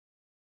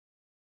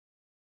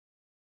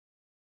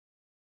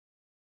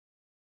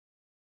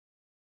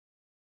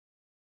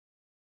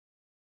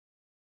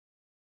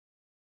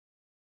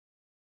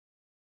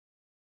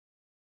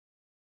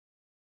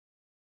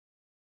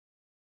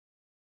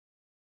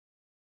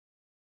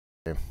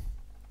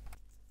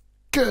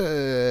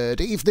Good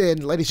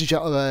evening, ladies and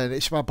gentlemen.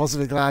 It's my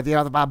positive glad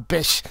you're the man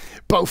Bish,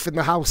 both in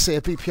the house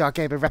here, BPR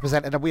Gaming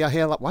represented, and we are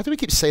here. Like, why do we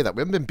keep saying that?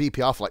 We haven't been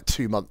BPR for like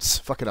 2 months.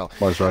 Fucking hell.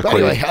 Might as well but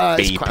anyway,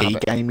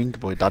 BP Gaming,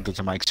 boy, that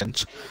doesn't make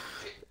sense.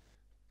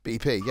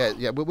 BP,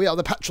 yeah. We are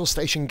the petrol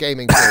station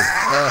gaming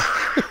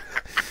crew.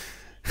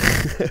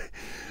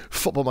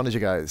 Football Manager,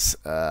 guys.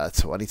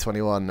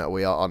 2021.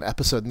 We are on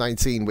episode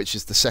 19, which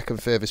is the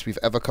second furthest we've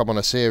ever come on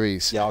a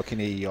series. Yeah, I can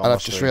hear you. And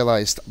I've just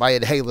realised my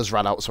inhalers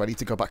ran out, so I need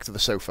to go back to the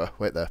sofa.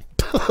 Wait there.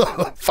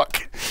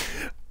 Fuck.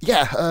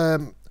 Yeah,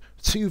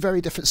 2 very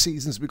different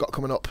seasons we got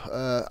coming up.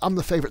 I'm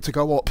the favourite to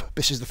go up.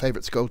 Bish is the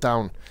favourite to go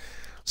down.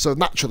 So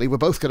naturally, we're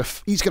both going to...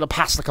 He's going to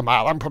pass like a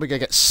mile. I'm probably going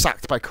to get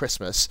sacked by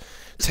Christmas.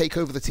 Take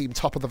over the team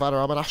top of the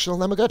Vanarama National,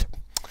 and then we're good.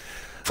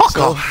 Fuck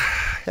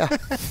off. Yeah.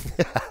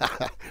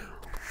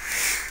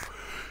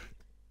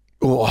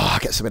 Oh, I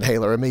get some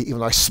inhaler in me, even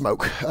though I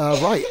smoke.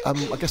 Right, I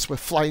guess we're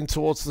flying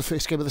towards the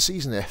first game of the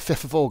season here.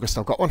 5th of August,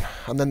 I've got one.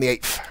 And then the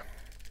 8th.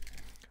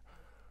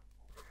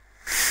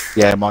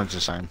 Yeah, mine's the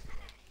same.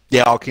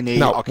 Yeah, I can hear you.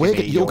 Now,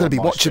 you're going to be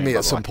watching me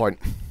at some point.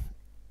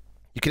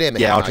 You can hear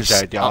me? Yeah, nice. I just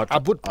said, yeah, I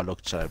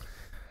looked so.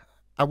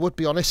 I would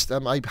be honest,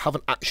 I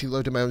haven't actually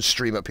loaded my own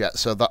stream up yet,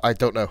 so that I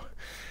don't know.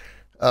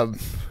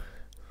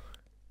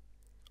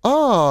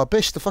 Oh,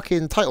 Bish, the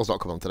fucking title's not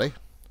come on today.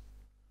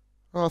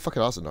 Oh,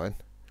 fucking that's annoying.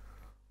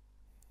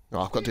 Oh,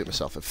 I've got to do it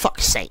myself, for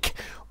fuck's sake.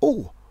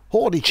 Oh,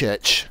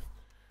 Hornchurch.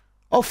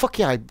 Oh, fuck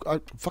yeah,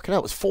 I fucking hell,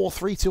 it was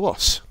 4-3 to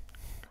us.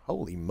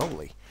 Holy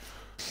moly.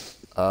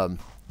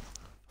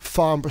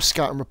 Farnborough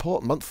scouting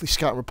report, monthly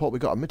scouting report. We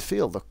got a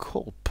midfielder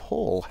called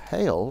Paul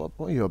Hale.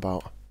 What are you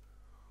about?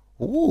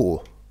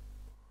 Ooh.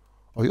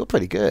 Oh, you're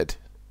pretty good.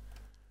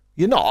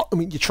 You're not. I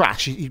mean, you're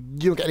trash. You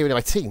don't get anyone in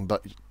my team,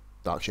 but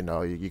actually,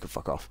 no. You can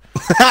fuck off.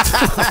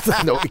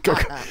 No,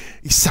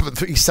 he's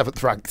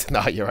seventh ranked.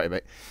 Nah, you're right,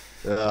 mate.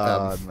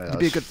 Mate, you'd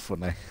be a good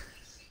funny.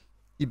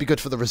 You'd be good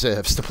for the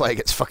reserves to play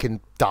against fucking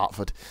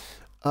Dartford.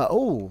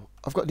 Oh,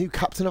 I've got a new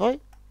captain, have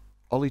I?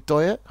 Ollie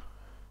Doyett.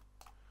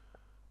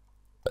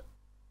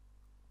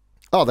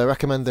 Oh, they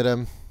recommended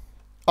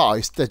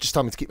oh, they're just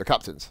telling me to keep the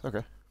captains.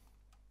 Okay.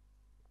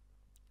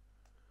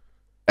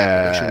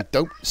 Make sure we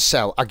don't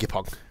sell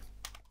Agupong.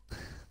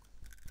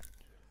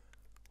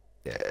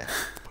 Yeah.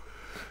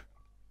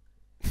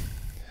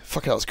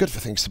 Fucking hell, it's good for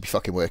things to be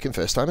fucking working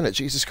first time, isn't it?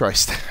 Jesus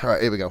Christ.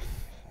 Alright, here we go.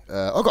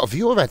 I've got a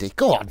view already.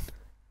 Go on.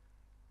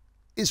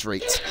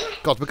 Isreet.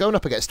 God, we're going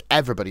up against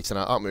everybody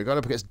tonight, aren't we? We're going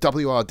up against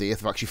WRD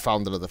if I've actually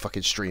found another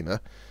fucking streamer.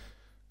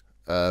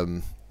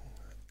 And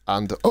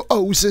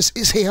Ozers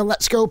is here.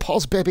 Let's go,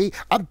 pause, baby.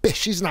 And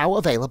Bish is now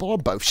available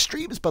on both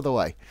streams, by the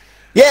way.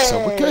 Yeah,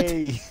 so we're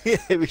good. Yeah,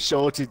 we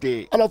sorted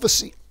it. And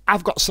obviously,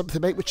 I've got something,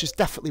 mate, which is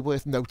definitely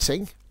worth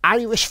noting.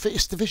 Irish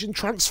First Division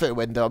transfer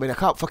window. I mean, I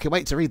can't fucking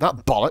wait to read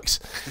that bollocks.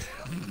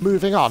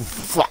 Moving on.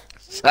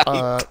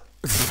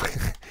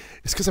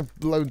 It's because I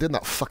loaned in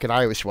that fucking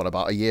Irish one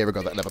about a year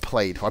ago that I never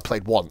played. I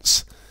played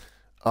once.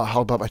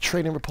 How about my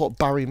training report?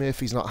 Barry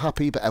Murphy's not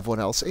happy, but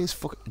everyone else is.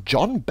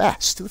 John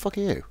Best. Who the fuck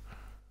are you?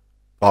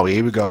 Oh,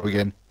 here we go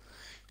again.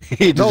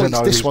 He doesn't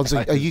know this one's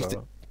a youth.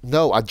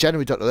 No, I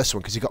genuinely don't know this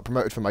one because he got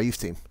promoted from my youth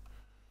team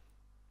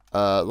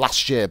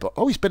last year. But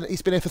he's been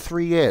here for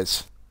 3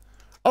 years.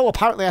 Oh,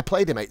 apparently I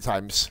played him 8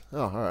 times.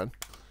 Oh, all right.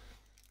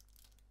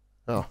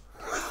 Oh,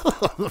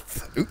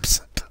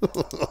 oops.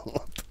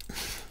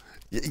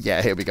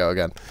 Yeah, here we go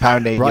again.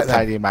 Apparently, you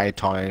played him 8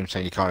 times,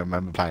 and you can't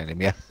remember playing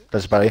him. Yeah,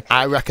 that's about it.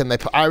 I reckon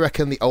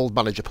the old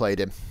manager played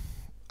him.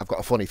 I've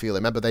got a funny feeling.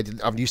 Remember, they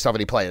didn't used to have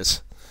any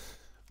players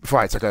before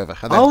I took over.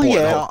 And oh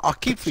yeah, I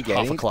keep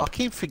forgetting. I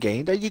keep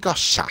forgetting that you got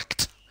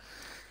sacked.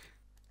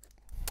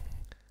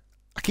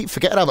 I keep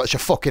forgetting how much I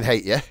fucking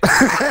hate you.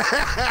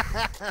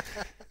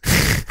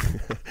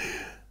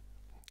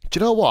 Do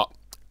you know what?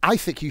 I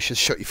think you should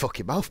shut your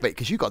fucking mouth, mate,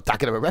 because you got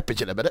Dagenham and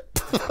Redbridge in a minute.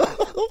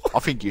 I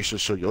think you should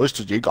shut yours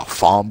because you got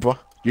Farnborough.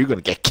 You're going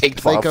to get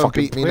kicked by a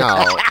fucking beat me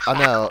now. I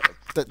know.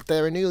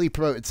 They're a newly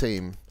promoted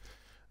team.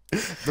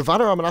 The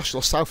Vanarama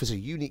National South is a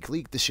unique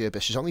league this year,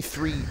 Bish. There's only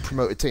 3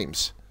 promoted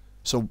teams.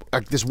 So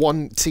there's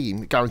one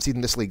team guaranteed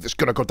in this league that's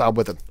going to go down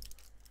with them.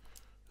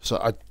 So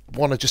I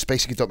want to just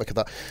basically don't make it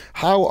that.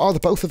 How are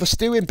the both of us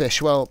doing,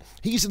 Bish? Well,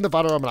 he's in the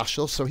Vanarama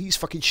National, so he's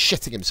fucking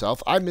shitting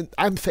himself. I'm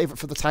favourite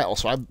for the title,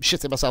 so I'm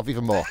shitting myself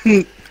even more.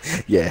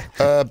 Yeah.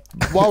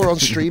 While we're on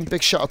stream,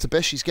 big shout out to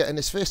Bish. He's getting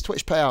his first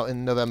Twitch payout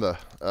in November.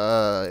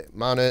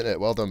 Man, ain't it?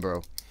 Well done,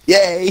 bro.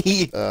 Yay!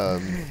 It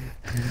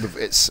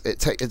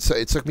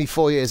took me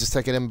 4 years. It's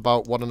taken him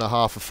about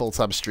 1.5 of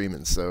full-time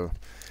streaming. So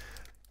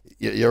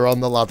you're on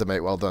the ladder, mate.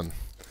 Well done.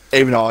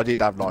 Even though I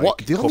did have like... What?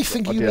 The only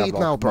thing you need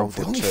now, bro,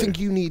 the only thing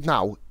you need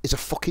now is a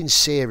fucking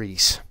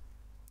series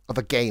of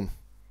a game.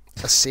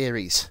 A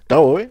series.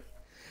 Don't worry.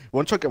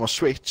 Once I get my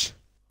Switch,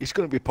 it's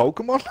going to be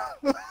Pokemon.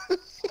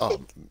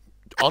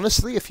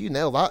 Honestly, if you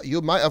nail that, you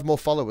might have more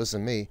followers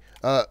than me.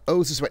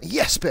 Ozers went,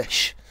 yes,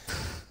 Bish.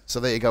 So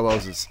there you go,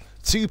 Ozers.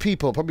 2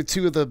 people, probably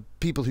 2 of the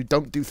people who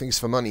don't do things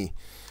for money.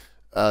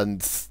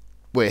 And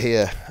We're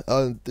here.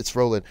 It's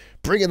rolling.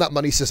 Bring in that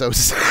money, says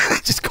Otis.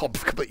 Just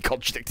completely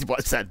contradicted what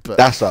I said. But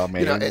that's what I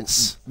mean. You know,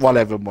 it's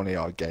whatever money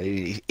I get,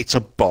 it's a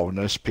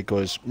bonus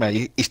because,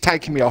 man, it's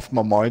taking me off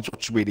my mind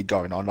what's really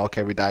going on, like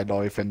everyday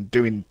life and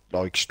doing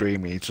like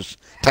streaming. It just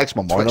takes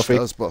my mind off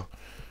it. But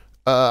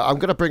I'm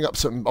going to bring up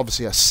something,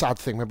 obviously a sad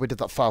thing. When we did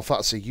that Final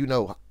Fantasy, you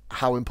know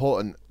how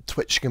important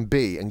Twitch can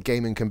be and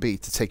gaming can be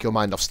to take your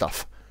mind off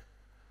stuff.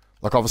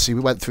 Like, obviously, we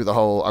went through the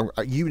whole...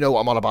 you know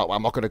what I'm on about.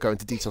 I'm not going to go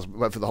into details. We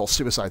went through the whole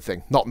suicide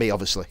thing. Not me,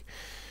 obviously.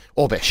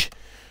 Or Bish.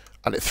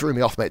 And it threw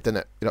me off, mate, didn't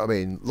it? You know what I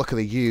mean?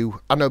 Luckily,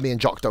 you... I know me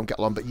and Jock don't get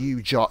along, but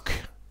you, Jock,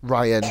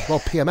 Ryan... Well,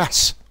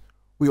 PMS.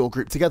 We all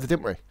grouped together,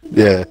 didn't we?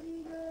 Yeah.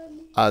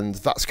 And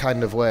that's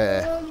kind of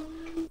where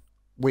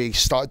we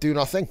started doing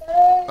our thing.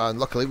 And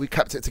luckily, we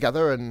kept it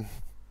together and...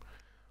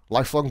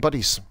 Lifelong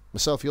buddies.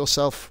 Myself,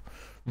 yourself...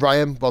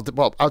 Ryan, well,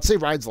 I would say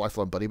Ryan's a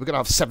lifelong buddy. We're going to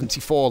have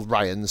 74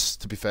 Ryans,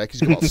 to be fair,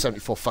 because he's got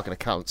 74 fucking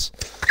accounts.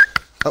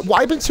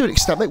 Wyben, to an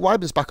extent, mate.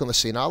 Wyben's back on the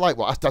scene. I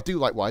do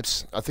like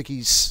Wybes. I think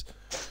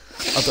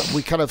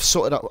we kind of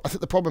sorted out... I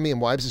think the problem with me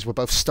and Wybes is we're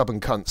both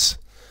stubborn cunts.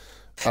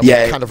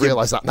 Yeah, we kind of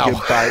realise that now.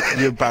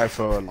 You both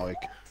are like...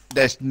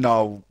 There's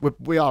no...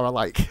 We are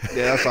alike.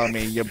 Yeah, that's what I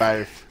mean. You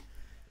both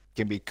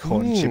can be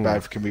cunts. You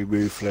both can be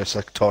ruthless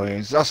at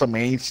times. That's what I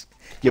mean.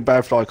 You're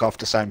both like off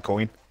the same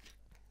coin.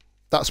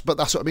 But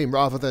that's what I mean.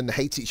 Rather than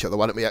hate each other,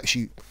 why don't we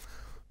actually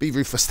be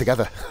ruthless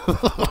together?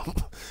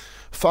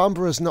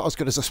 Farnborough's not as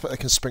good as I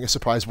can spring a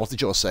surprise. What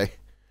did yours say?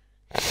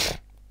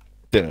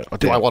 Do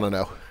I want to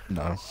know?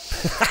 No.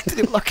 I didn't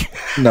even look.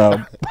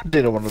 No, I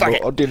didn't want to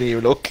look. I didn't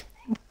even look.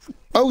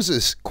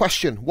 Ozers,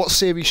 question. What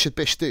series should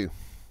Bish do?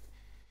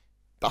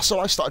 That's how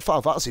I started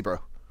Final Fantasy, bro.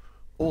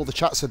 All the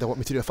chat said they want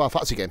me to do a Final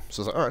Fantasy game.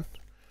 So I was like, alright.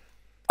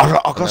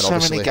 I've got so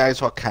many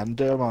games I can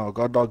do, man. I've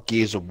got like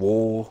Gears of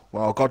War.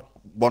 Well, I've got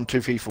 1,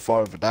 2, 3, 4,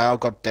 5 over there. I've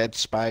got Dead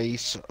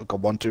Space. I've got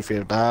 1, 2, 3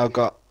 over there. I've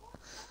got...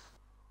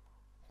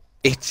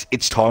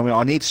 It's timing.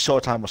 I need to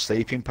sort out my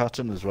sleeping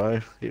pattern as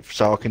well,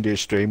 so I can do a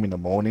stream in the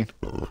morning.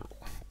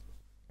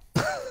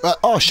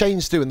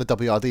 Shane's doing the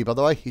WRD, by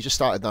the way. He just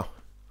started now.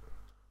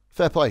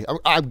 Fair play.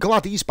 I'm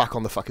glad he's back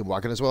on the fucking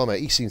wagon as well, mate.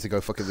 He seemed to go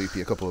fucking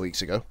loopy a couple of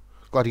weeks ago.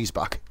 Glad he's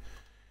back.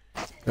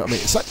 You know what I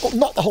mean? It's like,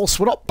 not the whole...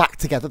 We're not back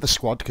together, the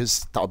squad,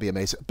 because that would be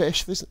amazing.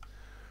 Bish, listen.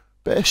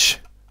 Bish.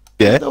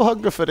 Yeah? No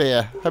Hungerford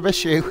here. I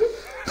miss you.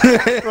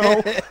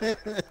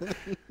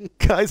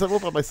 Guys, I'm all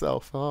by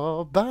myself.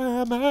 All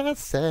by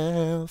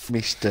myself.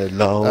 Mr.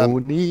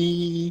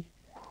 Lonely.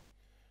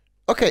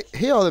 Okay,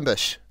 here are them,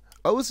 Bish.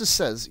 Oza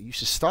says you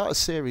should start a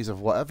series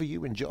of whatever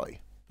you enjoy.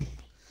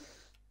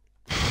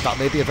 That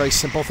may be a very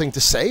simple thing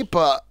to say,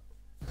 but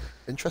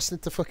interesting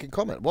to fucking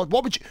comment. What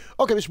would you...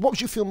 Okay, Bish, what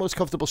would you feel most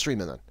comfortable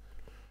streaming then?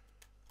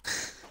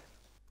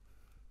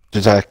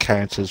 Does that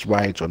count as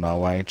wage or no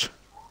wage?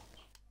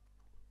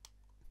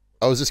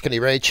 Ozus, can he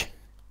rage?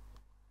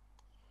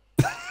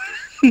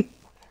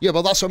 Yeah,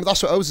 well, that's what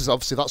Ozus,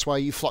 obviously. That's why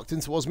you flocked in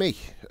towards me.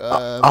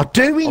 I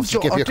do enjoy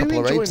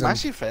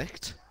Mass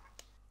Effect.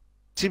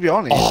 To be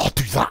honest. Oh,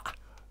 do that.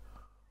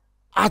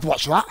 I'd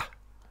watch that.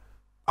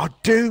 I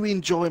do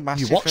enjoy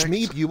Mass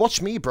Effect. You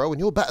watch me, bro, and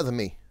you're better than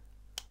me.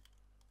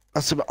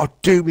 I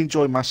do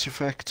enjoy Mass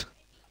Effect.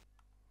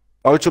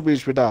 I would be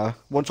with that.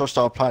 Once I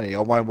start playing,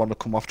 I might want to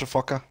come off the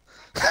fucker.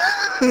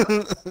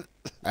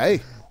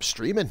 Hey,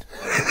 streaming.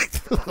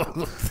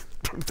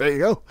 There you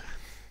go.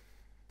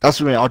 That's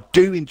what I mean. I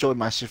do enjoy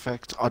Mass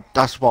Effect.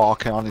 That's what I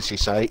can honestly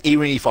say.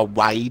 Even if I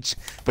rage,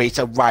 but it's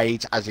a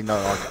rage as in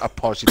a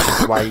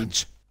positive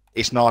rage.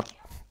 It's not.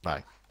 No.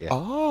 Yeah.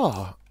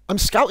 Oh, I'm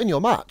scouting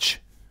your match.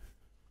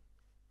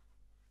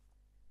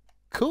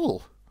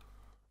 Cool.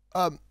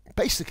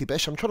 Basically,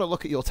 Bish, I'm trying to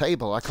look at your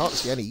table. I can't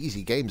see any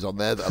easy games on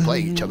there that are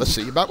playing each other, so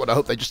you might want to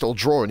hope they just all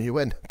draw and you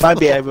win.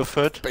 Maybe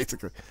Everford.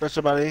 Basically. That's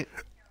about it.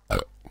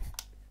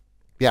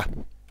 Yeah.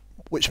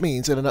 Which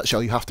means, in a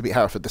nutshell, you have to beat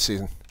Hereford this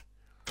season.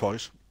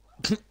 Twice.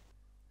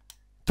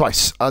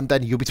 Twice. And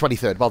then you'll be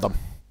 23rd. Well done.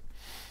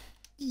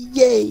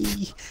 Yay!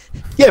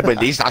 Yeah, but at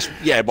least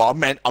but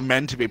I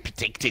meant to be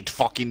predicted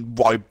fucking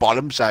right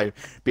bottom, so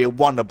be a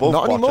one above.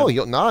 Not bottom. anymore.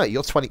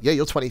 You're 20. Yeah,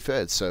 you're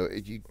 23rd. So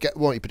you get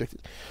what you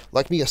predicted.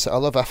 Like me yesterday, I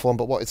love F1,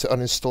 but wanted to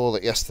uninstall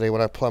it yesterday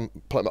when I play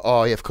my.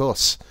 Oh yeah, of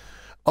course.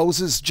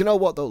 Ozers, do you know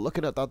what though?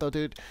 Looking at that though,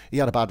 dude, he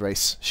had a bad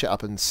race. Shit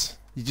happens.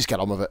 You just get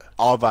on with it.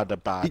 I've had a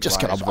bad. You just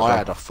race. get on with it. I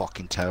had a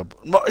fucking terrible.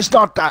 No, it's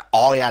not that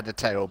I had a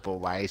terrible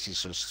race.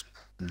 It's just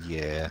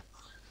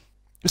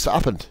Just what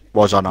happened.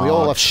 Was on hard. We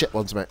all have shit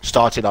ones, mate.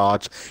 Started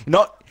hard.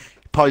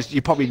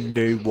 You probably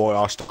knew why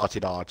I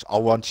started hard. I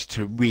wanted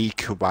to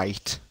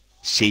recreate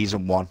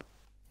season 1.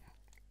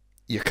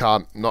 You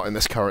can't. Not in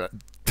this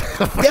current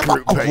Yeah,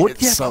 group, but I would.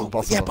 it's so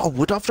possible. Yeah, but I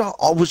would have.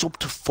 I was up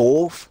to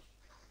 4th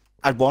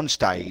at one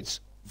stage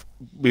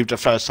with the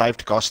first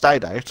safety car.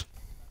 Stayed out,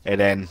 and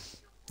then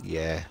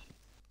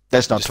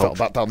let's not talk.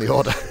 Fell back down the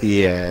order.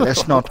 Yeah,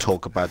 let's not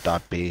talk about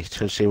that bit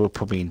because it will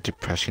put me in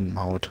depression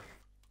mode.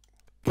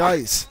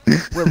 Guys,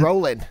 we're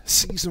rolling.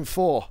 Season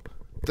 4,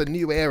 the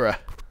new era.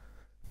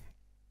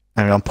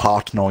 And I'm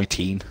part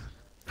 19.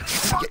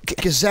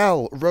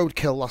 Gazelle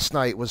roadkill last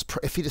night was...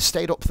 If he'd have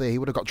stayed up there, he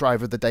would have got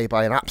driver of the day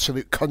by an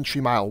absolute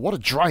country mile. What a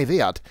drive he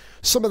had.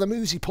 Some of the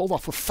moves he pulled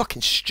off were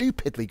fucking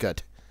stupidly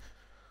good.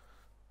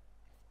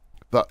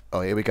 But,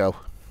 oh, here we go.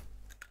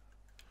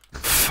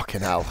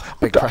 Fucking hell.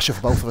 Big pressure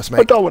for both of us, mate.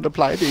 I don't want to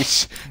play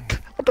this.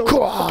 I don't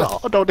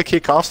want to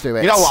kick off. Do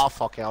it. You know what?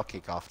 Fuck it, I'll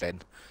kick off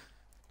then.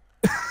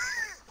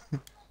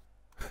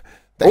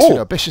 Next you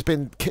know, Bish has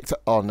been kicked...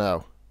 Oh,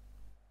 no.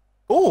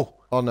 Oh.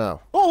 Oh,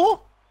 no.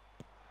 Oh.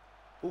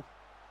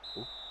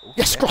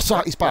 Yes,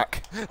 Grossarty's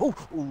back. Oh.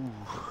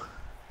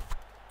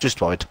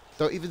 Just wide.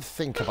 Don't even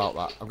think about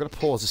that. I'm going to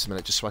pause this a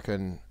minute just so I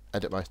can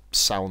edit my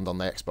sound on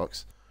the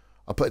Xbox.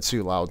 I put it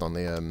too loud on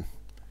the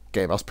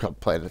game. I was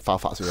playing it far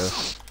faster earlier.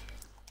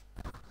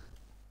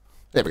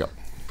 There we go.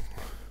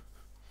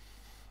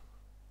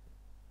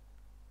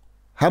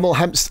 Hemel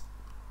Hempst...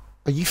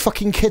 Are you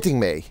fucking kidding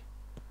me?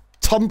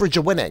 Tonbridge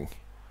are winning.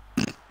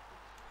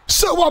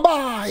 So am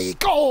I!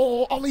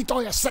 Go! Ollie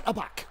Dyer, centre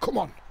back. Come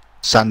on.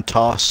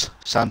 Santos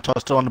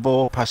still on the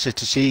ball. Pass it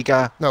to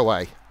Seager. No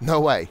way. No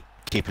way.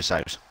 Keep us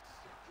out.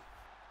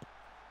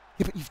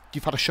 Yeah, but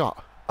you've had a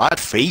shot. I had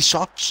 3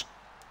 shots.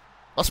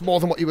 That's more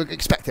than what you were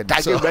expecting.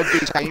 Daniel Redby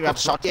saying you have a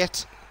shot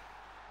yet.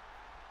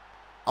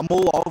 I'm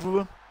all over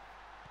him.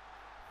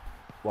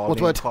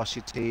 Woodward.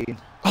 Cossetine.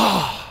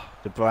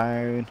 De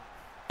Brown.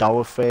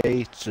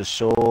 Dorothy. To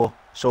Shaw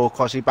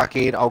Crossy back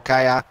in.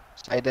 Okay,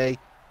 Sadie.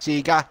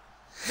 Seager.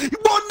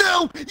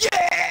 1-0!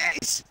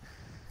 Yes!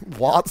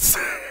 What?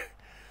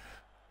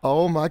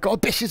 Oh my god,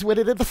 Bish is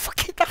winning in the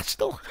fucking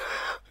national.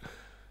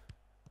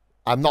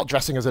 I'm not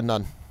dressing as a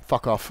nun.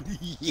 Fuck off.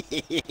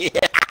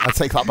 Yeah. I'll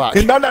take that back.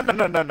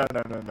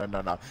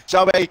 No.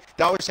 Sorry,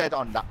 that was said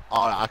on that.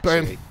 Oh,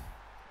 actually, Boom.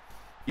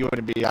 You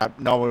wouldn't be.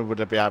 No one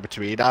would be able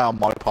to read that on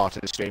my part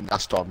of the stream.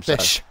 That's Tom.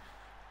 Bish.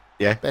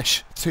 Yeah.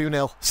 Bish.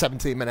 2-0.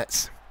 17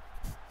 minutes.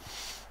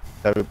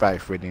 So we're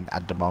both winning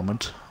at the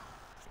moment.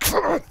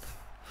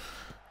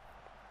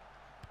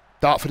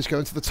 Dartford is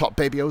going to the top,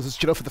 baby O's.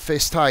 Do you know, for the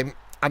first time,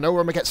 I know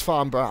we're against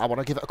Farnborough. I want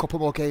to give it a couple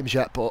more games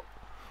yet, but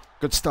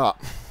good start.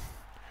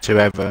 2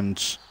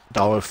 Evans,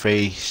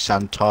 Dorothy,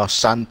 Santos,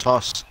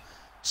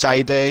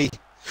 Sadie.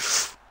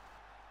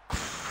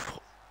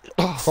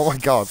 Oh my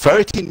god.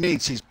 14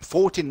 minutes,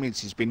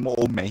 he's been more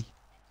on me.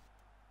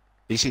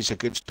 This is a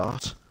good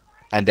start.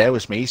 And there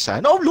was me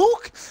saying, oh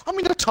look, I'm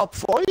in the top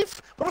 5.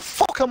 What the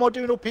fuck am I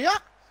doing up here?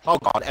 Oh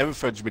god,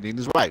 Everford's winning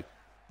as well.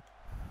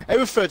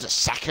 Everford's a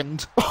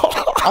second.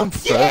 I'm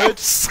third.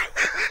 Yes!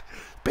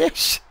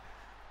 Bish.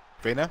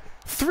 Winner.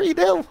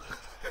 3-0.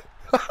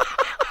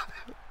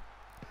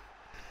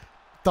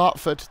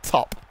 Dartford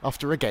top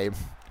after a game.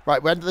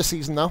 Right, we're end of the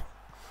season now.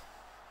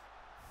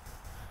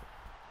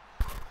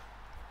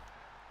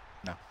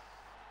 No.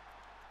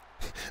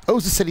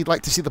 Oza said he'd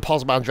like to see the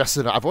Pozman dressed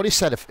in it. I've already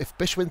said if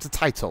Bish wins the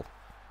title,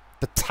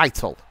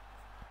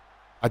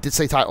 I did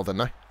say title,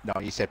 didn't I?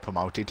 No, you said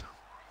promoted.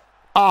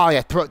 Oh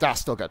yeah,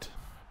 that's still good.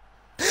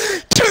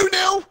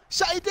 2-0,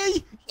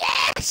 Sadie.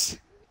 Yes.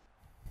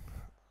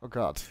 Oh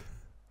god.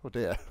 Oh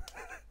dear.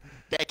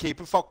 Their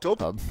keeper fucked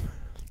up.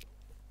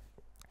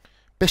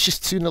 Bish is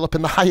 2-0 up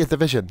in the higher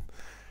division.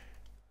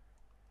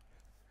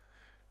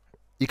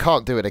 You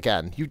can't do it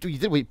again.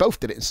 We both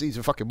did it in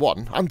season fucking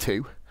 1 and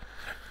 2.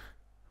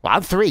 Well,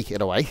 and 3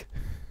 in a way.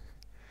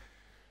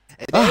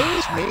 There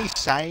is me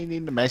saying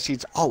in the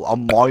message, oh, I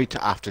might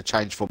have to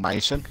change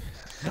formation.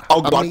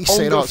 Oh god, me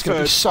saying, oh, it's going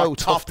to be so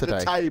tough today.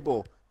 today. The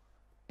table.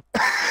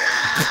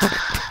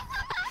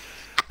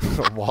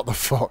 What the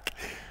fuck?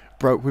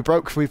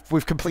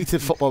 We've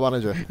completed Football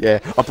Manager. Yeah,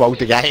 I broke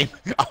the game.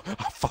 I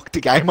fucked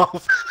the game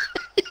off.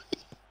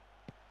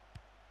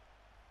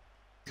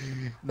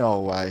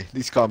 No way.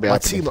 This can't be My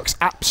happening. team looks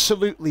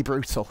absolutely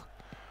brutal.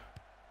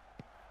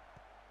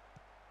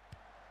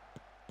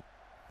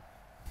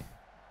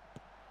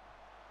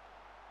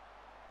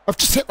 I've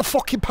just hit the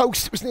fucking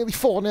post. It was nearly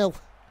 4-0.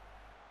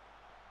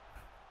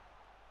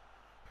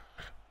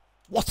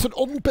 What an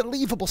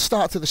unbelievable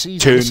start to the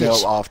season.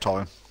 2-0 half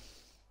time.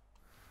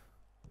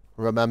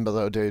 Remember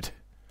though, dude.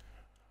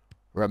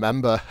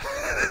 Remember.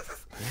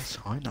 Yes,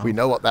 I know. We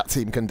know what that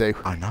team can do.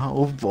 I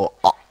know, but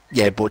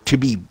yeah, but to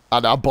be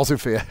And I'm buzzing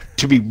for you.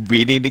 to be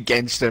winning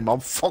against them, I'm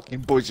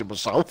fucking buzzing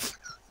myself.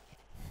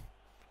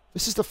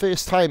 This is the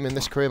first time in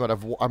this career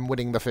that I'm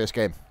winning the first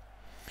game.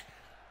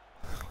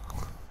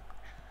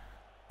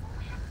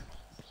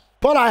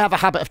 But I have a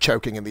habit of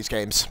choking in these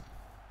games.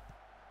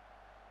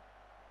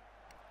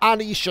 And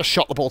he's just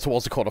shot the ball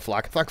towards the corner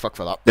flag. Thank fuck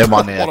for that. They're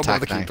on the What a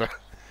attack mother now. keeper.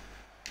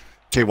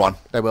 2-1.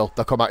 They will.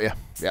 They'll come at you.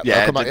 Yep, Yeah,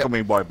 they'll come at they're you.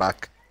 coming right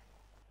back.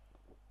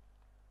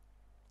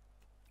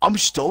 I'm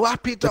still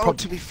happy though,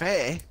 to be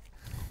fair.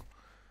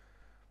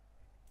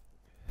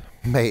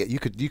 Mate, you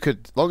could,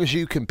 as long as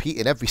you compete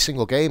in every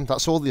single game,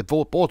 that's all the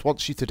board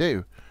wants you to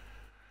do.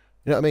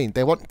 You know what I mean?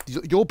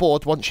 Your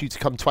board wants you to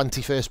come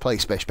 21st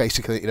place, Bish,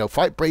 basically, you know,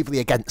 fight bravely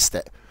against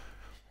it.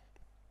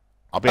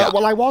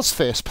 Well, I was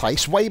first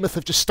place. Weymouth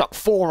have just stuck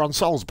 4 on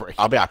Salisbury.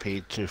 I'll be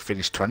happy to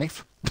finish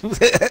 20th.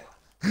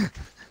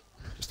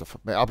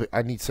 Just mate,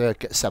 I need to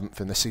get 7th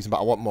in this season,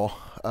 but I want more.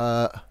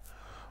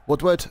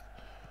 Woodward.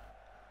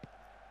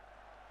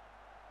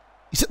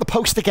 He's at the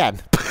post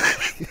again.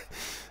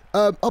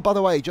 Oh, by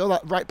the way, do you know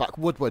that right back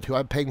Woodward, who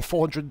I'm paying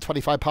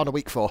 £425 a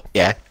week for?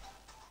 Yeah.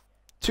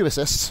 2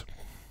 assists.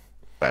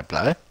 Fair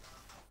play.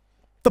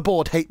 The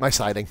board hate my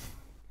signing.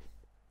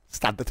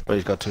 Standard. But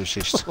he's got 2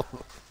 assists.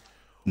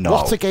 No.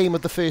 What a game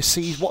of the first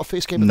season. What a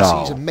first game of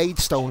the season.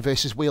 Maidstone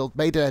versus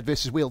Maidenhead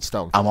versus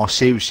Wealdstone. Am I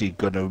seriously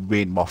going to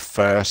win my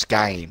first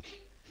game?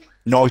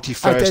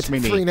 91st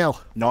minute. 3-0.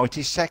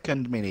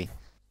 92nd minute.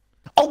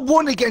 I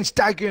won against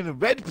Dagenham and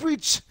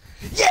Redbridge.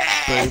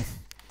 Yeah! Boom.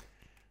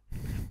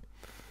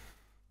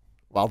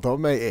 Well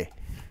done, matey.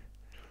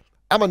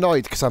 I'm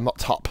annoyed because I'm not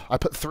top. I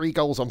put 3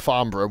 goals on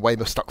Farnborough and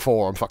Weymouth stuck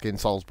 4 on fucking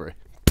Salisbury.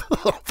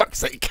 For fuck's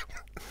sake.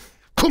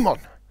 Come on.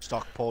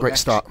 Stockport. Great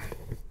start.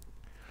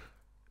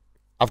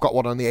 I've got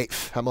one on the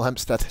 8th, Hemel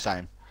Hempstead.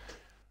 Same.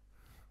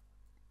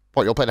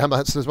 What, you're playing Hemel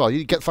Hempstead as well?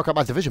 You get the fuck out of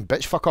my division,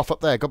 bitch. Fuck off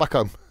up there. Go back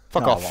home.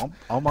 Fuck off.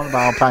 I'm on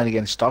about playing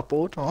against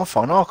Stockport. Oh,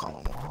 fine.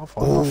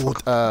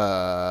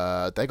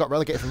 They got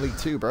relegated from League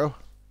 2, bro.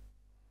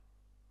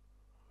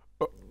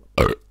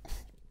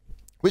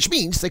 Which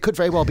means they could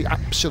very well be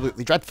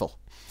absolutely dreadful.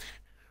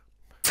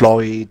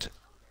 Floyd.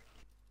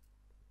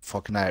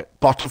 Fucking out.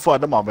 Bottom 4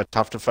 at the moment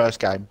after the first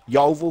game.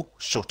 Yeovil,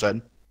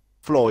 Sutton,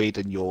 Floyd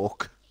and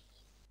York.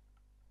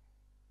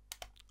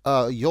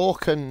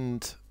 York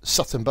and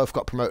Sutton both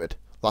got promoted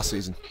last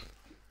season.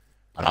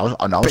 I know.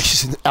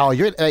 Oh,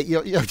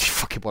 you're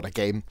fucking what a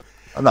game.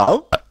 I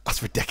know.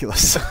 That's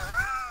ridiculous.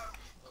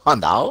 I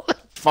know.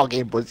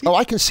 Fucking pussy. Oh,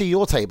 I can see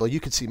your table.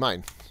 You can see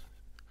mine.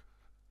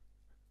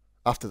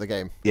 After the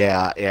game.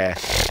 Yeah.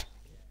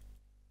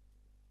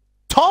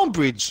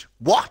 Tonbridge.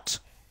 What?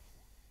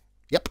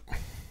 Yep.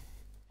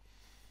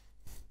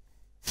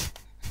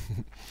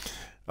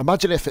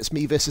 Imagine if it's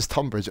me versus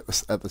Tonbridge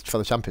for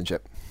the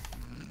championship.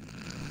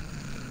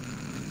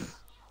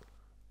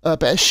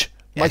 Bish,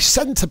 my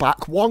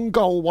centre-back, 1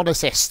 goal, 1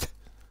 assist.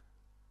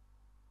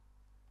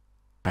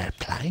 Fair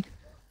play.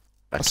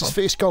 That's his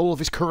first goal of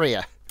his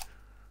career.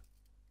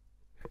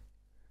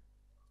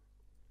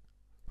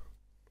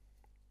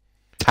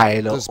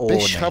 Taylor Does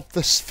Bish have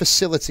the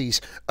facilities?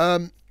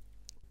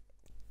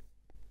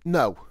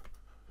 No.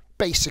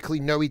 Basically,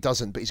 no, he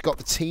doesn't. But he's got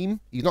the team.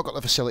 He's not got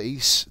the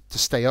facilities to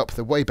stay up.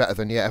 They're way better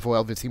than every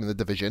other team in the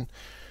division.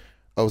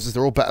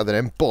 They're all better than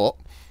him. But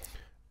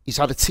he's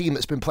had a team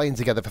that's been playing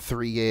together for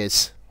 3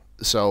 years.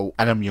 So,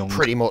 and I'm young.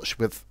 Pretty much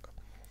with...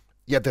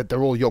 Yeah,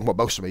 they're all young, but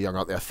most of them are young,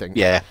 aren't they, I think?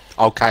 Yeah.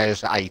 Okay,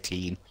 it's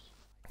 18.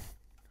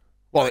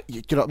 Well,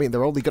 you know what I mean?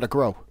 They're only going to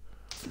grow.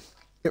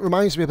 It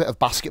reminds me a bit of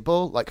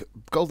basketball. Like,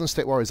 Golden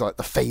State Warriors are like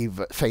the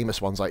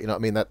famous ones, like, you know what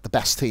I mean? They're the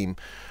best team.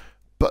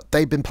 But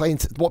they've been playing...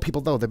 what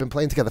people know, they've been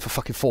playing together for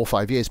fucking 4 or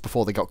 5 years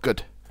before they got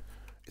good.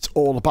 It's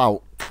all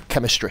about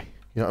chemistry.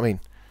 You know what I mean?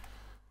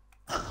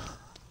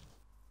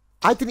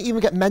 I didn't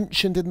even get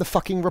mentioned in the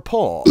fucking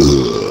report.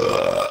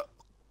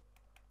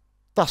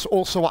 That's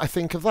also what I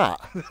think of that.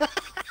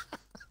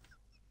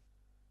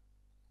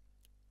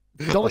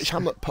 Dulwich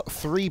Hamlet put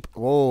 3...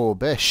 Whoa,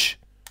 Bish.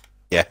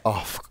 Yeah.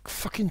 Oh,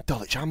 fucking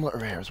Dulwich Hamlet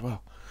are here as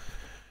well.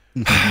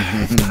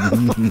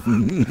 Haven't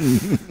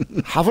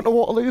a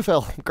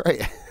Waterlooville.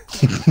 Great.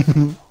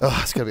 Oh,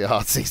 it's going to be a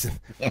hard season.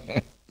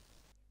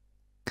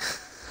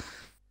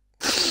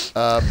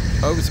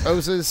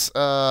 Oz's,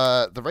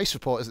 the race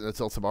report isn't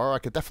until tomorrow. I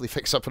could definitely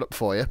fix something up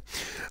for you.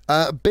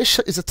 Bish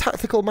is a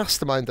tactical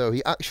mastermind, though.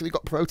 He actually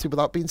got promoted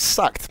without being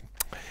sacked.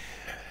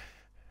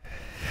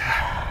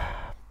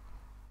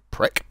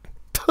 Prick.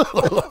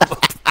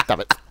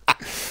 Damn it.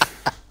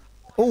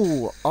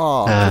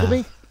 Kidding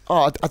me?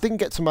 Oh, I didn't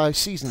get to my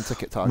season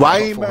ticket target.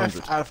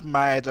 Weymouth have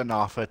made an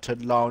offer to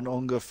loan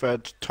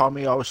Hungerford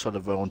Tommy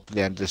O'Sullivan until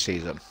the end of the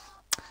season.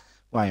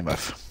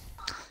 Weymouth.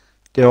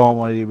 They don't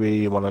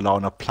really want to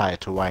loan a player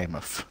to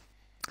Weymouth.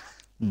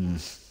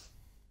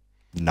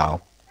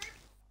 No.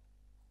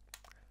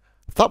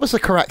 That was the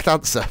correct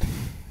answer.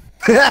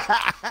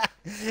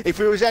 If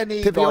it was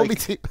any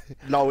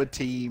lower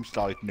teams,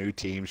 like new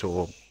teams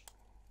or...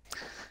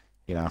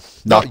 You know,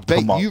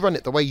 you run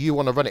it the way you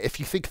want to run it. If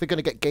you think they're going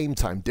to get game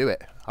time, do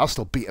it. I'll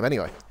still beat them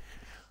anyway.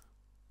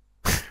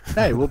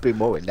 No, it would be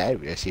more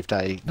hilarious if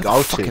they go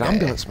to fucking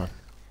ambulance, man.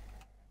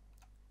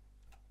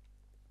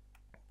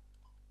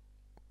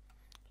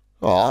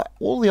 Oh,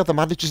 all the other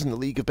managers in the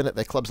league have been at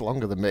their clubs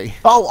longer than me.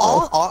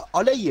 I'll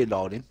let you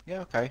load him.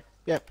 Yeah, okay.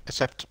 Yeah,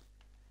 accept.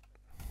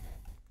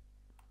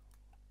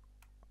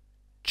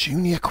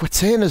 Junior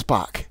Quaterna's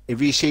back.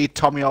 If you see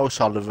Tommy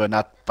O'Sullivan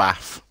at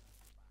Bath,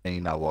 then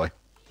you know why.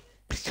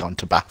 He's gone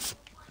to Bath.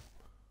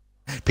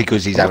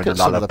 Because he's having a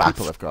lot of Bath.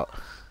 People I've got.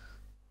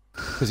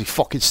 Because he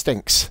fucking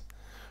stinks.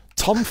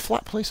 Tom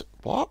Flat plays...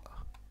 What?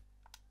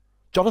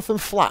 Jonathan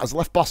Flat has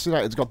left Boston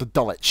United. He's gone to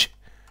Dulwich.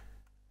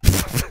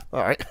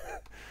 Alright.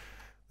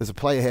 There's a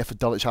player here for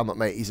Dulwich Hamlet,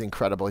 mate. He's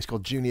incredible. He's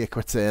called Junior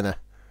Quaterna.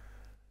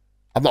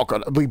 I'm not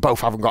good. We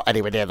both haven't got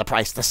anywhere near the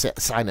price to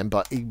sign him,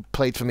 but he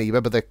played for me.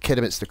 Remember the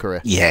Kidderminster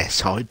career?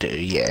 Yes, I do,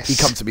 yes. He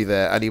come to me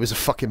there, and he was a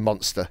fucking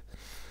monster.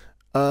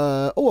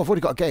 Oh, I've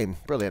already got a game.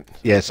 Brilliant.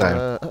 Yeah,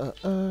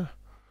 same.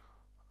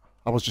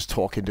 I was just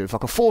talking, dude.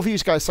 Fuck. 4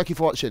 views, guys. Thank you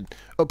for watching.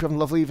 Hope you're having a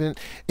lovely evening.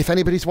 If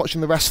anybody's watching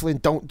the wrestling,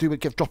 don't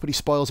drop any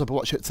spoils. I'll be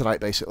watching it tonight,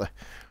 basically.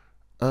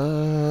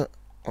 There's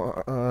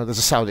a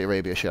Saudi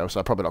Arabia show, so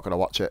I'm probably not going to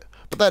watch it.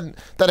 But then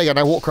again,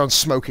 I walk around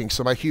smoking,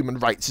 so my human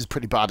rights is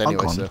pretty bad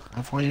anyway. So.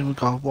 Have I even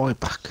got a wide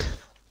back?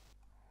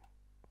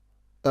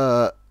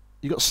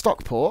 You got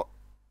Stockport,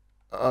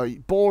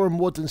 Boreham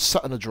Wood and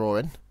Sutton are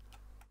drawing.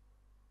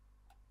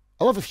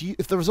 I love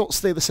if the results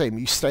stay the same,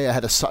 you stay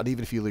ahead of Sutton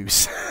even if you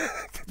lose.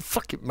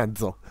 Fucking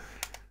mental.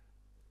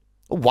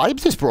 Oh,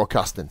 Wybes is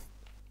broadcasting.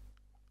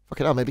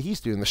 Fucking hell, maybe he's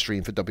doing the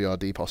stream for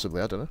WRD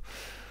possibly, I don't know.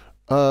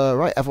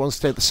 Right, everyone's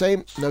stayed the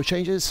same, no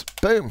changes.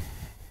 Boom.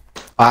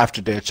 I have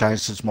to do a change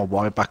since my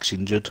wide back's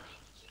injured.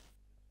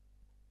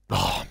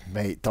 Oh,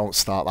 mate, don't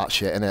start that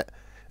shit, innit?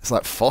 It's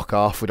like, fuck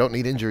off, we don't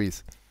need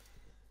injuries.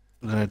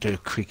 I'm going to do a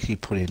quickly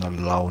put in a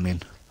loan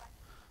in.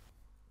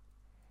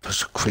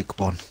 Just a quick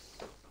one.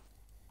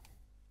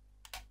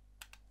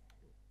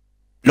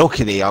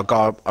 Luckily, I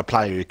got a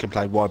player who can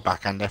play wide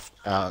back and left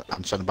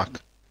and centre back. Do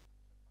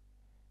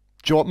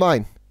you want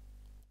mine?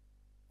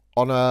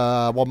 On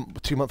a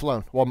 2-month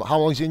loan. How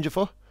long is he injured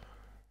for?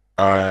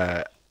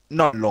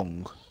 Not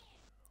long.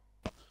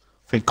 I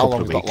think a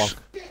couple of weeks.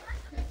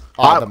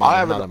 I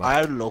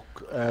had a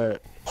look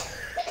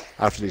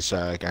after this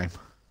game.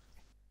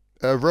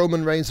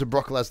 Roman Reigns and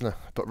Brock Lesnar,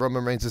 but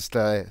Roman Reigns is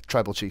the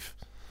tribal chief.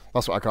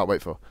 That's what I can't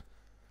wait for.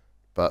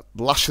 But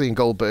Lashley and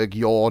Goldberg,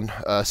 yawn.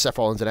 Seth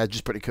Rollins and Edge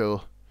is pretty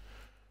cool.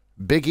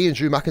 Big E and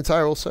Drew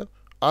McIntyre also.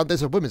 And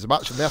there's a women's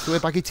match, and they have to wear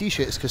baggy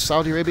t-shirts because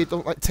Saudi Arabia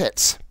don't like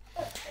tits.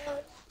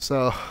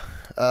 So,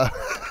 to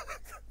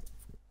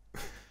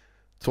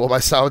all my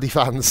Saudi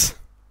fans.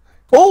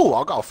 Oh,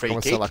 I got a free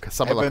kick.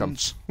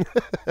 Evans.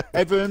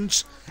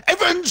 Evans.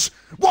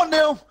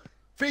 1-0.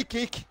 Free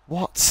kick.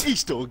 What? He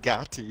still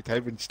got it.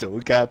 Evans still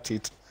got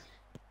it.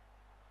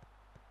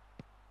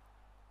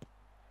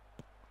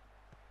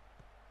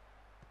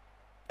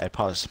 Hey,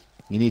 pause.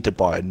 You need to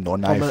buy a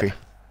non-knife.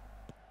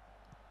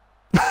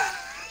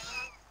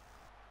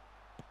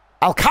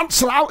 I'll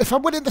cancel out if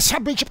I'm winning the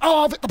championship.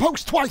 Oh, I've hit the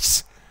post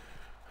twice.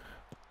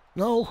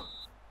 No.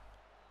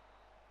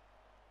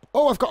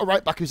 Oh, I've got a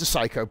right back who's a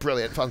psycho.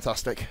 Brilliant.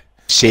 Fantastic.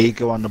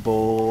 Seager on the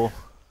ball.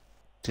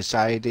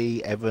 Tisaidi,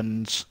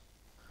 Evans.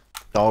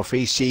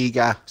 Dorothy,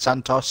 Seager,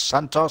 Santos.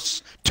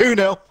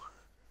 2-0.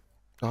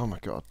 Oh, my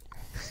God.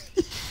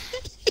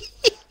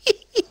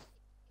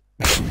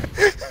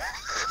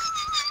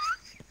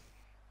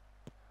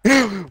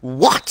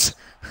 What?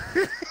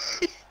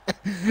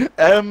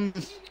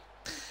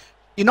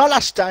 You know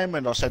last time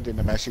when I sent in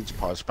a message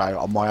post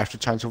about I might have to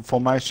change some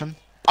formation?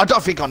 I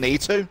don't think I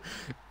need to.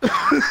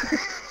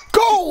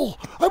 Goal!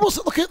 I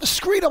wasn't looking at the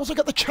screen, I was looking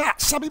at the chat.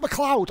 Sammy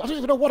McLeod. I don't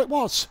even know what it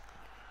was.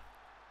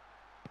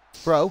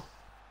 Bro.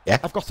 Yeah?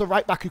 I've got a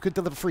right back who could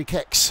deliver free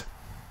kicks.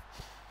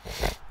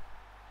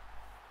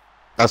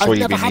 That's what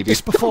you've been never had needed.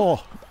 this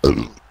before.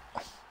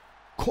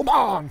 Come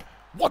on.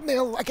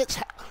 1-0 against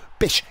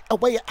Bish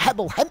away at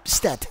Hemel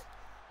Hempstead.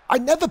 I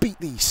never beat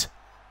these.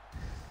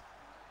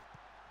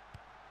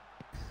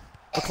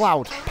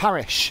 McLeod,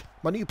 Parrish.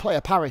 My new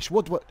player, Parrish.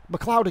 Woodward,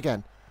 McLeod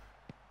again.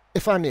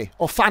 Ifani,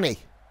 or Fanny.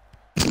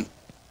 That's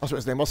what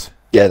his name was.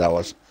 Yeah, that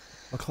was.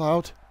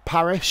 McLeod,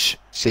 Parrish.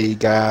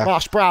 Seager.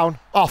 Marsh Brown.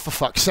 Oh, for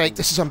fuck's sake,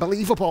 this is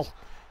unbelievable.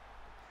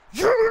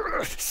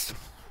 Yes!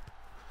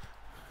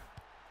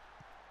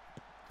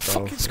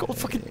 Fucking score,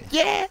 fucking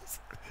yes!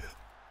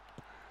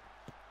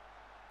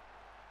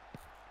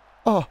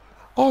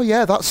 Oh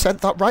yeah,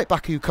 that right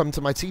back who come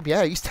to my team.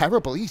 Yeah, he's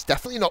terrible. He's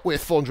definitely not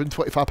worth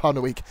 £425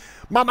 a week.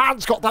 My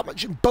man's got that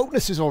much in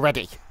bonuses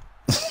already.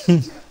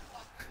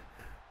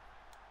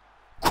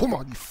 Come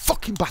on, you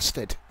fucking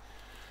bastard.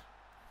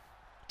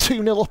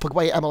 2-0 up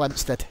away at Hemel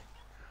Hempstead.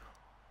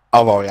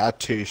 I've already had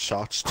 2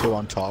 shots, 2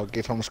 on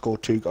target, and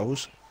scored 2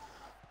 goals.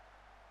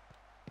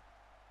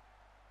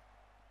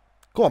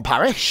 Go on,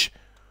 Parrish.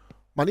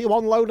 My new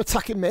on loan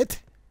attacking mid.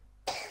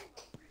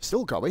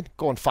 Still going.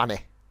 Go on, Fanny.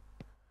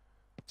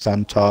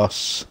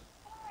 Santos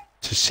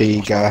to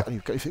Seager.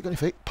 Got your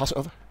feet. Pass it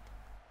over.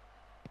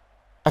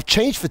 I've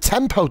changed for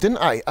tempo, didn't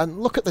I?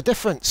 And look at the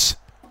difference.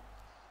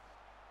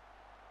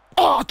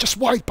 Oh, just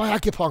wide by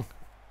Agupong.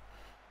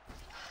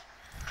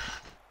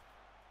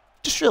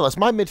 Just realised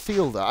my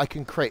midfielder, I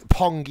can create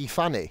Pongy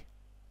Fanny.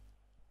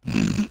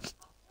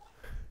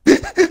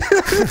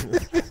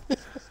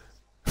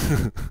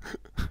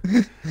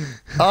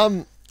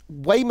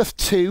 Weymouth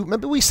 2.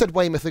 Remember we said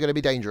Weymouth are going to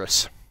be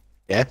dangerous?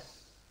 Yeah.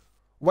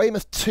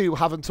 Weymouth 2,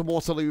 Havant to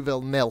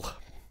Waterlooville 0.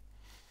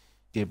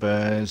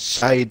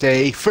 Gibbons,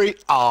 AD, 3.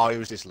 Oh, he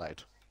was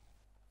disallowed.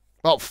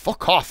 Oh,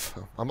 fuck off.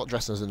 I'm not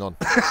dressing as a nun.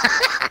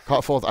 I can't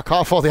afford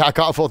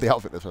the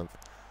outfit this month.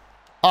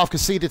 Oh, I've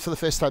conceded for the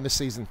first time this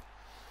season.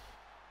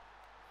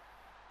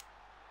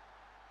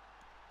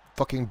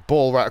 Fucking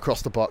ball right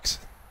across the box.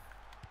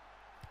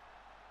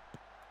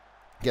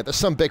 Yeah, there's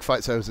some big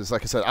fights hoses,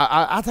 like I said.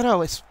 I don't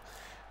know, it's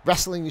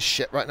wrestling is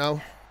shit right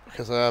now.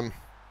 Because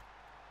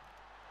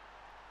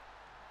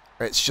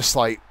It's just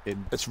like,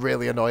 it's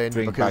really annoying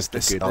Bring because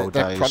back the good old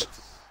days.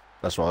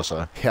 That's what I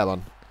say. Yeah,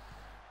 man.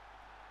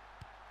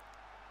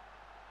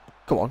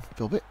 Come on,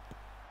 build it.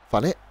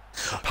 Fan it.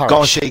 Go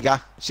on,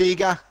 Shiga.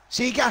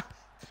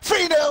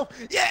 3-0!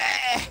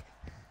 Yeah!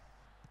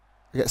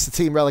 Gets the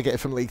team relegated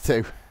from League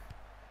 2.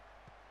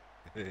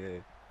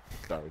 Sorry,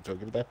 we're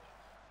talking about.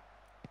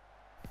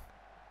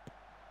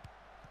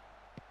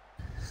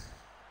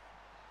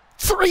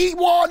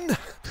 3-1!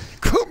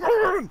 Come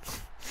on!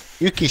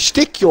 You can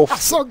stick your...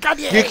 So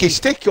you can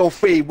stick your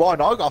 3-1.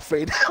 I got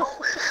 3 now.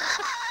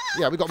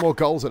 Yeah, we got more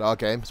goals in our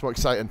game. It's more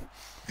exciting.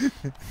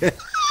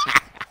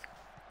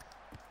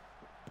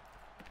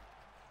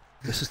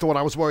 This is the one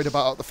I was worried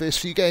about the first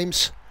few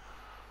games.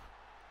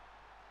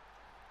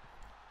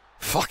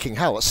 Fucking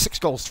hell, that's 6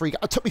 goals, 3...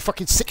 It took me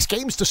fucking 6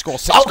 games to score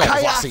 6 goals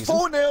last season.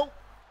 4-0.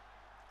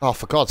 Oh,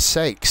 for God's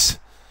sakes.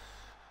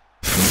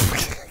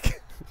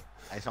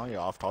 It's not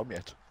your half time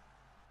yet.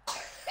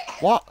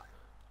 What?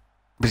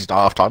 It's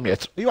not half time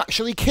yet. Are you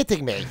actually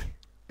kidding me?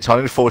 It's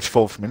only the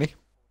 44th minute.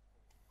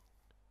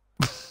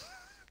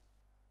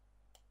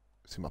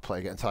 See my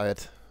player getting tired.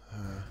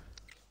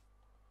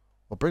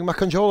 Well, bring my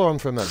controller on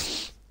for him then.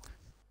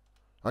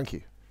 Thank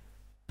you.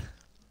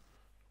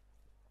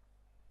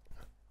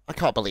 I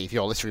can't believe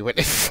you're literally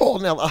winning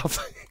 4-0 half.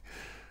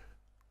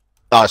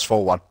 No, it's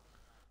 4-1.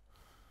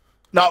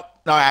 No,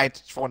 I ain't.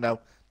 It's 4-0.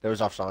 There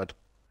was offside.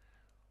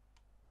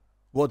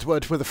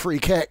 Woodward with a free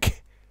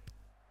kick.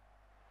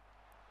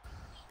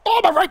 Oh,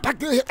 my right back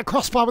hit the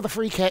crossbar with a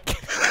free kick.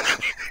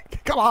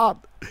 Come on.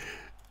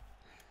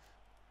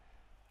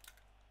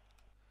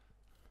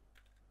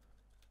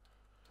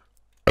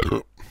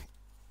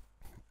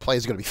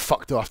 Players are going to be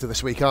fucked after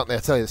this week, aren't they? I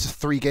tell you, this is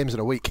 3 games in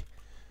a week.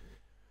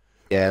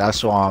 Yeah,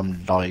 that's why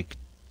I'm like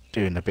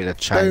doing a bit of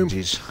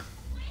changes.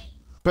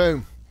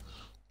 Boom.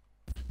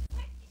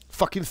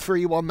 Fucking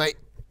 3-1, mate.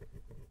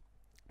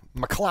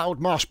 McLeod,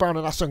 Marsh Brown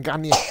and Aston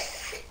Gagné.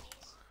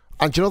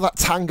 And do you know that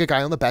Tanga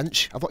guy on the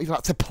bench? I've not even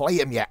had to play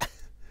him yet.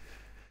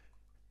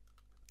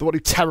 The one who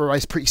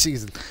terrorised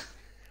pre-season.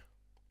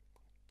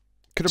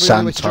 Could have been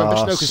really way to join Bish.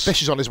 No, because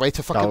Bish is on his way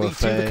to fucking League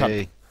 2.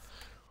 The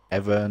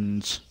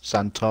Evans,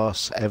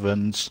 Santos,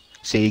 Evans,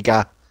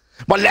 Seager.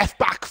 My left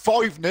back,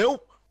 5-0.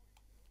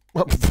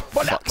 What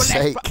for fuck's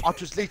sake? I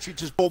just literally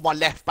just brought my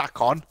left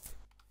back on.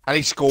 And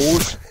he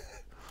scores.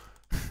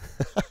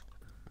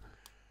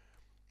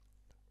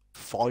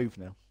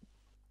 5-0.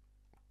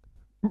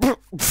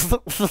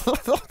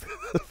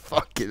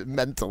 Fucking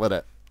mental,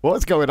 innit?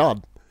 What's going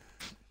on?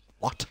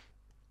 What?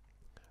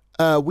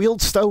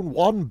 Wealdstone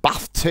 1,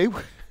 Bath 2.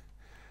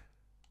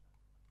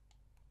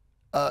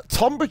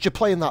 Tonbridge are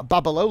playing that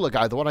Babalola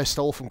guy, the one I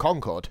stole from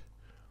Concord.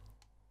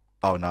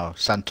 Oh no,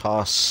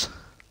 Santos.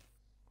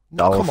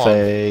 No,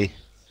 Dolphy.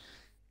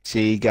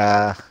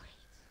 Seager.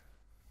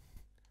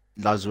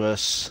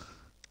 Lazarus.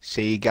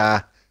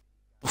 Seager.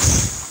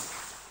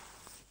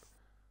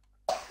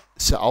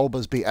 St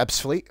Albans beat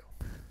Ebbsfleet.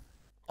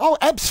 Oh,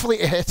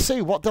 Ebbsfleet are here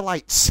too. What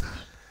delights.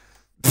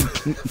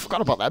 Forgot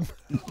about them.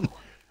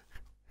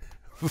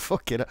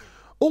 Fucking...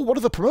 Oh, one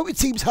of the promoted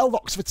teams held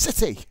Oxford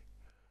City.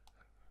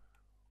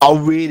 I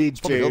really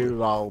do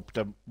hope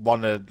they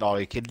want to,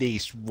 like, at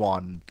least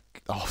one.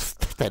 Oh,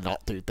 they're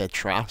not, dude. They're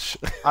trash.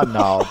 I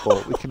know,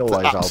 but we can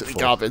always hope absolutely for.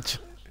 Garbage.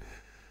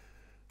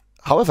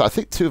 However, I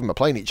think 2 of them are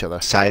playing each other.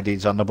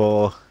 Sadie's on the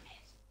ball.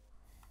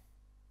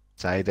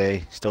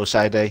 Sadie. Still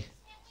Sadie.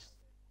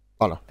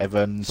 Oh, no.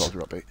 Evans.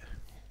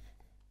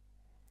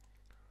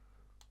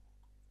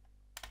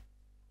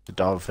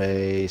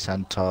 Dolphy.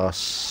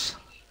 Santos.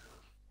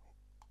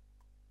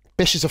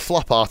 Bish is a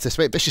flop artist.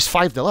 Wait, Bish is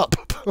 5-0 up.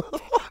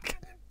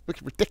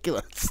 Looking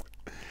ridiculous.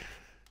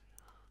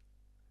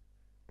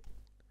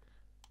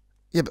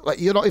 Yeah, but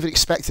like you're not even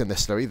expecting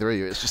this though either, are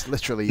you? It's just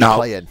literally you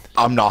playing.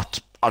 I'm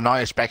not. I'm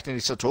not expecting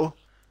this at all.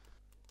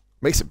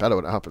 Makes it better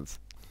when it happens.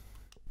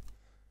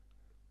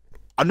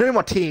 I know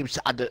my team's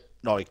had it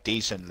like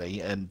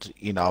decently, and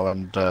you know,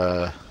 and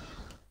oh,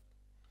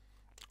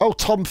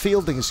 Tom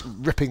Fielding's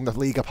ripping the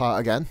league apart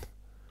again.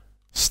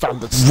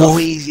 Standard stuff.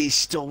 Why is he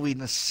still in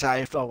the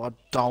safe? Oh, I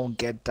don't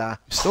get that.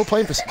 He's still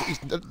playing for.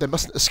 They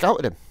mustn't have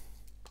scouted him.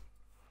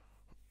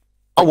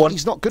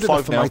 He's not good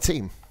enough for my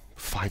team.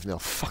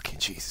 5-0. Fucking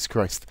Jesus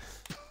Christ.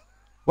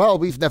 Well,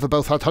 we've never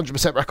both had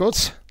 100%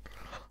 records.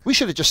 We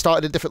should have just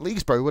started in different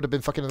leagues, bro. We would have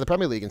been fucking in the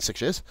Premier League in 6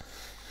 years.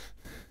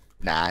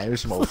 Nah, it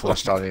was more for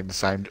starting in the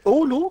same. Oh,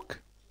 look.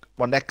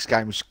 My next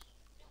game is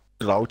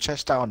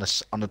Gloucester on the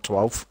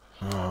 12th.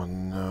 Oh,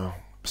 no.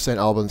 St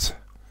Albans.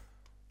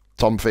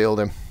 Tom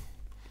Fielding.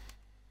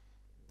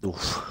 Oof.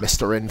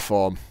 Mr.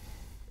 Inform.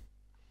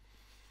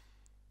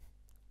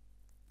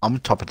 I'm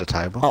top of the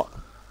table. Oh.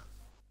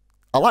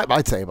 I like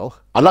my table.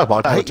 I like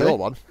my table. I hate your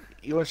one.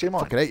 You want to see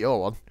mine? Fucking hate your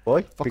one.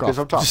 Why? Fuck because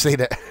off. I'm top. I've just seen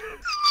it.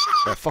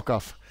 Yeah, fuck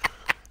off.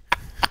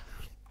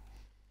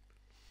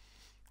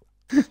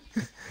 Look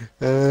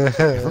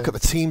at the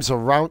teams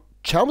around.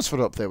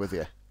 Chelmsford up there with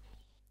you.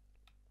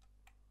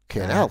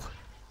 K&L.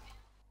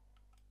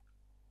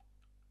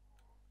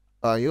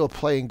 You're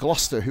playing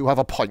Gloucester, who have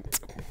a point.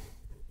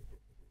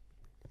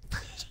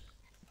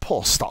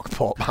 Poor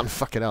Stockport, man.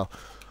 Fucking hell.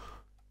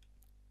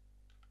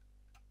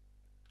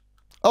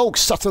 Oh,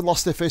 Sutton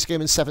lost their first game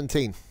in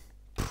 17.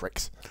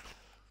 Pricks.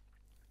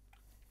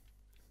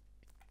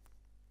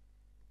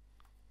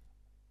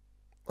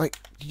 Like,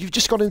 you've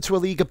just gone into a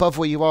league above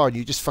where you are and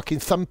you're just fucking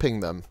thumping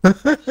them.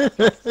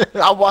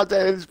 I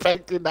wasn't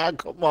expecting that,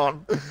 come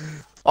on.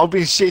 I've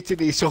been shitting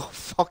this all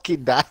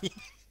fucking day.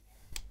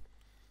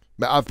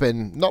 Mate, I've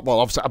been, not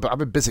well, obviously, I've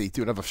been busy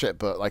doing other shit,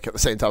 but like at the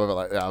same time, I'm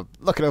like, yeah,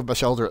 looking over my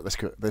shoulder at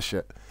this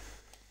shit.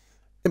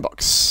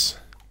 Inbox.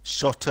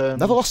 Sutton,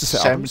 Never lost a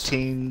set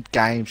 17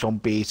 games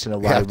unbeaten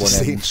away, Yeah, one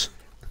ends.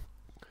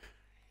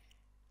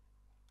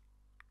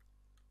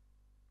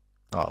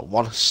 Oh,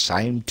 what a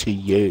shame to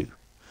you.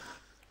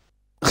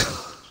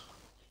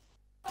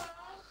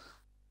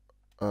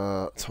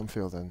 Tom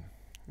Fielding.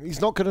 He's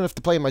not good enough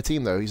to play in my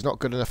team, though. He's not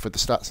good enough for the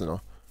stats, you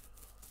know.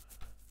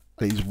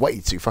 He's way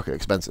too fucking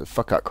expensive.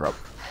 Fuck that crap.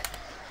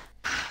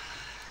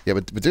 Yeah,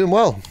 we're doing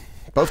well.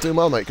 Both doing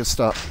well, mate. Good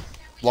start.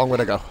 Long way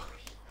to go.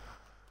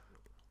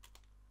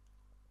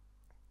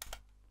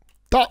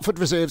 Dartford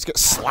reserves get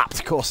slapped.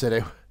 Of course they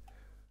do.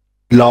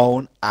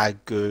 Loan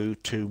Agu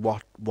to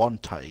what one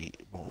team?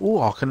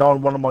 Oh, I can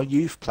loan one of my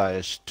youth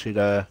players to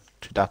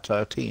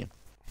that team.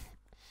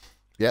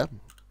 Yeah.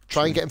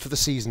 Try and get him for the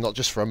season, not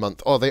just for a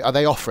month. Oh, are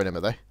they offering him,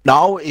 are they?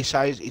 No, he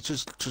says it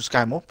just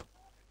came up.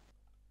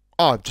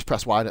 Oh, just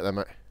press Y on it then,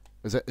 mate.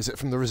 Is it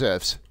from the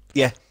reserves?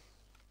 Yeah.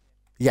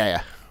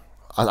 Yeah.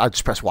 I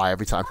just press Y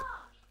every time.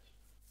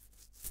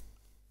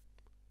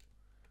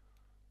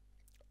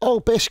 Oh,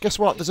 Bish, guess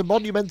what? There's a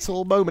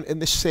monumental moment in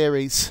this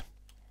series.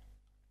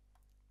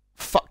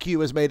 Fuck You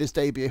has made his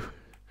debut.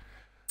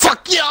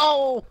 Fuck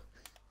you!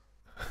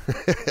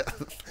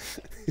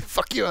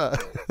 Fuck you!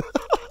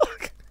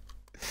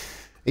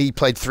 He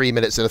played 3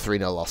 minutes in a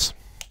 3-0 loss.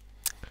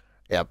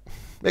 Yep,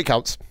 it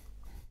counts.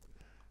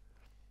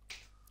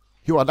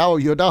 You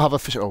now have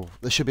official. Oh,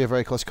 this should be a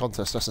very close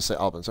contest. That's the St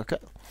Albans, okay?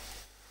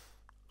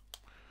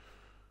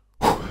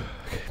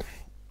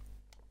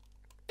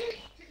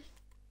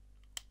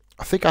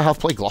 I think I have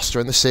played Gloucester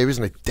in this series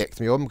and they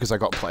dicked me on because I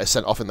got players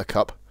sent off in the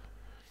cup.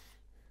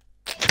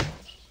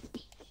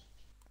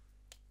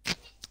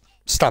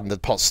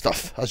 Standard pod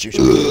stuff, as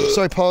usual.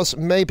 Sorry, pause.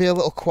 Maybe a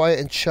little quiet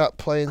in chat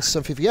playing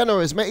something. Yeah, no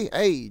worries, mate.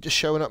 Hey, just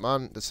showing up,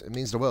 man. It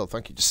means the world.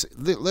 Thank you. Just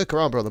lurk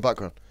around, bro, in the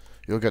background.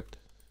 You're good.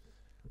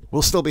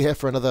 We'll still be here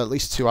for another at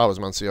least 2 hours,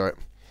 man, so you're alright.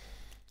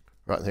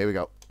 Right, here we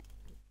go.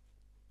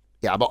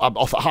 Yeah, I'm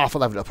off at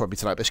 11:30 probably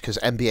tonight, because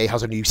NBA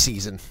has a new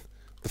season.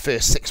 The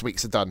first 6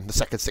 weeks are done. The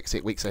second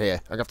 6-8 weeks are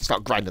here. I'm going to have to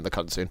start grinding the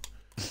cunt soon.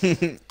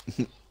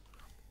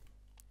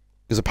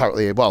 Because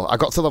apparently, well, I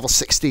got to level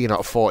 16 out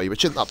of 40,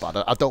 which isn't that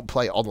bad. I don't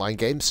play online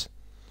games.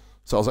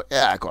 So I was like,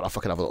 yeah, God, I'll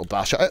fucking have a little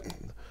bash at it.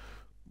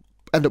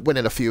 Ended up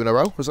winning a few in a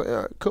row. I was like,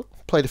 yeah, cool.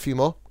 Played a few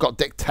more. Got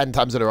dicked 10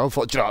 times in a row.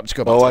 Thought, you know, I'm just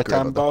going back to the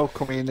Dambo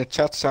coming in the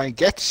chat saying,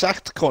 get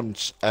sacked,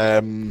 cunts.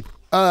 I'm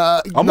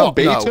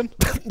unbeaten.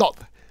 No. Not.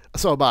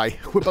 So am I.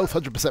 We're both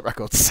 100%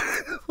 records.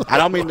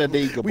 And I'm in the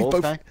league of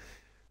both now.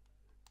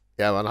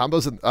 Yeah, man.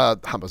 Hambo's in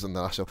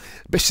the national.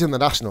 Bish is in the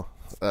national.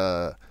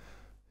 Do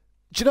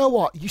you know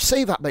what? You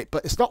say that, mate,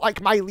 but it's not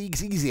like my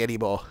league's easy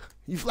anymore.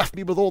 You've left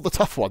me with all the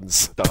tough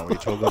ones. Don't know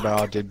what you're talking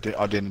about.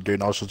 I didn't do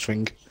no such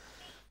thing.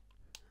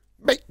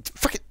 Mate,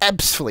 fucking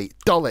Ebbsfleet,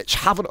 Dulwich,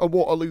 Havant and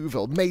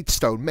Waterlooville,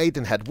 Maidstone,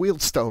 Maidenhead,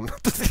 Wealdstone.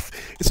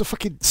 It's a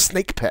fucking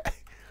snake pit.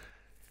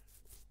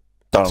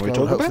 Don't know what you're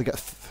talking hopefully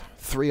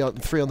about.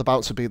 Get three on the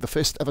bounce would be the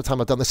first ever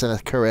time I've done this in a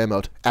career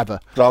mode, ever.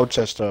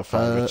 Gloucester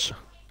favourites.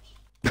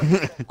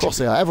 Of course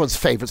they are. Everyone's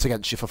favourites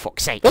against you, for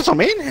fuck's sake. That's what I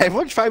mean.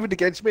 Everyone's favoured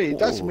against me. It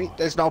doesn't mean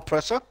there's no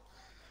pressure.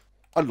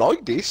 I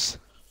like this.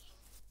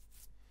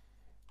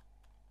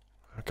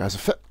 Guys are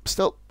fit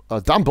still.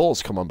 Dan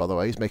Ball's come on, by the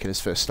way. He's making his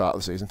first start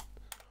of the season.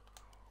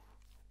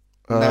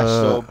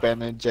 National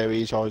Ben and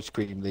Jerry's Ice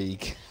Cream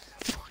League.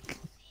 Fuck.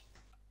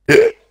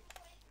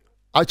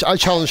 I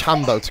challenge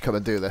Hambo to come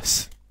and do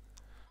this.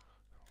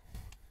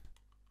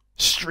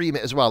 Stream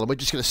it as well, and we're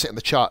just going to sit in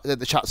the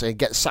chat saying,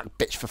 get sacked,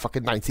 bitch, for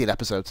fucking 19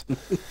 episodes.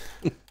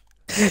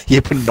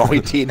 You've been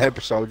 19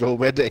 episodes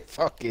already.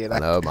 Fucking I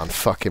know, man.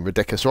 Fucking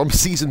ridiculous. We're on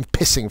season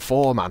pissing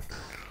 4, man.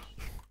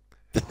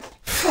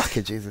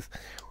 Fucking Jesus.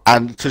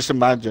 And just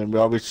imagine, we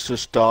always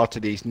just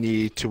started these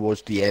near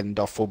towards the end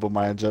of Football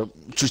Manager.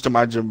 Just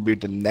imagine with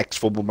the next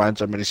Football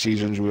Manager, how many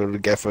seasons we will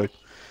get through.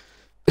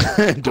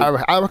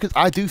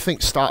 I do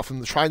think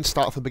try and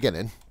start from the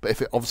beginning, but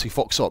if it obviously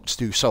fucks up, just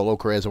do solo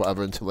careers or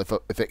whatever until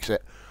they fix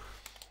it.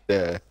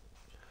 Yeah.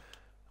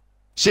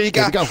 So you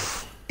go.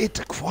 It's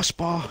a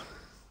crossbar.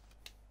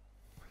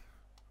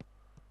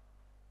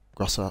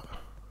 Grossart.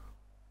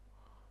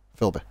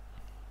 Philby.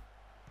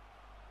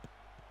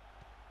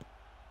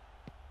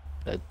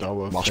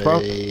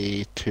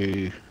 Dorothy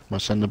to my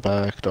centre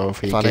back.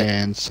 Dorothy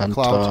again.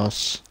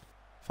 Santos.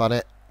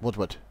 Fan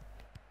Woodward.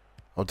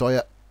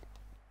 O'Doyer.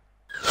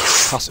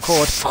 Pass it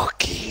forward.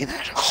 Fucking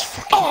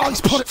oh,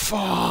 he's put it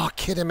far.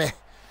 Kidding me.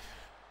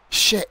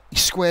 Shit, he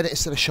squared it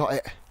instead of shot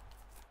it.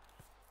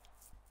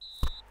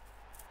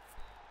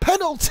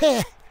 Penalty.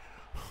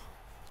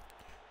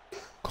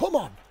 Come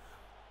on.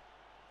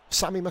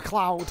 Sammy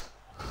McLeod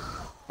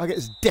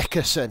against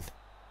Dickerson.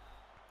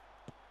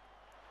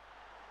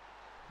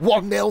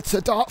 1-0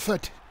 to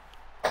Dartford.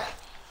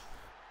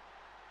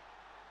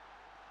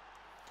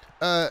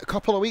 A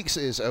couple of weeks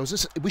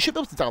we should be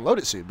able to download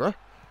it soon, bro.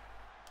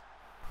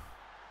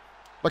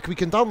 Like, we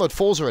can download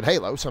Forza and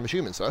Halo, so I'm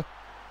assuming so.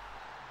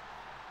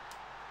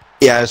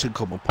 He hasn't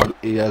come up.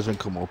 He hasn't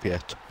come up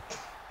yet.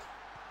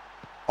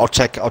 I'll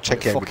check every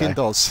day. It fucking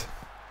does.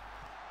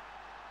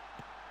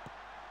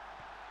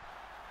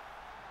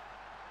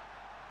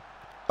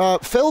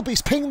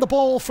 Philby's pinged the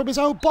ball from his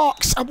own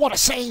box, and what a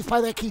save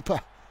by their keeper.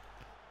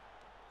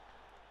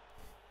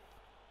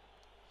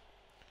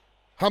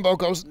 Hambo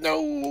goes,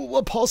 no,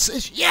 a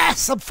position.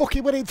 Yes, I'm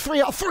fucking winning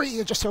 3 out of 3,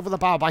 and just over the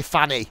bar by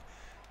Fanny.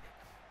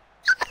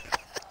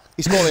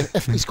 He's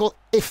called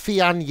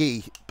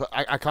Ifianyi, but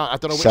I can't. I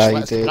don't know which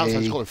letters to pronounce. I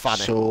just call him Fanny.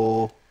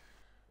 So...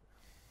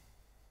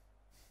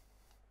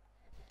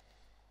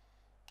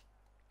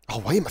 Oh,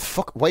 Weymouth.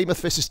 Fuck.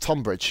 Weymouth versus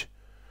Tonbridge.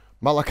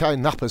 Malachi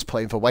Napper's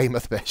playing for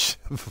Weymouth, bitch.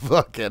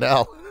 Fucking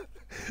hell.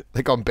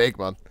 They've gone big,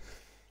 man.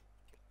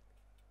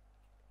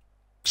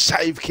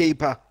 Save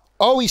keeper.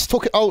 Oh, he's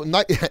took it. Oh,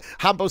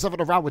 Hambo's having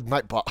a row with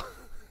Nightbot.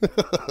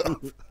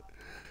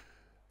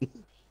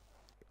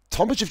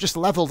 Tonbridge have just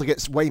levelled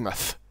against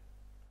Weymouth.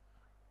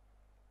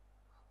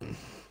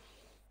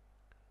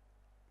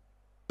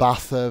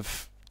 Bath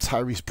of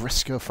Tyrese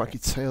Briscoe, Frankie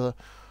Taylor,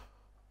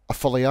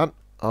 Afoliant.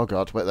 Oh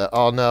god, wait there.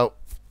 Oh no.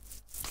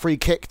 Free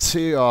kick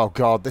to. Oh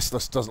god, this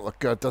doesn't look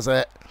good, does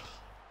it?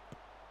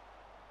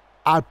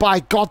 And by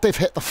god, they've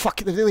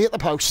nearly hit the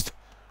post.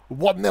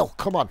 1-0,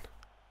 come on.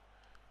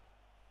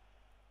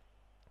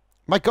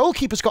 My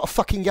goalkeeper's got a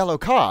fucking yellow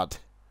card.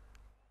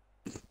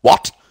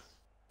 What?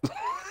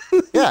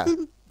 Yeah.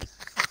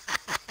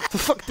 The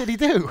fuck did he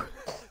do?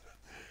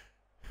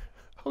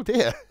 Oh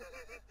dear.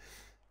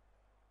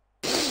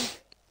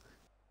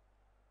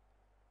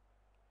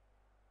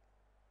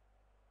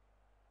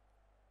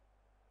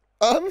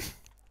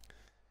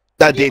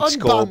 That did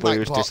score, but it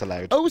was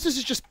disallowed. Ozus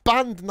has just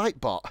banned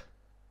Nightbot.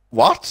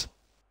 What?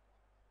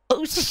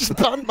 Ozus has just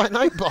banned my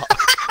Nightbot.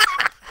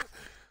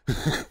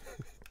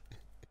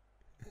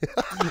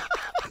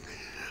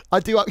 I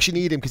do actually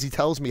need him because he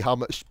tells me how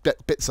much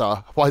bits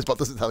are. Wisebot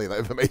doesn't tell you that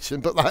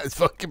information, but that is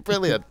fucking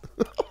brilliant.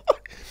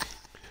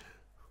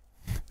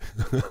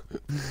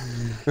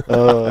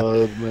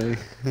 Oh, man.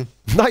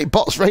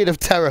 Nightbot's reign of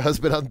terror has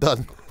been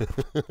undone.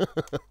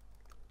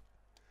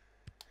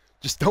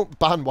 Just don't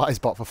ban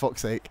Wisebot for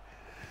fuck's sake.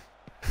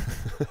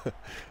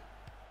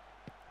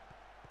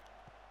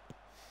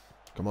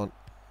 Come on.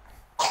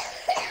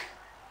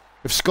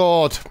 We've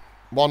scored.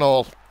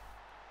 1-1.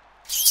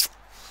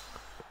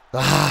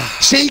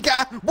 Seeger,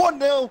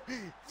 1-0.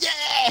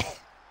 Yeah.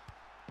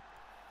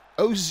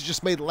 Oz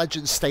just made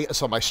legend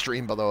status on my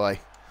stream, by the way.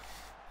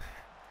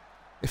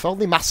 If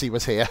only Massey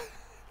was here.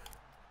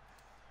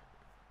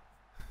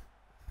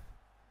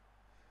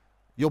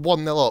 You're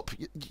 1-0 up.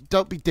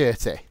 Don't be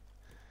dirty.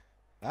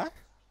 Huh?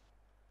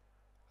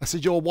 I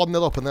said you're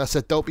 1-0 up, and then I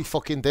said don't be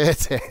fucking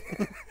dirty.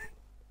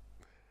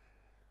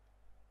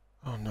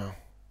 Oh no.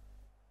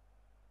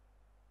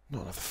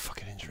 Not another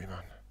fucking injury,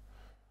 man.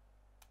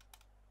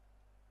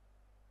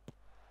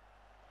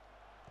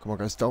 Come on,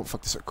 guys, don't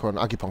fuck this up. Come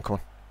on, Agipon, come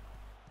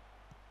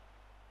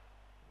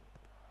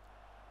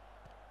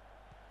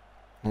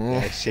on.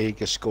 Yeah,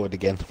 Seeger scored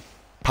again.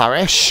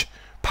 Parish!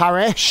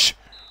 Parish!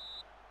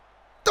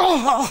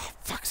 Oh,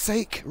 fuck's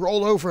sake.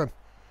 Roll over him.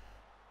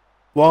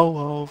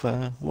 Whoa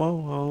over,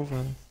 whoa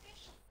over.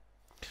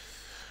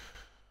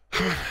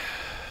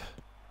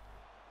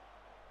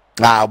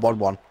 Ah,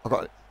 1-1. I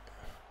got it.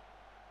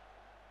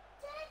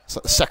 It's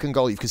like the second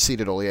goal you've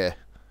conceded all year.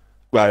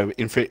 Well,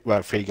 in 3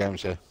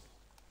 games, yeah.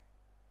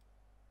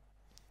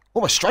 Oh,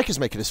 my striker's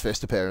making his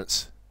first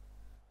appearance.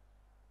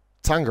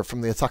 Tanger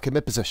from the attacking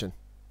mid position.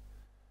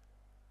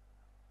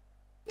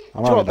 Do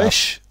you know what,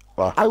 Bish?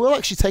 What? I will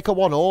actually take a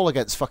 1-1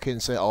 against fucking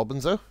St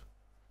Albans, though.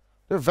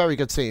 They're a very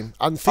good team.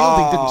 And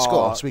Fielding didn't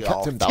score, so we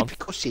kept him down.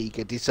 Typical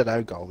Seeger, this is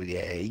no goal,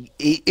 yeah.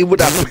 He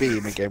would have to be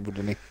him again,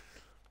 wouldn't he?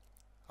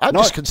 I'm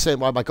just concerned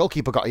why my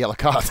goalkeeper got a yellow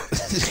card.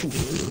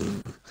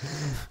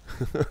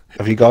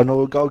 Have you got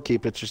another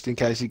goalkeeper just in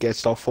case he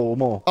gets off 4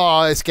 more?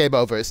 Oh, it's game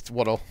over. It's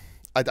 1-0.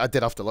 I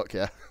did have to look,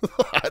 yeah.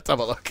 I had to have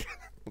a look.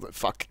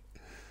 Fuck.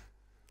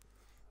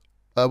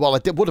 Well,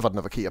 would have had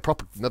another keeper,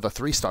 another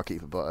 3-star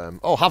keeper, but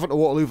oh, haven't to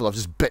Waterloo. I've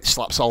just bitch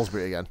slapped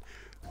Salisbury again.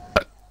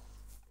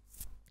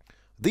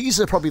 These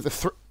are probably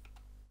the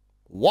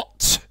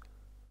What?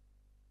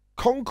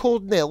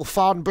 Concord 0,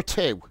 Farnborough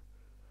 2.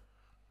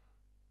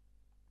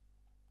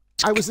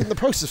 I was in the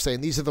process of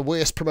saying these are the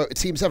worst promoted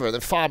teams ever, and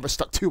then Farnborough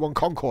stuck 2-1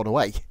 Concord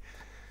away.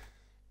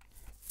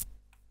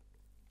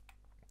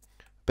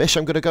 Bish,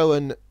 I'm going to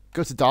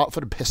go to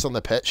Dartford and piss on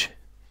the pitch.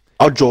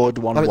 I drawed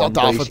 1-1,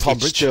 Dartford, but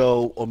Tonbridge. it's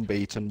still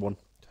unbeaten one.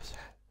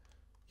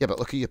 Yeah, but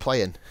look who you're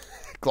playing.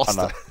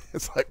 Gloucester.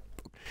 It's like...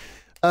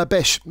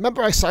 Bish,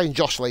 remember I signed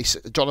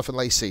Jonathan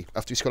Lacey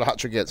after he scored a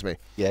hat-trick against me?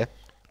 Yeah.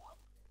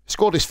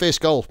 Scored his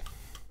first goal.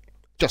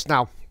 Just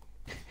now.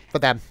 For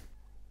them.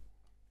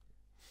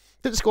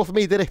 Didn't score for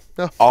me, did he?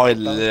 No. I'd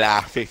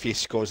laugh if he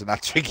scores an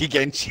hat-trick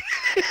against you.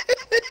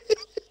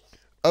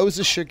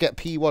 Oza should get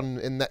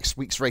P1 in next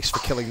week's race for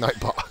killing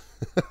Nightbot.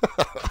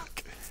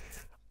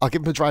 I'll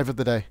give him a driver of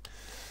the day.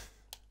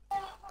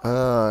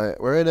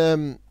 We're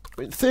in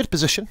third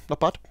position, not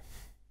bad.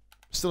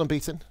 Still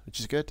unbeaten, which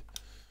is good.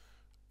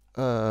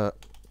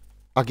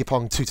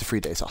 Agipong 2 to 3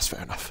 days. That's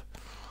fair enough.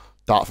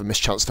 Dartford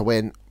missed chance to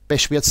win.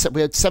 Bish, we had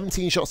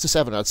 17 shots to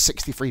 7. I had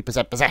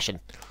 63%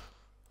 possession.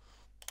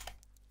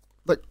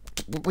 Look,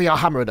 we are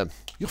hammering them.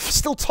 You're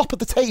still top of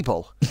the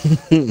table.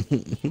 And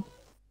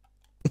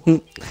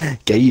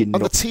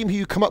the team who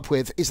you come up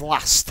with is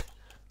last.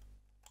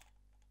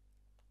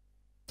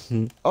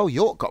 Oh,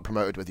 York got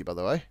promoted with you, by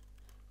the way.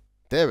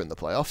 They're in the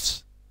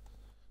playoffs.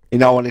 You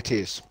know what it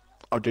is?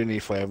 I do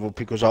need forever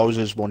because I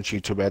just want you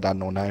to wear that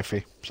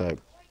no-knifey. So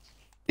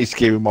it's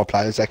giving my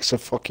players extra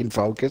fucking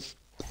focus.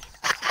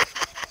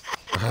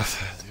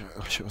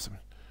 Oh, shit, what's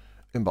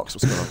inbox,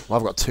 what's going on? Well,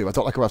 I've got 2. I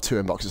don't like I have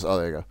 2 inboxes. Oh,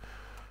 there you go.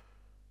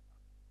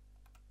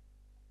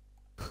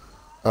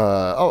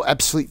 Oh,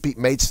 Ebbsfleet beat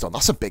Maidstone.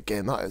 That's a big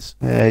game, that is.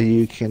 Yeah,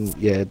 you can.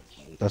 Yeah,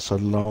 that's a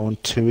loan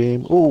to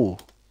him. Oh,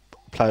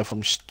 player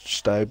from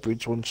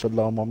Stourbridge wants a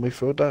loan on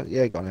midfielder.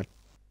 Yeah, got it.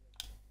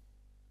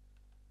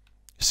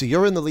 So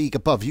you're in the league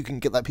above. You can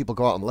let people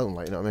go out on loan,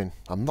 like, you know what I mean?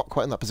 I'm not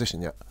quite in that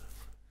position yet.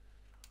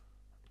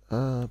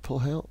 Paul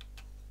Hale.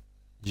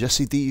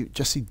 Jesse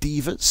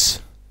Devers.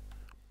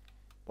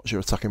 What's your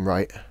attacking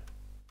right?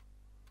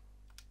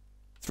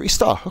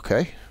 3-star.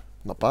 Okay,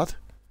 not bad.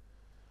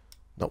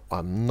 No,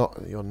 I'm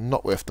not. You're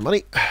not worth the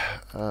money.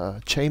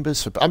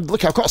 Chambers.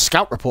 Look, I've got a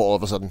scout report all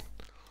of a sudden.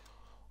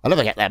 I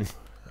never get them.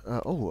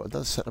 Oh, it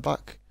does set the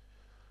back.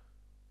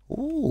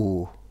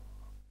 Ooh.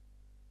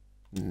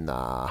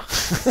 Nah.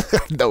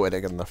 Nowhere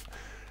near good enough.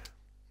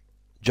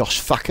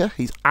 Josh Thacker.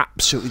 He's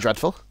absolutely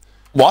dreadful.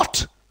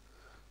 What?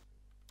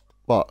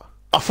 What?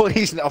 I thought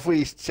he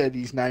said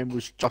his name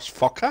was Josh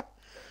Fokker.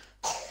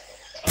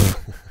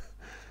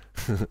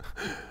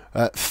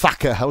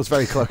 Thacker. I was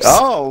very close.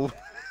 Oh.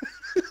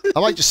 I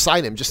might just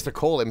sign him just to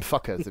call him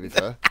Fucker, to be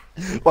fair.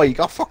 Well, you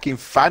got fucking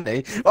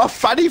Fanny. Oh,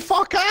 Fanny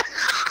Fucker!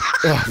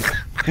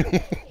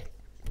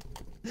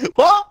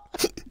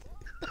 What?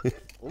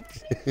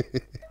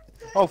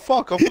 Oh,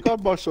 fuck, I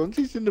forgot my son.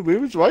 He's in the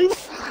women's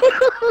wife.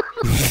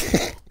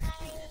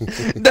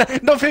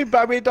 Nothing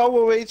bad, mate. Don't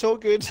worry, it's all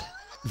good.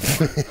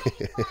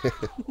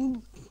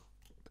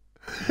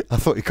 I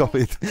thought you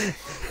copied.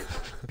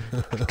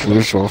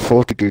 Close off,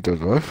 40 good as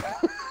well.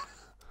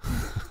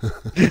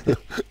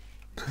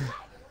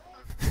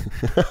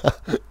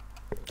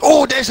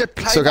 Oh, there's a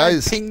play. So,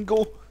 guys,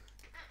 Pringle.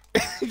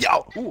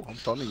 Yo, ooh, I'm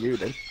done you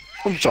then.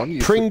 I'm done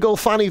you. Pringle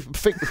fanny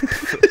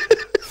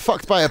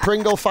fucked by a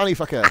Pringle fanny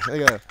fucker. There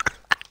you go.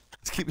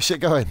 Let's keep the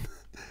shit going.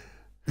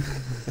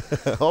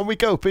 On we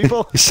go,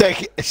 people.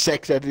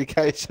 Sex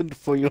education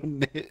for your.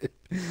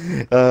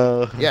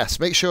 Yes,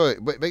 make sure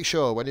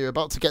when you're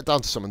about to get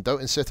down to someone,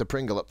 don't insert a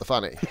Pringle up the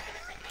fanny.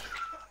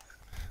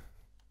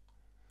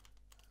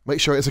 Make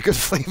sure it's a good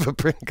flavour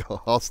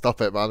Pringle. Oh,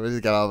 stop it, man. We need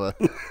to get out of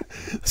there.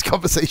 This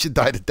conversation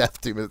died a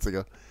death 2 minutes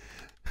ago.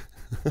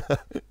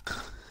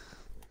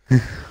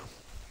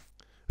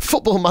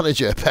 Football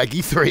Manager,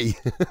 Peggy 3.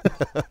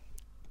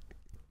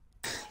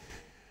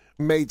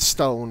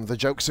 Maidstone. The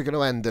jokes are going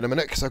to end in a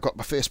minute because I've got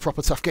my first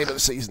proper tough game of the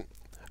season.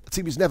 A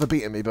team who's never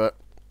beaten me, but...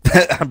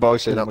 I'm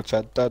both saying how much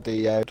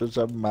Daddy, how does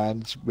a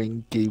man's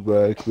winky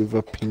work with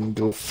a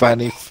Pringle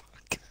fanny?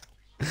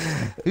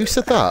 Who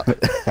said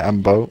that?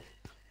 Ambo.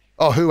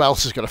 Oh, who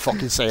else is going to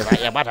fucking say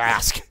that? You better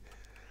ask.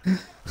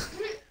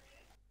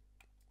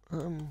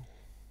 What's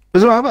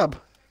the matter?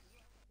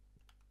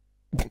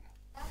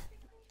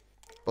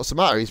 What's the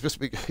matter?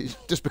 He's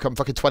just become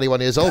fucking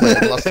 21 years old in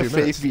the last 2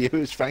 minutes.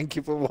 Viewers, thank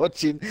you for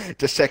watching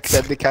the sex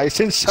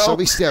education. So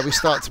we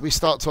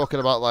start talking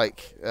about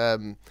like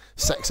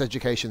sex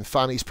education,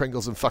 fannies,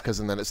 Pringles, and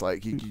fuckers, and then it's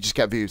like you just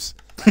get views.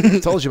 I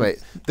told you,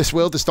 mate. This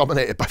world is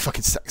dominated by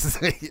fucking sex.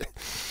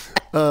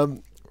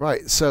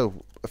 Right,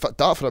 so. In fact,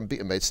 Dartford haven't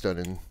beaten Maidstone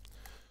in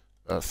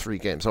 3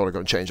 games. I want to go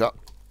and change that.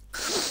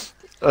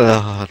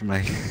 Oh,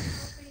 mate.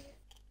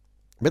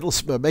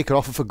 Middlesbrough make an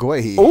offer for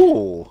Guehi.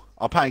 Oh,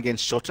 I'll play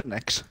against Sutton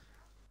next.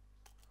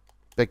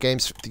 Big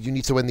games. You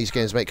need to win these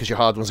games, mate, because your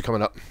hard ones are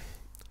coming up.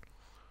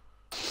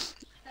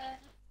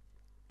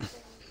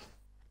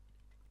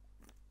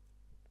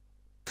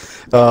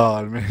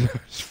 Oh, man,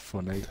 that's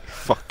funny.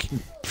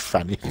 Fucking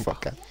funny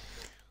fucker.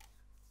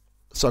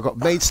 So I've got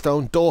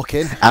Maidstone,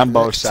 Dorking.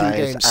 Ambo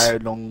says, how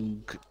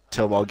long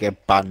till I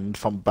get banned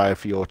from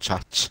both of your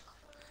chats?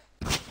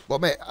 Well,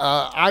 mate,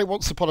 I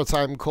once upon a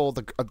time called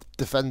the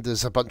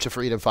defenders a bunch of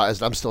freedom fighters,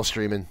 and I'm still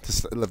streaming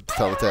to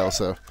tell the tale,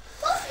 so...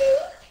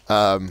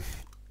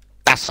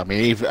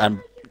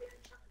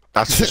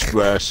 That's just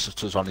worse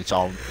just on its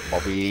own,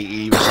 Bobby.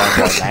 He was saying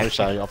right now,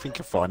 so I think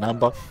you're fine,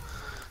 Ambo.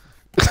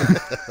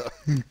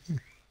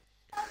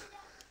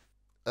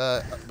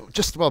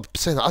 Just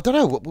saying that, I don't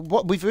know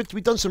what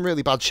we've done some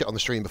really bad shit on the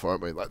stream before,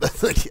 haven't we? Like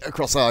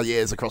across our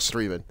years, across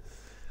streaming.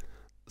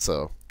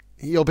 So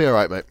You'll be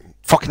alright, mate.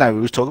 Fucking hell,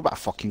 we was talking about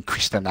fucking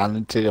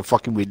Christianity, a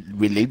fucking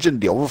religion,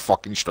 the other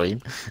fucking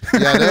stream.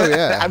 Yeah, I know,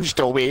 yeah. I'm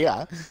still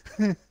here.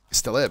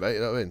 Still here, mate, you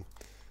know what I mean?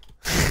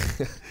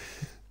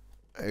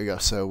 There you go,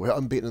 so we're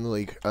unbeaten in the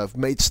league.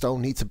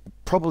 Maidstone need to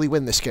probably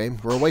win this game.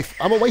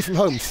 I'm away from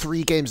home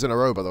 3 games in a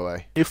row, by the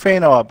way. You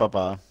feeling alright,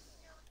 Baba?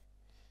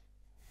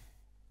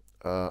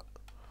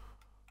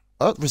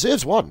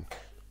 Reserves won.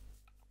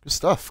 Good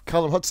stuff.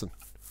 Callum Hudson.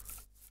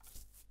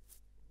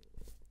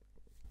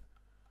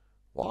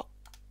 What?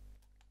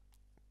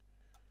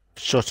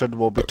 Sutton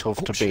will be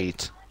tough to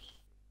beat.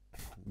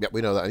 Yeah,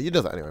 we know that. You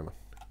know that anyway, man.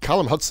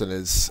 Callum Hudson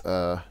is,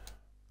 Oh,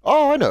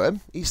 I know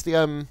him. He's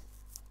the,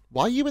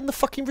 Why are you in the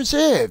fucking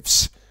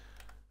reserves?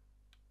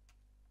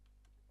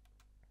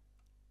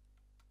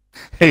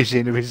 Who's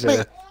in the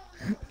reserve?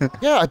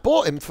 Yeah, I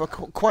bought him for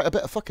quite a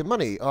bit of fucking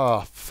money.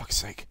 Oh, for fuck's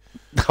sake.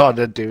 God,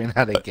 they're doing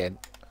that again.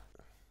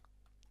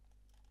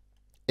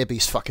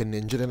 Ibby's fucking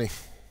injured, isn't he?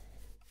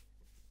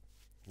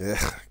 Yeah.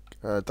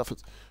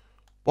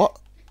 What?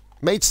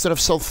 Maidstone have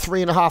sold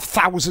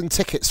 3,500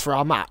 tickets for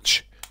our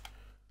match.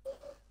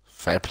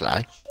 Fair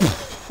play.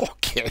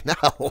 Fucking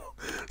hell.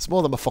 It's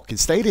more than a fucking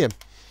stadium.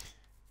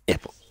 Yeah,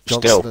 but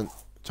Johnson.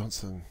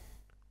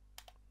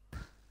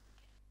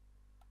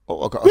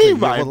 Oh, I got. I think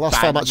the last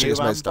time actually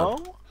was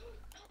Maidstone.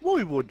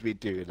 Why would we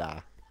do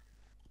that?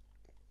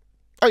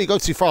 Oh, you go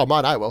too far on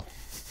mine, I will.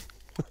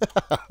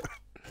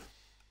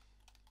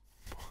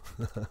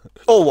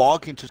 I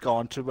can just go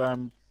on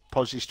to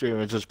Posy Stream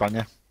and just bang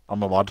you.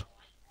 I'm a mod.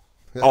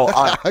 Oh,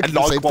 I do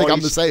the same thing, I'm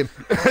the same.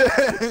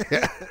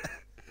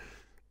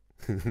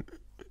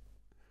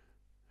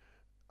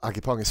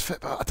 Agipong is fit,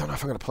 but I don't know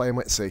if I'm going to play him.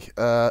 Let's see.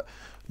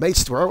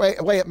 Maidstone, we're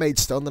away at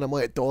Maidstone, then I'm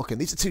away at Dorking.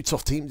 These are 2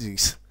 tough teams,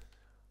 these.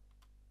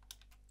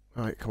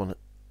 Alright, come on.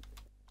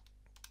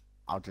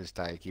 I'll just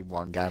take him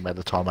 1 game at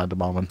a time at the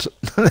moment.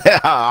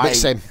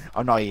 Same.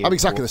 I'm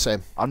exactly the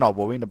same. I'm not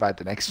worrying about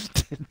the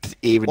next,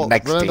 team.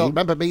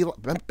 Remember me,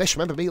 Bish,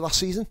 remember me last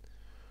season?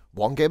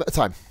 1 game at a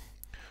time.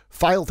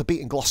 Filed to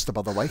beating Gloucester,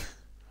 by the way,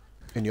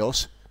 in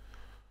yours.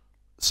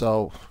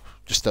 So,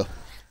 just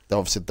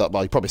obviously,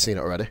 well, you've probably seen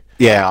it already.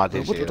 Yeah, I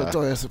did. I've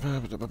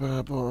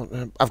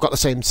got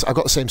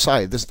the same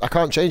side. I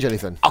can't change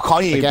anything. I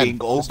can't even being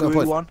all no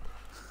good one.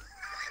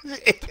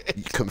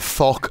 You can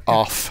fuck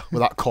off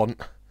with that cunt.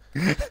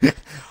 I'm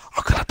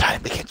gonna play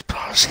him against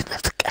Bros in the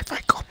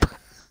FA Cup.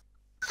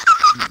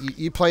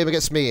 You play him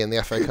against me in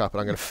the FA Cup,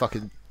 and I'm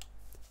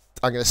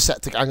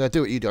gonna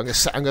do what you do. I'm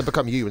gonna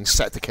become you and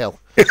set to kill.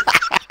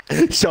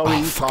 Sorry,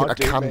 you fucking can't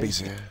do Akambi's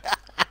here.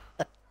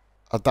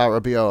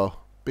 Adara Bio.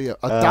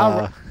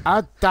 Adara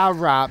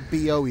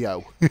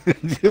Bioyo.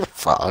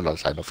 I'm not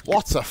saying nothing.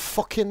 What a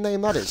fucking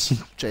name that is.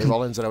 Jay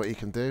Rollins, I know what you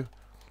can do.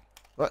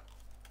 What?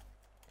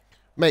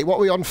 Mate, what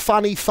are we on?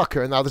 Fanny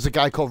Fucker, and now there's a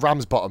guy called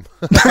Ramsbottom.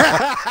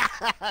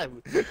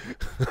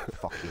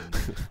 Fucking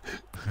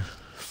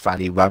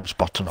Fanny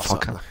Ramsbottom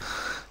fucker.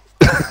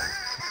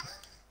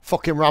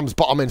 Fucking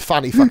Ramsbottom and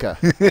Fanny Fucker.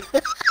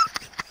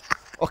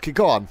 Okay,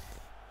 go on.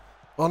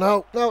 Oh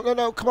no,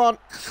 come on.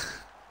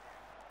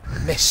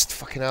 Missed,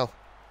 fucking hell.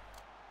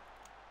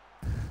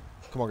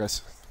 Come on,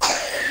 guys.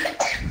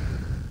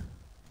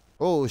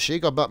 Oh, my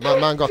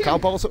man got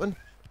cowball or something?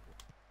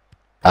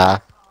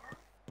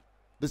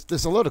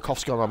 There's a load of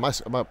coughs going on my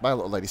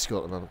little lady's school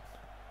at the moment.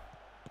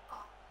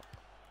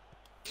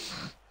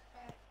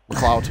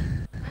 McLeod.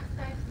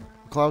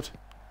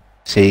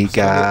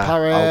 Seagar.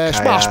 Parish.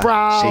 Smash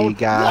Brown.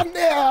 Seagar.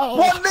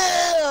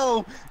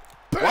 1-0.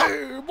 1-0.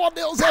 Boom.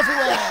 1-0s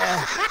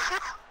everywhere.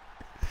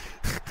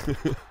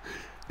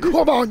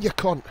 Come on, you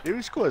cunt. Did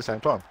we score at the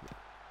same time?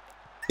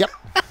 Yep.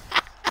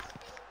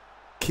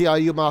 Kia,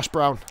 you Marsh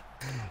Brown.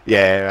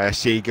 Yeah,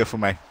 Seagar for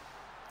me.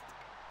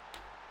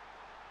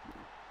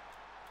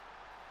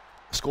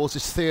 Scores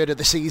his 3rd of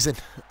the season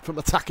from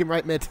attacking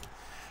right mid.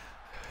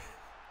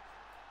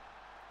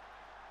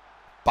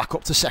 Back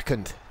up to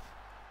 2nd.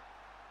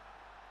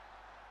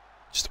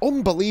 Just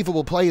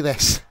unbelievable play,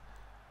 this.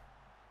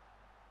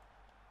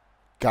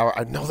 Garrett,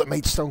 I know that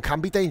Maidstone can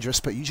be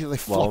dangerous, but usually they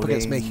flop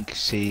against me.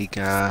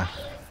 Seagar.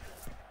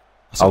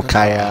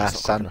 Okay,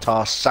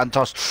 Santos.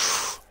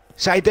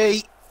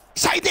 Sadie,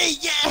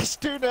 yes,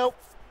 2-0.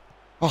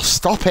 Oh,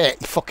 stop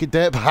it, you fucking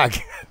dirtbag.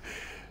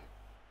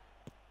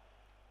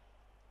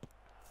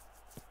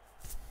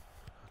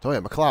 Don't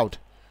hit McLeod.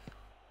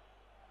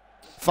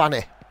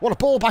 Fanny. What a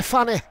ball by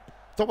Fanny.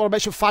 Don't want to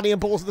mention Fanny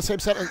and balls in the same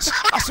sentence.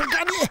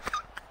 Asungani.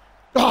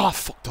 Oh, I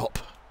fucked up.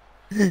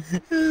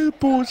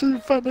 Balls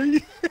and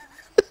Fanny.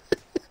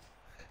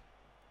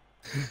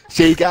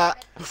 Seagar.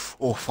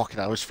 Oh, fucking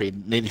hell, I was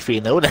nearly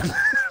 3-0 then.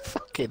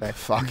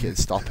 Fucking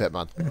stop it,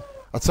 man.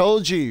 I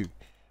told you.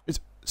 It's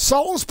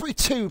Salisbury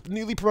 2,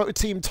 newly promoted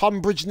team,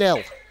 Tonbridge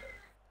 0.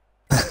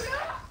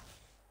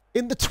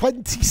 In the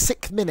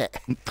 26th minute.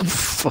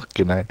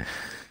 Fucking hell.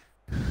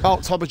 Oh,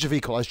 Tonbridge have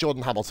equalised.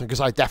 Jordan Hamilton,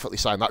 because I definitely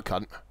signed that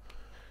cunt.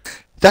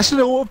 That's an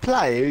old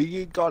player who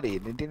you got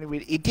in. And didn't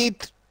really, he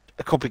did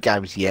a couple of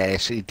games,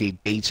 yes, he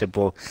did decent,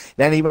 but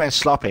then he went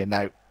sloppy.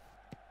 Now,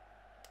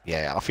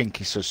 yeah, I think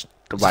he's just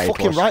the It's way a it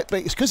fucking was. right,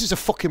 mate. It's because it's a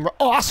fucking right.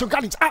 Oh,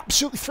 Asungali's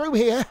absolutely through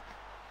here.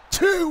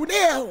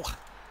 2-0.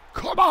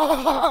 Come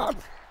on.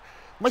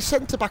 My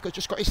centre-back has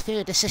just got his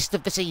 3rd assist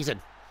of the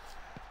season.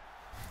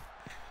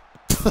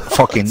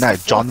 Fucking no,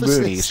 John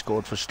Rooney assist.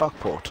 scored for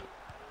Stockport.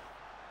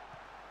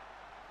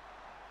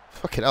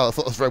 Fucking hell, I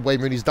thought it was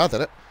Wayne Rooney's dad,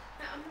 innit?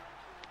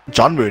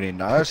 John Rooney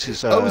knows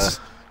his cousin.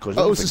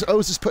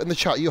 Oz has put in the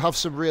chat, you have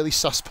some really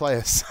sus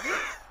players.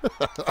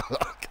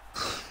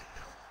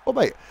 Oh,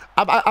 mate,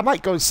 I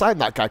might go and sign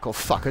that guy called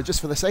Fucker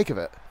just for the sake of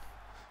it.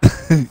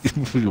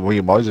 Well,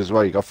 you might as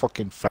well. You got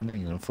fucking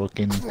Fanning and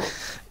fucking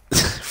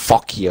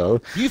fuck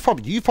you. You've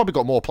probably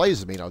got more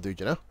players than me now, dude.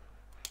 You know.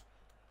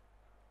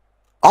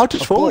 I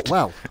just thought.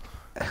 Well,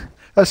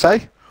 I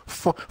say,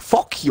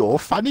 fuck you,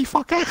 fanny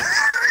fucker.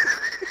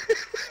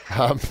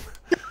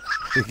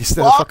 you can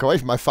stay the fuck away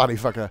from my fanny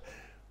fucker.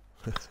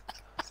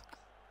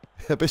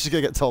 I bet she's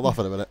gonna get told off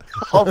in a minute.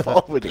 I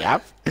already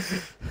have.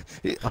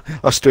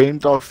 I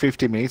streamed like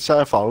 50 minutes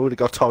so far. I already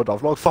got told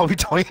off like 5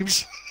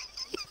 times.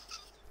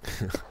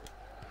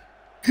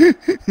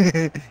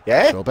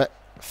 Yeah? A bit.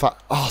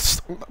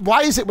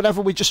 Why is it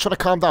whenever we just try to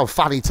calm down,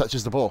 Fanny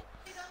touches the ball?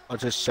 I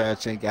just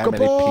searching how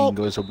many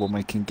pingers a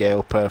woman can get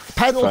up her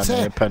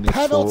Penalty!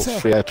 Penalty!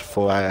 3 out of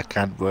 4 I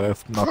can't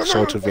worth. Not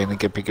sort of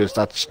vinegar because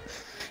that's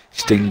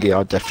stingy.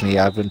 I definitely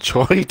haven't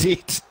tried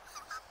it.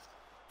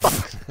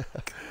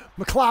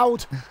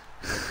 McLeod!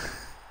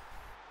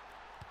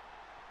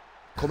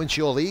 Coming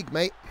to your league,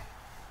 mate.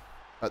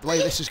 The way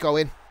this is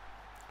going,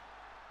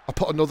 I'll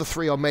put another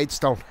 3 on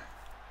Maidstone.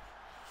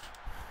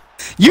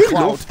 You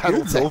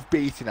McLeod, love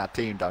beating that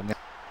team, don't you?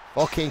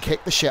 Fucking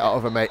kick the shit out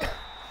of him, mate.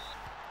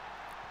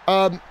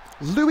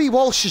 Louis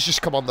Walsh has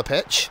just come on the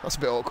pitch. That's a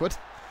bit awkward.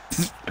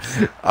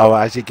 Oh,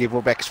 as you give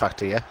up X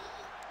Factor, yeah?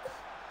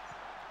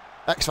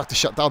 X Factor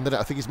shut down, didn't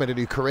it? I think he's made a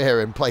new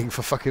career in playing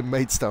for fucking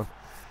Maidstone.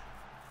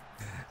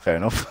 Fair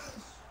enough.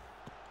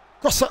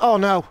 Grossart, oh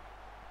no.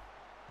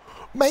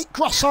 Mate,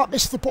 Grossart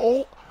missed the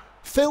ball.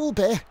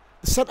 Philby,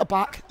 the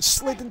centre-back,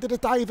 slid into the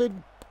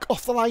diving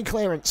off-the-line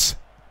clearance.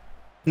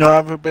 No, I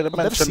have a bit of I've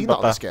never mention, seen that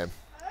in this game.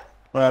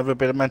 I have a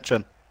bit of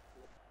mention.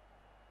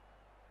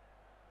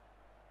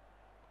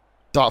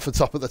 Dartford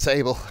top of the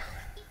table.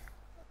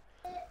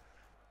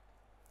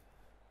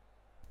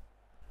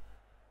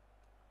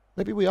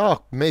 Maybe we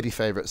are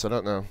favourites, I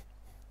don't know.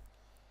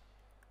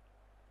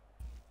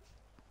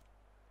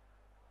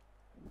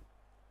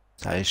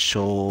 That is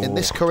so. In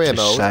this career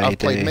mode, I've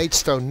played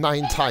Maidstone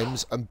 9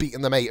 times and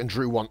beaten them 8 and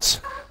drew once.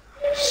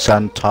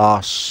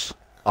 Santos.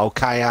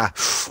 Okay,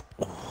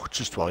 oh,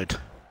 just wide.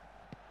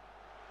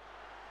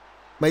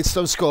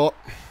 Maidstone score.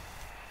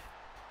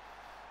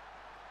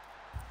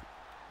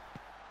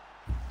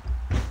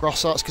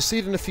 Grossart's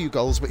conceding a few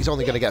goals, but he's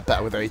only going to get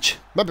better with age.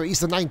 Remember, he's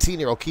the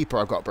 19-year-old keeper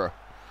I've got, bro.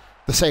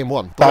 The same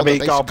one. The one that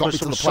basically got me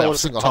to the playoffs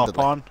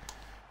single-handedly.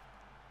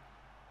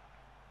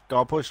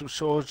 Gotta put some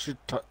swords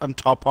and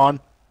top on.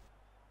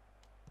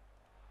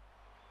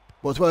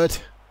 Woodward.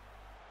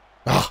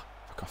 Ah,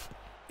 fuck off.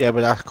 Yeah,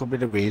 but that could be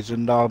the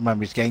reason, though.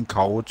 Remember, he's getting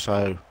cold,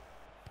 so.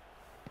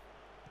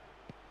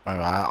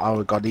 Alright,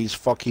 I've got these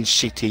fucking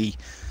shitty,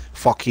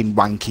 fucking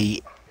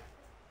wanky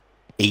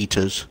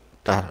eaters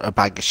that are a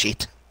bag of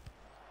shit.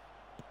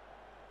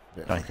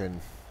 Yeah, right.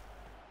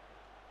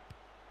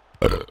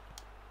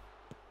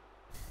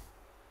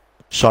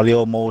 Sorry,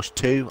 almost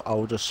 2. I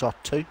would have shot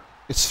 2.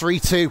 It's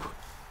 3-2.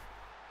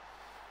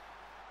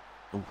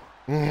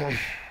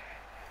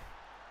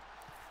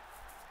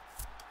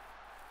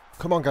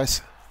 Come on,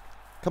 guys.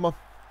 Come on.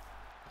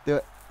 Do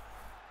it.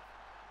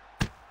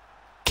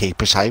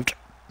 Keeper saved.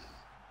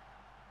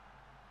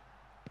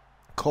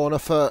 Corner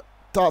for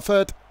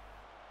Dartford.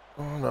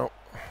 Oh, no.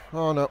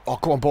 Oh, no. Oh,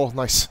 go on, ball.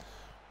 Nice.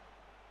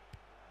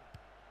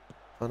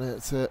 And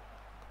it's it.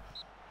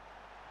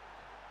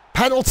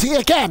 Penalty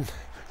again.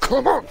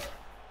 Come on.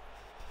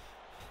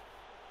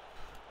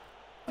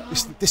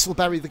 This will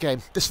bury the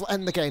game. This will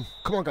end the game.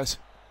 Come on, guys.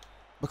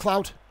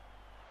 McLeod.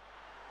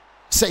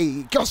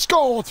 Say, got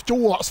scored.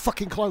 Oh, that's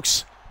fucking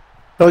close.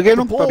 No, again,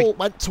 the ball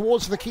went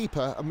towards the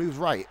keeper and moved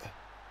right.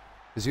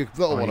 Is he a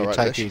little one alright?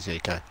 Take it easy,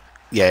 okay.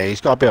 Yeah, he's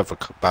got a bit of a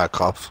bad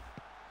cough.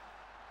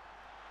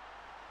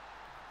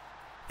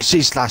 It's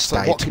his last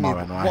day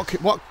tomorrow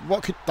night.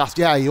 What could that's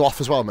yeah, you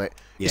off as well, mate.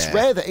 Yeah. It's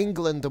rare that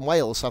England and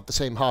Wales have the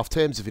same half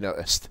terms, have you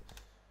noticed?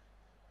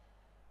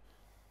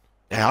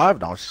 Yeah, I've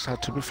noticed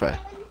that, to be fair.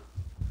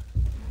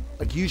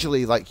 Like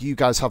usually, like you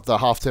guys have the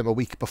half term a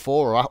week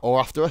before or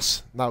after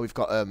us. Now we've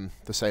got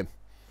the same.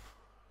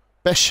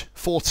 Bish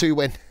 4-2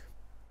 win.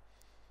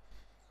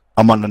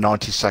 I'm on the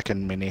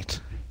 92nd minute.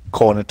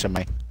 Corner to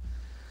me.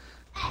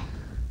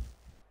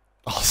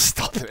 Oh,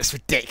 stop it! It's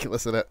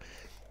ridiculous, isn't it?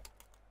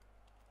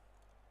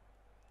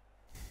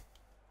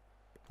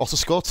 Also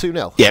score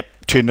 2-0. Yep,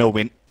 2-0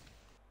 win.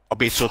 I'll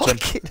beat Sutton.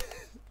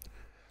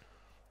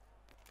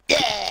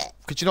 Yeah.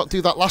 Could you not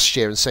do that last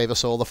year and save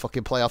us all the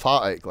fucking playoff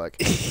heartache? Like,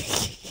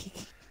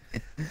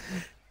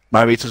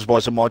 maybe it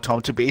wasn't my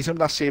time to beat him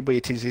last year, but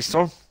it is this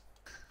time.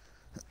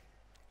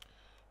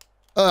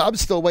 I'm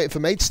still waiting for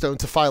Maidstone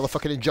to file a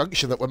fucking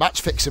injunction that we're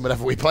match fixing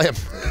whenever we play them.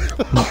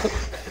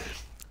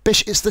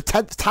 Bish, it's the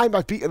 10th time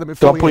I've beaten them in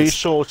 4 years. Don't put your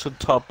shorts and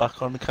top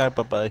back on the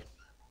cable, babe.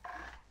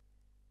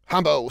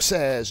 Hambo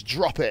says,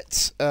 drop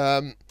it.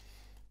 There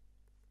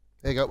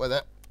you go, with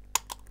it.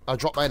 I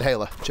dropped my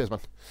inhaler. Cheers, man.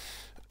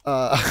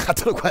 I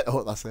don't quite know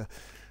what that's there.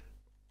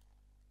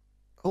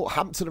 Oh,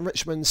 Hampton and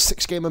Richmond's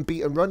 6-game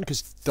unbeaten run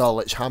because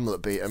Dulwich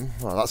Hamlet beat him.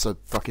 Well, that's a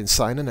fucking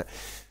sign, isn't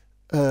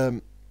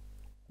it?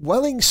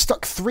 Welling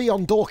stuck 3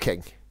 on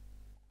Dorking.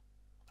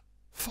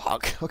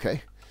 Fuck,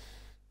 okay.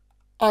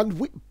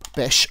 And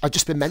Bish, I've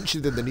just been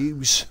mentioned in the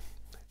news.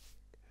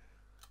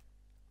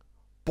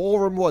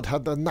 Boreham Wood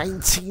had the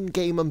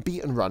 19-game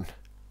unbeaten run.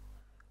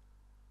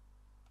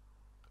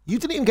 You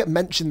didn't even get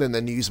mentioned in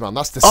the news, man.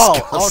 That's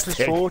disgusting. Oh, I just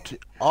thought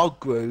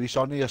Ogrew is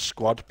only a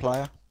squad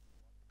player.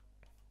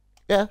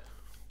 Yeah.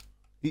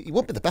 He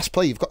won't be the best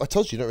player you've got. I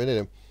told you, you don't really need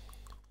him.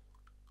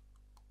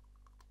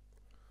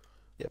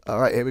 Yep. All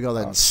right, here we go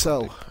then.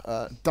 So,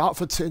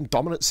 Dartford turned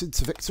dominance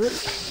into victory.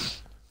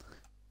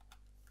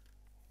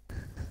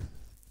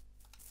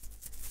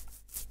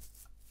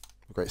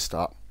 Great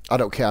start. I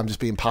don't care. I'm just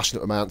being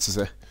passionate with my answers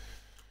here.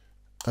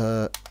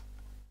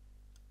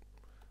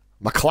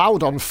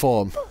 McLeod on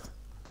form.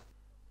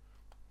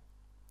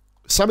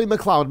 Sammy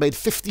McLeod made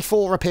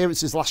 54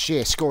 appearances last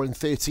year, scoring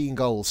 13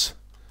 goals.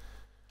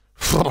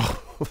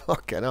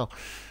 Fucking hell.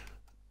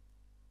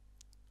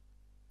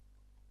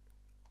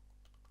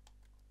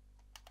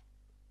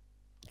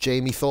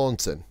 Jamie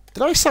Thornton.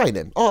 Did I sign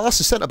him? Oh, that's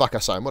the centre-back I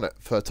signed, wasn't it?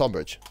 For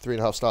Tonbridge.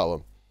 3.5-star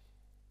one.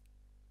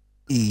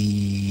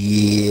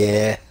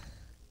 Yeah.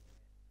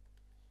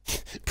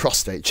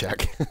 Prostate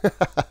check.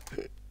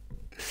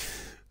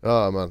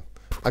 Oh, man.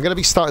 I'm going to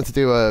be starting to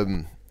do...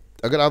 I'm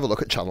going to have a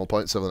look at channel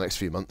points over the next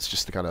few months,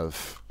 just to kind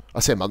of... I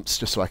say months,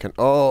 just so I can...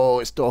 Oh,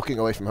 it's Dorking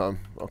away from home.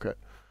 Okay.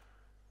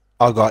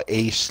 I've got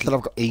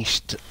Eastleigh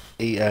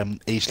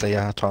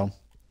at home.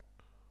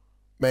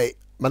 Mate,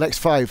 my next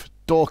 5,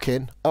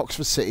 Dorking,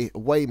 Oxford City,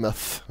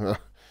 Weymouth,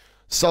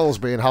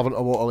 Salisbury and Havant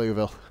or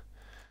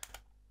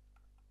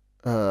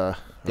Waterlooville.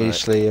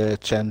 Eastleigh,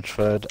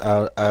 Chelmsford,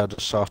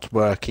 Aldershot,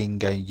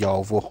 Working, and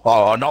Yeovil.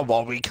 Oh, I know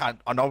what we can.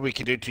 I know we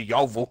can do to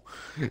Yeovil.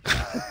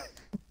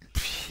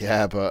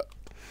 Yeah, but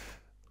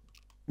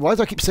why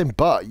do I keep saying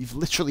but? You've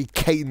literally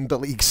caned the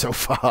league so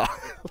far.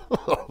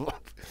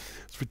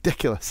 It's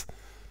ridiculous.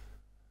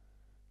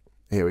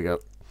 Here we go.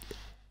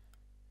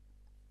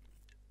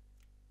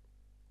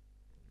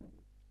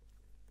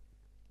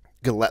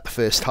 Gonna let the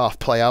first half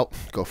play out.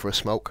 Go for a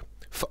smoke.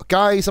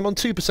 Guys, I'm on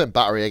 2%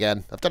 battery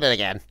again. I've done it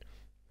again.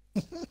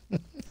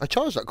 I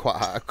charged that quite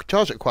high. I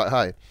charged it quite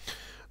high.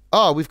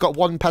 Oh, we've got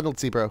 1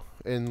 penalty, bro,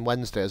 in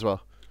Wednesday as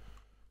well.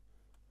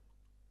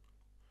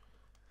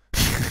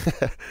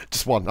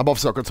 Just 1. I'm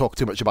obviously not going to talk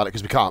too much about it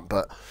because we can't,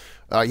 but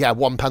yeah,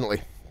 1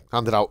 penalty.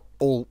 Handed out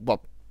all,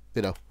 well,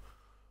 you know,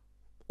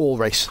 all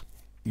race.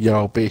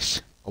 Yo,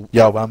 Beast.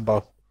 Yo,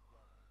 Rambo.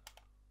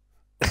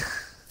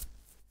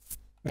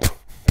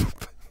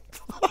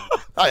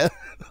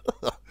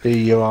 Do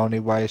you only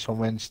race on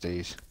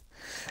Wednesdays?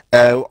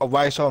 I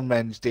race on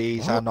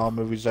Wednesdays and I'm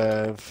a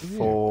reserve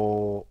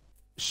for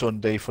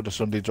Sunday for the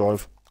Sunday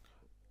drive.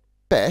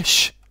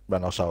 Bish?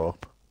 When I saw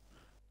up.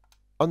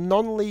 A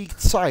non-league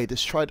side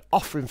has tried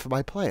offering for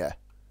my player.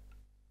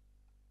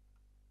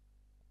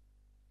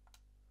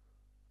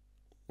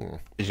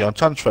 Is he on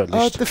transfer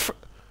list?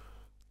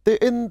 They're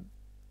in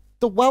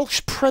the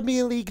Welsh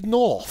Premier League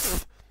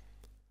North.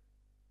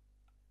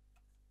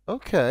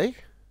 Okay.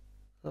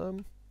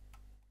 Do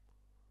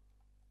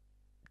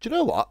you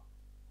know what?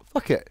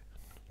 Fuck it.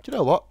 Do you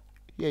know what?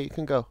 Yeah, you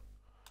can go.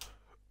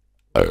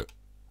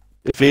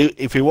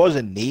 If he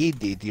wasn't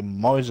needed, you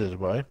might as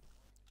well.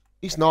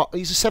 He's not.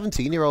 He's a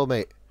 17-year-old,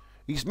 mate.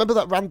 Remember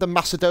that random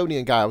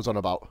Macedonian guy I was on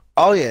about?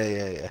 Oh,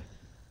 yeah.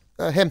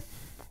 Him.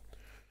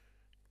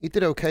 He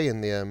did okay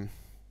in the...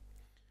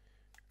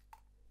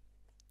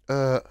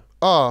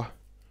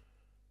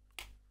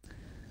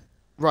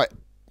 Right.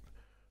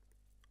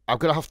 I'm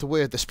going to have to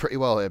word this pretty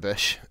well here,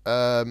 Bish.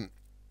 The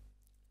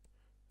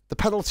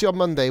penalty on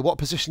Monday, what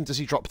position does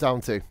he drop down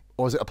to?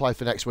 Or does it apply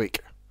for next week?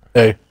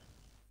 Who?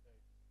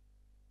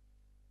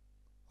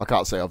 I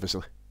can't say,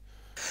 obviously.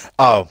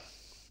 Oh.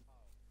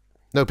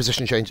 No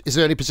position change. Is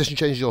there any position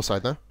change on your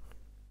side now?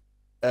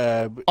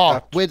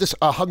 Where does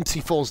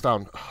Hunty falls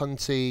down?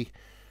 Hunty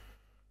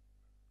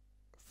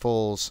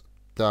falls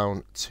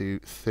down to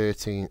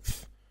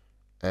 13th.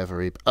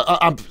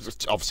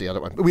 Obviously, I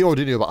don't mind. We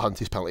already knew about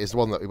Hunty's penalty. It's the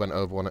one that we went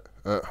over, wasn't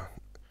it?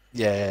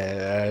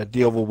 Yeah,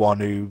 the other one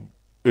who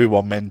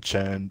I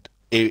mentioned,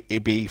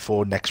 it'd be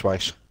for next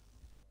race.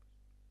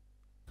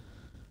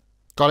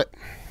 Got it.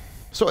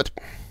 Sorted.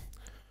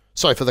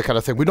 Sorry for the kind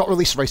of thing. We're not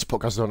released race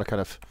podcast on a kind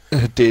of...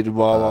 Did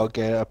I'll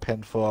get a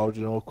pen for,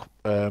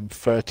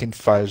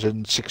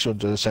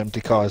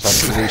 13,670 cars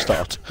after the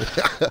restart.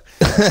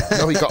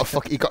 No, he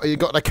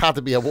got an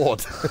Academy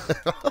Award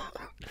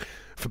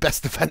for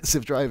best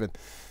defensive driving.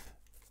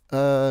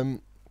 Oh,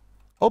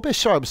 Bish,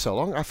 sorry I'm so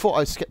long. I thought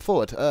I'd skip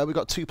forward. We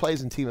got 2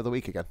 players in Team of the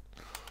Week again.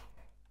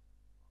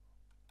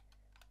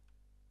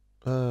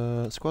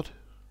 Squad.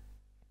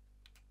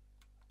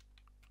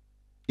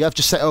 Yeah, I've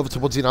just set over to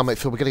Woodsy now, mate.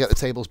 Phil, we're going to get the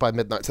tables by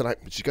midnight tonight,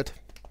 which is good.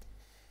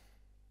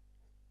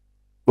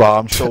 Well,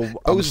 I'm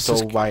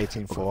still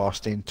waiting for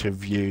Austin to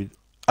view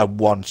a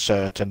one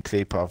certain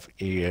clip of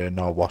you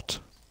know what.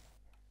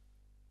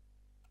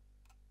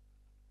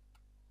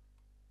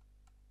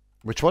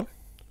 Which one?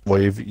 Well,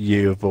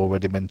 you've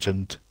already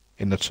mentioned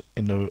in the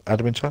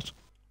admin chat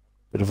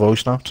with a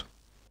voice note.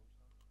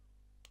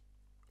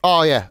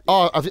 Oh yeah.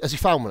 Oh, has he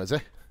found one? Has he?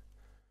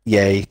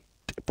 Yeah,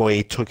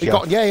 he took you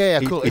off. Yeah.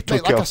 Cool. He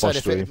took mate, you like off I said,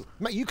 stream.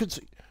 you could.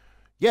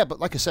 Yeah,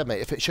 but like I said,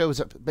 mate, if it shows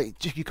up, mate,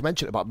 you can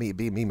mention it about me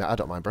being me, mate. I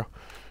don't mind, bro.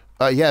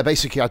 Yeah,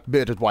 basically, I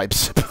murdered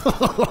wipes.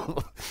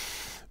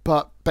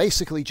 But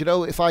basically, do you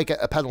know if I get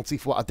a penalty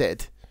for what I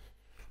did?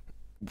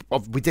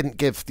 We didn't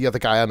give the other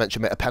guy I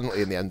mentioned a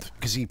penalty in the end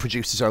because he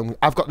produced his own.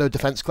 I've got no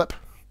defence clip.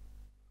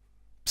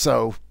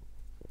 So,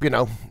 you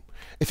know,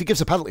 if he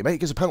gives a penalty, mate, he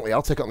gives a penalty.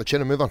 I'll take it on the chin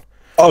and move on.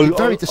 Oh,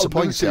 very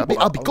disappointed.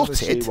 I'll be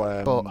gutted.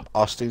 But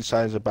Austin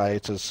says about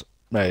it as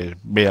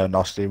me and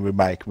Austin,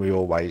 we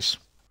always.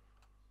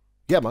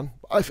 Yeah, man.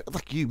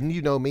 Like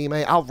you know me,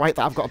 mate. I'll write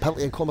that I've got a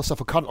penalty and call myself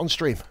a cunt on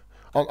stream.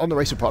 On the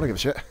Racing Pod, I don't give a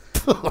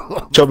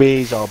shit. Job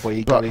is, but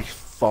he got it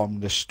from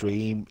the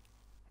stream.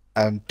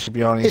 And to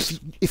be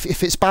honest,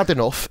 if it's bad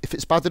enough,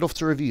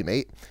 to review,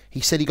 mate, he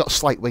said he got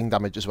slight wing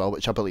damage as well,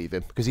 which I believe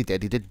him because he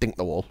did dink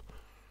the wall.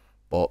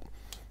 But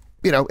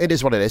you know, it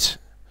is what it is.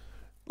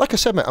 Like I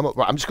said, mate,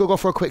 I'm just gonna go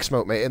for a quick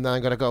smoke, mate, and then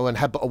I'm gonna go and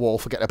headbutt a wall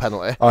for getting a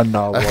penalty. I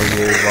know what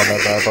you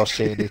want about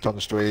seeing it on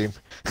the stream.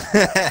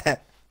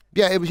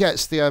 Yeah,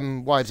 it's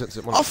the wives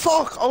incident one. Oh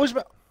fuck!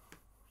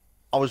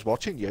 I was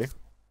watching you.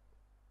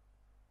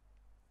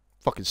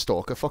 Fucking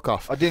stalker, fuck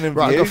off. I didn't.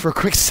 Right, I'll go for a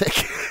quick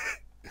sick.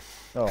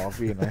 Oh,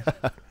 really?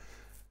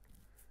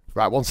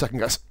 Right, 1 second,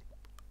 guys.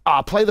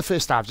 I'll play the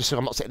first half just so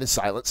I'm not sitting in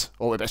silence.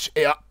 Oh, bitch.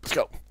 Yeah, let's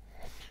go.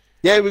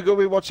 Yeah, we're going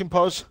to be watching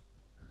pause.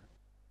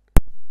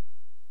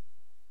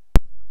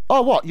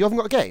 Oh, what? You haven't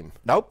got a game?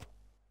 Nope.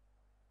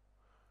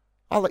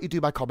 I'll let you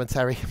do my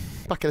commentary.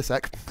 Back in a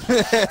sec.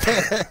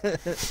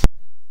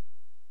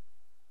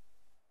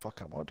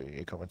 Fuck, I'm not doing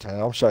your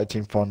commentary. I'm sorry,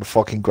 team on the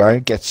fucking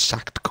ground. Get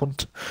sacked,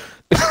 cunt.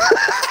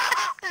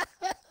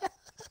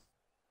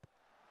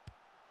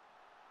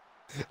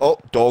 Oh,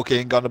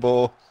 Dorking on the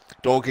ball.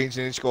 Dorking's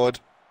in his squad.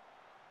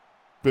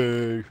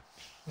 Boo.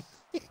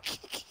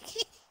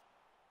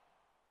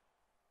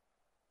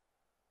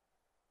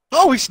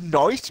 Oh, it's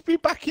nice to be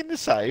back in the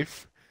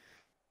safe.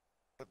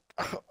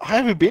 I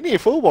haven't been here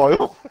for a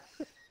while.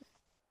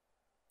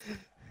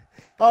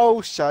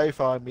 Oh,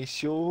 safe, I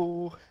miss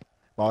you.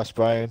 Nice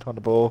Brown on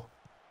the ball.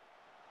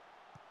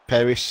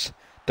 Paris,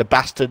 the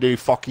bastard who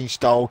fucking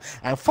stole.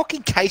 And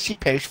fucking Casey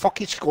Paris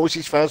fucking scores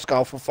his first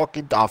goal for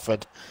fucking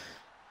Dartford.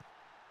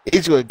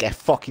 He's going to get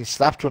fucking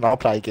slapped when I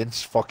play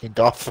against fucking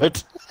Dartford.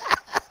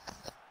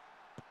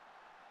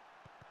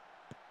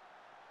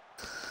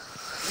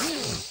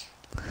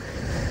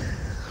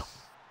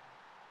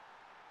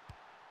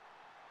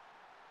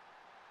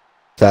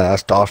 So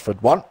that's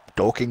Dartford 1,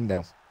 Dorking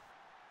now.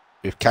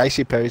 With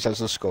Casey Perry as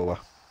the scorer.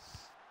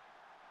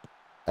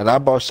 And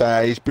Ambo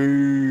says,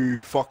 boo,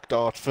 fuck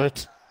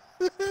Dartford.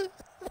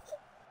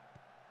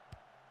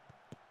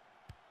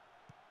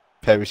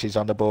 Perris is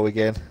on the ball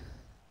again.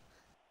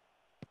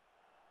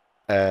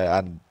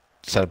 And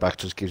centre back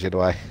just gives it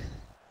away.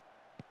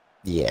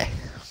 Yeah.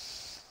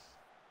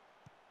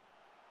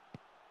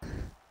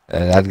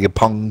 And adding a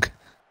Pong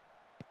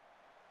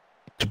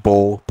to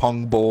ball.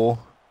 Pong ball.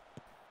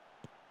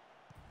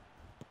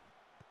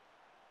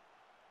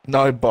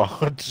 No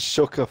ball. Just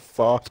shook a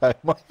fart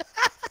out my.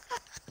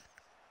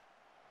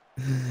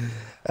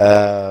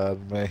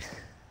 Me.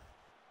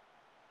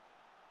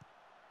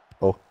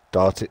 Oh,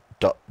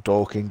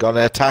 Dorking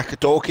gonna attack.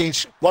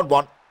 Dorking's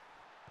 1-1.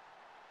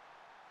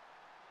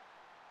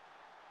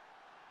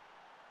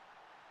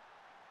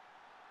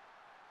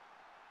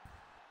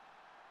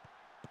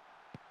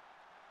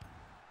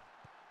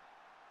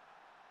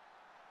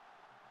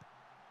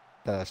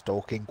 That's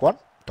Dorking 1,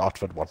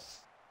 Dartford 1.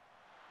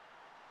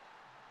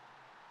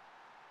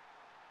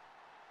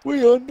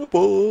 We on the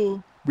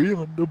ball. We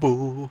on the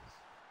ball.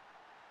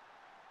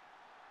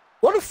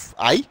 What if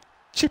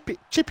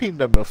chipping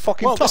them a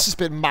fucking well, top? This has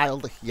been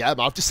mildly. Yeah, man,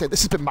 I'll just say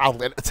this has been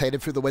mildly entertaining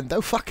through the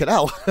window. Fucking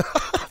hell.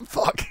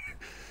 Fuck.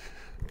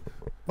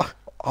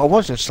 I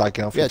wasn't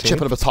slagging off your team. Yeah,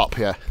 chipping them a top,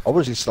 yeah. I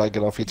wasn't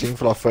slagging off your team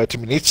for like 30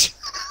 minutes.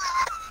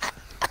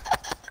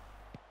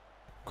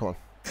 Come on.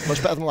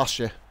 Much better than last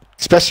year.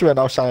 Especially when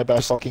I was saying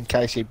about fucking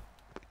Casey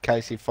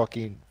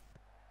fucking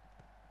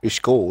who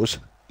scores.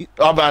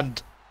 Oh man.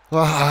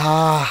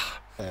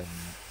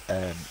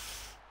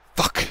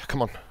 Fuck,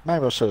 come on.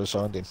 Maybe I should have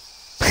signed him.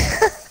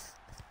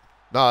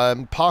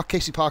 No,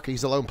 Casey Parker,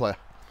 he's the lone player.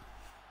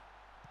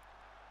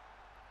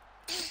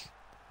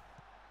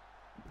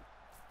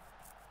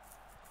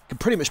 Can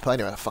pretty much play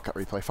anywhere. Fuck that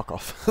replay, fuck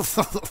off.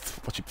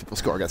 Watching people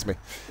score against me.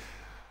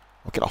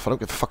 I'll get off, I don't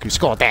give a fuck who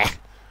scored there.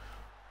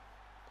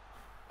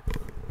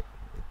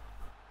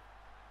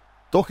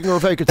 Dorking are a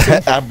very good team.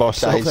 And boss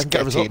so says, they can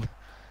get a result.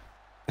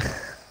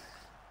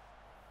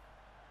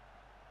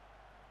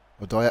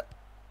 do it.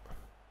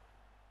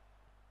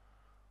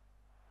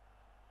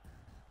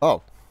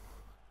 Oh.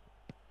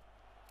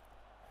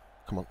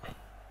 Come on.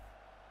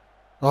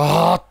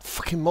 Oh,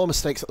 fucking more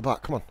mistakes at the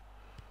back. Come on.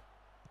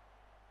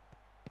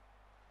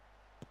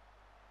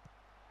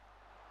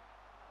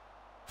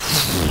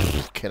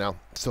 Okay, now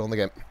still in the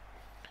game.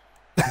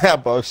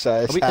 Both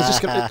sides. Is this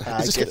gonna,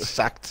 is this Get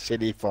sacked,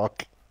 silly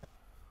fuck.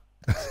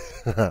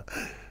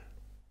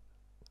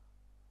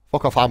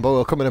 Fuck off, Amber.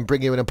 We'll come in and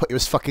bring you in and put you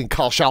as fucking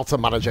Carl Charlton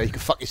manager. You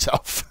can fuck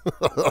yourself.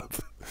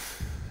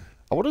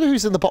 I wonder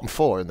who's in the bottom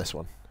 4 in this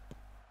one.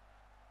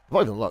 I've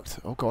not even looked.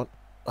 Oh, go on.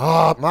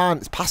 Oh, man.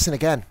 It's passing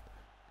again.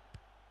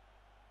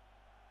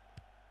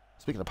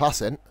 Speaking of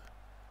passing.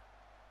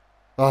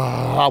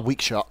 Ah,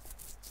 weak shot.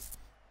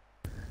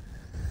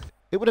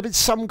 It would have been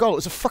some goal. It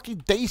was a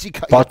fucking daisy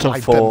cut. Bottom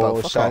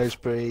 4,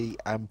 Salisbury,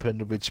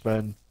 Ampen,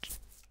 Richmond.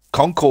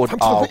 Concord.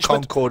 Oh,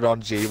 Concord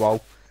on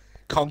 0.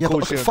 Concord,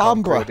 look at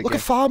Farnborough. Look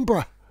at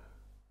Farnborough.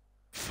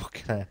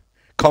 Fucking hell.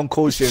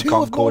 Concord and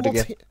Concord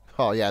again.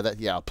 Oh, yeah.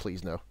 Yeah,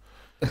 please no.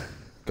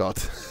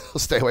 God. I'll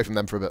stay away from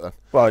them for a bit then.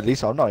 Well, at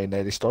least I'm not in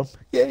there this time.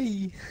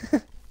 Yay.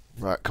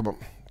 Right, come on.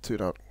 2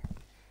 down.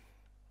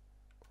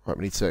 Right,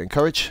 we need to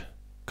encourage.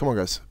 Come on,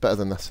 guys. Better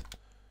than this.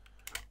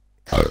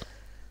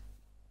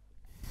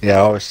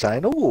 Yeah, I was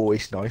saying, oh,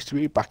 it's nice to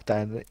be back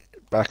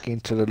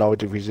into the lower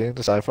division.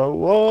 So I thought,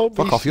 whoa,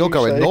 fuck off, you're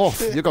going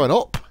north. You're going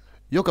up.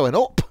 You're going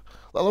up.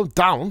 Let alone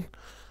down.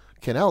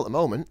 Fucking hell at the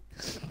moment.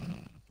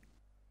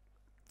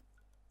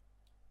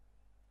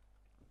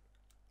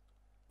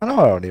 I know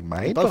I only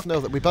made.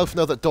 We both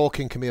know that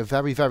Dorking can be a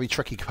very, very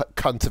tricky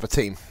cunt of a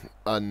team,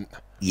 and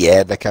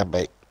yeah, they can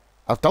be.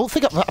 I don't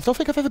think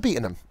I've ever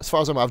beaten them. As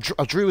far as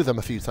I drew with them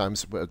a few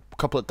times, with a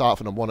couple at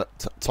Dartford and one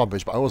at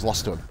Tonbridge, but I always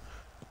lost to them.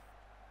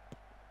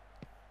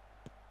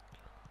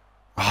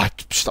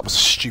 That was a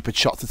stupid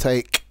shot to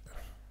take.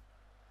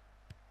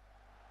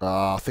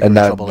 I think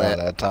we're in trouble here.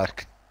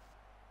 Attack.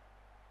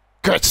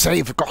 Good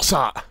save,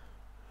 Gossart.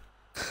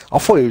 I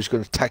thought he was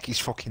going to tack his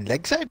fucking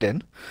legs out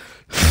then.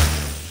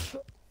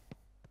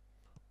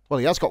 Well,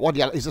 he has got one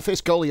yellow. He's the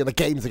first goalie in the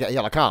game to get a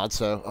yellow card,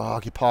 so... Oh,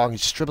 Gipong,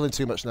 he's dribbling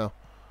too much now.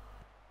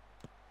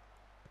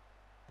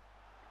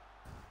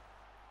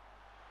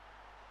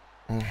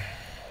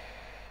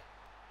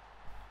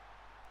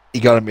 He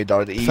got him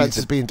though. The defense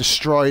is being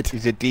destroyed.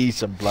 He's a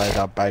decent player,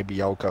 that baby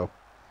Yoko.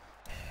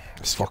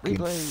 This fucking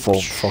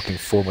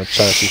former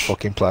Chelsea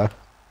fucking player.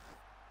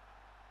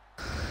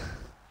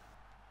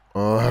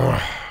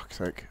 Oh,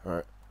 sake.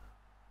 Alright.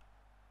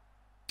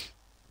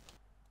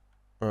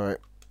 Alright.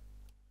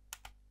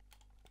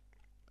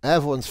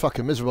 Everyone's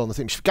fucking miserable on the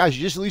team. Guys,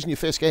 you're just losing your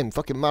first game.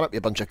 Fucking man up,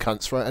 you bunch of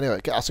cunts. Right, anyway,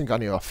 get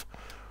Asengani off.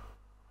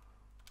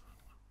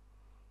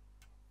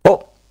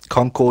 Oh,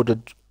 Concord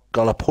had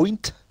got a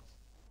point.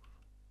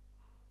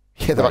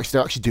 Yeah, they're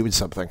actually doing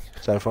something.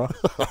 So far.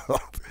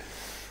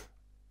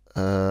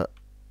 Oh,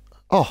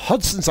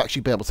 Hudson's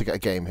actually been able to get a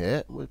game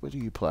here. Where do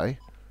you play?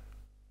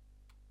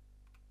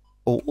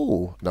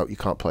 Oh, no, you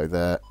can't play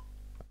there.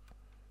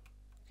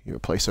 You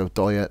replace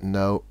O'Dwyer?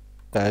 No.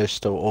 There's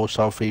still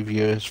also 3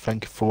 viewers.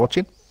 Thank you for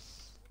watching.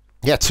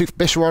 Yeah,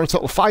 Bishop are on a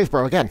total of 5,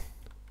 bro, again.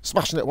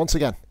 Smashing it once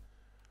again.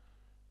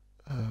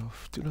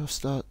 Do not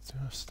start. Do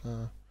not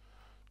start.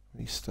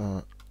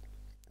 Restart.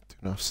 Do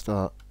not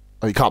start.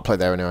 Oh, you can't play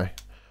there anyway.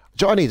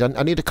 Do you know what I need?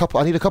 I need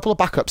a couple of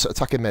backups at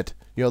attacking mid.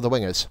 You know, the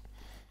wingers.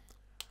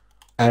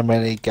 How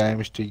many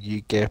games do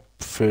you get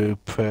through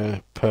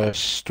per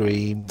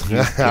stream?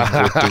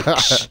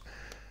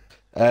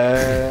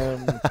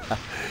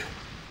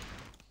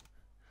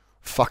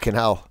 Fucking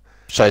hell.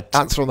 So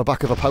answer on the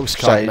back of a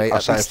postcard, mate.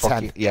 At least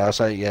 10. Yeah,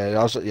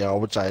 I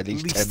would say at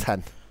least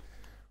 10.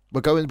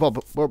 We're going. Well,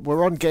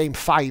 we're on game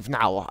 5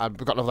 now, and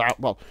we've got another.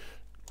 Well,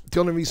 the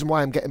only reason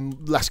why I'm getting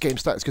less game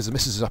stats is because the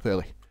missus is up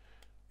early.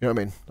 You know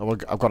what I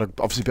mean? I've got to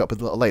obviously be up with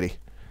the little lady.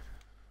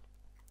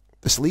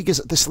 This league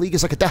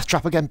is like a death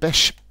trap again,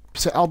 Bish.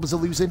 St Albans are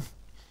losing.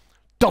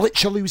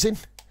 Dulwich are losing.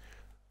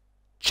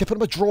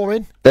 Chippenham are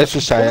drawing. Let's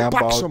just say,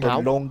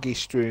 the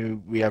longest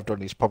stream we have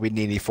done is probably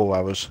nearly 4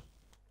 hours.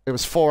 It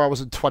was 4 hours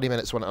and 20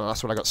 minutes and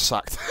that's when I got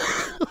sacked.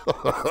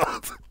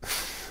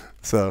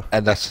 So.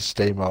 And that's the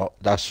stream I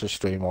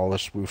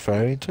was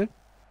referring to.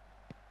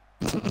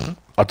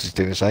 I just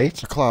didn't say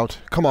it. A cloud.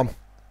 Come on.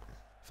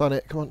 Find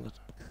it. Come on.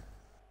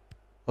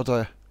 Oh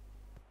dear.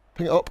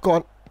 Ping it up. Go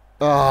on.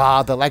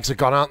 Ah, the legs are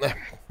gone, aren't they?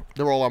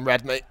 They're all on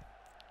red, mate.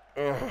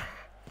 Ugh.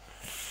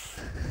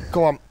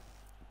 Go on.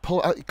 Pull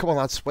it out. Come on,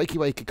 lads.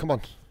 Wakey. Come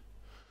on.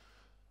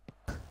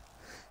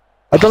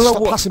 I don't know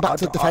what. Passing back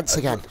to defence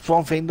again.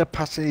 One thing, they're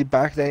passing it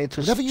back. They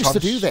never used to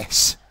do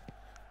this.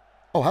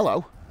 Oh,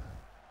 hello.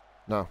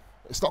 No,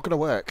 it's not going to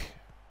work.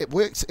 It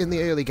worked in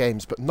the early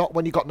games, but not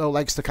when you got no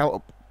legs to count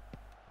up.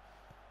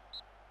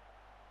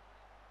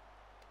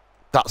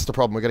 That's the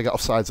problem. We're going to get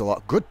offsides a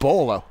lot. Good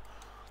ball, though.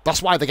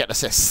 That's why they get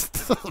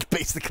assists,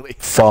 basically.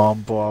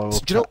 Farnborough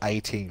to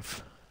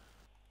 18th.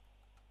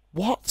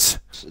 What?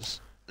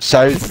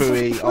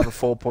 Salisbury on the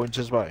 4 points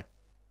as well.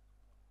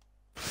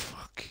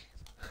 Fuck.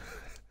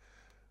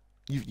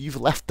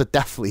 You've left the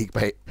Death League,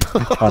 mate.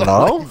 I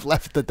know. You've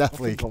left the Death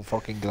League. I'm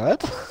fucking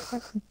glad.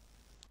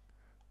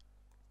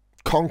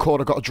 Concord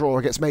have got a draw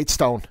against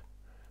Maidstone.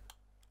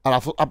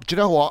 And do you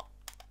know what?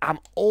 I'm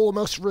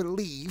almost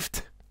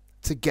relieved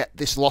to get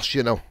this loss,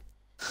 you know,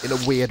 in a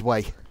weird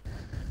way.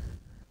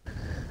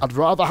 I'd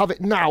rather have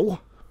it now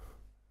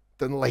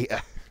than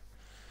later.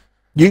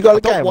 You got a I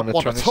game don't on want the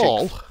one 26th? at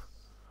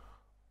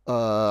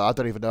all. I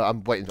don't even know.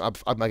 I'm waiting.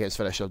 My game's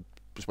finished. I'm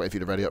just waiting for you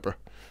to ready up, bro.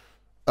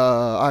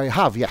 I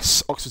have,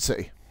 yes. Oxford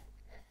City.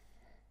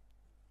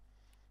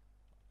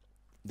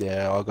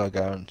 Yeah, I got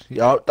going.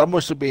 Yeah, that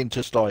must have been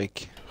just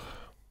like...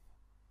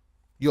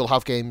 You'll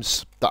have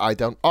games that I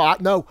don't. Oh,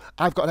 no.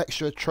 I've got an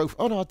extra trophy.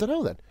 Oh, no, I don't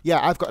know then.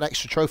 Yeah, I've got an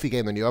extra trophy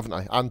game than you, haven't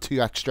I? And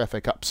 2 extra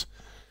FA Cups.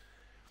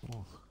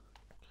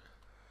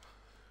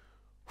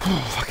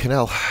 Fucking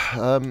hell.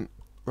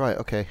 Right,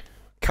 okay.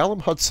 Callum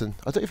Hudson.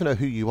 I don't even know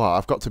who you are.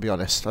 I've got to be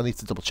honest. I need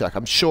to double check.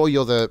 I'm sure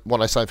you're the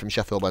one I signed from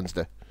Sheffield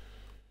Wednesday.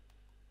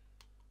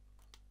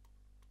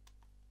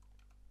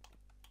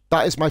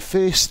 That is my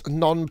first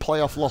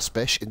non-playoff loss,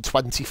 Bish, in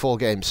 24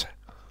 games.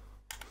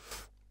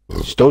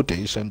 Still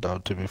decent, though,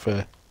 to be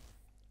fair.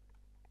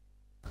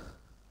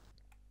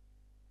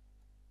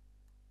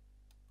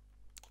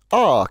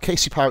 Ah,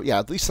 Casey Parrott. Yeah,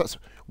 at least that's...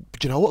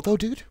 Do you know what, though,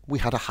 dude? We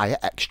had a higher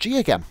XG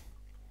again.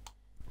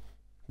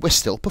 We're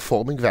still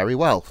performing very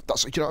well.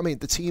 That's, do you know what I mean?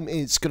 The team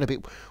is going to be...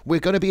 We're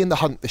going to be in the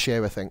hunt this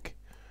year, I think.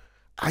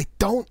 I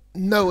don't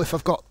know if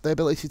I've got the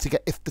ability to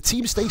get... If the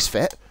team stays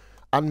fit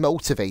and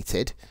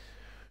motivated...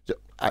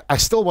 I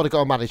still want to go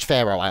and manage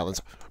Faroe Islands.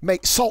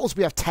 Mate,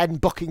 Salisbury have 10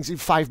 bookings in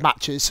 5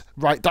 matches.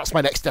 Right, that's my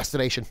next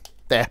destination.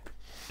 There.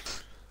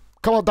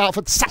 Come on,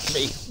 Dartford, sack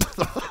me.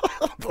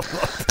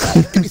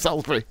 Give me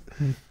Salisbury.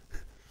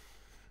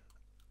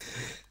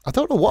 I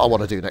don't know what I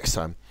want to do next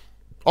time.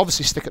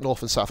 Obviously, stick at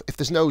North and South. If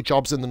there's no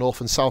jobs in the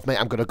North and South,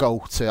 mate, I'm going to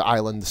go to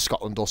Ireland,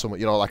 Scotland or something,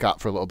 you know, like that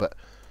for a little bit.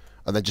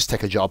 And then just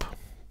take a job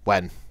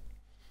when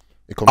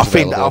it comes I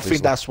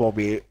think that's what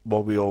we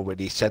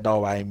already said,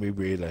 our aim, we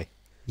really.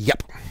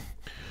 Yep.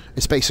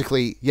 It's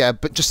basically, yeah,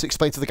 but just to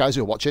explain to the guys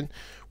who are watching,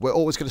 we're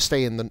always going to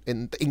stay in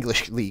the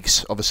English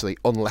leagues, obviously,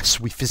 unless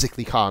we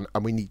physically can't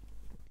and we need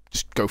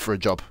just go for a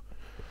job.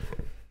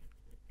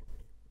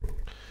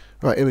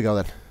 Right, here we go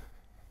then.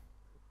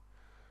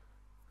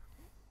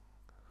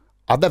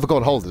 I'd never go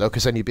on holiday though,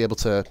 because then you'd be able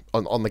to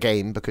on the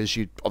game, because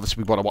you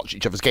obviously want to watch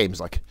each other's games.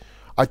 Like,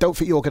 I don't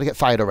think you're going to get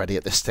fired already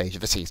at this stage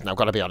of the season. I've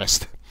got to be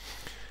honest.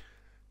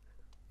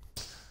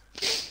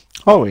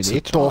 Oh, we It's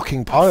need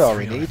talking.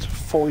 we need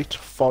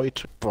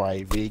fight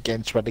bravely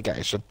against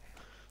relegation.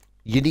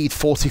 You need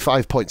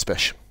 45 points,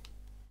 Bish.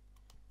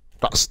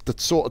 That's the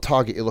sort of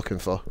target you're looking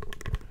for.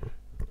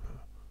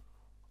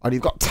 And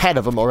you've got 10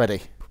 of them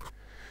already.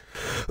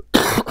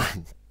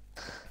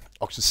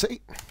 Oxford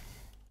City,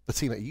 the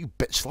team that you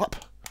bitch slap.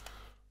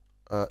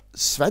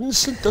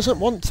 Svensson doesn't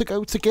want to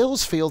go to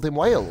Gillsfield in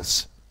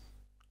Wales.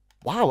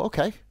 Wow,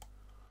 okay.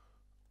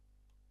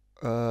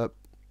 To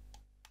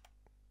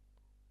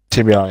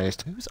be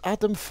honest, Who's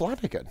Adam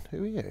Flanagan?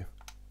 Who are you?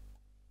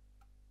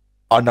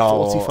 I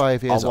know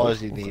 45 years I old.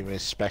 wasn't even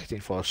expecting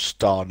for a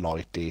star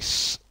like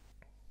this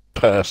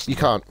person. You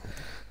can't.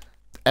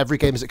 Every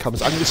game as it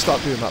comes. I'm going to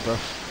start doing that, bro.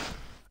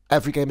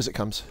 Every game as it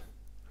comes.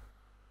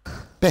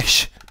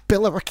 Bish,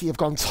 Billericay have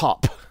gone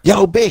top.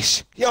 Yo,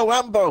 Bish! Yo,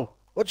 Rambo!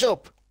 What's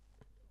up?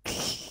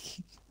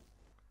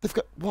 They've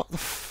got... What the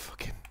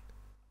fucking...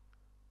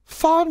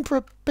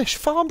 Farnborough, Bish.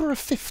 Farnborough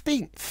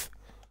 15th.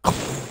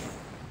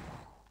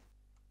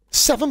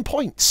 7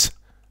 points.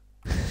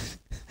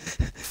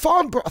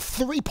 Farnborough are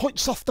 3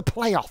 points off the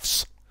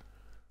playoffs.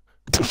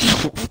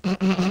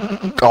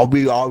 Are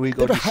we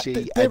going to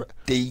see a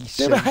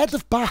decent... They're ahead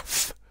of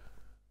Bath.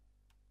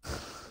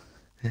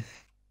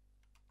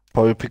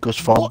 Probably because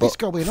What is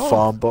going on?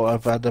 Farnborough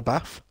have had a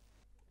bath.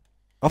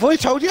 I've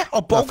already told you, I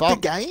broke the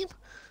game.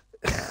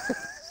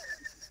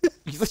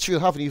 You literally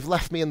haven't. You've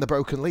left me in the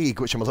broken league,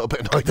 which I'm a little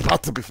bit annoyed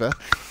about, to be fair.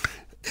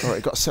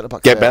 Alright, got a centre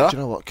back. Get there. better? Do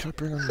you know what? Can I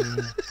bring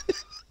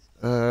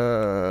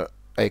on...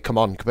 hey, come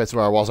on. Compared to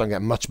where I was, I'm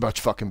getting much, much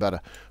fucking better.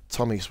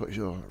 Tommy's what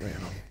you're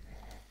rating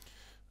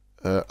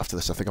on. After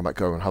this, I think I might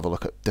go and have a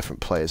look at different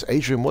players.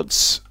 Adrian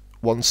Woods,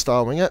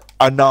 1-star winger.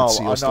 I know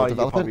You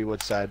probably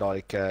would say,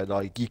 like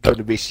you could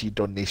have wished you'd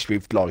done this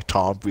with, like,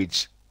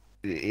 Tonbridge.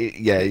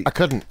 Yeah. I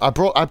couldn't. I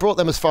brought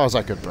them as far as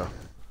I could, bro.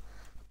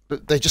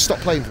 But they just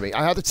stopped playing for me.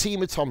 I had a team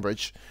with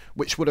Tonbridge,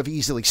 which would have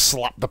easily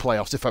slapped the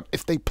playoffs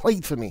if they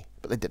played for me,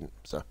 but they didn't.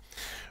 So,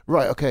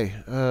 right, okay.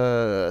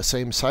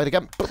 Same side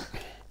again.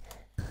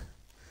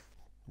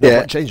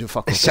 Yeah. Changing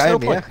fuck.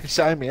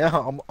 Same here.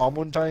 I'm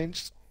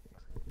unchanged.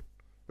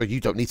 But you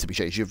don't need to be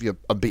changed. You're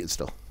unbeaten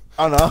still.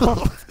 I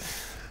know.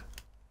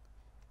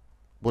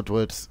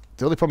 Woodward.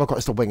 The only problem I've got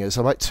is the wingers.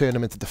 I might turn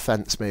them into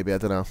defence, maybe. I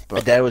don't know.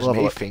 But there was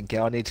me thinking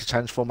I need to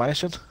change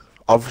formation.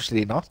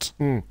 Obviously not.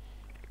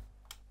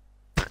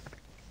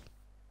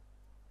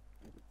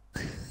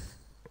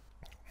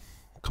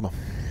 Come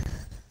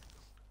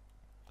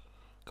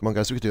on,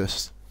 guys. We can do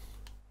this.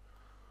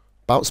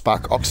 bounce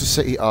back. Oxford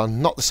City are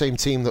not the same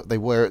team that they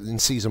were in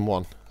Season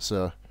 1,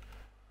 so...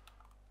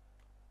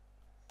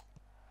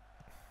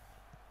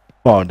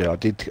 Oh, no, I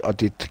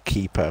did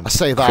keep I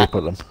say that.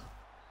 cripple them.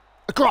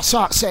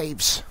 Grossart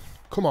saves.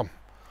 Come on.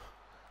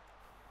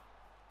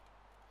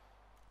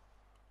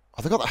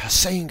 Oh, they got that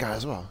Hussein guy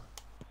as well.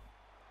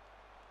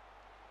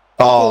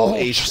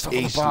 Oh, just over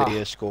the bar. Eastleigh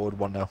has scored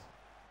 1-0.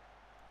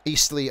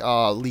 Eastleigh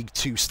are League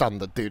 2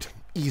 standard, dude.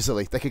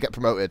 Easily. They could get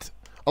promoted.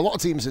 A lot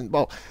of teams in...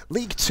 Well,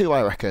 League 2,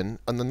 I reckon,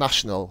 and the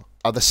National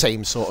are the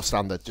same sort of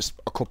standard. Just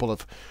a couple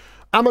of...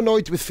 I'm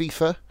annoyed with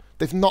FIFA.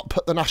 They've not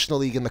put the National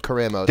League in the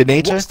career mode. They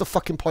need What's to. the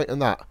fucking point in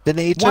that? They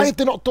need to. Why have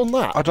they not done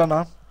that? I don't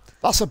know.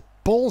 That's a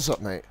balls up,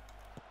 mate.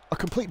 A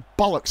complete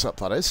bollocks up,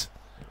 that is.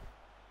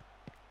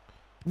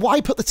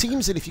 Why put the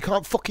teams in if you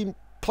can't fucking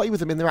play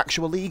with them in their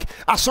actual league?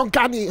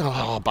 Asongani!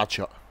 Oh, bad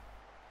shot.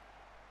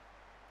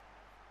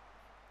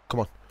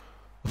 Come on.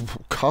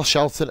 Carl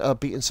Shelton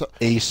beating...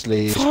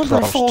 Eastleigh is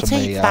close to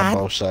me,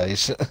 Ambo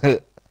says.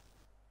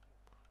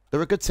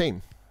 They're a good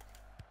team.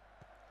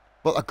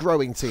 Well, a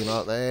growing team,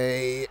 aren't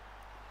they?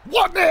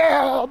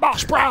 1-0!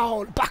 Marsh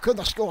Brown back on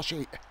the score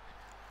sheet.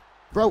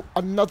 Bro,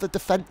 another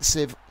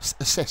defensive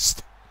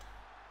assist.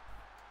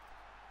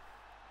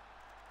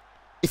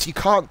 If you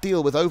can't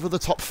deal with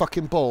over-the-top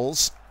fucking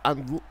balls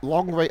and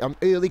long rate and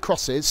early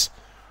crosses,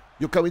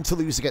 you're going to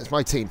lose against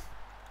my team.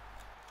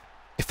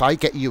 If I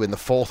get you in the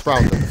 4th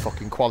round of the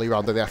fucking quali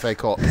round of the FA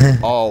Cup,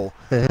 oh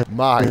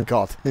my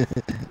god.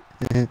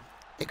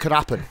 It could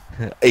happen.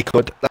 It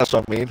could, that's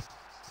what I mean.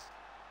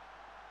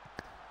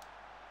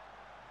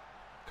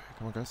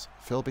 Come on, guys.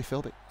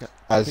 Philby. Yeah.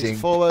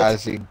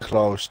 As in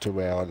close to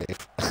where I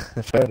live.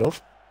 Fair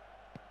enough.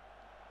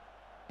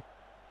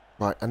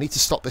 Right, I need to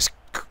stop this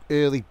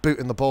early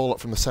booting the ball up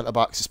from the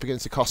centre-backs. It's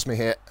beginning to cost me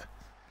here.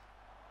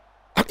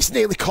 And it's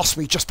nearly cost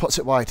me, just puts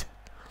it wide.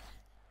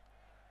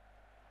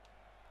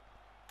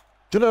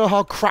 Do you know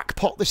how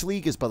crackpot this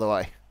league is, by the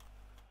way?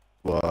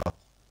 What?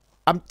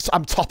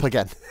 I'm top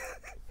again.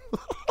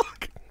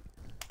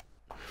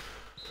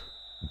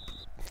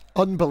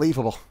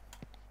 Unbelievable.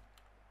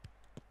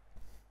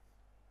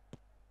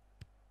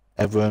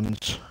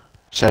 Evans,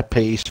 set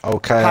piece,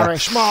 okay.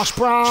 Parish, Marsh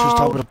Brown.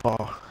 Just over the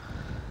bar.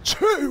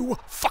 2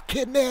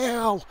 fucking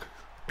 0.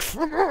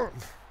 Come on.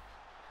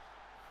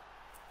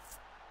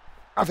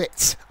 Have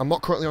it. I'm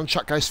not currently on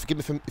chat, guys.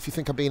 Forgive me if you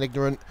think I'm being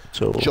ignorant.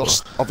 So,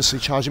 just obviously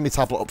charging my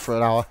tablet up for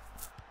an hour.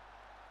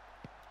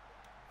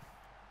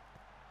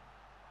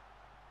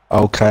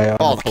 Okay.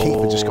 Oh, the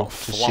keeper just got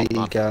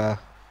flopped, man.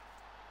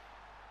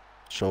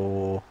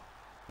 So,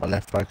 my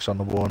left back's on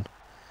the one.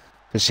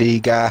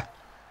 Kasiga.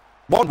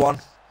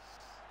 1-1.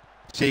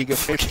 Seager,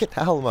 fucking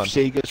hell, man.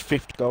 Seager's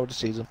 5th goal of the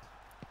season.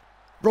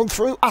 Run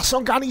through.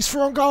 Asongani's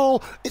through on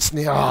goal. It's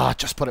near. Ah,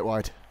 just put it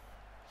wide.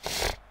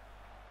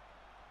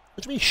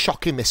 What do you mean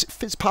shocking this? It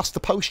fits past the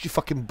post, you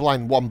fucking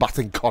blind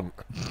one-batting cunt.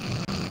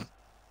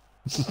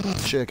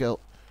 Sure, girl.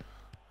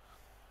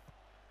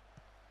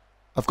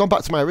 I've gone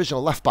back to my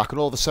original left back, and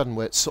all of a sudden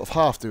we're sort of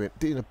half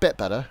doing a bit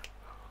better.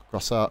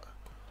 Grossart.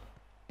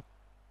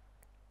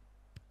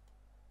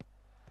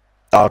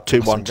 Oh,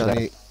 2-1 to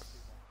them.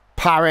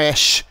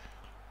 Parish.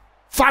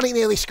 Fanny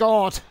nearly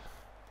scored.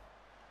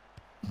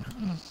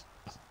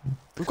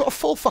 We've got a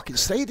full fucking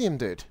stadium,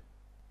 dude.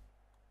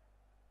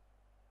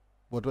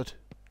 Woodward.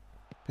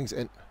 Things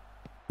in.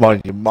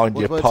 Mind you,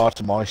 part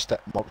of my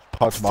stadium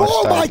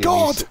my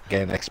God! is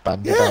getting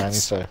expanded.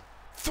 Yes! So.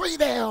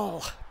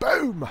 3-0.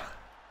 Boom.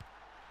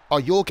 Oh,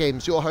 your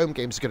home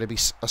games are going to be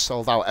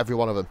sold out, every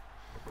one of them.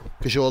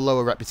 Because you're a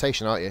lower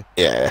reputation, aren't you?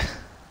 Yeah.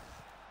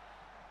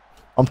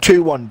 I'm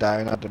 2-1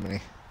 down at the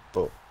minute,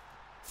 but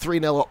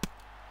 3-0 up.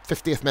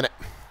 50th minute.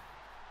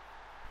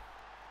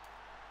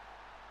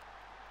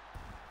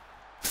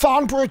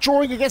 Farnborough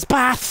drawing against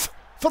Bath.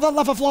 For the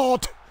love of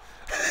Lord.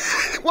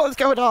 What is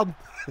going on?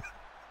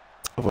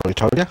 I've already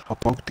told you, I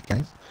bugged the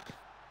game.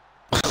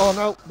 Oh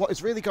no, what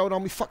is really going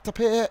on? We fucked up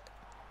here.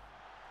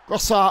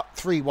 Grossart,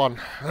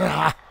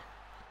 3-1.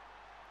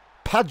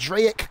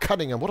 Padraic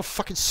Cunningham. What a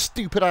fucking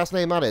stupid ass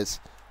name that is.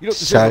 You don't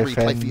deserve a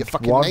replay for your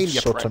fucking name,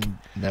 you prick.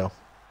 No.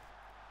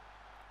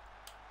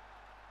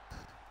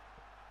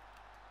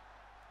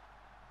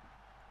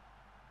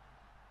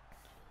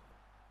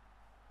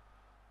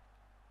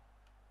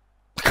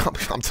 I can't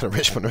be Hampton and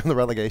Richmond are in the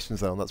relegation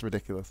zone. That's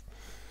ridiculous.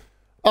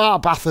 Ah,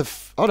 Bath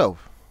of... Oh no.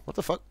 What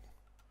the fuck?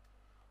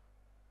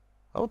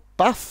 Oh,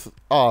 Bath...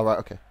 Oh, right,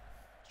 okay. I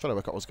was trying to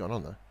work out what's going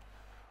on there.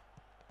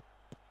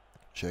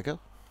 Sure go.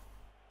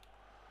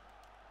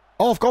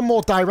 Oh, I've gone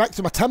more direct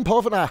in my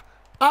tempo, haven't I?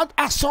 And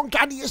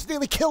Asongani has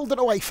nearly killed an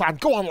away fan.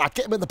 Go on, lad.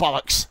 Get him in the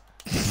bollocks.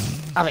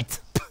 Have it.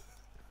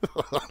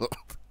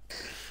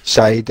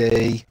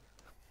 Sadie.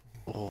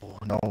 Oh,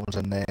 no one's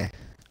in there.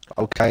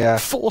 Okay.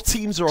 4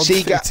 teams are on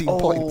 13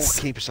 points.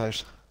 Keeper's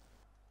house.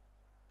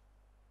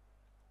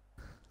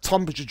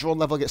 Tonbridge drawn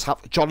level gets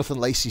half. Jonathan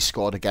Lacey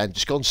scored again.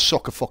 Just go and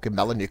suck a fucking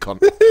melon, you cunt.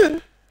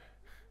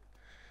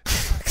 For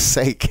fuck's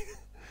sake.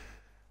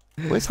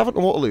 Where's Havant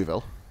and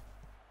Waterlooville?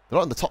 They're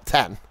not in the top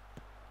 10.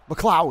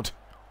 McLeod.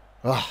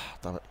 Ah,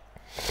 damn it.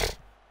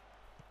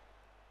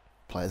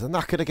 Players are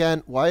knackered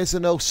again. Why is there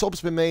no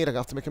subs been made? I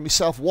have to make it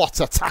myself. What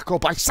a tackle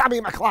by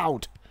Sammy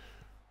McLeod.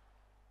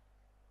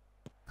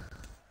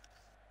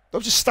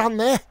 Don't just stand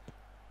there.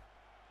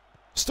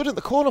 Stood at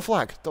the corner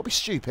flag. Don't be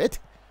stupid.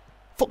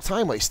 Fuck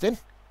time wasting.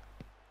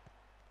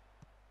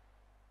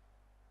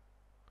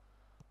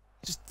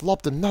 Just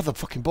lobbed another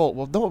fucking ball.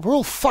 Well, no, we're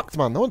all fucked,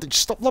 man. No one did.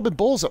 Just stop lobbing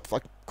balls up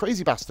like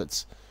crazy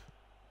bastards.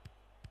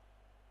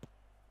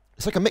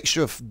 It's like a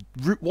mixture of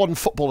Route 1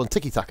 football and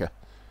tiki-taka.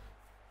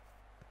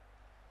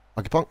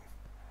 Punk.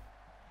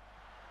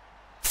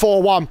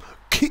 4-1.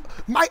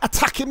 My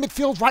attacking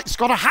midfield right's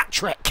got a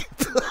hat-trick.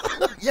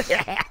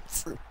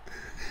 Yes.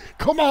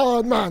 Come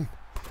on, man.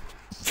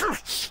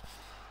 Yes.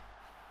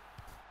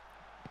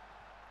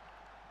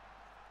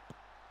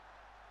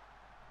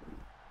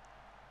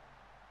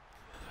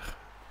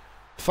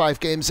 5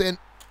 games in.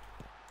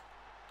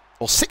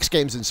 Or 6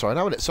 games in, sorry,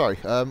 now isn't it? Sorry.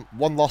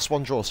 1 loss,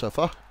 1 draw so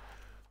far.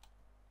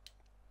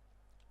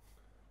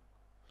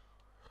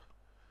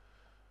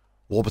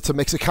 Warburton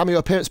makes a cameo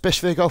appearance.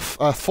 Bish, there you go.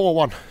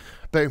 4-1.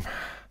 Boom.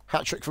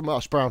 Hat-trick from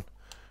Marsh Brown.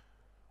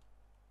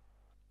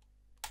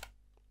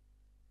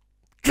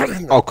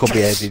 I could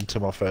be heading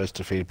to my first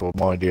defeat, but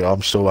mind you,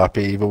 I'm so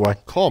happy either way.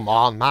 Come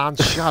on, man.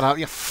 Shut up.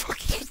 You're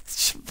fucking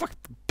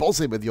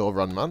buzzing with your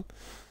run, man.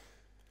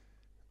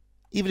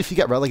 Even if you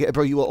get relegated,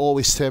 bro, you will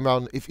always turn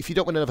around. If you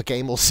don't win another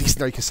game all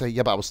season, you can say,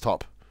 yeah, but I was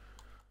top.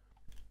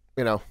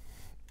 You know.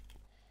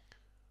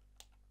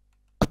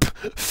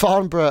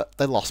 Farnborough,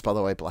 they lost, by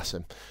the way, bless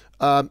him.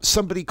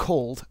 Somebody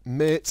called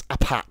Mert a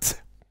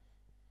Pat.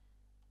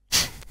 Do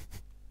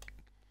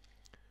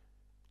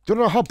you want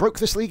to know how broke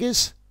this league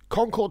is?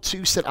 Concord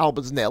 2, St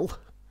Albans 0.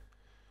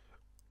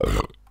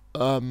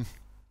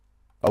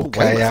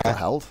 Okay, yeah.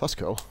 Held. That's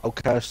cool.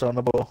 Okay, still on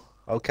the ball.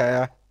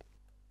 Okay,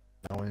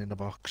 no one in the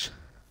box.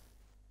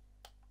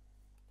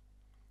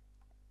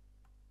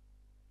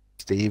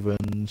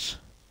 Stevens.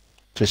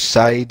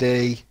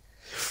 Tracidi.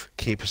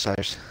 Keeper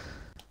saves.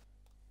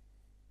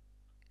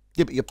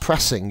 Yeah, but you're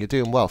pressing. You're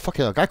doing well.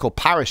 Fucking hell, a guy called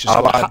Parrish has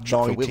got a hat-trick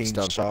for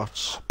Wiltstone.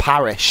 Shots.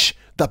 Parrish.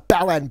 The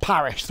Bell End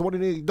Parrish. The one who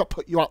nearly not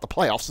put you out the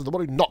playoffs and the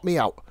one who knocked me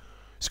out.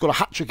 He's got a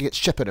hat-trick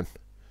against Chippenham.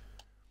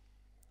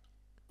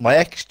 My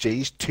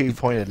XG is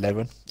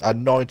 2.11. I had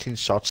 19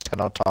 shots,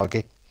 10 on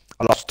target.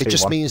 I lost 2-1. It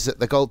just means that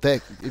the goal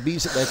there. It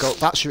means that their goal.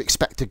 That's your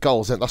expected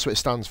goals, and that's what it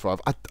stands for.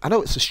 I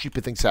know it's a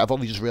stupid thing to say. I've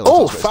only just realised.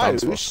 Oh, that's what it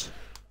stands fouls.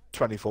 for.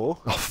 24.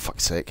 Oh,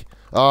 fuck's sake.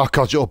 Oh,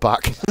 God, you're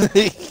back.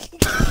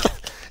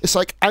 It's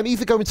like, I'm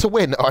either going to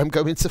win or I'm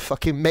going to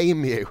fucking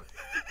maim you.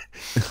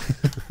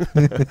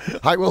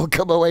 I will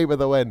come away with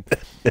a win.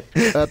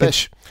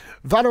 Bish.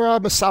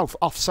 Vanarama South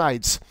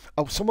offsides.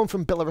 Oh, someone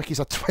from Billericay's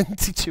had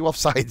 22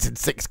 offsides in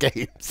 6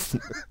 games.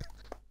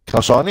 Can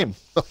I sign him?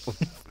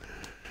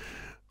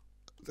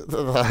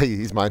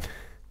 He's mine.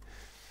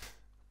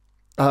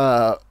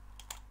 We're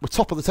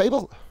top of the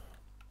table.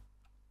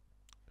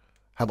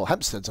 Hemel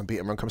Hempstead's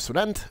unbeaten run comes to an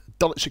end.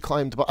 Dulwich had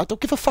climbed, but I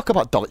don't give a fuck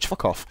about Dulwich.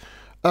 Fuck off.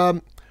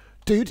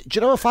 Dude, do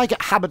you know if I get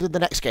hammered in the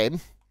next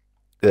game,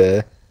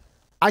 I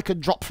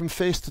could drop from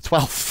 1st to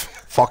 12th.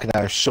 Fucking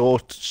hell,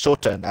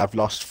 Sutton have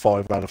lost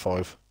 5 out of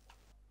 5.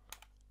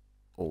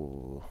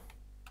 Oh,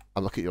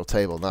 I'm looking at your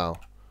table now.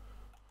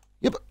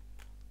 Yeah,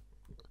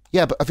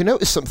 but have you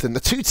noticed something? The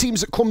 2 teams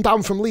that come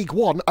down from League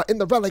 1 are in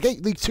the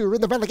League 2 are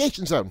in the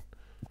relegation zone.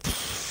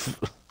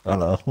 I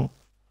know. We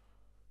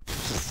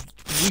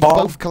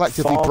both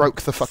collectively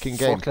broke the fucking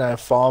game. Fucking hell,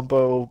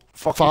 Farnborough,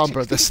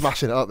 they're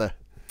smashing it, aren't they?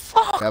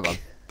 Fuck. Yeah, man.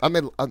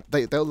 And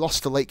they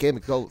lost a late game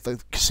goal. They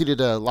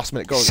conceded a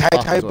last-minute goal.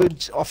 Southampton,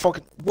 oh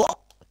fucking what?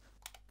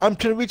 I'm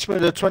to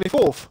Richmond the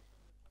 24th.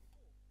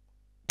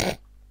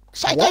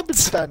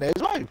 Southampton's down there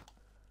as well.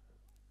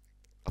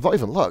 I've not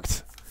even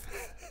looked.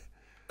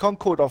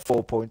 Concord on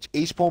 4 points.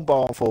 Eastbourne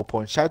Bar on 4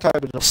 points.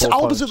 Southampton on 4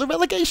 Albans points. in the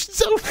relegation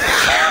zone.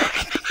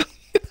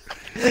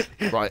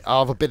 Right,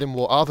 I'll have a bidding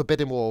war. I'll have a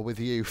bidding war with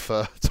you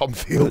for Tom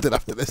Fielding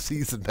after this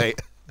season,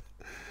 mate.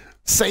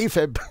 Save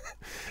him,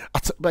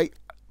 mate.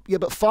 Yeah,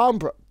 but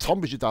Farnborough,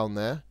 Tonbridge are down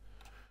there.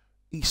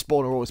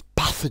 Eastbourne are always.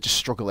 Bath are just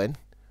struggling.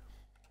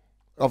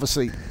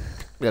 Obviously,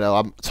 you know,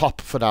 I'm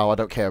top for now. I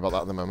don't care about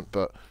that at the moment,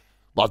 but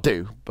well, I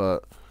do.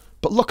 But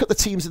look at the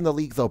teams in the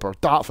league, though, bro.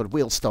 Dartford,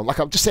 Wealdstone. Like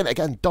I'm just saying it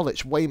again.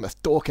 Dulwich,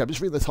 Weymouth, Dorking. I'm just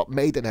reading the top.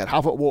 Maidenhead,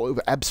 Havant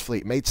Water,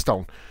 Ebbsfleet,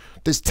 Maidstone.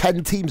 There's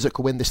 10 teams that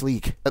could win this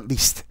league at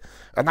least,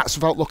 and that's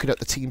without looking at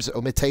the teams that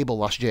were mid-table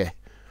last year,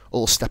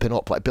 all stepping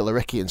up like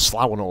Billericay and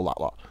Slough and all that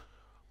lot.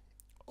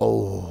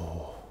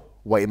 Oh,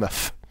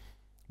 Weymouth.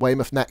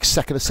 Weymouth next,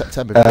 2nd of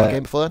September. Have you got a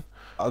game before then?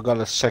 I got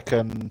a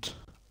second.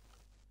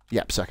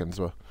 Yep, 2nd as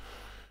well.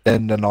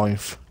 Then the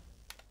 9th.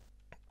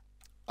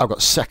 I've got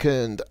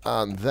 2nd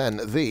and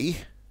then the...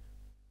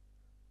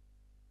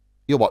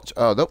 You'll watch...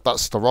 Oh, nope,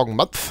 that's the wrong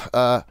month.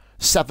 7th,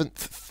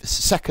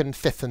 2nd,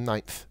 5th and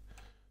 9th.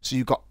 So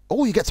you got...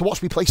 Oh, you get to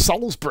watch me play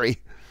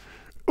Salisbury.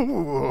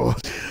 Ooh,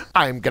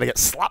 I'm going to get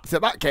slapped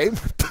at that game.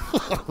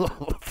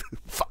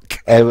 Fuck.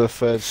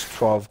 Everford's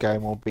 12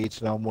 game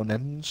unbeaten on 1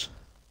 ends.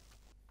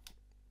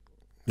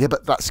 Yeah,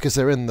 but that's because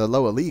they're in the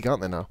lower league,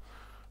 aren't they now?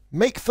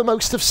 Make the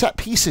most of set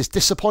pieces.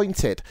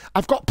 Disappointed.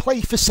 I've got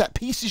play for set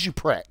pieces, you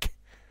prick.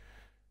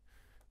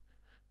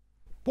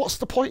 What's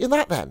the point in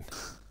that then?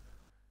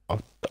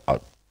 I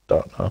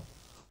don't know.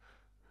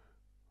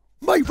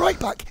 My right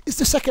back is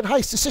the second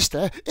highest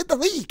assister in the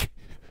league.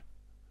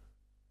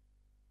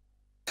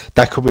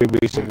 That could be a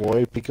reason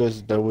why,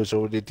 because I was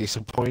already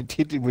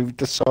disappointed with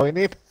the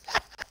signing.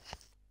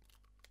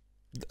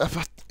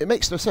 It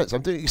makes no sense.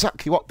 I'm doing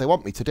exactly what they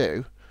want me to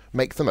do.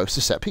 Make the most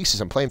of set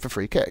pieces. I'm playing for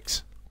free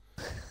kicks.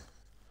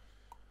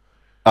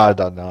 I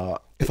don't know.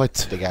 If I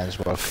the game's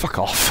well. Fuck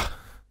off.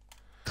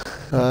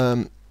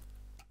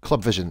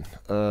 Club Vision.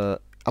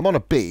 I'm on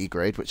a B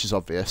grade, which is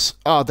obvious.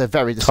 Oh, they're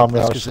very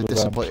disappointed because they're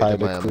disappointed.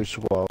 Played a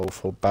crucial role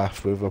for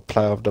Bath with a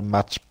player of the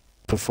match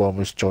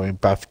performance during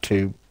Bath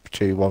 2-1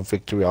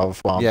 victory over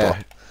Farnborough.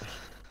 Yeah.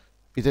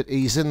 He did.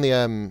 He's in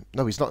the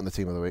no, he's not in the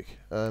team of the week.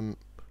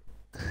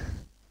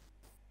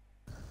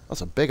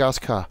 That's a big ass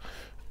car.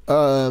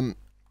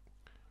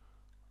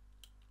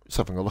 Just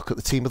having a look at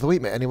the team of the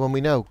week, mate. Anyone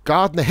we know?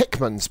 Gardner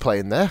Hickman's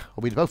playing there.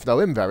 We both know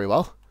him very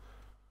well.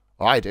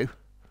 Or I do.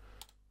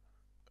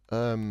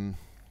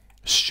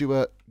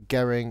 Stuart,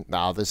 Gehring.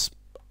 Nah, there's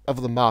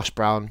other than Marsh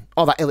Brown.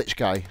 Oh, that Illich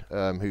guy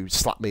who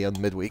slapped me on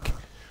midweek.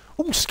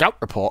 Oh, scout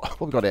report. What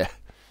have we got here?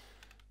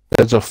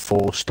 There's a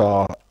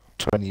 4-star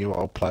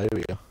 20-year-old player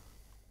here.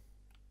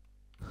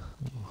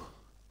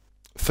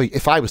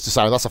 If I was to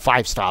say, that's a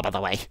 5-star, by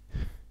the way.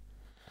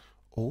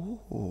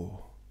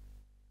 Oh.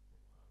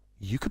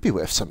 You could be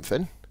worth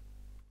something.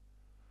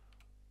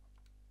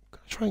 Can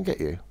I try and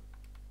get you?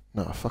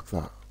 No, fuck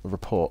that. The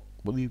report.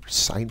 Will you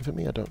sign for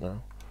me? I don't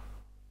know.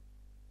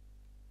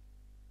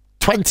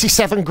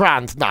 27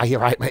 grand. Nah, you're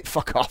right, mate.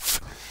 Fuck off.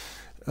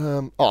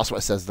 Oh, that's what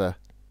it says there.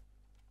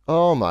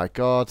 Oh my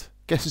god.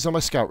 Guess who's on my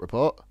scout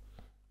report?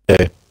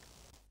 Yeah.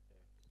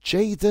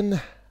 Jaden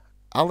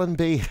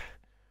Allenby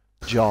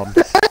John.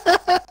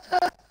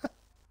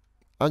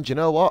 And you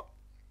know what?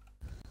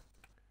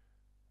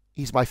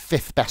 He's my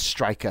 5th best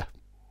striker.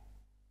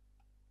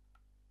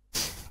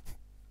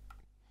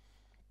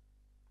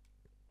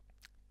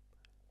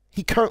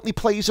 He currently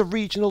plays a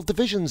regional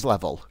divisions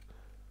level.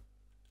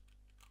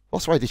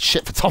 That's why he did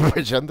shit for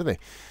Tonbridge, didn't he?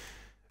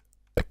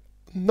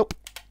 Nope.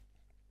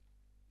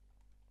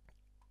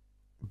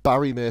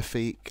 Barry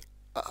Murphy.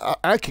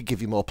 I could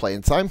give you more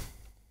playing time.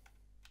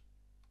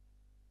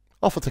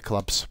 Offer to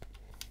clubs.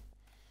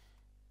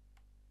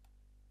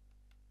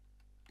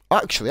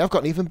 Actually, I've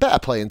got an even better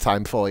playing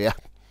time for you.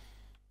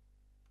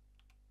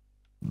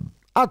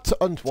 Add to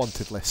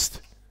unwanted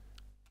list.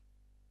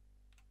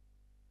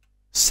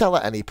 Sell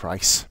at any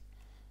price.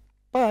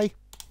 Bye.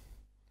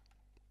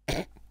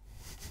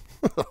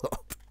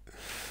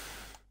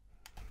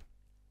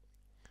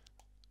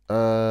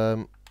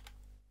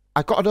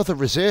 I got another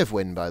reserve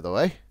win, by the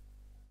way.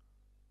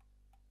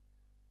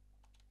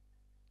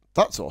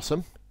 That's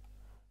awesome.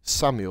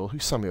 Samuel.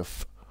 Who's Samuel?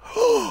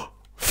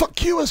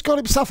 Fuck you has got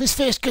himself his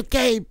first good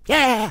game.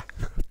 Yeah.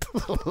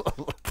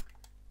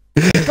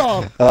 Go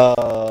on.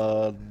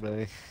 Oh,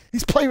 no.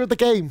 He's player of the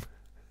game.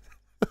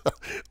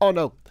 Oh,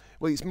 no.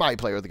 Well, he's my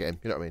player of the game.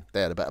 You know what I mean?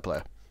 They had a better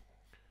player.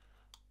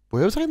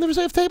 Where was I in the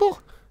reserve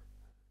table?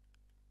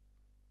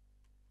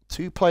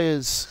 2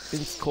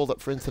 players called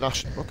up for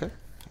international. Okay.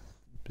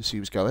 See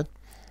who's going.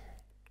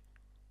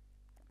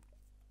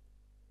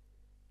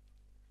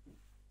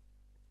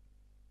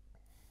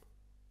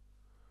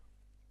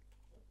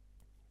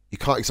 You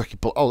can't exactly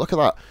put... Oh, look at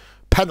that.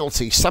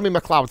 Penalty. Sammy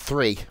McLeod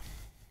 3.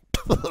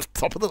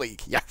 Top of the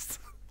league. Yes.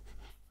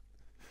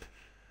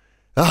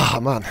 Ah,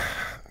 man.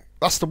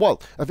 That's the one.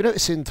 Have you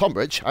noticed in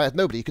Tonbridge, I had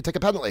nobody who could take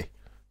a penalty.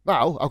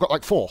 Now, I've got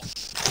like 4.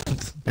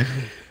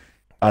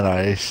 I know,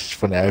 it's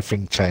funny,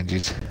 everything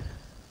changes.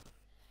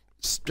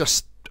 It's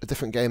just a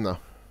different game, though.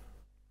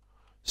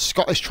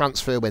 Scottish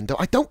transfer window.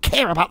 I don't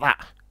care about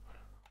that.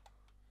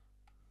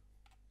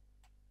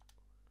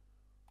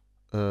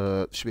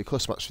 Should be a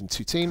close match between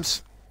 2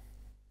 teams.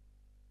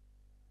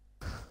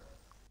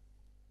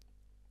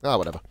 Ah,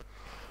 whatever.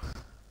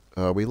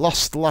 We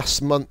lost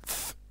last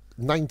month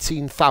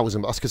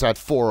 19,000, but that's because I had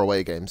 4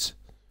 away games.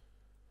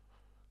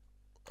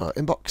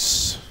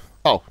 Inbox.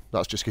 Oh,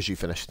 that's just because you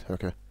finished.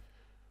 Okay.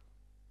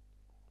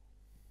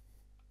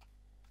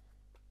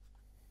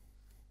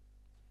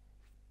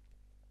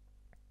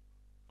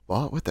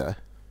 What? What there?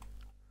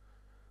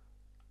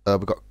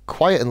 We've got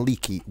quiet and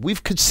leaky.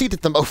 We've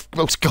conceded the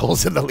most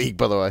goals in the league,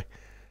 by the way.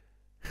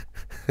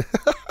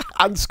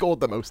 And scored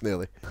the most,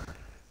 nearly.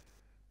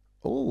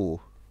 Oh.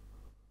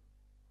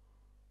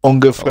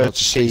 Hungerford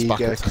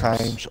Seeger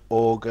claims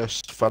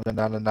August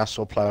Ferdinand and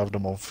Nassau Player of the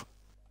Month.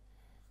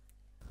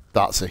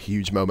 That's a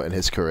huge moment in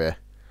his career.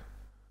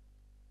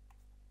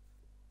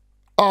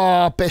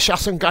 Oh, Bish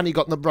Asangani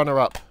got the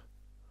runner-up.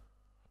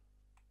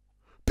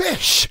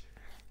 Bish!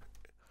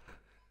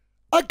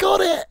 I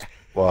got it!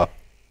 What?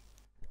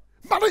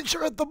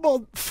 Manager of the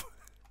month!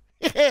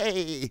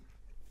 Hey!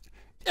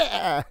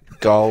 Yeah!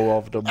 Goal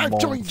of the I've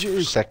joined month, you.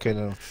 2nd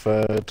and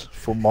 3rd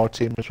for my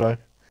team as well.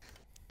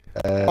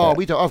 Oh,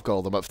 we don't have goal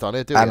of the month down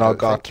here, do we? And I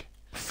got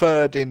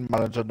 3rd in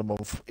Manager of the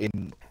Month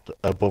in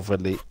above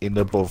elite in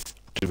above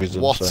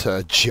division. What so.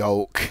 a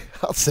joke!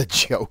 That's a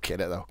joke,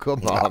 innit? Though,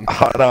 come on.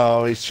 I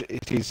know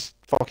it is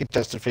fucking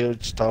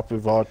Chesterfield start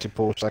with Artie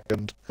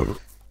second.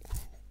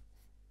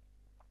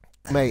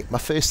 Mate, my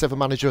first ever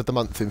manager of the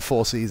month in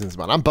 4 seasons,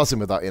 man. I'm buzzing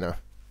with that, you know.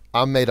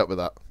 I'm made up with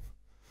that.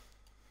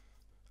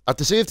 I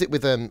deserved it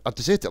with I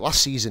deserved it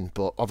last season,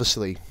 but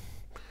obviously,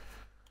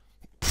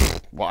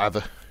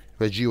 whatever.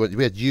 We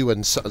had you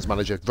and Sutton's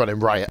manager running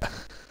riot.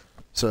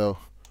 So,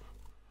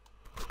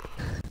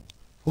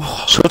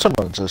 Sutton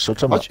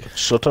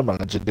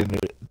manager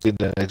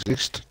didn't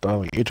exist.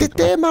 Did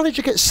their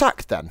manager get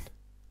sacked then?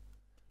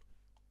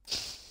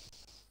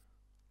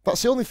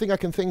 That's the only thing I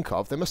can think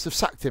of. They must have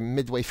sacked him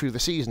midway through the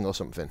season or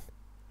something.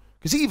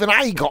 Because even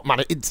I got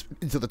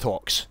into the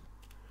talks.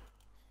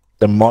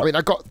 I mean,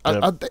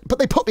 but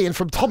they put me in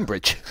from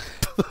Tonbridge.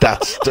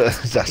 That's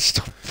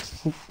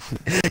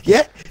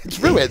yeah, it's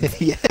ruined.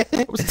 Yeah,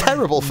 it was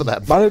terrible for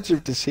them. Manager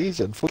of the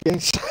season, fucking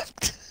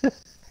sacked.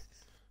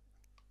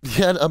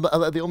 Yeah, I'm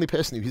the only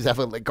person who's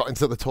ever got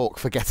into the talk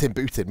for getting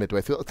booted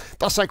midway through.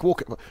 That's like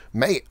walking,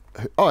 mate.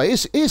 Oh,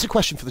 here's a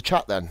question for the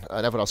chat then,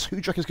 and everyone else. Who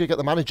do you reckon's going to get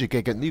the manager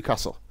gig at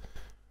Newcastle?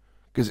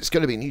 Because it's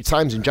going to be new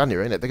times in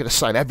January, isn't it? They're going to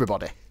sign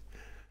everybody.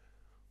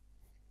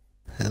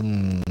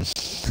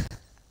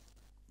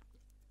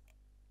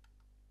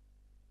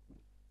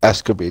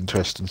 That's going to be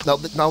interesting. Now,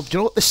 do you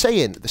know what they're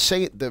saying? They're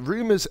saying the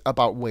rumours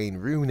about Wayne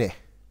Rooney.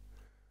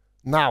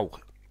 Now,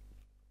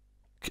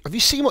 have you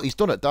seen what he's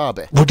done at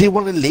Derby? Would he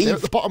want to leave? They're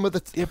at the bottom of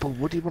the... Yeah, but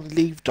would he want to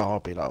leave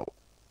Derby now?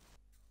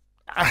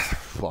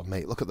 Well,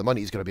 mate, look at the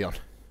money he's going to be on.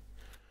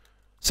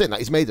 Saying that,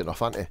 he's made enough,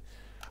 hasn't he?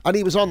 And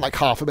he was on like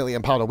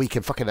 £500,000 a week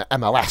in fucking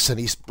MLS, and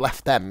he's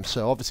left them,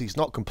 so obviously he's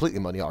not completely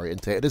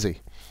money-orientated, is he?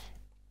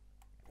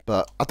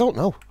 But I don't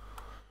know.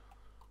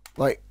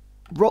 Like,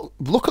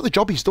 look at the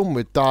job he's done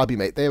with Derby,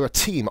 mate. They're a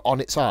team on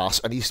its arse,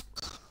 and he's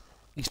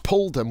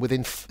pulled them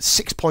within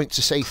 6 points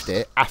of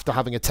safety after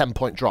having a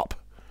 10-point drop.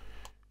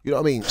 You know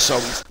what I mean? So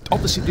he's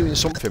obviously doing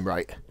something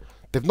right.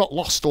 They've not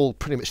lost all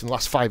pretty much in the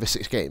last 5 or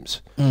 6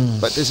 games.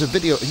 But there's a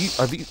video,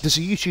 there's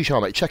a YouTube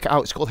channel, mate. Check it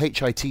out. It's called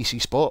HITC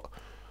Sport.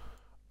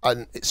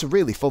 And it's a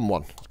really fun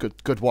one.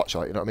 Good watch,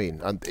 like, you know what I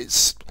mean? And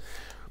it's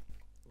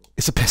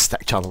a piss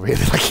tech channel,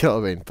 really, like, you know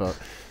what I mean? But,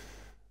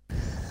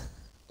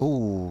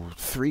 ooh,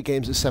 3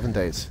 games in 7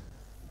 days.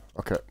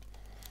 Okay.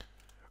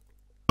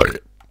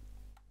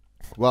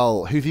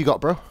 Well, who have you got,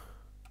 bro?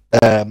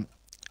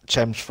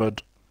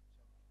 Chelmsford.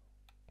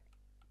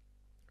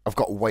 I've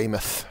got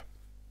Weymouth.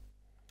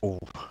 Oh.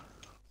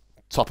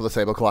 Top of the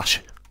table clash.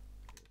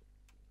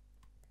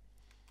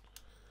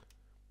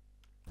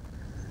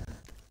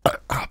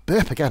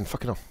 Burp again,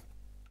 fucking hell.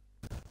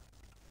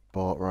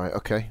 But, right,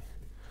 okay.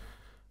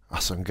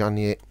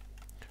 Asanganye.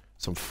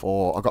 Some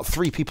 4. I've got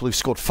 3 people who've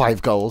scored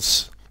 5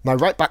 goals. My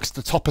right back's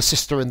the top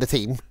assister in the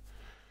team.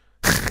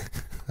 I'm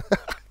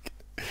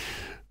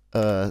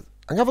going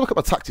to have a look at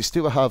my tactics.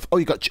 Do I have... Oh,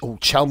 you got... Oh,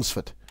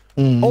 Chelmsford.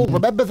 Oh,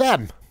 remember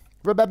them.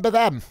 Remember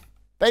them.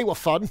 They were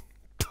fun.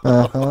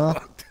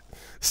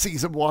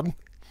 Season 1.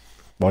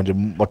 Mind you,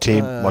 my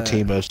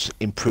team has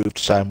improved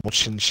so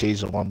much since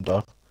season 1,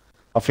 though.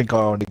 I think I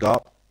only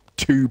got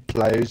 2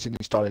 players in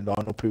the starting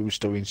lineup who were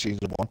still in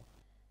season 1.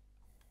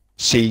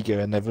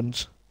 Seager and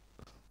Evans.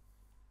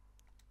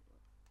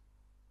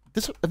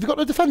 Have you got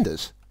no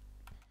defenders?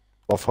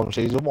 Well, from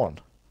season 1?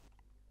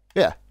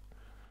 Yeah.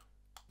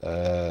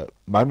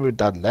 Mine with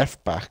that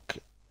left back,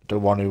 the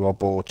one who I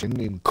bought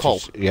in Cole.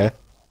 Yeah.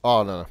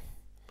 Oh, no.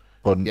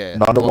 But yeah,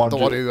 not the one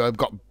who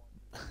got...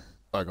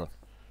 Oh, go on.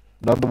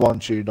 Not the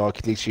ones who, like,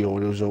 at least he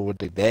was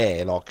already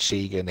there, like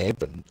Seager and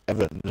Evans.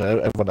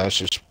 Everyone else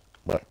just,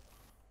 well,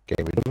 get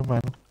rid of him,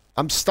 man.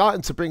 I'm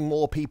starting to bring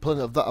more people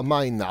in that are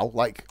mine now.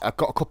 Like, I've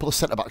got a couple of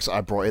centre-backs that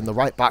I brought in. The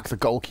right-back, the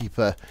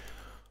goalkeeper.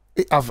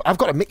 I've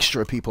got a mixture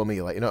of people in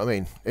me, like, you know what I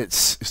mean?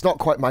 It's not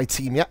quite my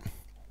team yet,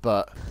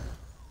 but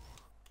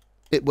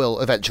it will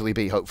eventually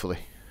be, hopefully.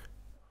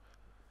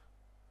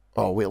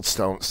 Oh,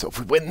 Wealdstone. So if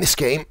we win this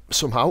game,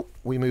 somehow,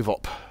 we move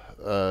up.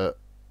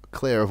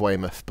 Clear of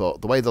Weymouth,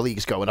 but the way the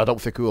league's going, I don't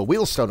think we will.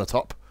 Wealdstone are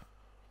top,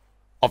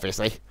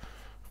 obviously.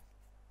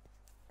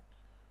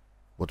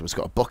 Woodward's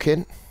got a book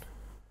in.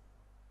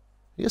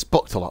 He has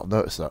booked a lot, I've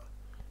noticed that.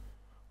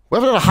 We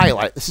haven't done a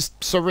highlight. This is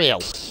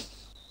surreal.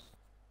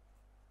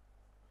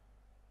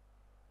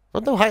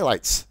 I've no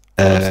highlights.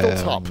 I'm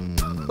still top.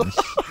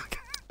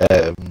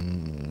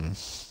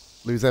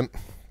 Lose him.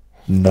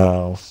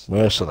 No,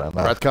 worse than that.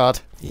 Red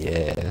card.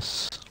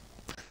 Yes.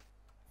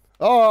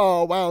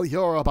 Oh, well,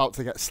 you're about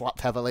to get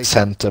slapped heavily.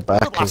 Centre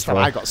back. Last time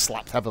I got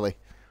slapped heavily.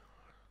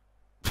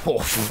 Oh,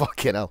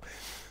 fucking hell.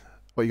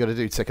 What are you going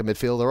to do? Take a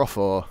midfielder off,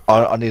 or...?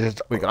 I need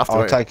to... I'm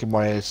wait. taking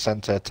my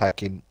centre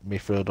attacking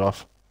midfield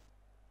off.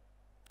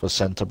 For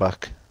centre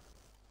back.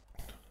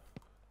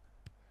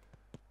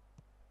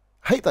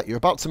 I hate that you're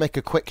about to make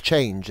a quick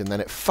change and then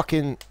it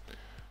fucking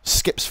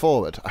skips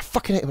forward. I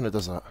fucking hate when it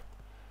does that.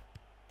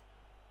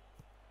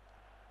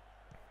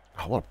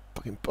 Oh, what a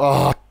fucking...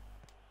 Oh!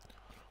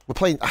 We're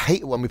playing... I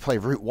hate it when we play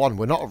Route 1.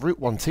 We're not a Route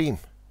 1 team.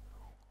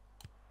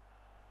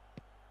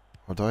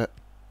 I'll do it.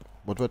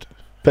 Woodward.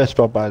 Best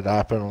spot by that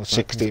happened on the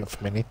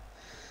 16th minute.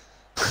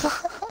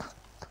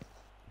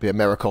 Be a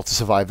miracle to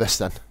survive this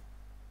then.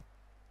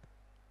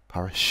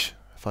 Parish.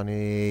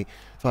 Funny.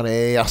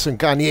 Asun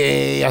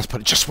Gagne. Let's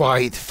put it just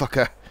wide.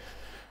 Fucker.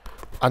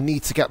 I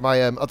need to get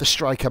my other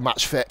striker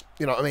match fit.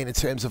 You know what I mean? In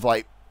terms of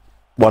like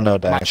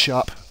 1-0 down. match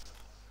sharp.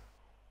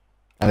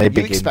 And it you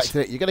begins.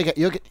 expected it.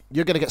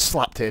 You're gonna get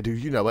slapped here,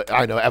 dude. You know it.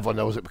 I know it. Everyone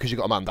knows it because you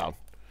got a man down.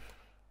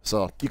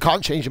 So you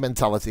can't change your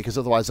mentality because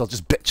otherwise they'll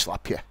just bitch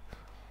slap you.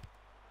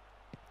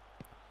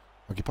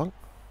 Agipong.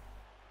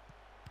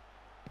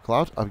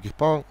 Cloud.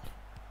 Agipong.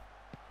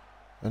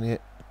 And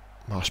it.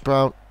 Marsh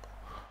Brown.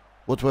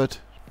 Woodward.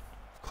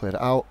 Cleared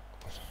it out.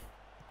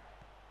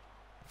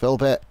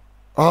 Philbit.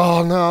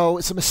 Oh no,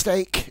 it's a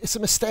mistake. It's a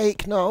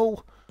mistake,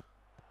 no.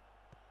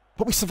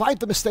 But we survived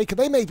the mistake and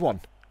they made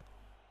one.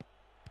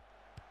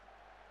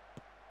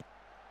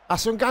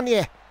 Asun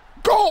Gagne.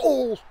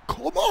 Goal!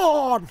 Come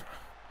on!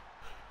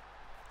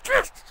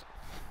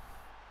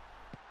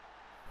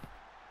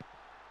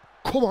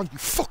 Come on, you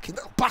fucking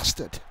little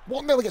bastard.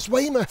 1-0 against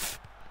Weymouth.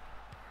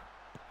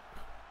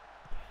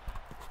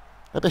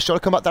 Hey, Bish, do you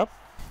want to come back down?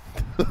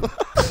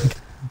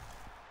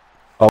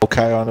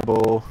 Okay on the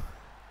ball.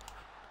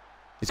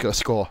 He's going to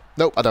score.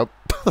 Nope, I don't.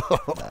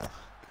 No.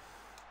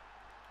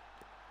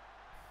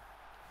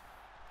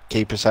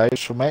 Keeper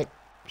saves for mate.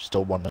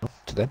 Still 1-0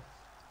 to them.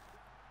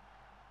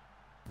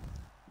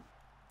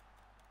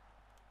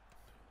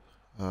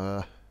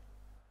 I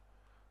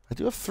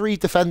do have 3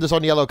 defenders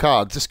on yellow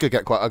cards. This could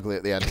get quite ugly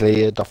at the end.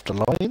 Cleared off the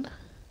line.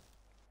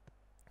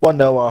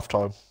 1-0 half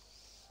time.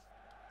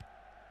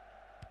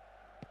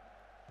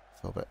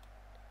 A little bit.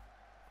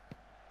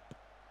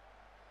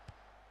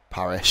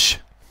 Parish.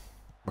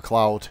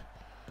 McLeod.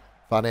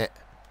 Van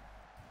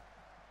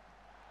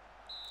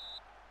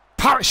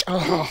Parish!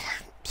 Oh,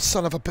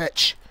 son of a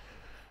bitch.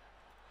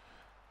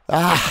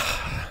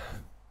 Ah.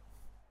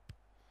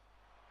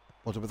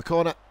 What with the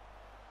corner?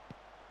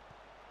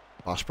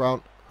 Marsh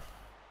Brown.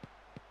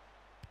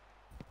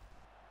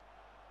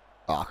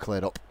 Ah,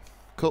 cleared up.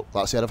 Cool,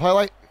 that's the end of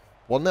highlight.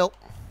 1-0.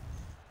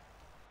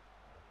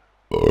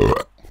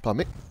 Pardon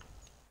me.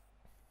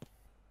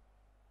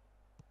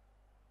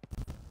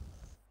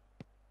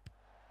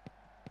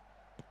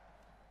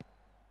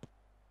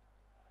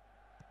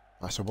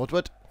 Nice one,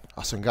 Woodward.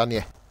 Asun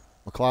Gagne.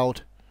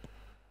 McLeod.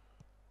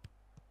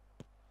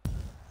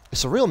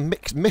 It's a real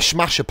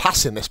mishmash of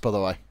passing, this, by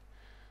the way.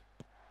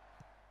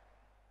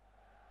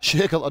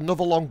 Sheagle,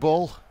 another long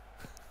ball.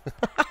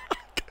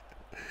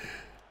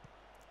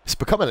 It's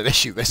becoming an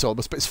issue, this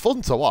almost, but it's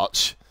fun to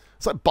watch.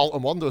 It's like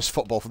Bolton Wanderers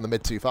football from the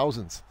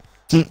mid-2000s.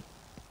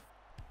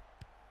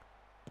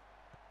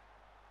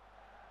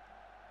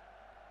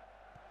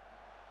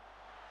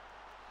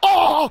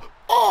 Oh!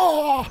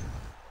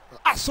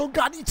 Asun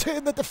Gagne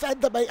turned the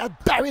defender, mate, and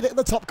buried it in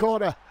the top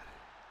corner.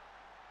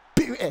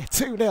 Beauty,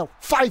 2-0.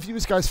 5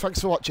 views, guys, thanks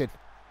for watching.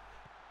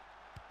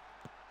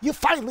 You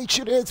finally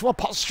tuned into a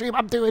pot stream,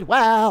 I'm doing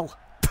well.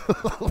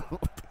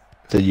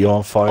 So you're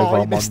on 5, oh,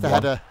 I'm he missed on the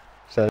 1. header.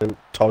 So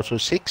total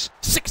 6.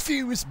 6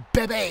 views,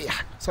 baby.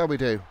 That's how we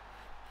do.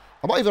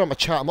 I'm not even on my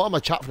chat. I'm not on my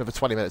chat for another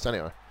 20 minutes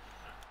anyway.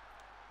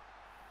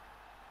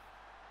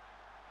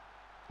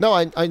 No,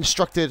 I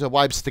instructed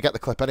Wibes to get the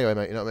clip anyway,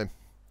 mate. You know what I mean?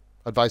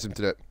 I advised him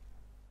to do it.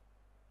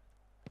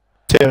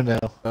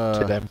 2-0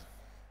 to them.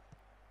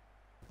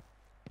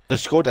 They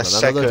scored a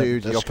second.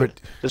 Dude,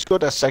 they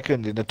scored a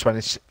second in the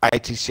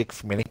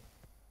 86th minute.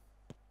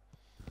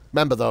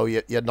 Remember, though,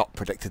 you're not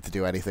predicted to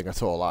do anything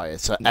at all, are you?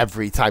 So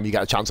every time you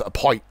get a chance at a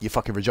point, you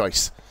fucking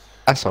rejoice.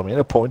 That's what I mean.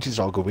 A point is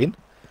all go in.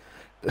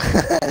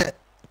 And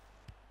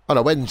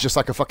a win's just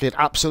like a fucking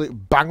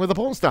absolute bang with a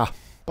porn star.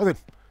 Look at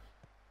him.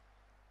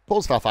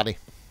 Porn star Fanny.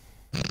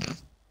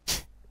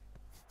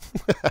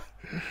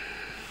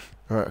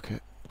 Right, okay.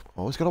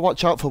 Always got to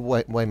watch out for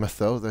Weymouth,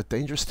 though. They're a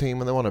dangerous team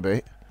when they want to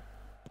be.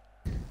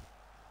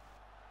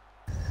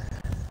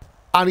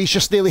 And he's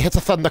just nearly hit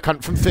a thunder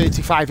cunt from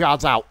 35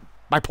 yards out.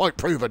 My point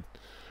proven.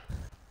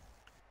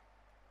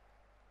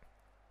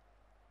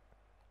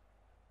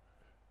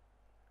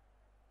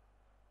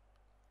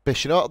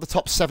 Bish, you know, the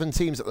top 7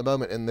 teams at the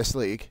moment in this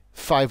league,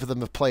 5 of them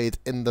have played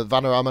in the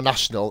Vanarama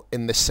National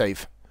in this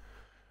save.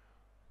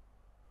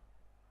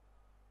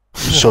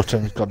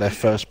 Sutton's got their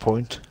first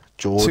point.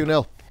 George.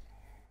 2-0.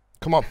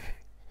 Come on.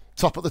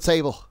 Top of the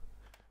table.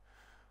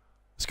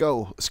 Let's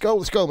go. Let's go.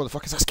 Let's go,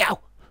 motherfuckers. Let's go.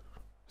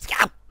 Let's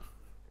go.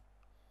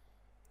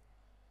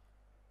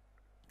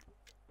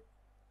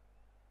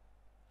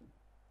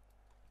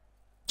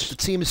 The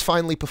team is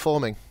finally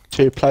performing.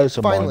 2 players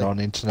of mine on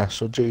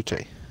international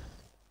duty.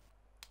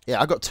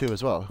 Yeah, I got 2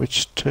 as well.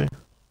 Which 2?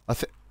 I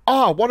think.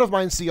 Ah, one of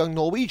mine's the young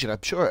Norwegian.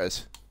 I'm sure it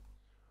is.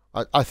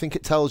 I think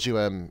it tells you.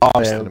 Oh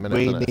yeah, in a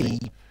minute,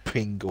 Weenie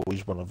Pringle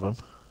is one of them.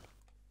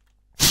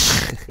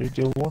 Who's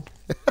the other one?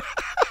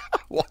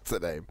 What's the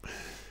name?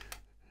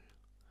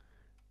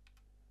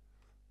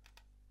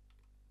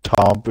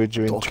 Tom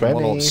Bridger in Talking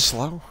one old 20.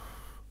 slow.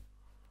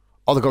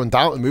 Oh, they're going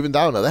down and moving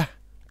down, are they?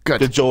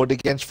 Good. The Jordan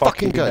against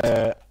Fucking good.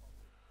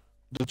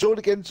 The Jordan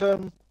against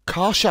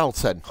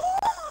Carshalton.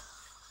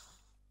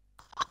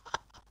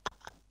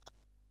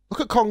 Look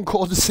at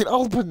Concord and St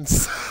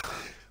Albans.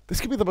 This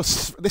could be the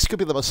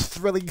most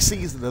thrilling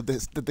season of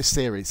this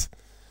series.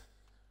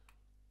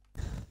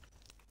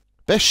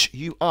 Bish,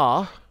 you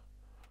are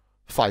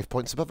 5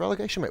 points above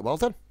relegation, mate. Well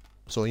done.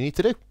 That's all you need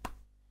to do.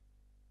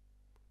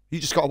 You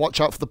just got to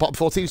watch out for the bottom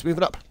 4 teams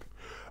moving up.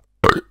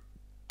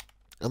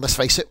 And let's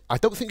face it, I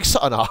don't think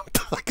Sutton are.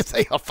 Like I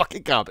say, are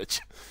fucking garbage.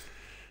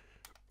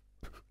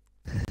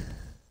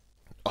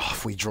 Oh,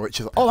 if we draw each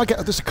other. Oh,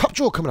 there's a cup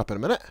draw coming up in a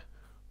minute.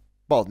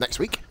 Well, next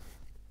week.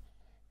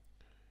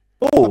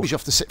 Oh, that means you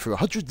have to sit through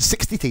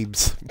 160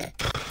 teams.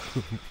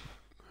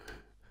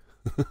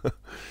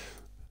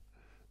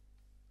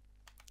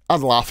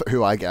 And laugh at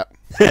who I get.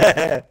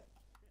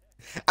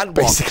 And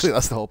basically,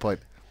 that's the whole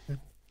point.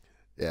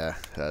 Yeah,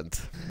 and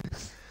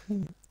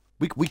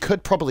we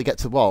could probably get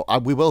to, well,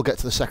 we will get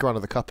to the second round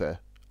of the cup here.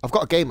 I've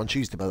got a game on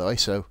Tuesday, by the way,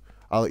 so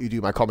I'll let you do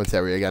my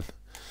commentary again.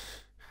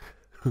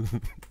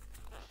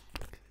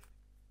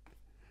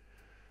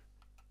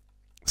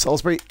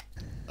 Salisbury,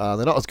 they're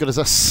not as good as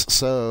us,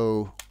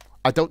 so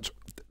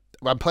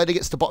I'm playing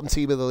against the bottom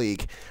team of the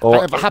league.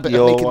 I have a habit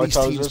of making these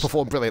teams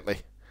perform brilliantly.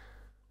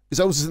 Is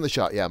Oses in the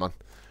chat? Yeah, man.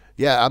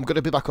 Yeah, I'm going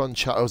to be back on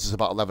chat Oses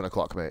about 11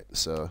 o'clock, mate,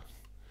 so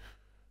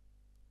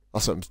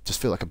also, I just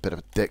feel like a bit of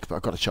a dick, but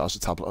I've got to charge the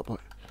tablet up.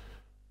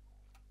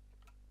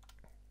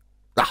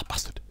 Ah,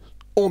 bastard.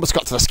 Almost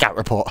got to the scout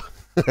report.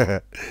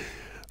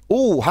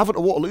 Oh, haven't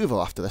a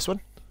Waterlooville after this one.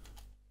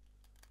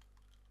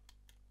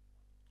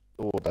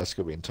 Oh, that's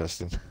going to be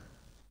interesting.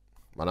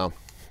 I know.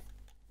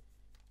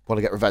 Want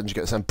to get revenge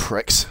against them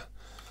pricks.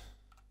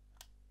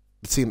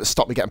 The team that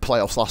stopped me getting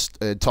playoffs last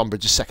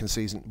Tonbridge's second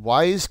season.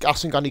 Why is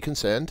Gasungani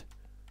concerned?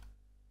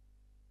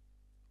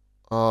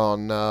 Oh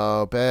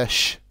no,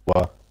 Bish.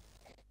 What?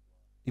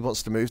 He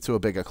wants to move to a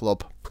bigger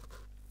club.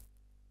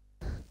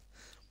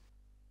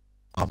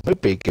 I'm a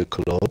bigger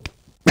club.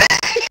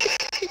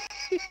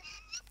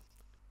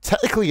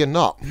 Technically, you're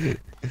not.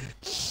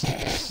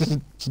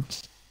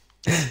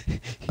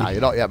 Nah,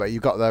 you're not yet, but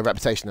you've got the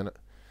reputation in it.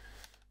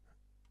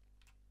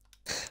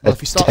 Well, if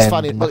he starts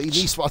finding, well, he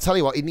needs. I'll tell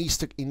you what, he needs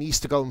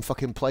to go and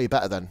fucking play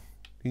better. Then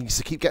he needs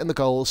to keep getting the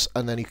goals,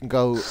 and then he can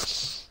go.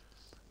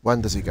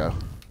 When does he go?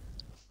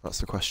 That's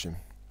the question.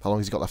 How long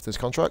has he got left in his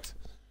contract?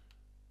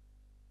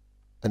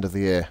 End of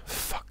the year.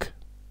 Fuck.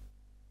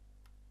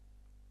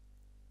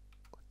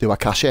 Do I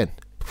cash in?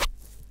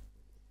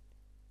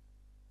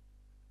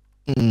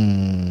 What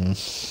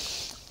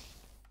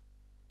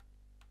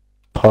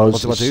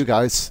do I do,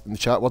 guys? In the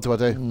chat, what do I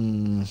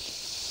do?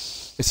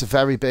 It's a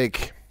very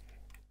big...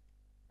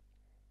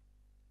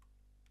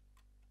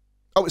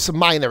 Oh, it's a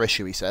minor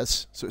issue, he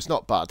says. So it's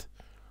not bad.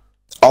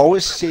 I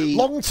always see...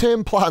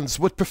 Long-term plans.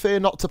 Would prefer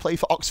not to play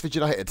for Oxford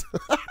United.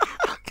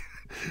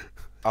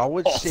 I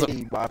would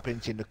see what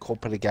happens in a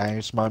couple of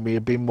games. Maybe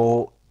a bit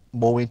more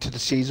into the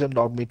season,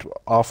 like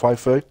halfway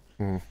through.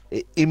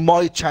 It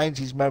might change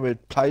his memory.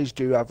 Players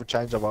do have a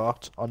change of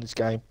heart on this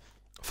game.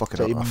 I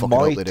fucking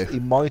hope they do.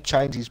 It might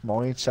change his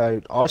mind. So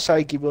I'll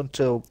say give it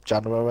until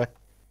January,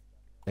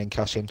 then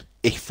cash in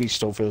if he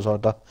still feels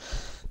like that.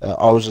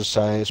 I was just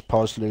say, as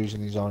opposed to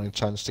losing his only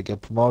chance to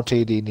get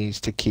promoted, he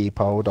needs to keep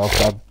hold of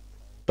that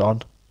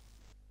Don.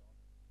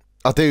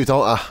 I do,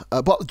 don't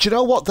I? But do you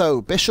know what,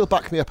 though? Bish will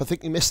back me up. I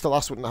think you missed the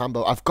last one in the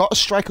handball. I've got a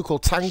striker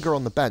called Tanga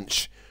on the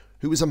bench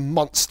who is a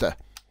monster.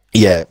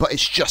 Yeah. But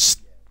it's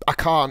just, I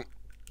can't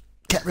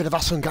get rid of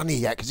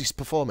Asungani yet because he's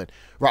performing.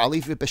 Right, I'll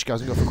leave you with Bish,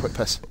 guys, and go for a quick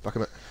piss. Back a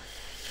minute.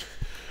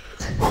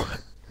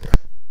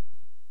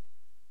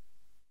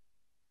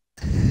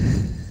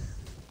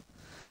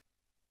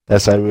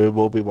 That's how we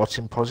will be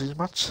watching Posse's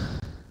match.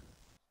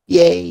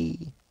 Yay!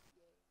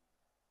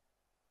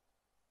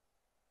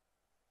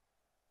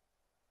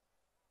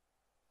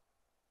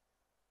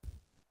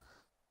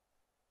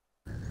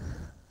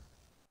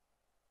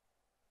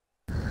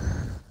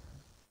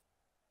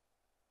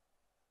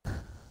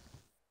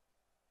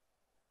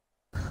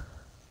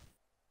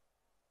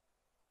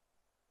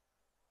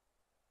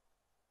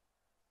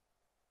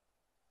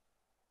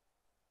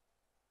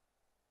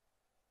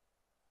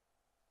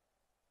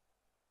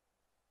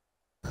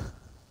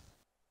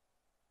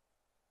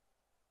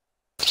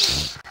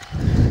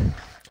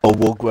 Or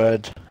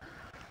Wugward.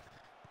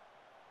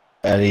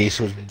 And he's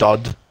with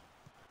Dodd.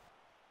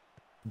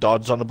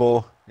 Dodd's on the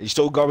ball. He's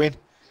still going.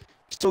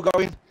 He's still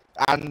going.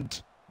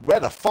 And where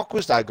the fuck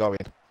was that going?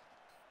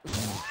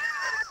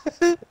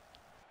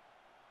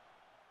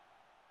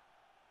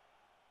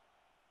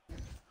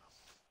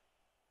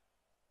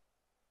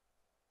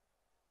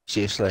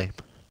 Seriously.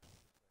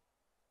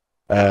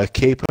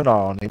 Keep an eye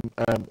on him.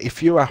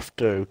 If you have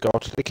to, go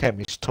to the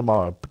chemist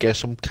tomorrow. Get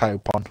some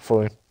coupon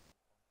for him.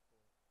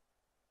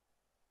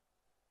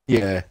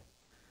 Yeah.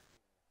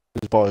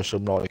 Just buy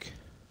some, like...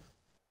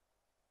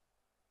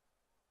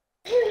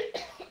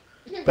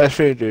 Best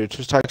thing to do,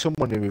 just take some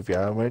money with you,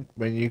 and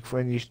when you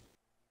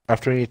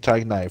after you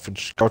take Nathan,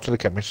 just go to the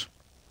chemist.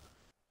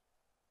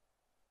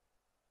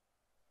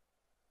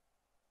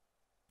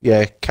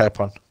 Yeah,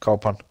 coupon,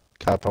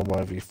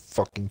 whatever you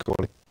fucking call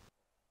it.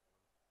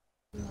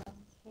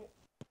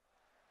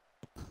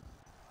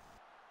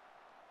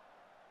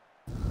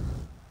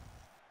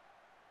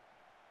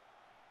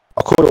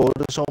 could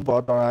order some, but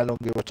I don't know how long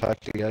it would take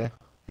to get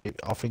it.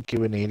 I think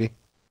you would need it.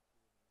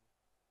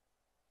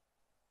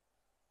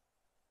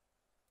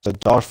 So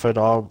Dartford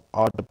are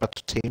the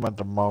better team at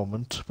the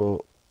moment,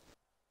 but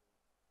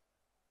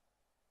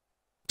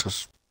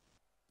just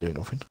do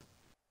nothing.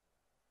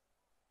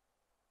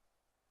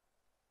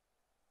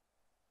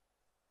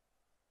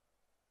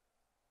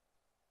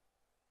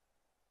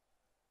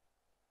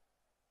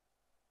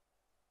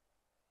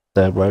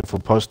 They're waiting for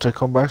Post to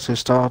come back to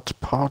start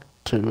part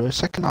 2,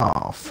 second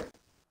half.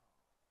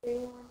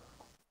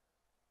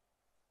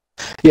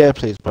 Yeah,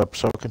 please, Bob,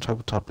 so we can take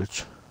the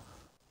tablets.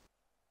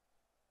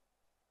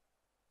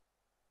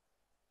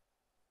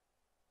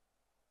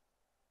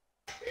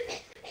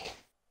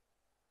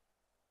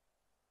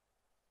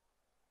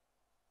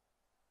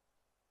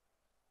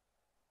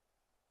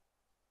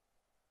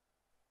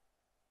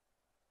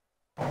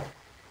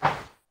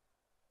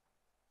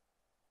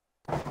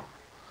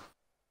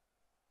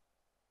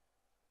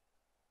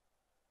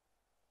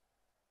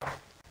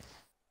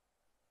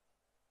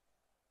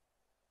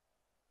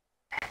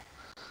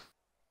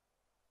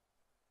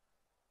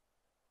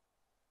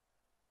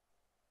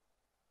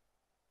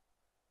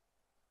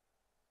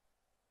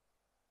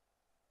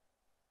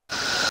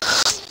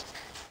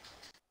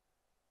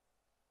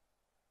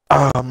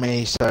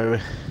 Me, so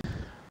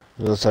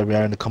let's say we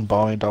only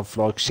combined of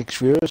like 6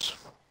 viewers,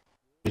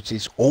 which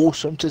is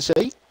awesome to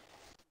see.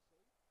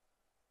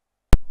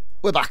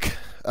 We're back.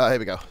 Here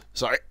we go.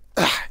 Sorry.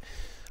 I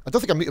don't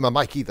think I'm muting my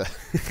mic either.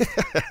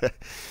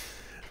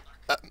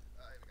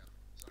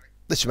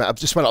 Listen, mate, I've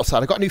just went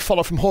outside. I got a new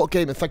follow from Hawk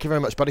Gaming. Thank you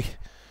very much, buddy.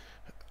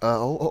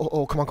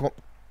 Oh, come on.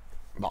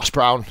 Marsh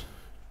Brown.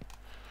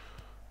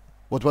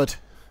 Woodward.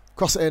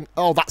 Cross it in.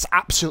 Oh, that's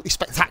absolutely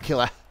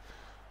spectacular.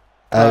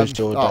 How's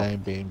your day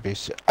being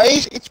busy?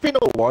 It's been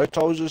alright,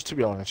 Tozers, to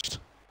be honest.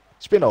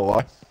 It's been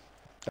alright.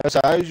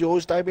 How's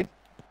yours day been?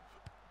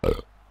 Might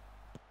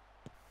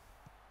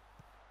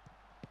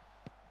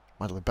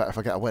have been better if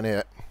I get a win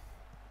here.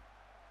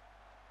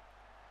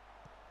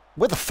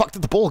 Where the fuck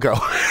did the ball go?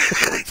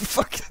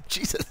 Fuck,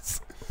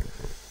 Jesus.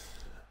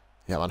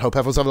 Yeah, man, hope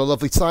everyone's having a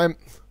lovely time.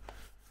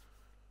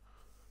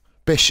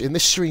 Bish, in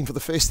this stream, for the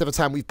first ever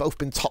time, we've both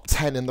been top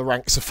 10 in the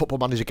ranks of Football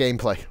Manager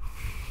gameplay.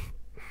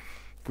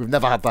 We've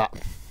never had that.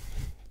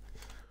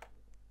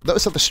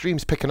 Notice how the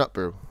stream's picking up,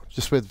 bro.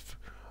 Just with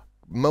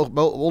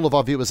all of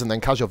our viewers and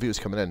then casual viewers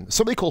coming in.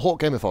 Somebody called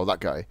Hawk Gamer for that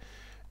guy.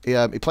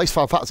 He plays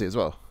Final Fantasy as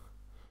well.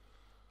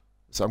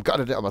 So I'm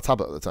gutted it on my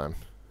tablet at the time.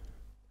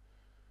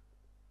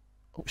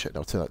 Oh shit,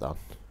 no, turn that down.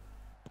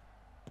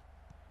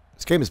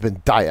 This game has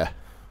been dire.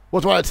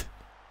 Woodward!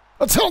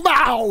 Until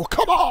now!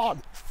 Come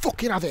on!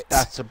 Fucking have it!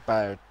 That's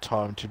about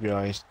time, to be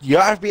honest. You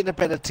have been a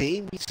better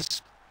team.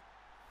 It's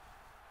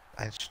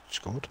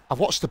good. I've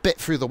watched a bit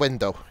through the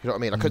window, you know what I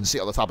mean? I couldn't see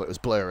it on the tablet, it was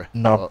blurry.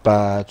 Not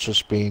bad,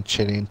 just been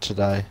chilling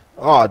today.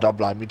 Oh, don't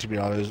blame me, to be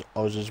honest.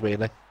 I was just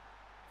really.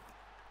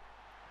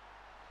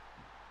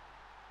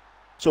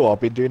 So what I've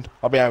been doing,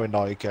 I've been having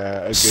like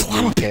a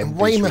good weekend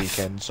this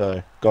weekend,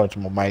 so going to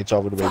my mates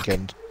over the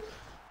weekend.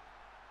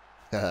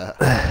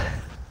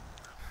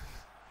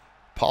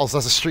 Paul's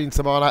has a stream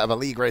tomorrow night of a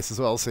league race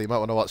as well, so you might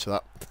want to watch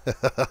that.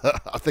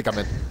 I think I'm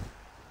in.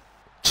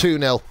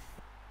 2-0.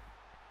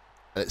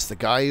 And it's the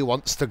guy who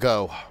wants to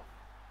go.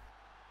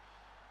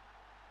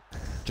 Do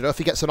you know if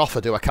he gets an offer,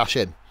 do I cash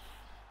in?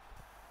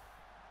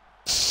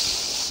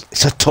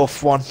 It's a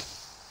tough one.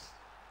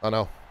 I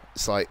know.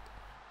 It's like,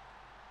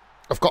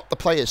 I've got the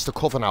players to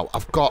cover now.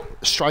 I've got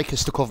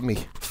strikers to cover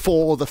me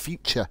for the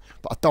future,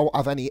 but I don't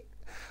have any.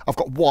 I've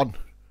got one,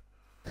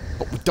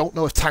 but we don't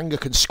know if Tanga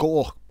can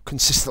score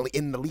consistently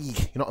in the league.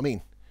 You know what I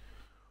mean?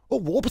 Oh,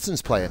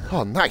 Warburton's playing.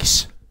 Oh,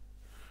 nice.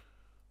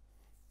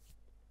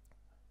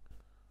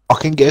 I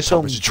can get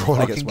some.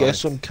 I can get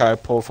some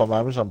cowpaw from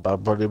Amazon,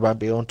 but it won't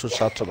be on till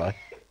Saturday.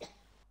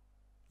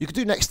 You could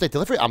do next day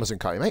delivery at Amazon,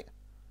 can't you, mate?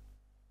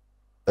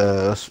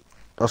 That's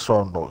what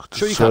I'm not.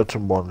 Sure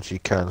certain ones you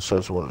can,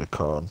 certain ones you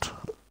can't.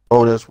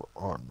 Oh, there's.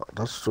 Oh, no,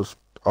 that's just.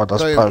 Oh,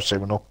 that's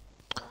paracetamol.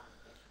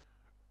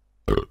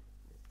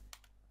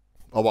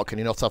 Oh, what? Can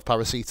you not have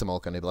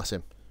paracetamol? Can you, bless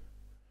him?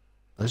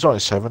 There's only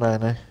 7,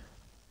 ain't he?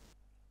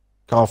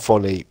 Can't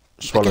fully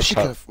swallow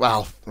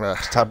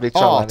tablets.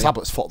 Oh,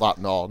 tablets, fuck that.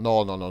 No.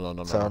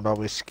 So no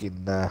whiskey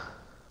in there.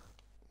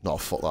 No,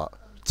 fuck that.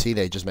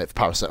 Teenagers mate for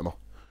paracetamol.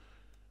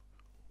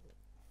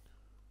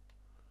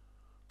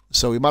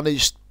 So we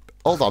managed.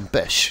 Hold on,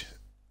 Bish.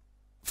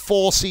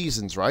 4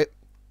 seasons, right?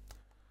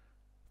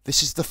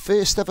 This is the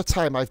first ever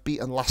time I've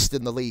beaten last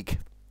in the league.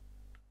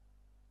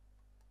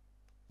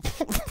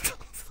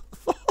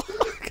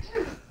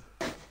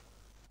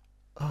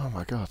 Oh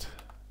my god.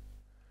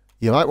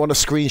 You might want to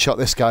screenshot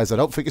this, guys. I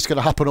don't think it's going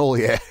to happen all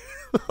year.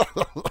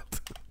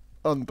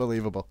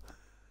 Unbelievable.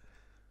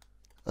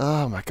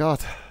 Oh my god.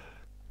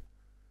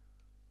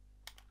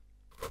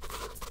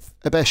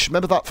 Abish,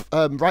 remember that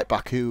right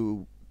back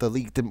who the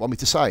league didn't want me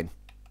to sign?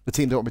 The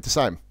team didn't want me to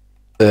sign?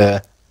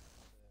 2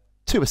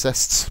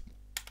 assists.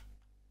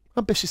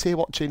 Abish is here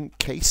watching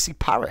Casey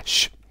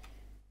Parish.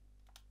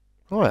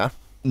 Oh yeah.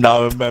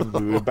 No, I remember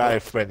we were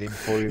both went in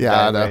for him,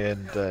 Yeah, I know.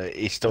 and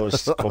he still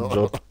comes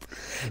up.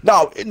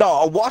 No,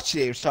 I watch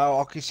him so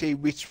I can see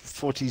which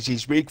foot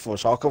he's weak for,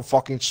 so I can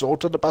fucking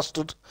sort of the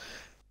bastard.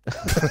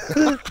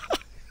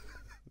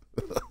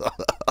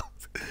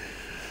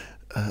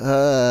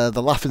 The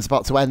laughing's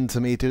about to end to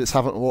me, dude. It's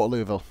Havant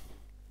Waterlooville.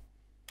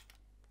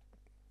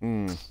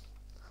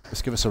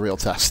 Let's give us a real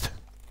test.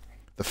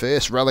 The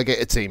first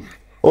relegated team.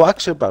 Oh,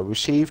 actually, but we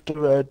received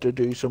to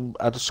do some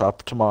at the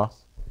shop tomorrow.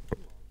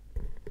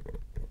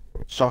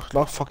 So,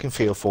 not fucking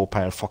feel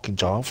 £4 fucking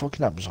jar on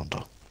fucking Amazon,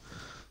 though.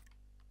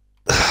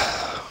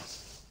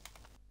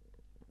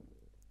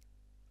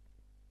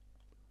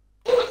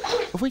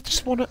 Have we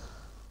just won it?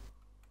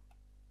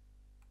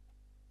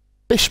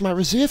 Bish, my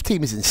reserve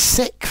team is in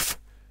 6th.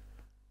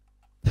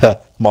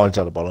 Mine's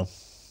at the bottom.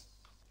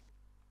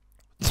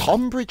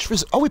 Tonbridge.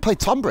 Oh, we played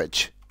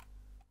Tonbridge.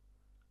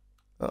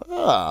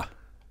 Ah.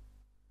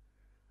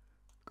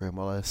 Graham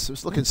Wallace. I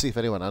was looking to see if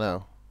anyone I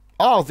know.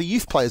 Oh, the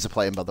youth players are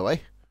playing, by the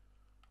way.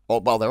 Oh,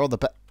 well, they're on the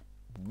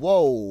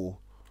Whoa.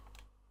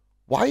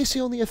 Why is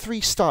he only a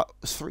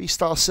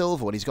 3-star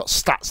silver when he's got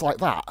stats like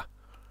that?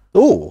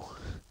 Oh.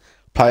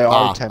 Play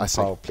high I tempo,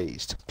 see.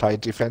 pleased. Play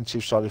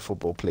defensive solid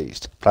football,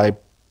 pleased. Play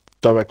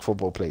direct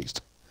football, pleased.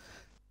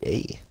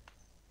 Yeah.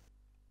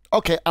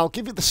 Okay, I'll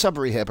give you the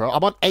summary here, bro.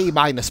 I'm on A-,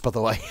 by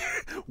the way,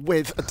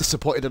 with a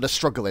disappointed and a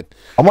struggling.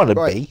 I'm on a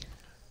Right. B.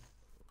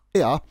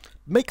 Yeah.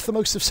 Make the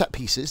most of set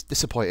pieces,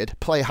 disappointed.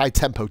 Play high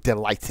tempo,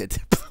 delighted.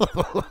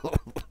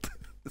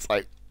 It's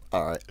like,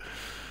 all right.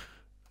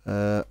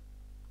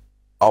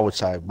 I would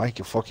say make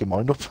your fucking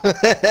mind up.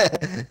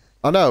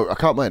 I know, I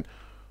can't win.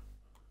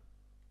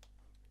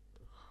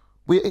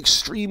 We're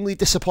extremely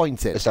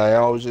disappointed. So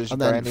I was just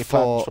And then any for-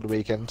 plans for the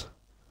weekend.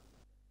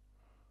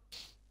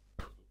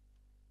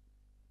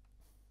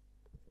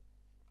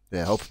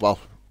 Yeah, hope. Well,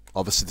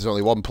 obviously there's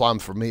only one plan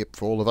for me,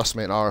 for all of us,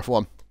 mate, in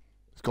RF1.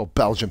 It's called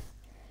Belgium.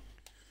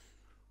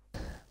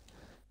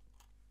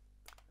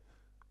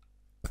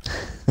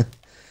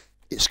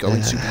 It's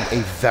going to be a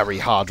very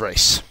hard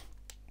race.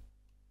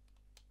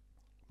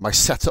 My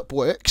setup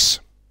works.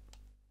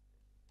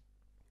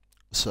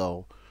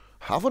 So,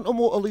 Havant and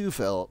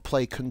Waterlooville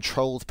play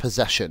controlled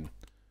possession.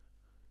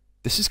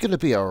 This is going to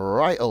be a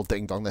right old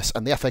ding-dong, this.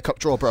 And the FA Cup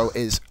draw, bro,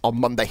 is on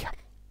Monday.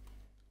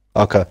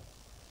 Okay.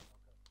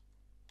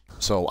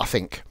 So, I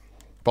think.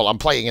 Well, I'm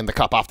playing in the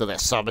Cup after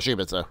this, so I'm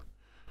assuming so.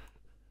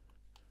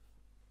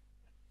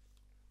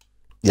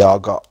 Yeah,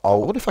 I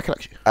wonder if I can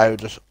actually... I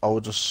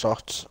would just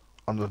shot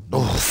on the.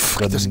 Oh,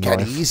 it doesn't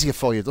get any easier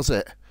for you, does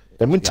it?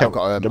 Them in, Yeah, I've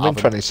got, them in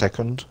Havant.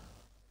 22nd.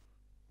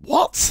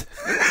 What?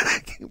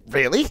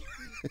 Really?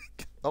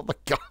 Oh my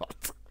god.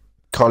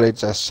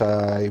 College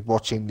essay,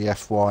 watching the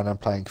F1 and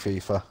playing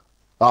FIFA.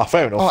 Ah,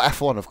 fair enough. Oh,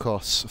 F1, of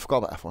course. I forgot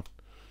about F1.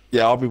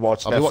 Yeah, I'll be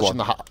watching I'll be F1.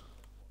 watching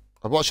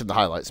I'm watching the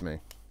highlights, me.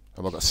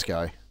 I've not got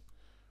Sky.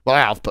 Well,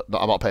 I have, but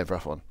I'm not paying for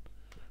F1.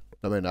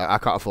 I mean, I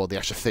can't afford the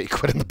extra 30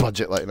 quid in the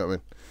budget, like, you know what I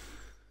mean?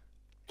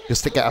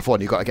 Just to get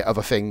F1, you've got to get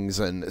other things,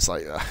 and it's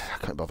like, I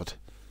can't be bothered.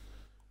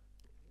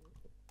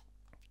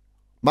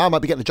 Man might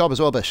be getting a job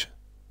as well, Bish.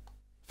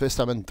 First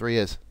time in 3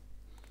 years.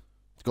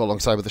 To go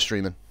alongside with the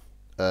streaming.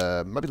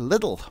 Maybe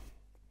Lidl.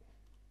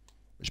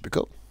 Which would be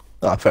cool.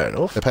 Ah, fair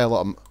enough. They pay a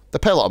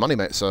lot of money,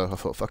 mate, so I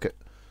thought, fuck it.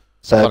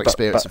 So, Bad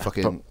experience of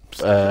fucking...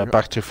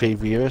 back to 3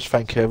 viewers.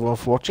 Thank you everyone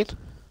for watching.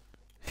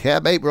 Yeah,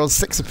 mate, we're on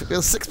 6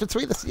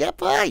 between us. Yeah,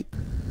 bye.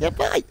 Yeah,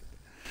 bye.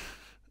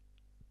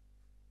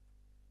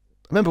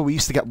 Remember, we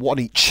used to get 1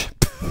 each.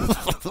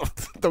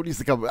 Don't used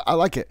to come. I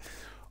like it.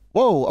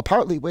 Whoa,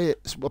 apparently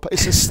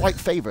it's a slight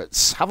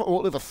favourites. Haven't we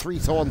over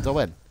 3-1 to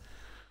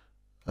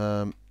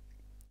win?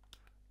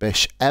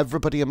 Bish,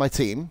 everybody in my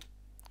team,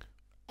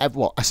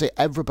 I say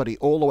everybody,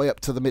 all the way up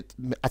to the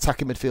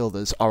attacking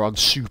midfielders, are on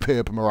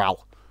superb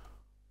morale.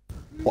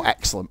 Or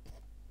excellent.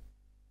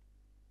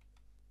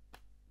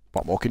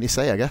 What more can you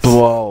say, I guess?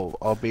 Whoa,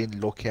 I've been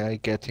lucky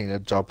at getting a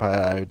job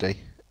at Audi.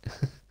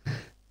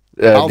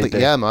 Aldi,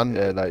 yeah, man.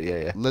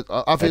 Yeah.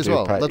 I've as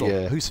well. Pay, Lidl.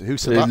 yeah. Who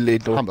said that?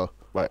 Lidl. Hambo.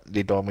 Right,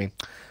 Lidl, I mean.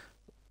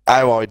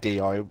 Audi,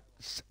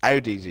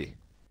 Audi,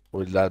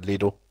 or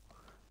Lidl.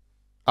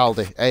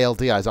 Aldi.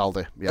 ALDI is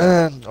Aldi.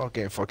 Yeah. I'm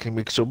getting fucking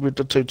mixed up with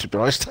the two, to be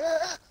honest.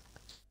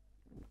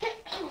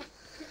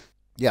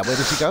 Yeah, where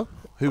did he go?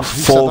 Who 4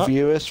 said that?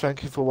 viewers,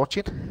 thank you for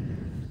watching.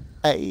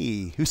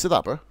 Hey, who said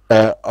that, bro?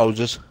 I was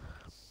just...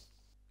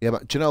 Yeah,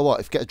 but do you know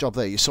what? If you get a job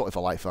there, you're sorted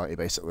for life, aren't you,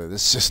 basically?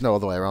 There's just no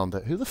other way around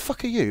it. Who the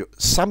fuck are you?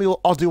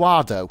 Samuel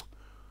Oduardo.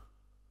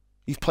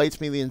 You've played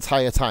me the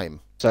entire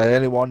time. So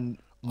anyone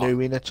new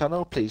in the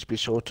channel, please be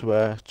sure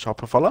to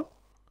chop a follow.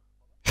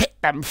 Hit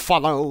them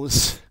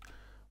follows.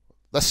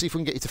 Let's see if we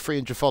can get you to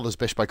 300 followers,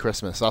 Bish, by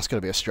Christmas. That's going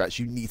to be a stretch.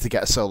 You need to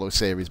get a solo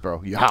series,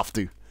 bro. You have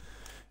to. You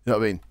know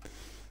what I mean?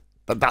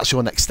 That's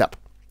your next step.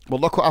 Well,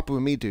 look what happened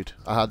with me, dude.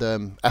 I had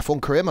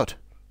F1 career mode.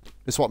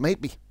 It's what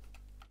made me.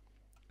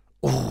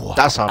 Oh,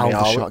 that's how I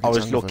was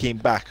Aldershot looking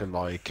back and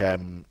like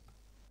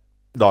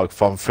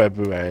from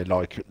February,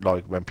 like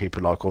when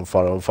people like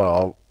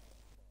unfollow,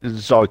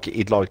 it's like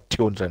it like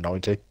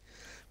 290.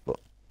 But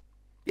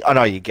I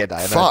know you get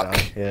that.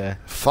 Fuck. Yeah.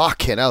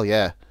 Fucking hell,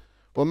 yeah.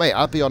 Well, mate,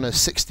 I'd be on a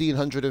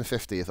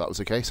 1,650 if that was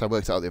the case. I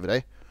worked it out the other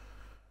day.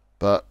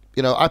 But,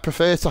 you know, I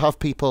prefer to have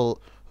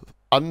people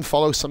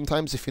unfollow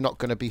sometimes if you're not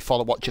going to be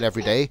watching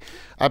every day.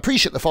 I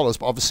appreciate the follows,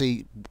 but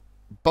obviously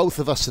both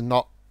of us are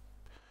not,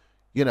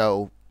 you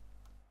know,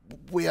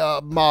 we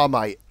are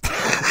Marmite.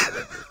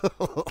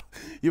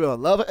 You will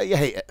love it or you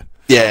hate it.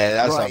 Yeah,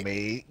 that's right. what I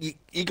mean.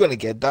 You're going to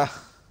get that.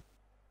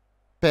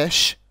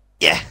 Bish.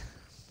 Yeah.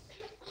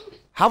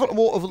 Haven't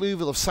Waterloo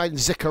have signed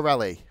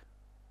Ziccarelli?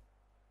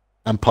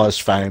 And Paz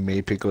found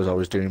me because I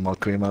was doing my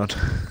cream out.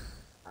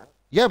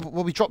 Yeah, but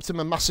well, we dropped him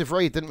a massive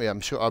raid, didn't we?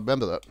 I'm sure I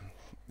remember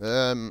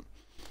that.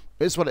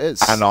 It's what it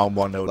is. And I'm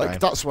 1-0 like down.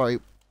 that's why,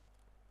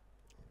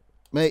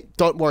 mate.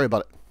 Don't worry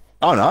about it.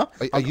 Oh no.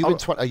 Are you in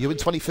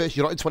 21st?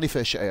 You're not in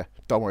 21st yet, are you?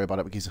 Don't worry about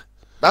it, because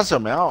That's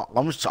what I mean.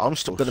 I'm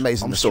still. Been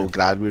amazing I'm this so year.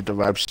 glad with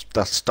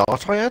that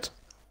start I had.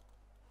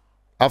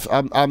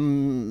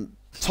 I'm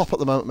top at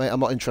the moment, mate. I'm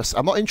not interested.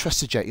 I'm not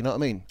interested yet. You know what I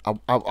mean?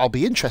 I'll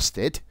be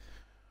interested.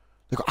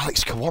 They've got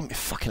Alex Kawampi.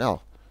 Fucking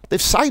hell.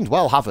 They've signed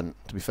well, haven't?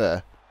 To be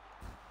fair.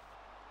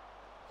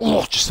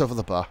 Oh, just over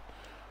the bar.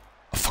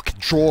 A fucking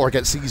draw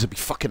against these would be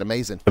fucking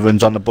amazing.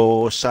 Everyone's on the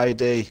ball.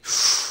 Sadie.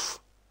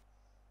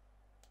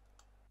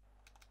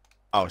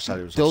 Oh,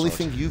 Sadie was The only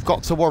offside. thing you've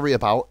got to worry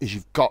about is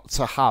you've got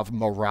to have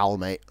morale,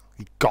 mate.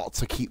 You've got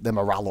to keep the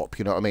morale up.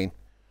 You know what I mean?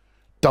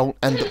 Don't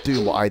end up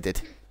doing what I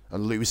did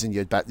and losing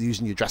your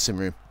dressing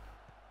room.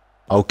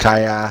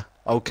 Okay.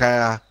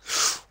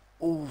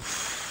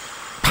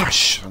 Oof.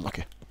 Pash.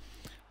 Unlucky.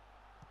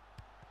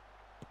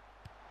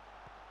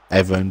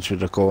 Evans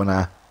with the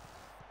corner.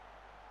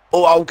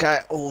 Oh, okay.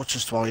 Oh,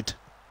 just wide.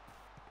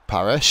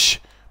 Parrish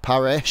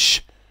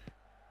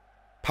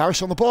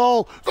on the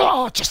ball.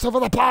 Oh, just over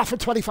the bar from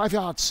 25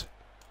 yards.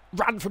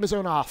 Ran from his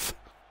own half.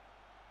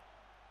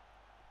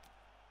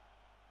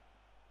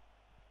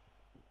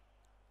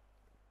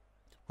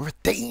 We're a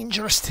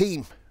dangerous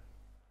team.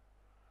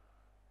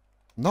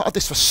 Not had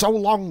this for so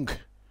long. Do you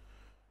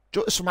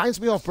know what this reminds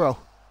me of, bro?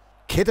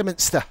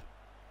 Kidderminster.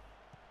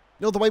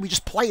 You know the way we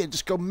just play and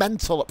just go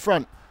mental up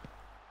front.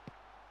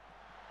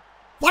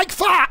 Like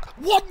that!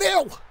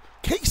 1-0!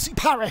 Casey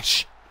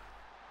Parrish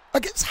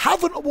against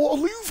Havant at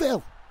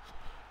Waterlooville.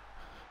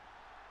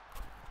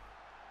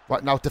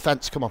 Right, now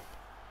defence, come on.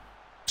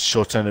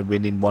 Sutton are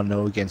winning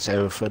 1-0 against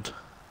Hereford.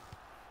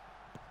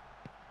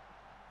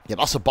 Yeah,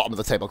 that's a bottom of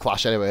the table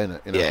clash anyway, isn't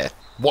it? You know? Yeah.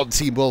 One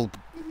team will...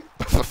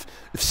 if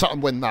Sutton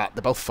win that,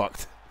 they're both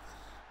fucked.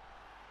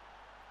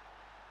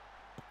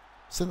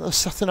 So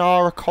Sutton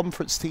are a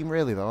conference team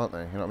really though, aren't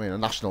they? You know what I mean? A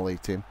National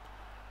League team.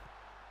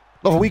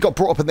 No, we got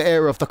brought up in the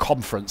era of the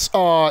conference.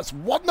 Oh, it's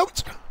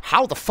 1-0.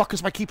 How the fuck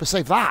has my keeper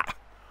saved that?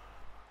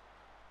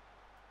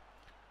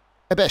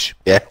 Hey, Bish.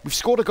 Yeah. We've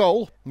scored a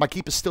goal. My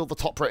keeper's still the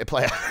top-rated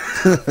player.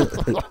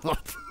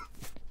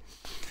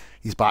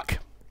 He's back.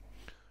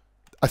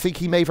 I think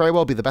he may very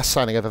well be the best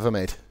signing I've ever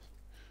made.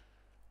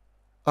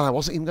 Oh, I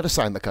wasn't even going to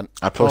sign the cunt.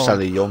 I plus had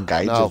a young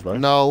guy as well.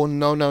 No.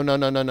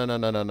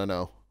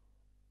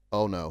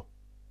 Oh, no.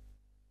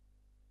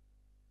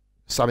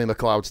 Sammy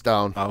McLeod's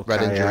down. Okay,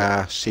 Red injury.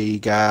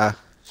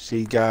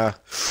 Seagar.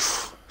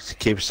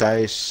 Keeps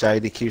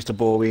Sadie keeps the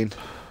ball in.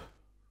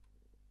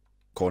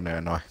 Corner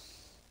now.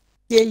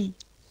 Yay.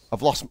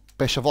 I've lost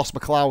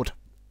McLeod.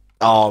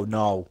 Oh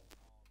no.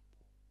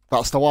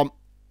 That's the one.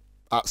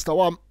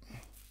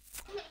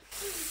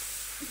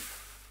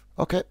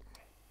 Okay.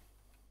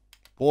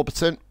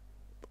 Warburton.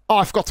 Oh,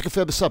 I forgot to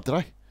confirm the sub, did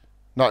I?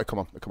 No, come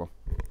on.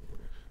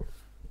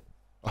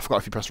 I forgot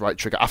if you press the right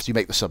trigger after you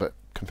make the sub, it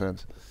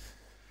confirms.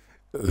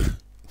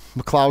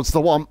 McLeod's the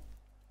one.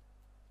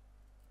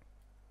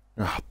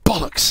 Oh,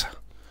 bollocks.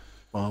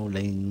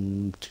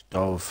 Bowling,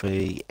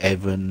 Dorothy,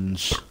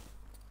 Evans,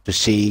 the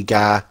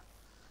Seagar.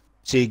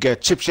 Seagar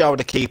chips you over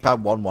the keeper,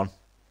 1-1.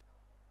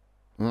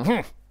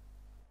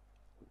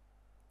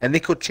 And they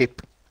could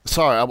chip.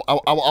 Sorry,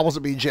 I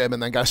wasn't being German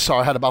then, guys.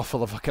 Sorry, I had a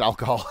mouthful of fucking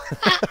alcohol.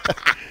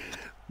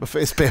 My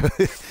first beer.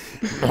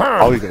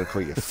 Oh, you're going to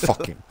call you a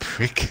fucking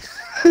prick.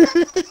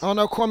 Oh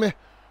no, Kwame.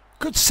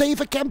 Good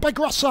save again by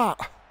Grossart.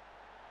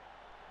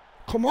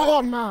 Come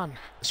on, man.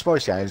 I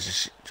suppose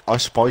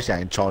they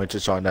ain't trying to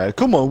sign out.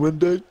 Come on,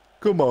 Wendy.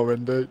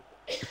 Do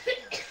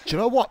you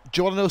know what? Do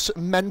you want to know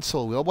something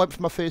mental? I went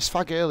for my first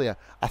fag earlier.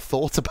 I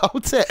thought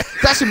about it.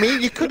 That's me.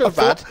 You could have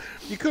had.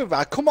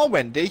 Come on,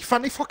 Wendy.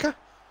 Funny fucker.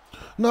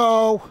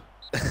 No.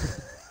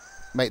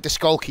 Mate, this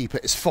goalkeeper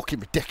is fucking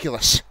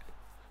ridiculous.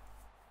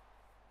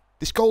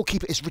 This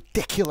goalkeeper is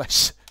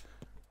ridiculous.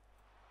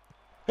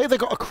 Hey, they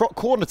got a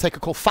corner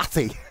taker called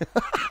Fatty.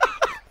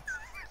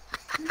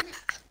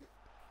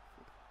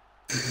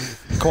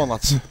 Come on,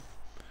 lads.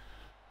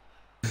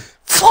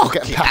 Fuck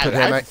getting peppered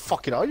here, mate.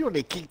 Fucking hell, you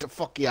only kicked the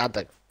fucking out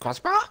the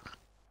crossbar.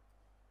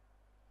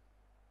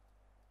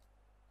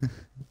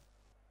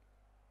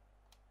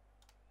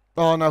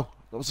 Oh no,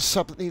 that was a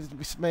sub that needed to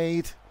be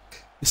made.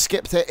 You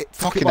skipped it.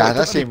 Fucking hell,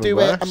 that's even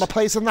worse. And my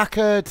players are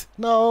knackered.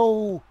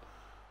 No.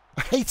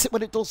 I hate it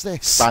when it does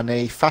this.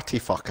 Fanny, fatty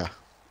fucker.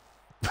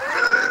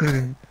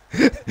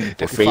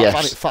 The free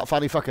yes. Fat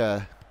fanny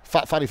fucker.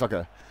 Fat fanny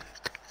fucker.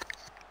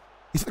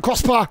 He's at the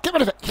crossbar. Get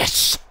rid of it.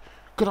 Yes.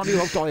 Good on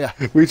you, O'Dwyer.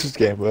 We just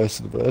getting worse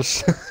and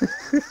worse.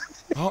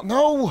 Oh,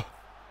 no.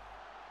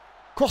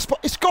 Crossbar.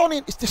 It's gone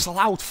in. It's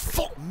disallowed.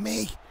 Fuck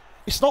me.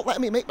 It's not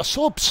letting me make my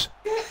subs.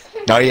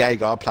 No, yeah, you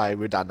got to play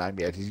with that name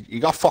yet. You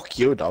got to fuck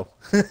you, though.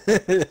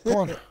 Come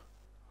on.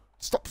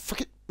 Stop.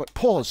 Fuck it. Wait,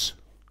 pause.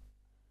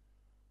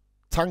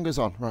 Tanger's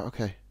on. Right,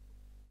 okay.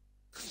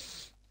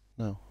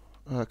 No.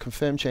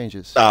 Confirm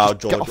changes. Oh,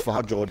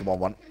 Jordan won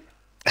one.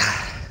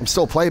 I'm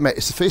still playing, mate.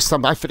 It's the first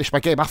time I finished my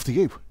game after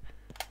you.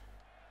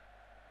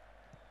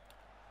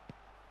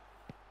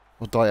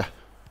 O'Dwyer.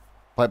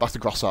 Play back to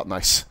Grossart.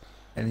 Nice.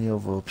 Any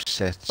other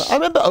upsets? I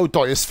remember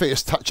O'Dwyer's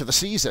first touch of the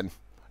season.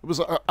 It was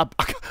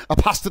a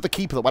pass to the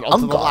keeper that went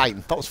onto the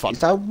line. That was fun. Is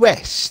that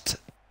West?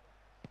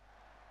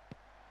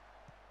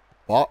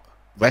 What?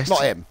 West?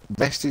 Not him.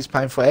 West is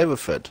playing for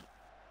Everford.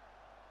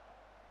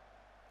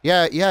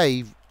 Yeah.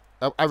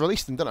 I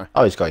released him, didn't I?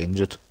 Oh, he's got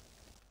injured.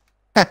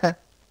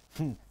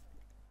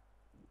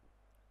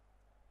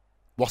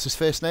 What's his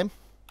first name?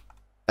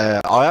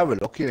 I have a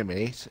look in a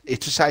minute.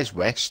 It just says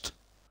West.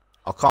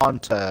 I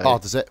can't... Oh,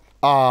 does it?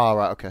 Ah,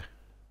 right, okay.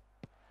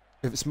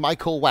 If it's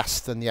Michael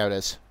West, then yeah, it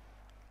is.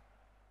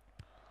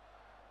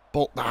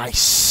 But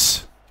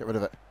nice. Get rid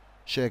of it.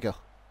 Shergill.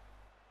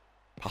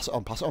 Pass it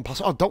on, pass it on, pass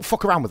it on. Don't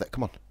fuck around with it.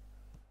 Come on.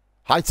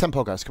 High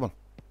tempo, guys. Come on.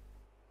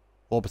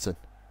 Orbiton.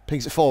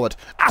 Pings it forward.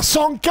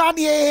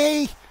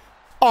 Asonganye!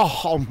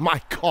 Oh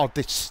my god,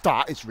 this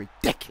start is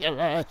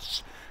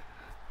ridiculous.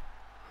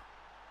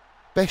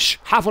 Bish,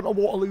 haven't a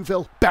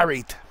Waterlooville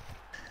buried.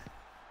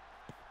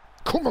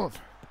 Come on.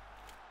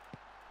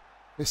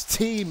 This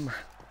team.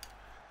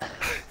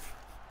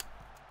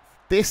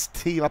 This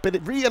team. I've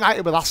been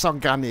reunited with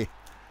Asonganye.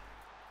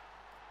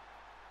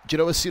 Do you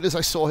know, as soon as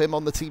I saw him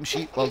on the team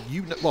sheet,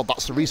 well,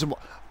 that's the reason.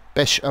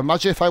 Bish,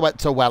 imagine if I went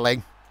to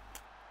Welling.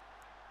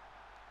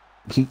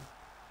 Imagine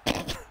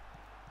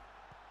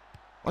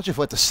if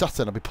I went to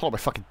Sutton, I'd be pulling my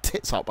fucking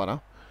tits out by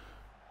now.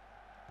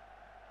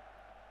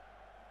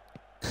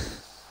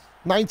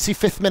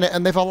 95th minute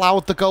and they've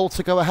allowed the goal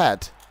to go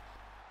ahead.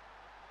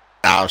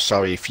 Oh,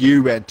 sorry, if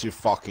you went to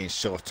fucking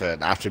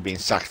Sutton after being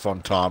sacked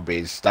from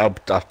Tombies,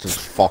 that just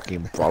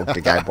fucking broke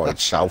the game by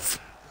itself.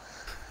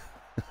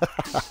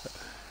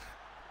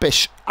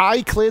 Bish,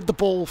 I cleared the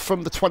ball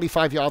from the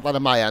 25-yard line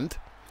on my end.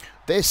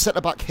 Their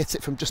centre-back hit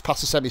it from just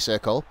past the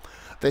semicircle.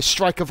 Their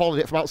striker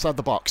volleyed it from outside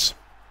the box.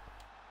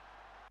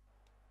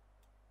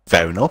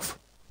 Fair enough.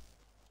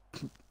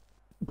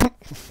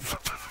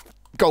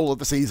 Goal of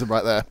the season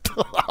right there.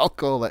 I'll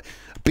call it.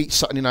 Beat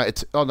Sutton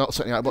United. Oh, not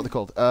Sutton United. What are they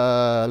called?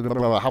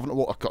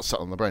 I've got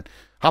Sutton on the brain.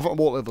 Haven't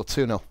Waterlooville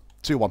 2-0.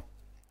 2-1.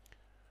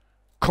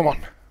 Come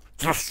on.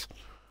 Yes.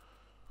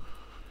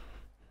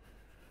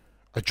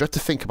 I dread to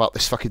think about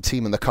this fucking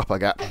team in the cup I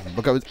get.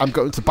 I'm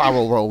going to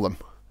barrel roll them.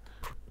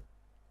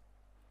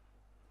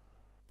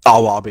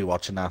 Oh, I'll be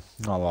watching now.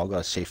 Oh, I've got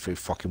to see through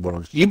fucking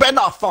world. You better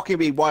not fucking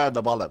be wide on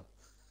the bottom.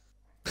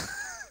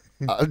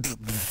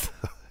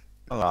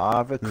 I'll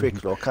have a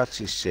quick look at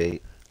you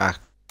see.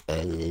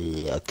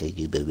 Okay,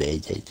 you be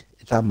rated.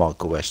 Is that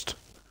Michael West?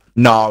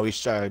 No,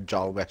 it's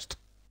Joel West.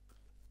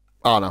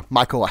 Oh no,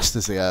 Michael West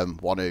is the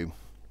one who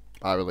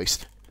I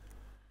released.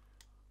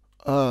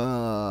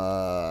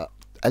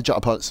 Edge out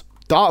opponents.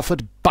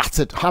 Dartford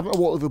battered. Haven't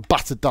Waterlooville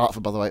battered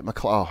Dartford, by the way.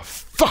 Oh,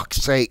 fuck's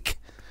sake.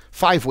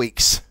 5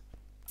 weeks.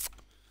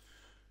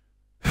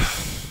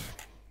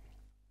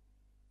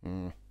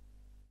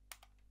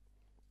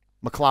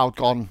 McLeod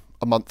gone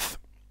a month.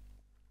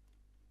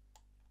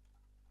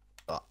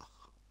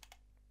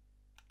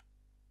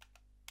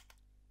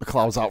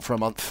 McLeod's out for a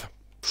month.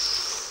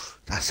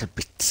 That's a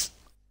bit.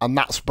 And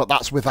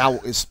that's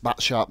without his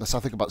match sharpness. I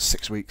think about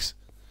 6 weeks.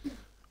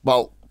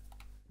 Well,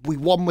 we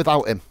won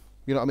without him.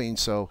 You know what I mean?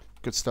 So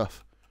good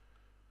stuff.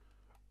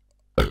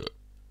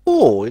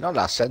 Oh, you know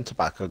that centre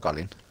back I got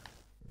in.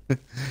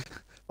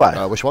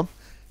 Right. Which one?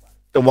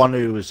 The one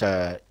who was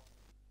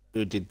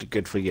who did the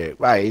good for you.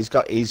 Right, he's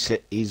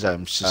suspended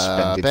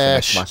for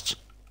next match.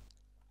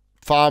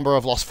 Farnborough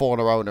have lost 4 in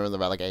a row and are in the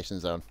relegation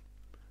zone.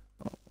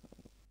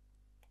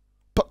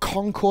 But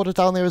Concord are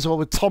down there as well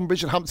with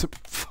Tonbridge and Hampton.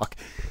 Fuck.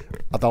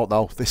 I don't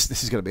know. This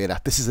is going to be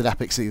this is an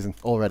epic season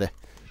already.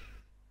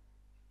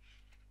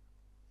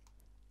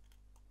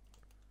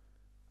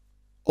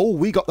 Oh,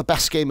 we got the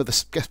best game of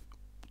the...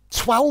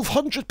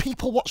 1,200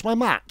 people watch my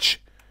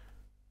match.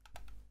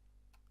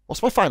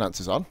 What's my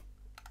finances on?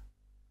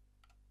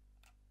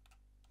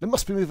 It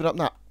must be moving up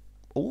now.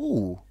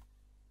 Ooh.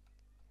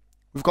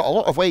 We've got a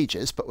lot of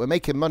wages, but we're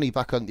making money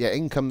back on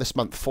income this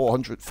month.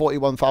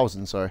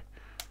 41,000, sorry.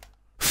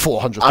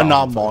 400,000. I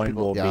know mine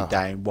will be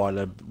down while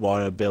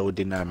they're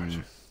building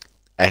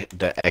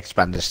the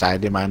expanded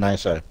stadium, I know,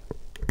 so.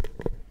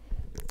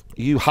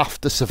 You have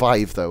to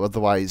survive, though,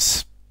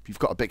 otherwise you've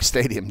got a big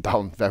stadium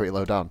down, very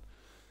low down.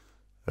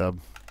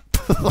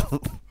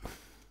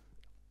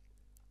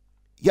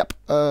 Yep.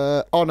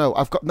 Oh, no,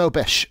 I've got no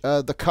bish.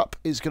 The cup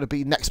is going to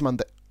be next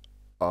Monday.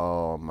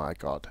 Oh, my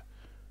God.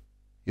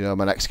 You know who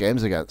my next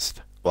game's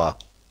against?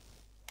 What?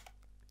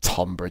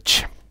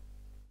 Tonbridge.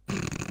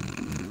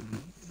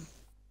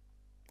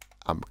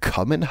 I'm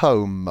coming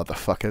home,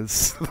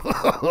 motherfuckers.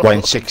 What,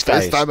 in 6 days?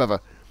 First time ever.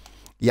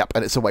 Yep,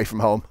 and it's away from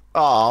home.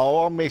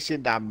 Oh, I'm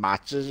missing that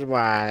match as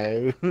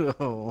well.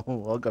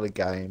 Oh, I got a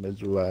game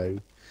as well.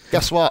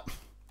 Guess what?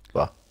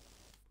 What?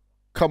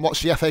 Come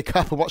watch the FA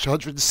Cup and watch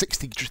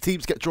 160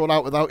 teams get drawn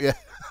out without you.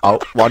 Oh,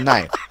 one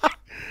name.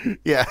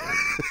 Yeah.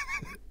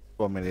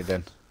 1 minute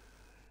then.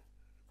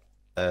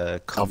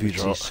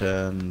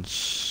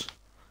 Competitions.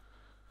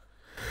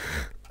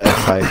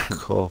 FA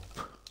Cup.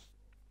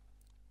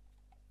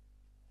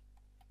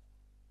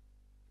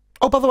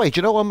 Oh, by the way, do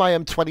you know on my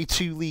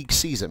 22 league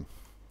season?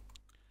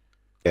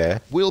 Yeah.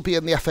 We'll be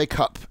in the FA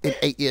Cup in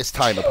 8 years'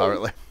 time,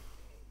 apparently.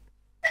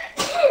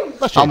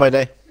 How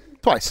many?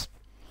 Twice.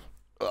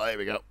 Oh, here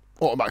we go.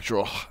 Automatic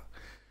draw.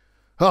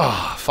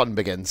 Ah, fun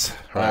begins.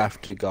 Right. I have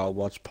to go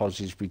watch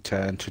Pozzy's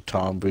return to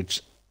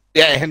Tonbridge.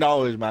 Yeah,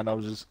 no, man. I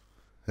was just.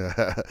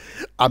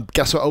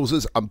 Guess what,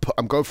 Ozers? I'm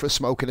going for a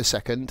smoke in a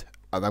second,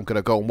 and I'm going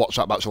to go and watch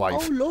that match live.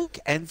 Oh, look,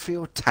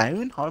 Enfield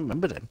Town. I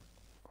remember them.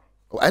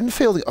 Oh,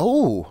 Enfield.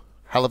 Oh,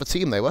 hell of a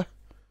team they were.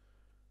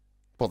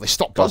 Well, they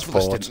stopped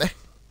Gosport, didn't they?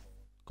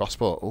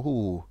 Gosport.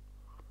 Oh.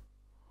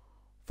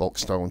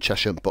 Folkestone,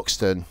 Cheshire,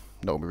 Buxton.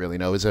 Nobody really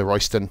knows, is there?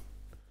 Royston.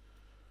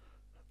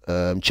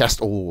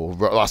 Chester. Oh,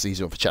 that's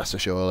easy one for Chester,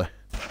 surely.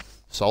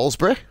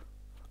 Salisbury.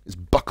 It's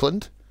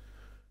Buckland.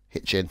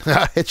 Hitchin.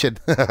 Hitchin.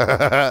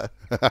 Remember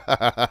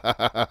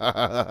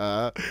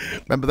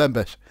them,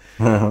 Bish?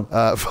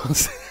 Your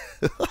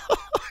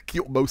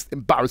most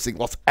embarrassing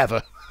loss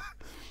ever.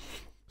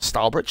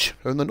 Starbridge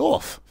are in the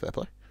north. Fair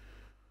play.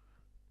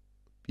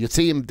 Your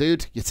team,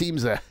 dude. Your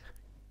team's there.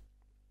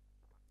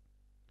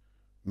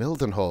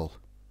 Mildenhall.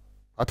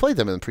 I played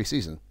them in the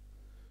pre-season.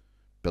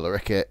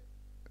 Billericay.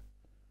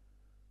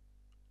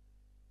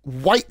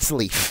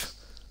 Whiteleaf.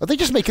 Are they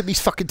just making these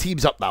fucking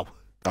teams up now?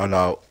 Oh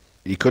no.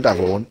 You could have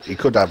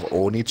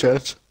Orney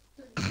Church.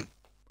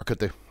 I could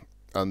do.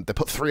 And they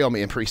put 3 on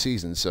me in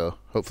pre-season, so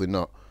hopefully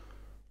not.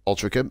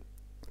 Aldrickham.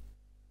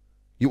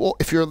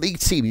 If you're a league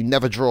team, you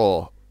never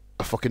draw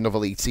a fucking another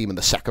league team in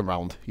the second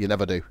round. You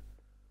never do.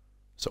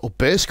 So,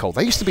 Burscold.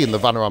 They used to be in the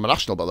Vanarama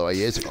National, by the way,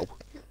 years ago.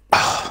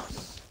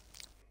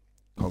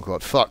 Oh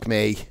god, fuck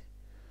me.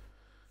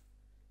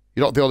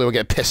 You're not the only one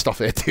getting pissed off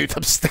here, dude.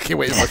 I'm sticking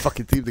waiting for my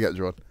fucking team to get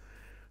drawn.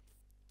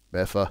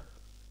 Mayfair.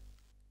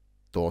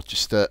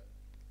 Dorchester.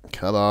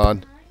 Come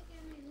on.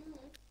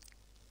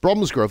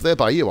 Bromsgrove, they're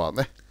by you, aren't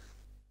they?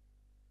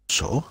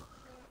 So?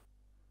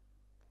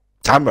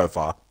 Tamworth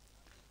far.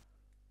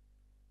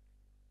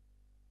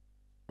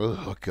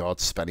 Oh god,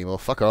 Spennymoor,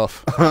 fuck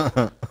off.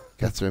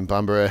 Get her in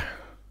Banbury.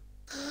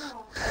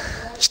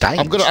 Staines.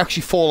 I'm gonna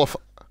actually fall off.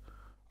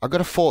 I'm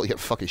gonna fall. Yeah,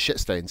 fucking shit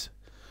stains.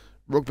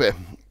 Rugby.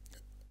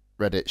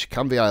 Redditch.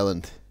 Canvey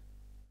Island.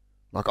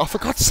 Like, oh, for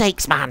God's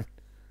sakes, man.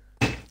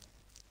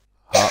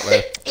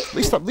 Hartley.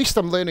 At least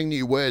I'm learning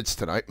new words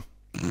tonight.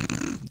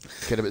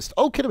 Kidderminster.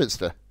 Oh,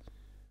 Kidderminster.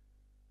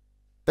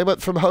 They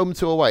went from home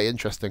to away.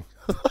 Interesting.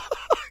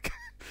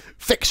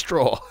 Thick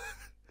straw.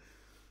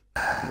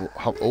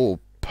 Oh,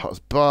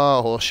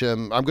 Bar,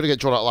 Horsham. I'm gonna get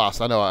drawn out last.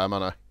 I know I am,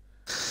 aren't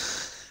I?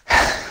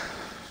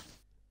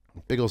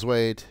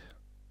 Biggleswade.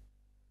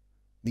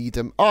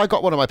 Needham. Oh, I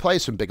got one of my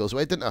players from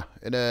Biggleswade, didn't I?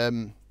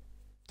 In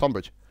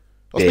Tonbridge.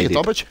 I was thinking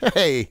Tonbridge.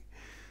 Hey.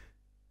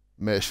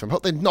 Mersham.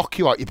 Hope they knock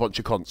you out, you bunch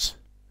of cunts.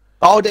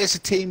 Oh, there's a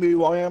team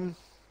who I am.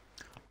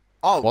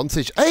 Oh.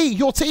 Wantage. Hey,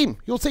 your team.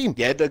 Your team.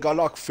 Yeah, they got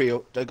like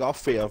they got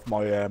 3 of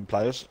my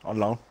players on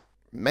loan.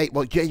 Mate,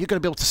 well, yeah, you're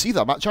going to be able to see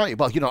that match, aren't you?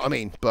 Well, you know what I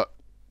mean, but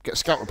get a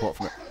scout report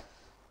from it.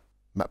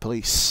 Met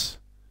Police.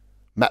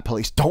 Met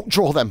Police. Don't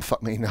draw them,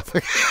 fuck me. No.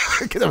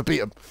 Can never beat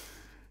them.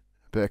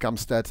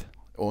 Berkhamsted.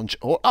 Orange.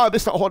 Oh,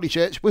 this not Horny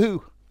Church.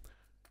 Woohoo.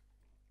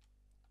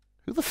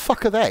 Who the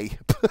fuck are they?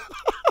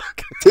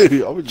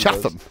 Dude,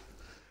 Chatham.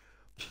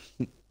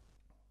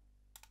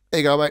 There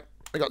you go, mate.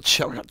 We got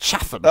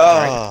Chatham.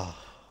 Oh.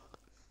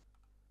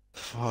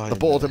 Right. The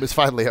boredom is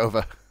finally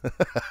over.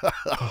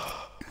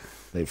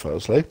 They fell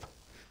asleep.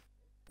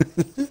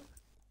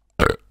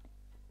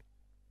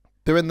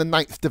 They're in the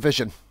 9th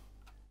division.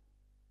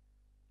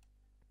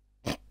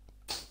 No,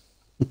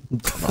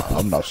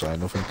 I'm not saying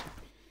nothing.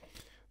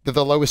 They're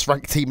the lowest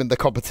ranked team in the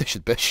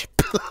competition, Bish.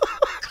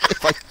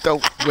 If I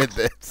don't win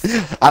this.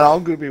 And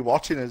I'm going to be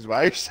watching as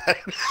well. So.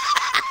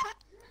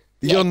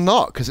 You're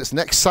not, because it's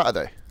next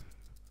Saturday.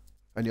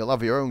 And you'll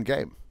have your own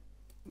game.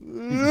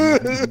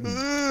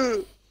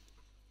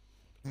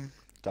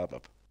 Stand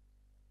up.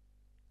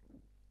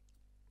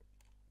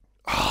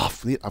 Oh,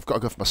 I've got to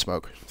go for my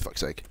smoke. For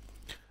fuck's sake.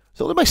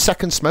 It's only my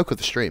second smoke of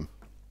the stream.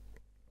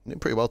 I'm doing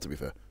pretty well, to be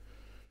fair.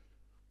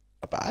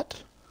 Not bad.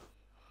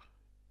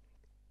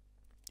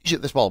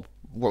 This well,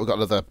 we've got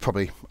another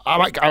probably. I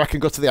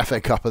reckon go to the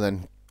FA Cup and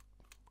then,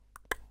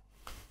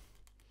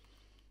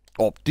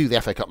 or do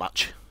the FA Cup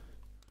match.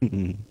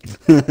 You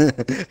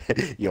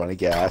want to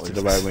get out to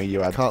the way when you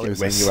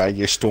had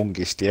your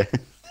strongest, yeah.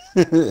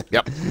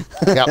 Yep.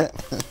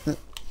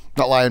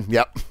 Not lying.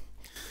 Yep.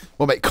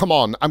 Well, mate, come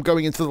on. I'm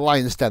going into the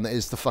Lions' Den that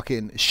is the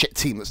fucking shit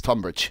team that's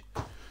Tonbridge.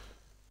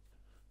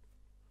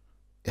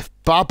 If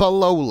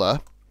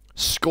Babalola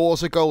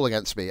scores a goal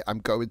against me, I'm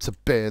going to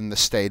burn the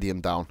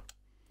stadium down.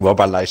 What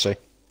about Lacey?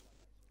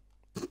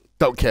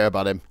 Don't care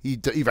about him. He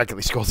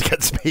regularly scores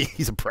against me.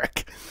 He's a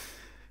prick.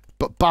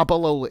 But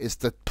Babalola is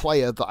the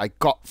player that I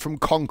got from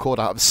Concord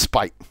out of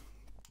spite.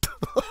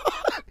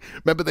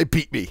 Remember, they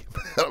beat me.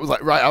 I was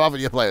like, right, I'm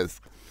having your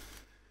players.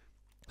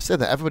 I said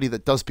that everybody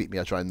that does beat me,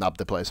 I try and nab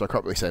the players, so I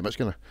can't really say much,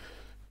 can I?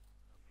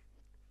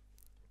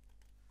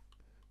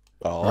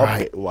 Oh,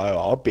 Right.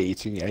 I'm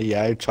beating you.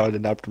 Yeah, I'm trying to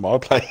nab my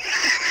play.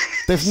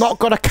 They've not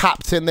got a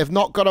captain. They've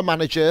not got a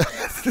manager.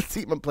 The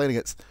team I'm playing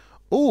against.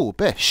 Oh,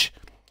 Bish.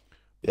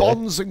 Yeah.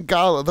 Bonds and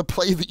Gala, the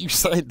player that you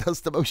signed,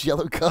 has the most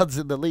yellow cards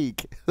in the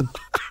league.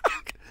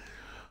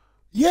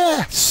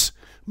 Yes!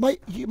 My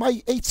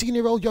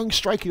 18-year-old young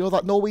striker, you know,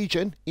 that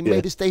Norwegian, he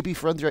made his debut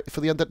for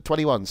the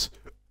under-21s.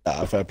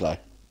 Fair play.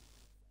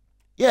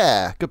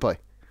 Yeah, good play.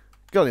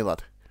 Good on you,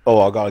 lad.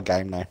 Oh, I got a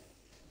game now.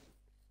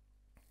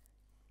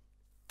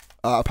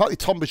 Apparently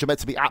Tonbridge are meant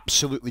to be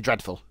absolutely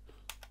dreadful.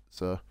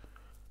 So,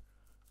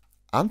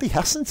 Andy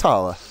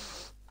Hessenthaler,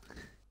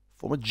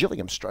 former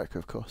Gillingham striker,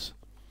 of course.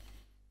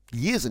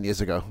 Years and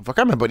years ago. I can't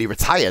remember when he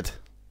retired.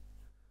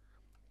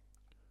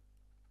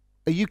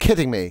 Are you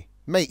kidding me?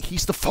 Mate,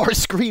 he's the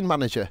Forest Green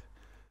manager.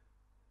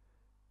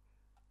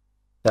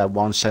 That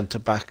one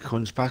centre-back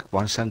comes back,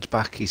 one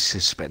centre-back he's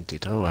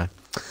suspended. Oh, right.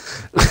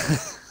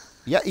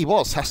 Yeah, he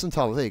was.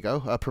 Hessenthaler, there you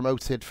go.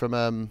 Promoted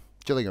from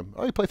Gillingham.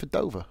 Oh, he played for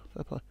Dover.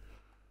 Fair play.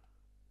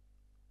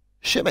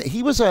 Shit, mate,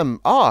 he was,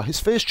 his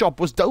first job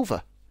was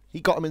Dover. He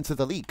got him into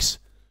the leagues.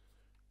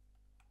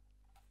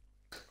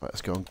 Right,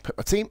 let's go and pick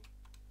my team.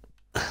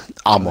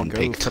 I'm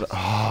unpicked.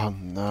 Oh,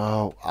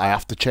 no. I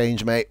have to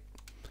change, mate.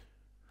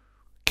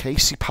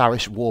 Casey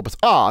Parish, Warbert.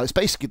 It's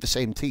basically the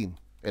same team,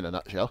 in a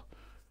nutshell.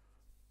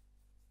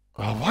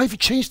 Oh, why have you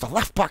changed the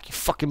left back, you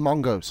fucking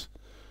mongos?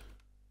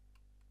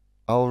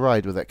 I'll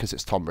ride with it, because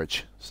it's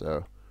Tonbridge.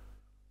 So,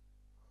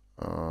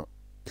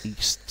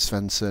 East,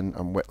 Svensson,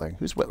 and Whitling.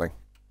 Who's Whitling?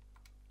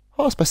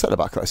 Oh, it's my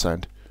centre-back that I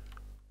signed.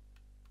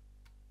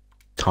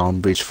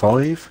 Tonbridge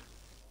 5.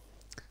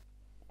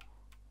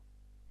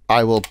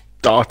 I will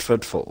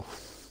Dartford 4.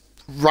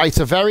 write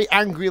a very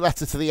angry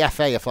letter to the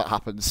FA if that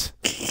happens.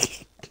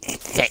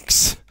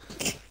 6.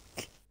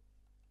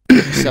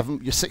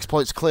 You're 6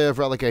 points clear of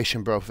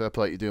relegation, bro. Fair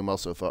play, you're doing well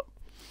so far.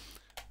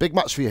 Big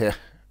match for you here.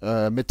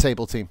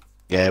 Mid-table team.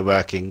 Yeah,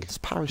 working. It's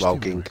Parish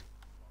Woking.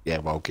 Yeah,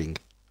 Woking.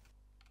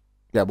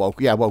 Yeah,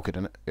 Woking,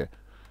 isn't it? Yeah.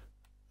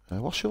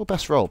 What's your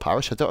best role,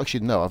 Parish? I don't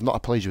actually know. I've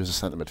not played you as a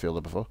centre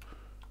midfielder before.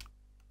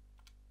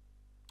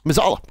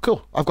 Mazzala.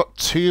 Cool. I've got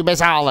 2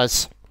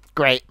 Mazzalas.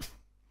 Great.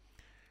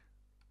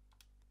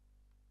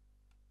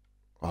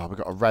 Oh, we've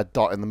got a red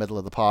dot in the middle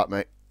of the park,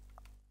 mate.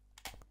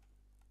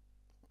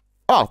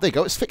 Oh, there you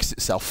go. It's fixed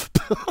itself.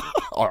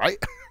 All right.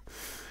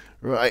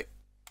 Right.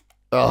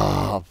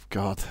 Oh,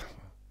 God.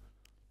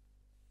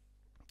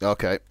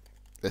 Okay.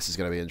 This is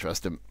going to be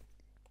interesting.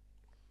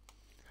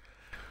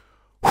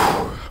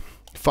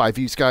 5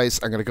 views,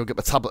 guys. I'm going to go get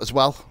my tablet as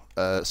well.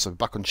 So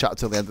back on chat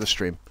until the end of the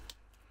stream.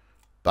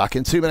 Back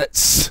in 2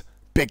 minutes.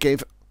 Big game.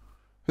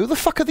 Who the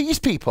fuck are these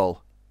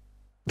people?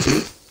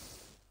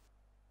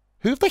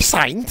 Who have they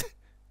signed?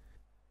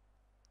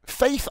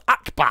 Faith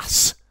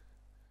Akbas.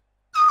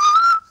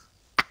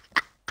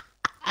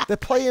 They're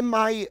playing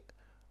my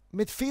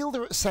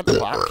midfielder at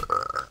centre-back.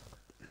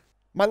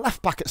 My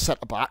left-back at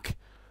centre-back.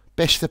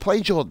 Bish, they're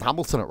playing Jordan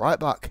Hamilton at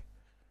right-back.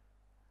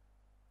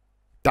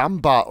 Dan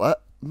Bartlett.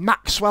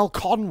 Maxwell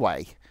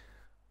Conway.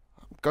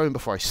 I'm going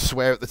before I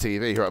swear at the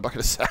TV. Right back in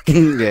a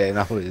second. Yeah,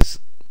 that was.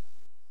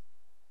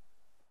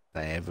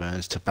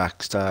 Evans to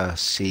Baxter,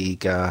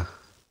 Seager.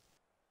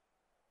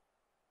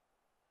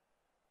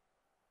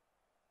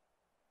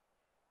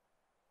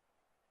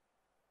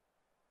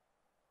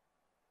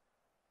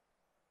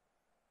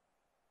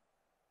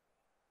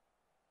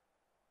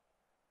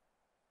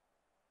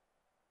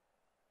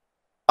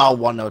 Oh,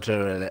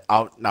 1-0.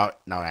 Oh, no,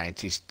 I ain't.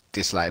 He's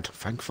disliked.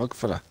 Thank fuck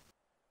for that.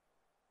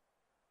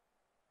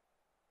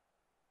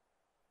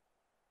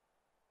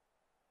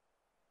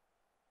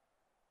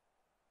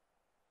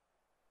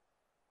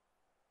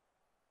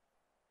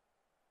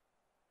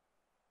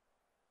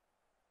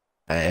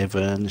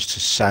 Evans to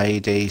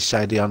Sadie.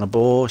 Sadie on the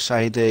ball.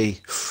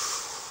 Sadie.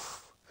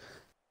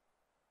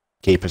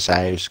 Keeper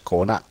saves.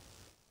 Corner.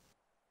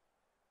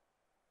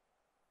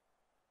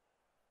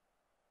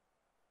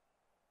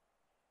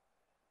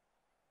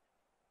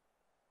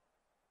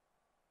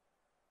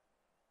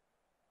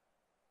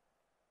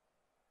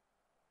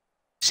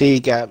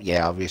 Seager.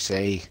 Yeah,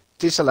 obviously.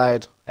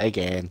 Disallowed.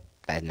 Again.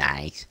 They're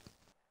nice.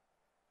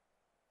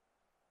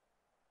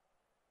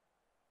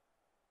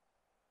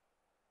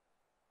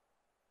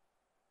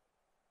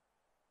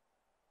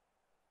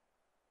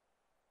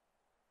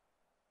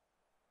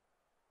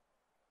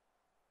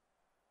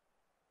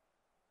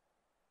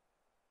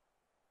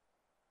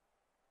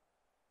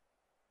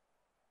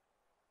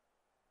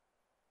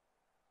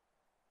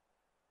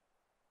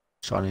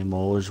 Sonny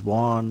Moores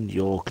 1,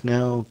 York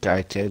 0,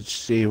 Gateshead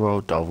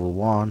 0, Dover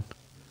 1,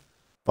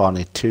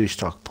 Barney 2,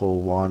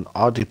 Stockport 1,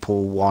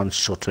 Hartlepool 1,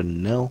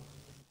 Sutton 0.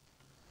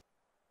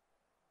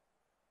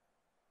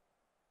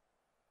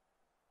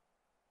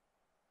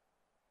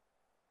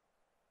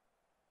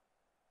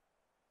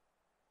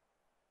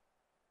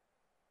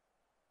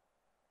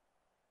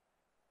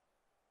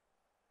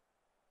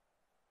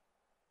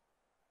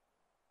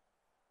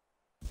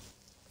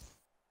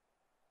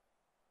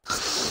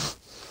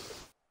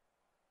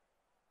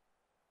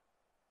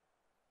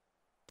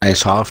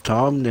 It's half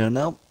time,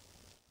 0-0.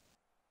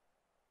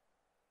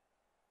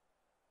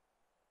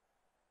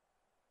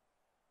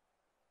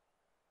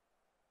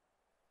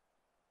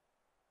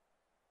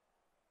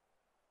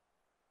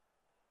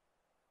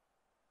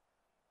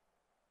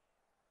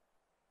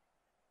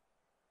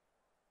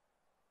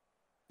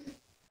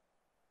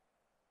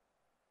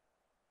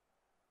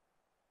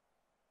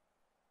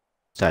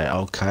 Say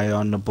okay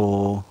on the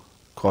ball.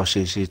 Cross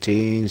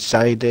 16,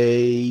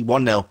 Sadie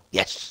 1-0.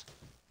 Yes.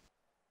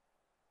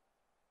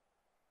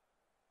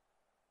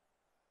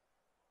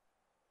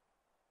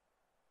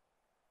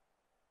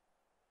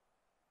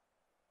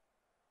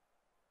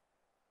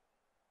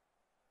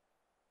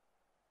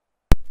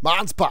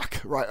 Man's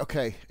back. Right,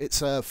 okay. It's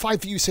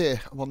 5 views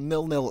here. I'm on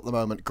 0-0 at the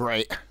moment.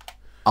 Great.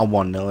 I'm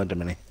 1-0 at a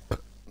minute.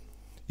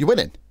 You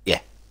winning? Yeah.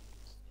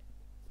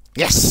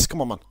 Yes. Come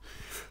on, man.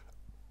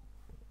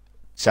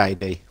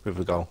 Sadie with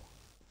a goal.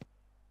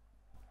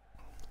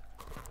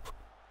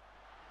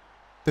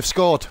 They've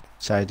scored.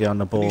 Sadie on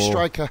the ball. The new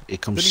striker. Here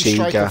comes the new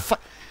striker. Seeger.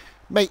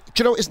 Mate,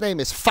 do you know what his name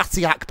is?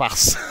 Fatty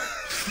Akbas.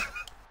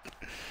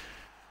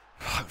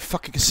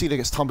 Fucking Casino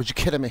against Tom, but you're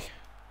kidding me.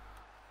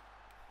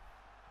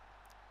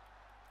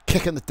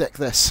 Kicking the dick,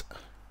 this.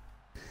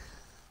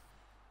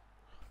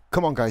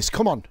 Come on, guys.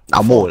 Come on.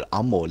 I'm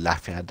more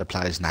laughing at the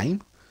player's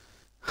name.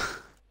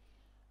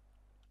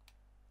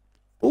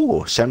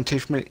 Oh,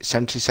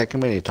 72nd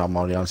minute, I'm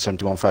only on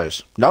 71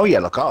 fouls. No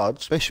yellow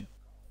cards. Bishop,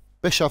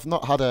 I've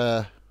not had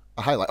a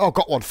highlight. Oh,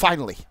 got one,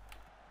 finally.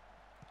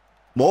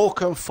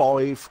 Morecambe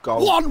 5,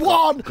 goal.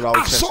 1-1!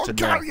 Gloucester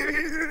 0.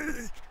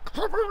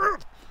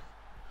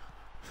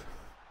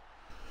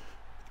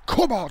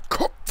 Come on,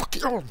 come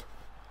fucking on.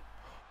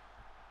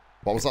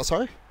 What was that,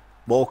 sorry?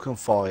 Morecambe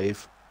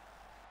 5,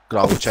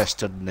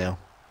 Gloucester 0.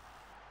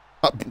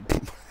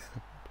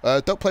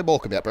 Don't play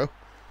Morecambe yet, bro.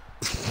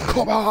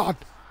 Come on!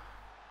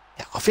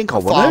 Yeah, I think I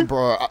won.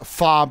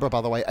 Farnborough,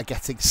 by the way, are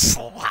getting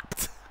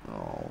slapped.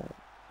 Oh.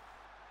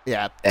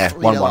 Yeah,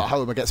 1-1 at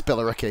home against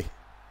Billericay.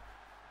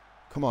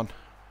 Come on.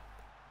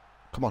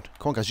 Come on,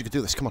 guys, you can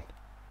do this, come on.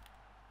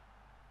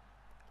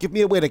 Give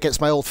me a win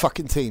against my old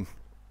fucking team.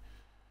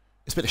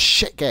 It's been a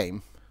shit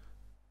game.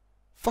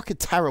 Fucking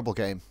terrible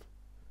game.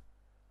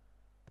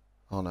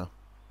 Oh no.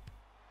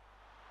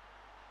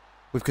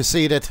 We've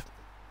conceded.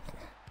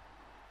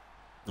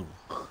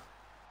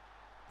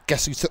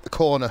 Guess who took the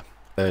corner?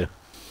 Who?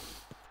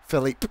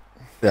 Philippe.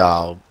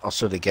 Yeah, I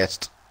should have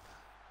guessed.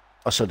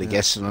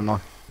 Didn't I?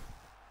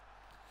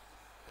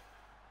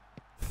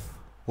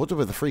 What did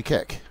with the free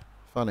kick?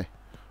 Funny.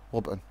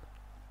 Warburton.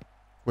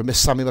 We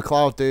missed Sammy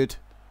McLeod, dude.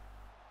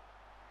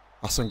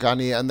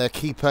 Asangani and their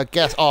keeper.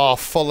 Guess. Oh,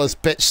 Fuller's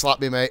bitch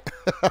slapped me, mate.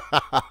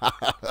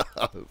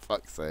 Oh,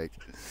 fuck's sake.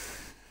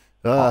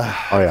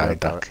 Yeah,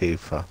 that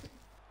keeper.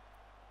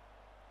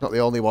 Not the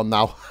only one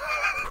now.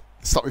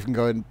 Stop me from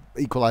going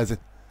equalising.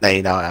 No,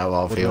 you know how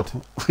I feel.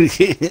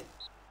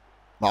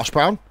 Marsh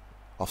Brown?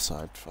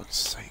 Offside, for fuck's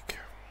sake.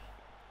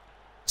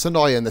 It's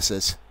annoying, this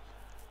is.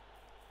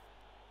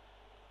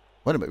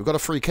 Wait a minute, we've got a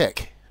free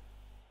kick.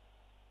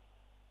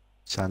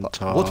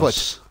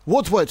 Santos.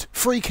 Woodward,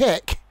 free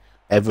kick.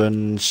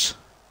 Evans.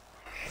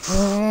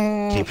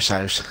 Keeper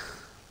saves.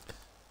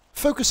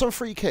 Focus on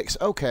free kicks,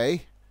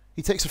 okay.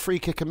 He takes a free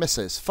kick and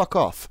misses. Fuck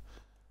off.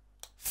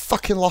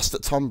 Fucking lost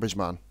at Tonbridge,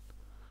 man.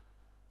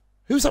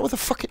 Who's that with the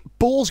fucking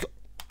balls?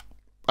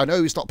 I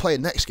know he's not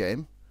playing next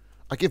game.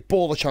 I give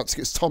Ball a chance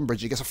against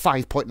Tonbridge. He gets a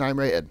 5.9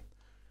 rating.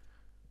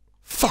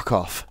 Fuck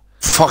off.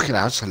 Fucking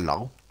hell, that's a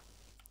low.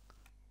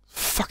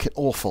 Fucking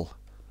awful.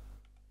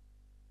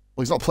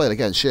 Well, he's not playing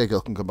again.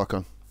 Sheargill can come back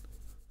on.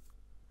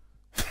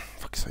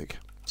 Fuck's sake.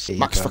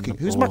 Max fucking...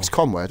 Who's Max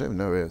Conway? I don't even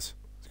know who he is.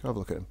 Let's go have a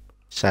look at him.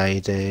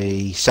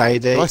 Sadie.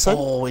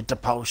 Oh, with the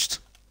post.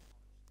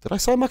 Did I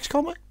say Max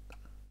Conway?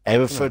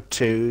 Everford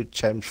 2,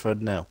 Chelmsford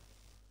 0.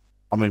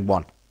 I mean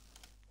 1.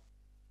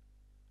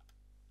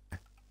 I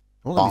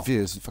won't let me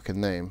view his fucking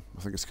name.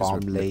 I think it's because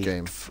we're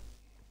mid-game.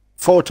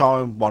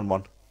 4-time,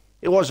 1-1.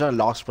 It wasn't a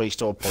loss, but he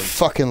still points.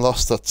 Fucking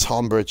lost to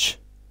Tonbridge.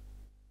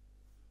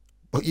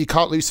 But you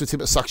can't lose to a team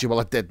that sacks you. Well,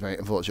 I did, mate,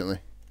 unfortunately.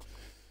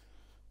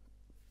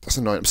 That's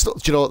annoying. I'm still,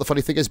 do you know what the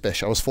funny thing is,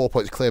 Bish? I was 4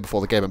 points clear before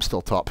the game. I'm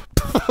still top.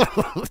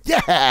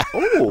 Yeah!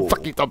 Ooh.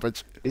 Fucking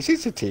Tonbridge. This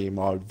is a team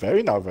I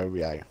very know very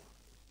well.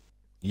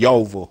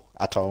 Yeovil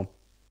at home.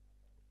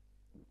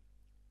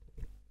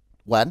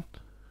 When?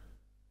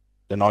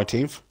 The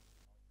 19th.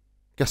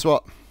 Guess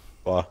what?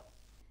 What?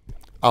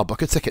 I'll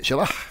book a ticket,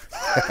 shall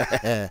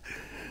I?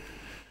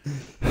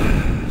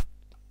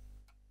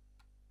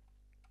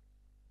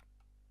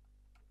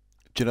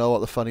 Do you know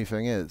what the funny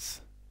thing is?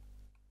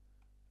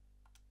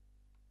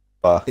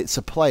 It's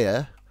a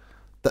player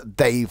that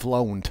they've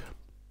loaned.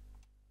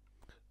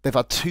 They've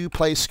had 2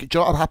 players. Do you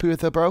know what I'm happy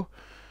with there, bro?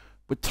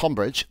 With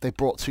Tonbridge, they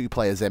brought 2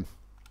 players in.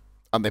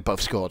 And they both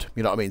scored.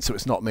 You know what I mean? So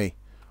it's not me.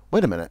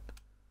 Wait a minute.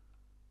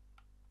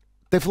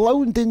 They've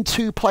loaned in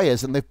 2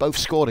 players and they've both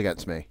scored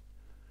against me.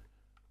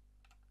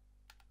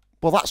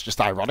 Well, that's just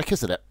ironic,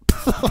 isn't it?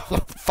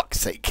 Fuck's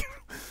sake.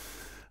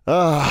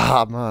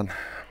 Ah, man.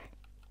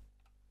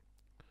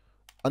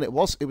 And it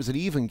was an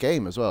even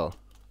game as well.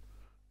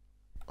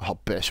 Oh,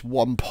 Bish,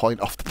 1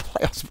 point off the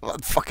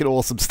playoffs. Fucking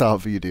awesome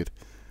start for you, dude.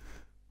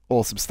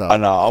 Awesome start. I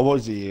know. I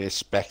was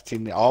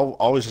expecting. I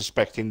was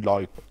expecting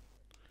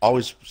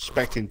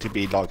to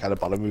be like at the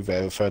bottom with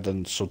Everford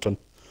and Sutton.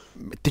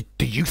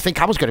 Do you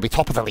think I was going to be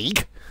top of the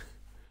league?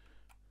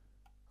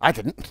 I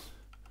didn't.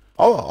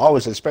 Oh, I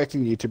was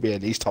expecting you to be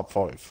at least top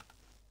 5.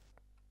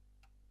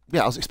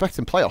 Yeah, I was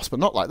expecting playoffs, but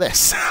not like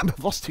this.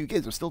 I've lost 2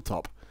 games. I'm still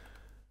top.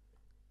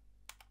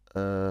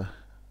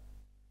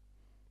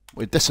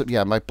 With this,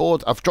 yeah, my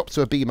board. I've dropped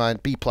to a B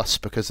plus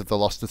because of the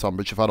loss to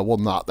Tonbridge. If I'd have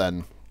won that,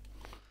 then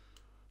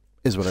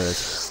is what it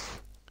is.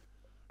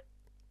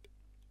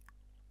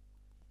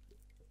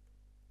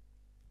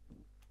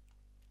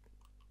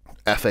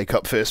 FA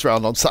Cup first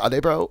round on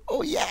Saturday, bro.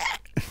 Oh yeah.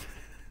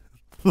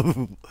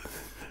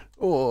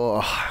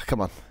 Oh,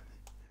 come on.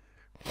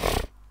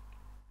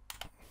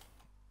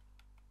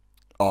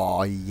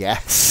 Oh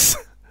yes.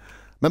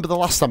 Remember the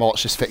last time I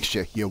watched this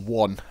fixture? You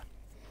won.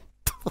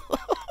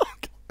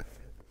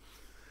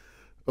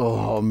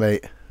 Oh,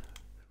 mate.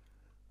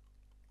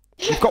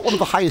 You've got one of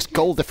the highest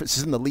goal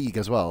differences in the league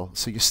as well,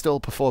 so you're still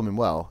performing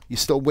well. You're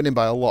still winning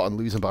by a lot and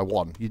losing by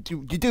 1. You're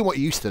doing what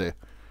you used to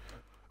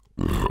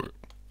do.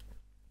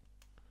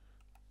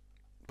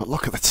 But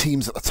look at the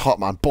teams at the top,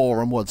 man.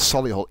 Boreham Wood,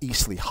 Solihull,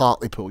 Eastleigh,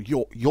 Hartlepool,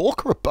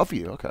 York are above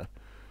you. Okay.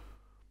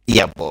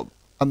 Yeah, but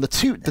and the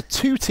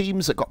two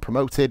teams that got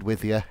promoted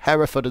with you,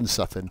 Hereford and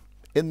Sutton,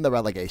 in the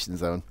relegation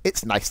zone.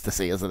 It's nice to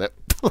see, isn't it?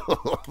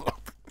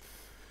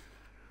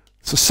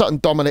 So Sutton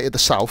dominated the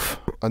south,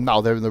 and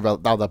now they're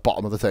now they're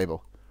bottom of the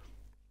table.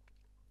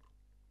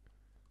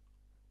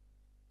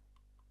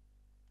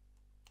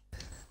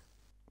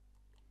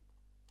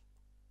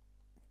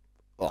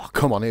 Oh,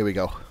 come on, here we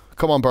go.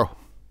 Come on, bro.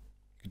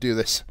 You do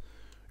this.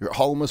 You're at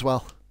home as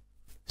well.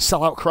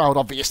 Sell-out crowd,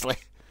 obviously.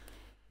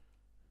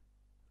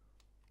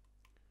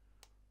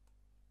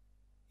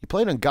 You're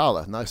playing on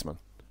Gala. Nice, man.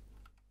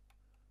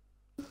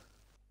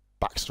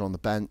 Baxter on the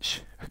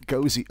bench.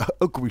 Gozy.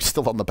 Ugru's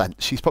still on the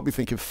bench. He's probably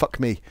thinking, fuck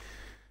me.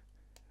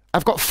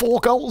 I've got 4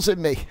 goals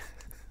in me.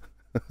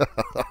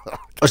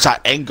 What's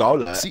that?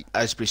 N'Gala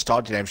has been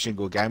starting every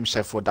single game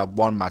except for that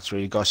one match where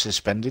he got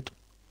suspended.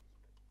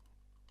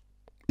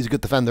 He's a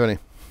good defender, isn't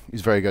he? He's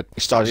very good.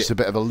 He's just a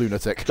bit of a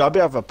lunatic. Got a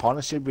bit of a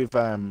partnership with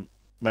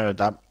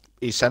that.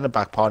 His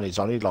centre-back partner is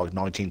only like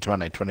 19,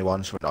 20,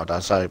 21, something like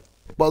that. So,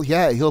 well,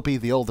 yeah, he'll be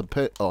the older...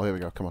 Oh, here we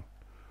go. Come on.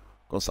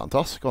 Go on,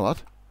 Santos. Go on,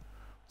 lad.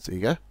 So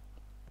you go.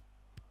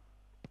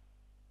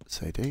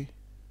 Sadie.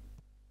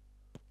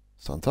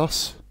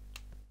 Santos.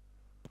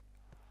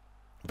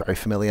 Very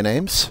familiar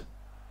names.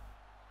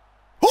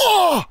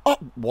 Oh! Oh!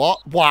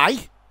 What?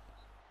 Why?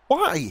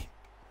 Why?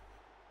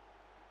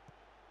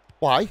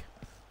 Why?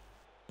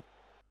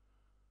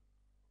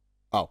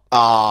 Oh.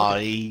 Oh,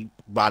 he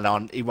ran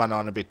on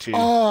a bit too.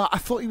 Oh, I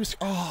thought he was...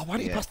 Oh, why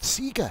didn't he pass to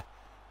Seeger?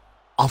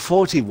 I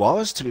thought he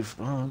was, to be...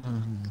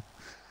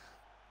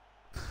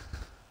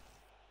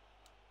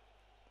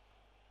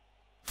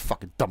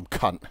 Fucking dumb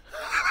cunt.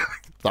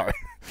 Sorry.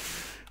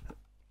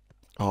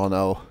 Oh,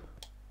 no.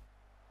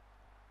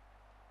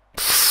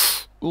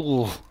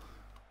 Ooh.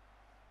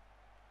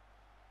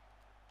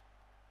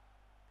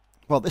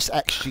 Well, this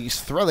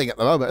XG's thrilling at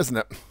the moment, isn't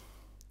it?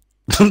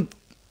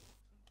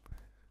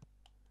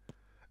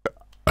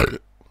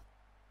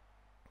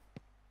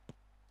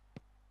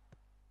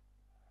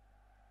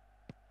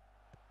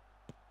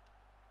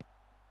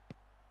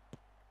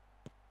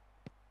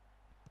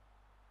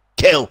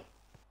 Kill.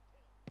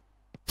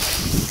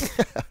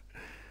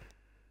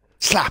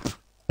 Slap.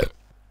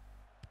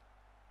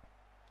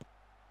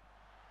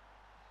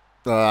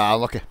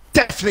 Lucky.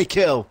 Definitely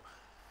kill.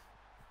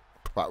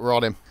 Right, we're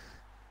on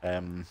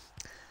him.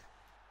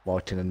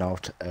 Writing a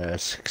note.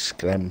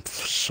 Scrim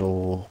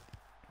so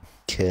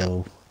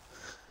kill.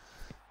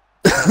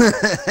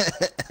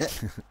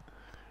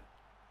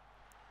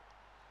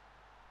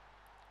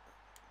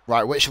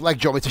 Right, which leg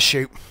do you want me to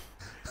shoot?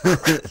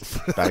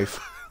 Both.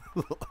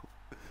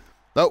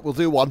 No, we'll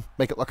do one.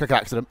 Make it look like an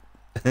accident.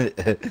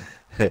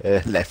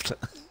 Left.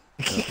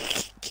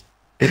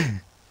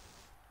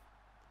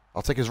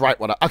 I'll take his right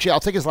one out. Actually, I'll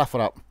take his left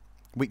one out.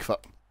 Weak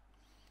foot.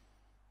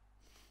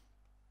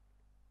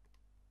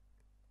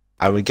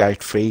 And we go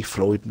 3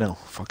 Floyd now.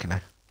 Fucking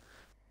hell.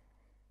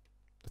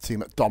 The team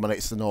that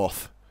dominates the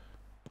north.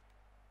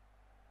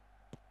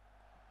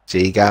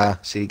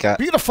 Seagar.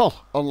 Beautiful.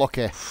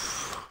 Unlucky.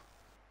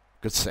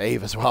 Good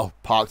save as well.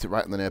 Parked it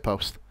right in the near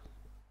post.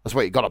 That's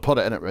where you got to put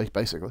it, innit, really,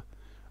 basically.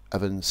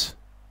 Evans.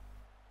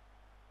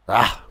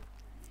 Ah.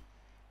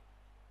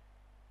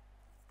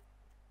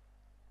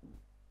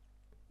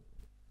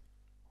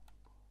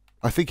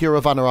 I think you're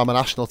a Vanarama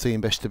national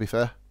team, Bish, to be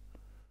fair.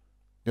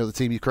 You know the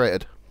team you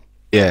created?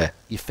 Yeah.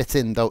 You fit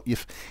in, though. You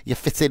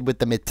fit in with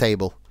the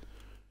mid-table.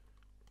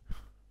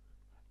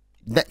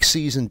 Next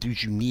season,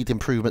 dude, you need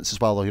improvements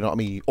as well, though, you know what I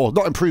mean? Or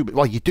not improvement,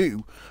 well, you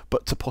do,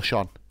 but to push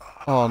on.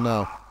 Oh,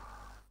 no.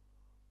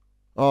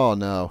 Oh,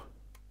 no.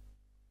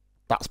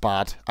 That's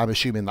bad. I'm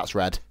assuming that's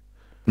red.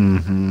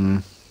 Mm-hmm.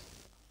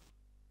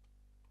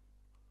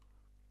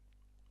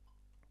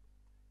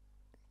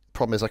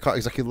 Problem is, I can't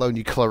exactly loan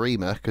you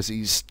Clarima, because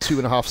he's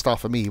 2.5 star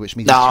for me, which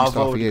means No, he's 2 I've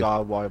star for already you. got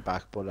a wide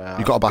back, but...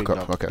 You got a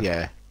backup, okay.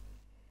 Yeah.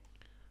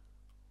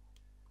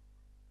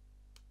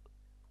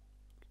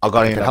 I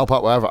got I can help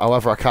out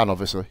however I can,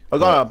 obviously. I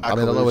got a backup.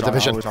 I'm in a lower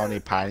division. I was only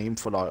paying him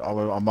for, like...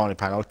 I'm only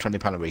paying like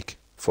 £20 a week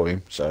for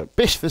him, so...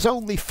 Bish, there's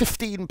only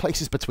 15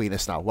 places between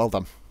us now. Well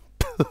done.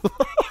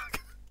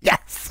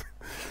 Yes!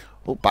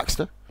 Oh,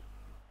 Baxter.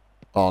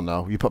 Oh,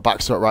 no. You put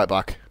Baxter at right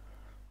back.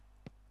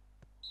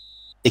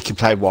 He can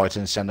play wide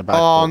and centre back.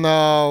 Oh,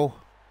 no.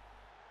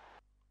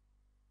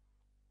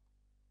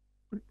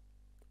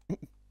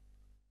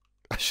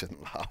 I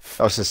shouldn't laugh.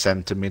 That was the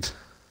centre mid.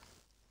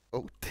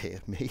 Oh,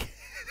 dear me.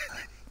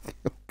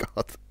 Oh,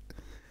 God.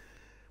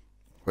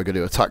 We're going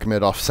to do attack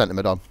mid off, centre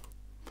mid on.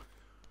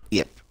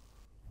 Yep.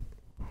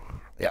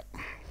 Yep.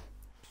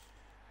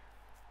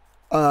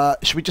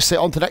 Should we just sit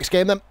on to next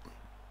game, then?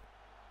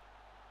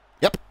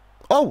 Yep.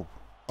 Oh,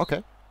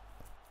 okay.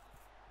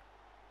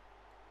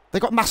 They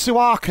got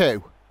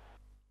Masuaku.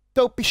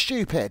 Don't be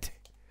stupid.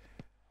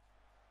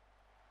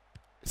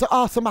 Is that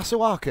Arthur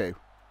Masuaku?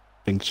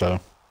 Think so.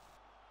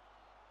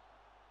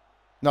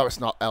 No, it's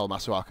not El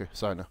Masuaku.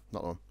 Sorry, no,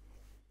 not the one.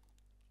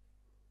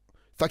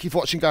 Thank you for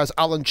watching, guys.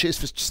 Alan, cheers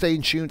for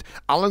staying tuned.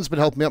 Alan's been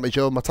helping me out, my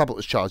Joe. My tablet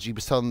was charged. He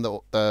was telling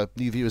the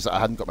new viewers that I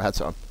hadn't got my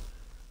headset on.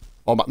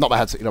 Or not my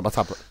headset, my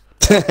tablet.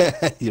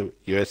 your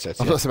headset.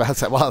 I was my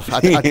headset. Well, I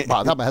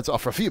had my headset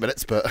off for a few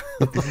minutes, but...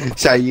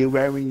 So you're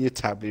wearing your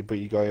tablet, but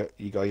you got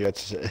your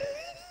headset.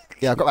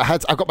 Yeah, I've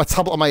got my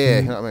tablet on my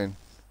ear, you know what I mean?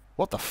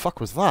 What the fuck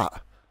was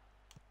that?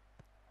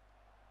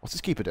 What's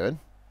this keeper doing?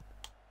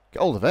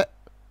 Get hold of it.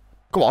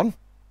 Go on.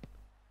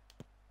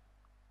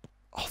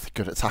 Oh, they're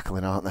good at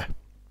tackling, aren't they?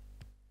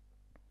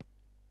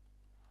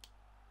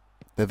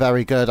 They're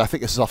very good. I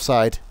think this is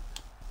offside.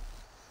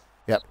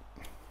 Yep.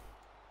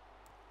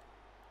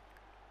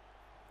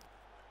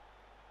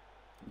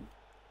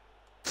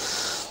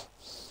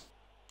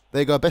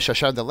 There you go, Bishop.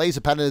 Showing the laser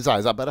pen in his eye.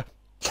 Is that better?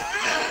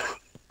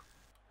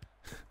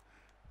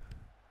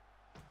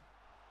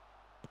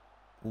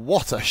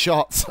 What a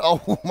shot.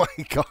 Oh my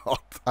god.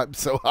 I'm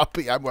so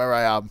happy I'm where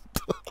I am.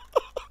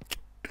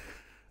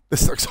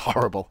 This looks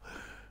horrible.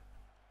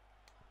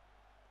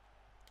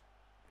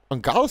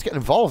 And Gala's getting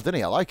involved, isn't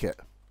he? I like it.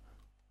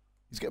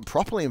 He's getting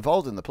properly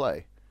involved in the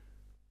play.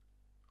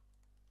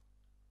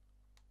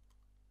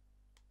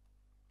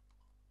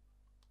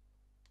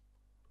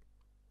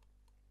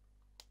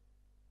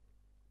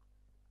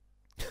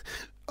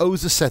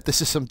 Oza said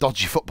this is some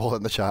dodgy football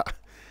in the chat.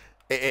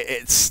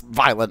 It's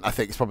violent, I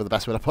think, is probably the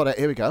best way to put it.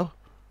 Here we go.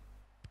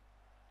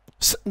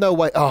 No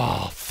way.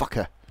 Oh,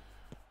 fucker.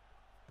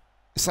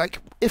 It's like,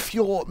 if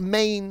your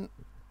main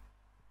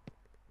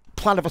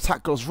plan of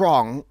attack goes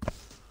wrong,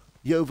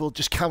 Yeovil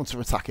just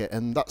counter-attack it,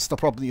 and that's the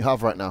problem you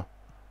have right now.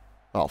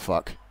 Oh,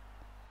 fuck.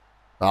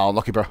 Oh,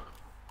 lucky, bro.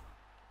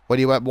 When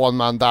you went one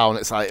man down,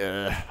 it's like,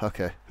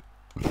 okay.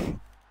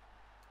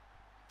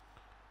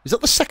 Is that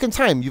the second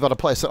time you've had a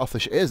player set off the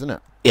shit, isn't it?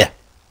 Yeah.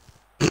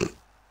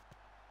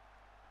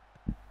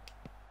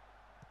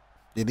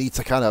 You need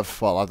to kind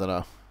of, well, I don't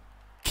know.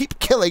 Keep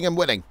killing and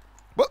winning.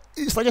 Well,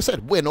 it's like I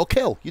said, win or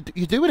kill.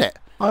 You're doing it.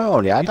 I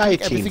only had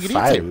 18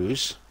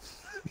 fouls.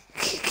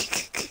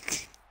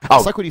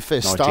 It's like when you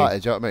first 19.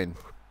 started, do you know what I mean?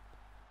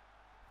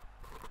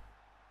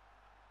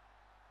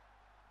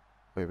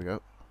 Here we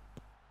go.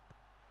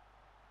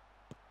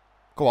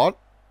 Go on.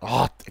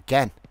 Oh,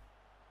 again.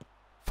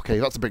 Okay,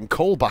 you got to bring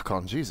Cole back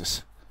on,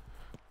 Jesus.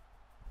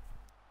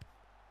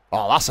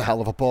 Oh, that's a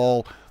hell of a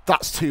ball.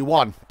 That's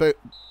 2-1. But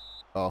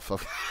oh,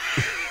 fuck.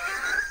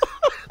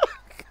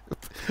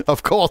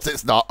 Of course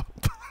it's not.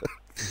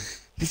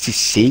 This is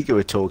Seeger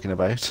we're talking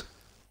about.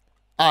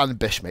 And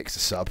Bish makes a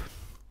sub.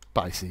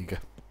 Bye, Seeger.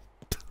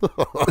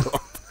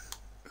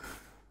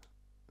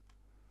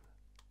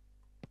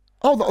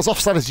 Oh, not as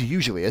offside as he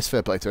usually is.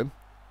 Fair play to him.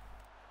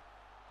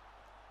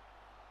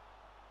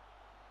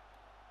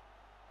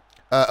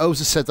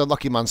 Oza said the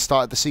lucky man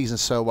started the season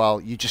so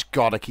well. You just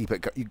gotta keep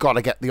it. You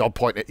gotta get the odd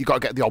point. You gotta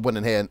get the odd win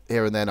in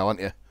here and there now, aren't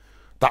you?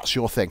 That's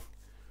your thing.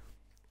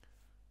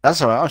 That's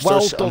all right.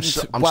 I'm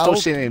still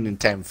seeing him in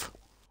 10th.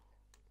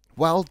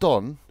 Well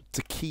done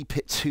to keep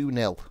it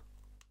 2-0.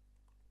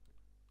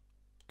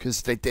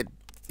 Because they did,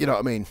 you know what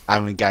I mean?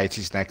 Aaron Gate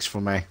is next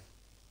for me.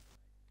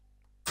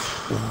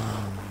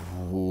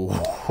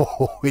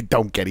 It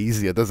don't get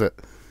easier, does it?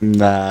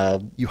 Nah.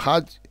 You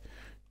had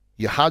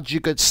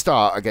your good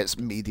start against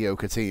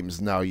mediocre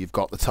teams. Now you've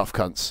got the tough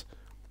cunts.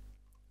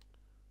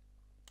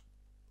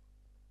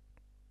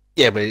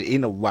 Yeah, but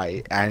in a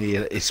way, and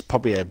it's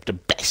probably the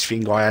best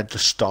thing I had to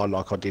start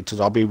like I did, because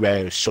I'll be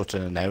where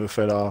Sutton and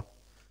Hereford are.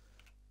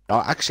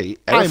 No, actually,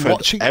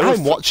 Hereford,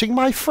 I'm watching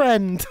my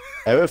friend.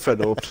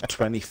 Hereford up to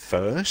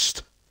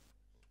 21st.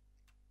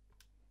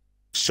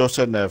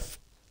 Sutton have,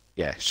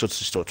 yeah,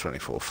 Sutton's still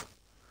 24th.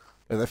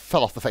 They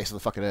fell off the face of the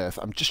fucking earth.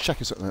 I'm just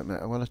checking something at a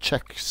minute. I want to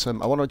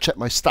check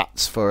my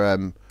stats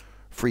for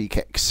free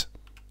kicks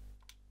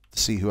to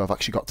see who I've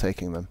actually got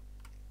taking them.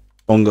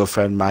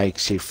 Hungerford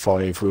makes it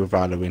 5 with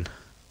Halloween.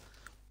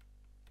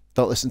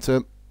 Don't listen to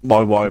him.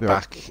 My wide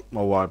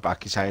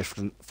back is out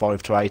for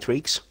 5 to 8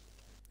 weeks.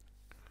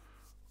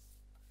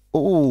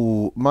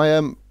 Oh,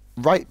 my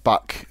right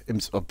back.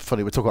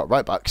 Funny, we're talking about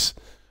right backs.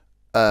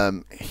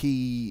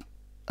 He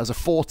has a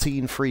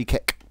 14 free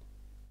kick.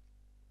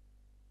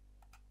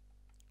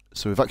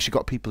 So we've actually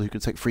got people who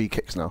can take free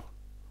kicks now.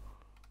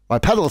 My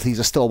penalties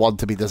are still one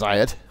to be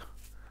desired.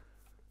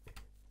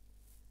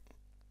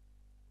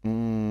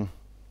 Do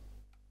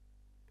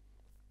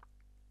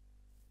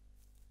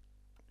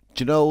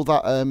you know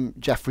that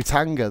Jeffrey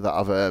Tanga that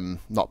I've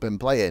not been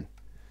playing?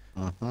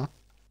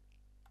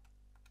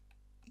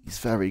 He's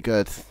very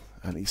good,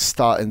 and he's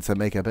starting to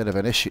make a bit of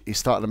an issue. He's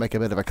starting to make a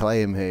bit of a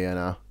claim here, you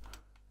know.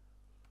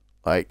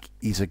 Like,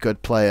 he's a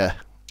good player.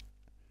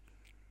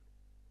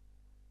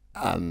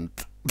 And,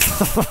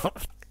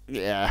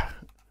 yeah.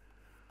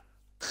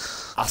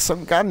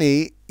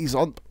 Asungani, he's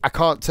on... I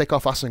can't take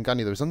off Asungani.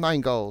 There was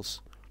 9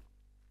 goals.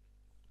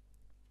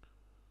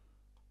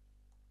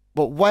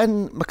 But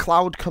when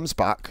McLeod comes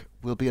back,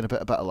 we'll be in a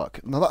bit of better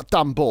luck. Now, that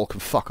damn ball can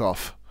fuck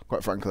off,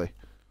 quite frankly.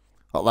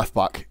 That left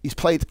back. He's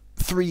played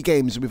 3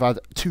 games and we've had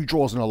 2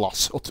 draws and a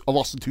loss. Or a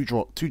loss and 2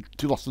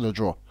 losses and a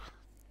draw.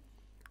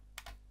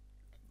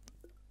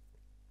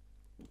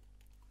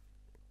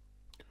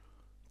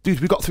 Dude,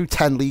 we got through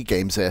 10 league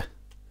games here.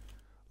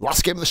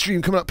 Last game of the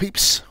stream coming up,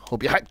 peeps.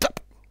 Hope you're hyped up.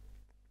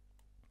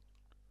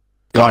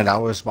 Guy,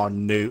 that was my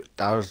new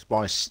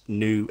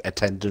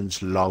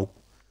attendance low.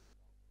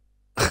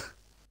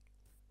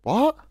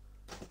 What?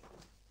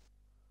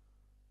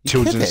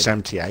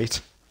 278.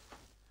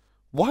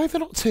 Why are they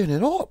not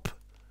turning up?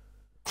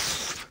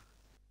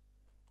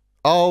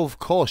 Oh, of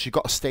course. You've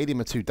got a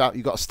stadium or 2 down.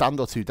 You've got a stand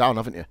or 2 down,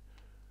 haven't you?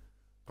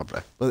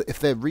 Probably. Well, if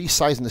they're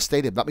resizing the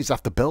stadium, that means they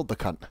have to build the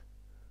cunt.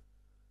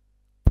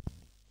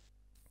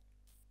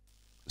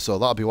 So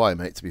that'll be why,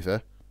 mate, to be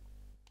fair.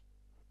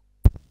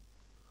 I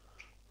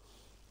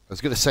was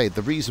going to say,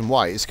 the reason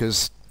why is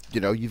because,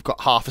 you know, you've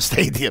got half a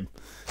stadium.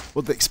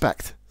 What do they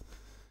expect?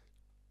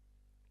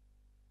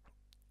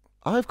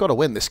 I've got to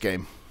win this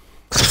game.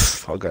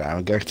 I'll go out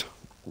and get.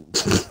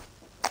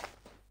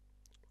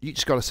 You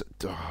just got to...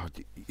 Oh,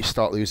 you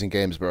start losing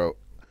games, bro.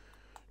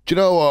 Do you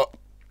know what?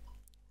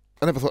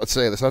 I never thought I'd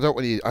say this. I don't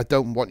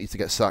want you to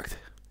get sacked.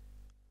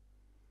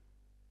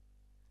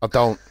 I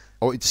don't.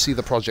 I want you to see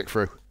the project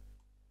through.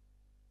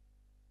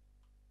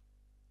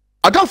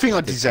 I don't think I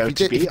deserve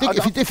to be.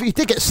 If you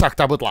did get sacked,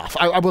 I would laugh.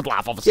 I would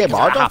laugh, obviously. Yeah, but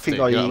I don't think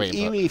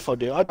even if I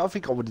do, I don't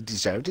think I would have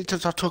deserved it,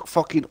 because I took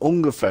fucking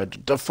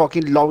Hungerford, the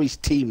fucking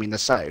lowest team in the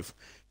South,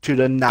 to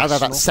the national.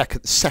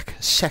 That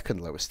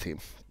second lowest team.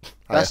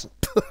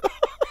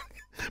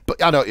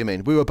 But I know what you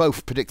mean. We were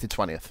both predicted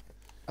 20th.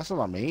 That's what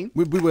I mean.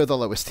 We were the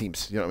lowest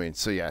teams, you know what I mean?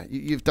 So yeah,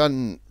 you've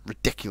done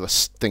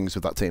ridiculous things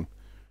with that team.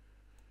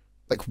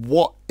 Like,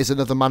 what is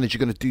another manager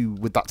going to do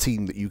with that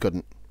team that you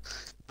couldn't?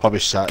 Probably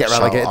get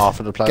relegated. Half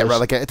of the players. Get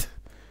relegated.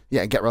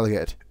 Yeah, get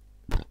relegated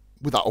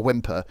without a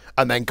whimper,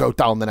 and then go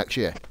down the next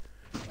year.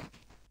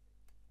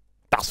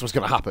 That's what's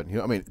going to happen. You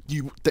know what I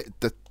mean?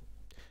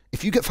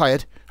 If you get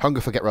fired,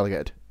 Hungerford get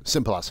relegated.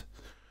 Simple as.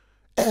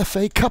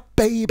 FA Cup,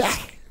 baby.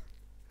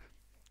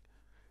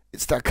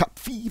 It's the cup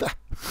fever.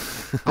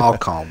 I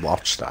can't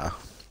watch that.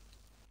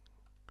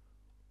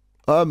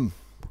 I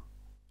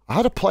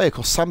had a player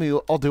called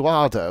Samuel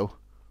Oduardo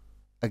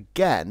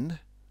again.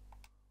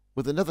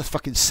 With another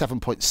fucking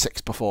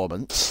 7.6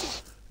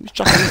 performance. Who's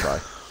Jack Levi?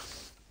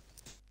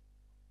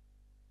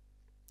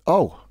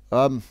 Oh,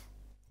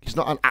 he's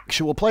not an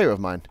actual player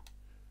of mine.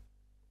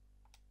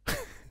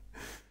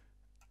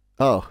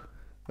 Oh,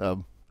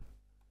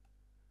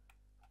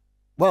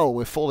 well,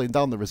 we're falling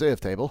down the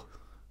reserve table.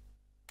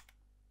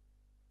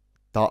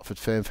 Dartford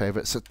firm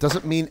favourites. So it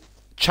doesn't mean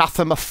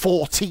Chatham are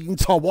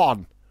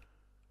 14-1.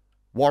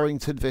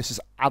 Warrington versus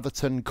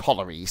Atherton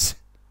Collieries.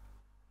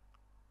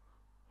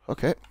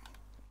 Okay.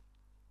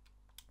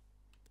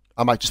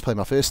 I might just play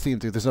my first team,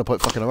 dude. There's no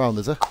point fucking around,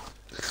 is there?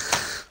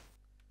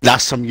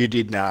 Last time you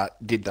did that,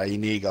 your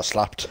knee got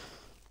slapped.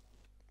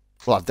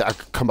 Well, I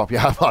come up,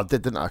 yeah, I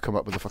did, didn't I? I come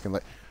up with the fucking,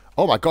 like...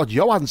 Oh my god,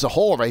 Johan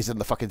Zahor is in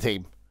the fucking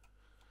team.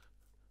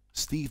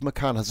 Steve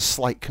McCann has a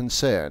slight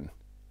concern.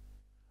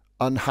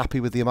 Unhappy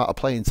with the amount of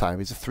playing time.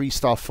 He's a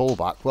 3-star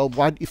fullback. Well,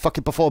 why don't you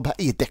fucking perform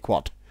better, you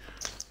dickwad?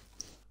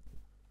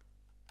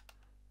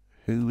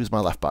 Who is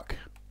my left back?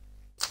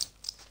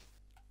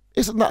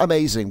 Isn't that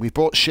amazing? We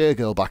brought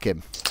Shergill back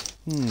in.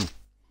 And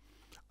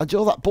you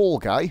know that ball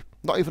guy?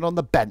 Not even on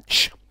the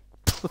bench.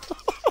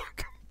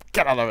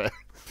 Get out of it.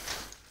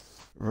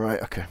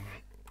 Right, okay.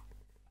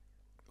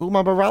 Oh,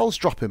 my morale's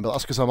dropping, but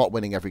that's because I'm not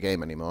winning every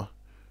game anymore.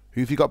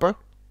 Who have you got, bro?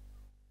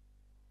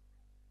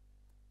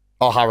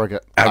 Oh,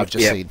 Harrogate. I've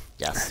just seen.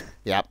 Yes.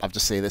 Yeah, I've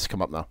just seen this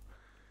come up now.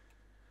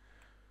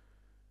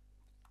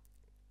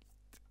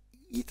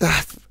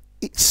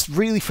 It's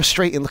really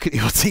frustrating looking at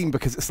your team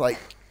because it's like,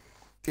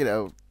 you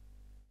know...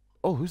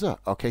 Oh, who's that?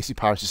 Oh, Casey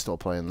Parrish is still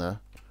playing there.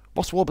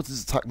 What's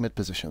Warburton's attack mid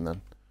position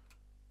then?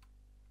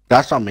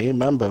 That's not me,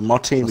 remember. My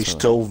team is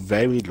still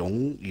very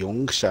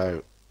young,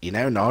 so you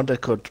know, no, they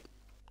could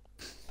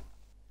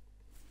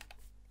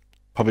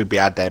probably be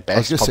at their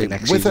best probably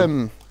next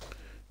season.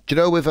 Do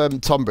you know,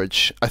 with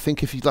Tonbridge, I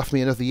think if you'd left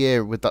me another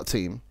year with that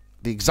team,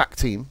 the exact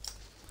team,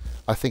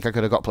 I think I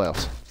could have got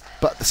playoffs.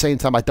 But at the same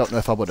time, I don't know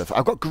if I would have.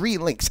 I've got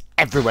green links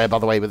everywhere, by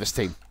the way, with this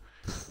team.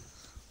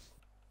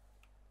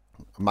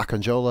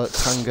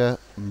 Makanjola, Tanga,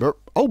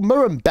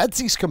 Murren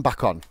Bedsy's come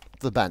back on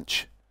the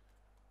bench.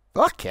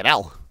 Fucking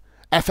hell.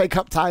 FA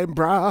Cup time,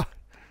 brah.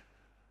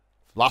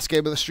 Last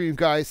game of the stream,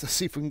 guys. Let's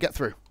see if we can get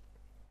through.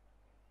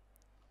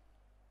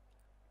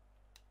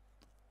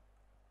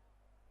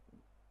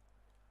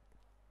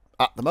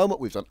 At the moment,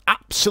 we've done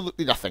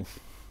absolutely nothing.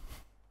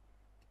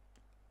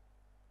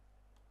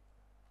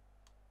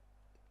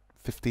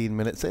 15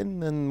 minutes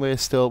in, and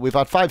we've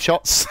had 5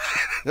 shots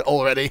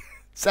already.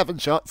 7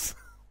 shots.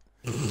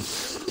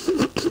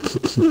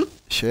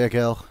 Share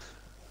girl.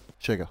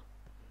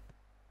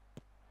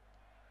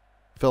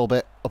 Phil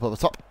bit up at the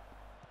top.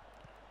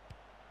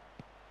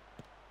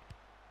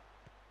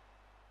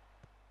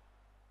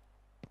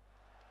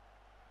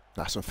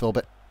 Nice one, Phil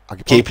bit.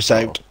 Keep us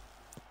out.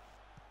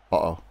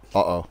 No.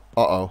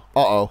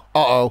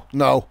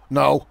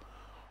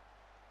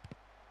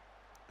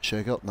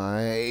 Shake up,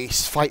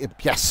 nice. Fight it,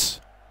 yes.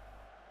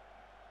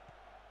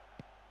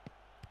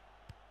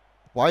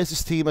 Why is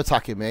this team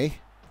attacking me?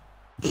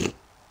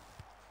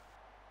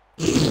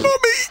 Mummy!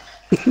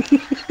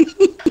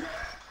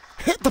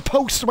 Hit the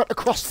post and went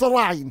across the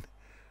line.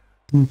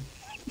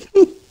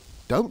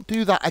 Don't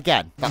do that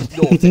again. That's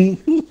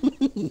naughty.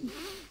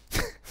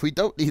 We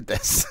don't need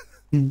this.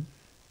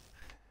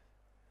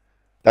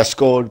 That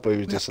scored, but he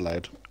was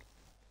disallowed.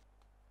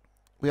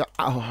 Oh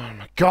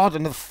my god,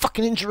 another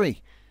fucking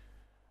injury.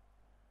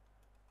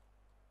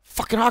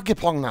 Fucking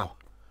Argiplong now.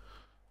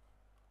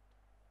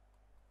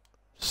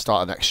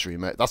 Start an next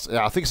stream, mate. I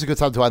think it's a good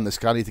time to end this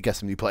because I need to get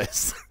some new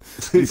players.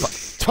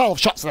 12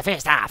 shots in the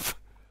first half.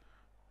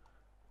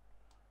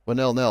 We're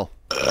 0-0.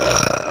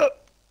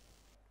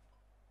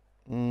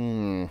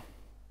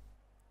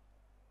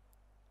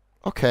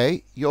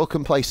 Okay, you're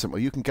complacent.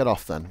 Well, you can get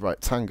off then.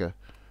 Right, Tanga.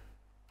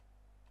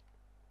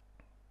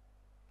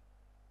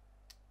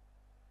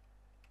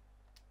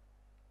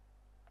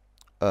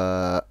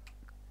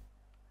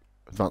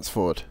 Advance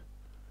forward.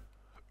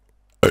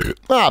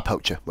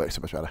 Poacher. Works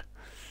so much better.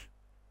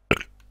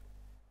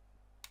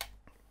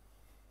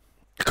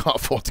 Can't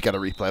afford to get a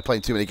replay. I'm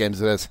playing too many games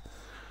as it is.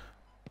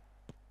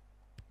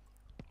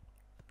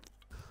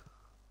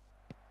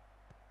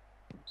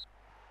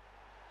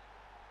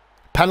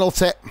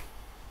 Penalty.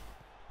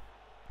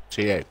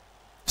 2-8.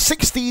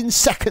 16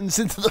 seconds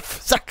into the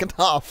second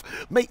half.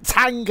 Mate,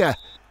 Tanga.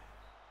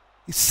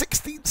 He's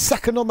 16th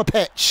second on the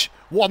pitch.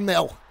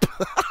 1-0.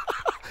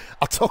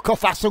 I took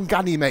off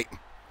Asungani, mate.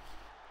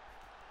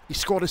 He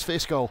scored his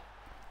first goal.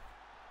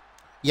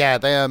 Yeah,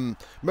 they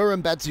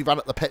Murren Bedsy ran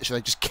at the pitch and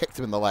they just kicked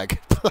him in the leg.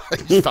 He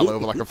just fell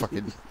over like a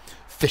fucking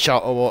fish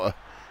out of water.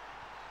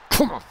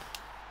 Come on.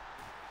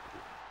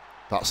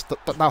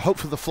 But now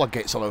hopefully the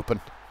floodgates will open.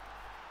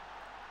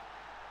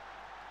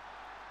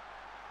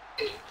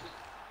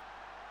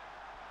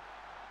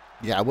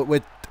 Yeah,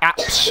 we're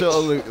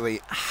absolutely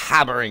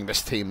hammering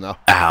this team though.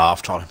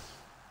 Half time.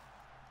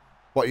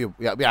 What you?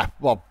 Yeah.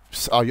 Well,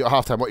 you're at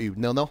half time. What are you?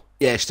 0-0?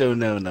 Yeah, still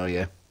 0-0.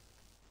 Yeah.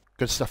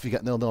 Good stuff. You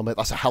get 0-0, mate.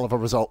 That's a hell of a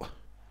result.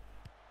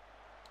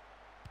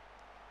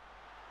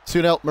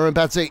 2-0, Murren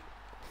Bedsy.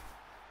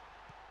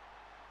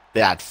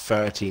 They had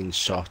 13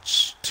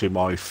 shots to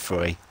my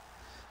 3.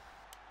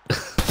 I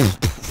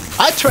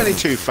had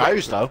 22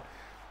 fouls though.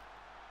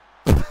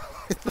 In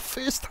the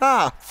first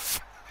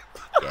half.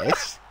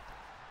 Yes.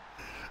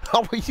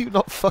 How are you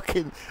not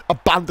fucking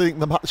abandoning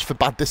the match for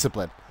bad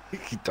discipline?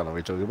 You don't know what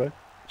you're talking about.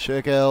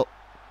 Sure, girl.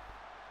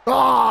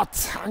 Oh,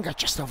 Tanga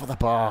just over the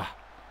bar.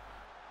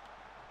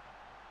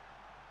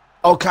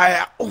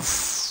 Okay.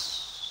 Oof.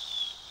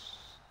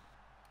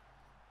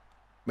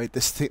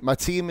 Mate, my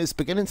team is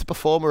beginning to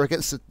perform. We're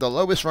against the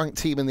lowest ranked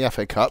team in the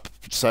FA Cup,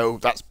 so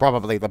that's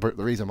probably the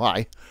reason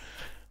why.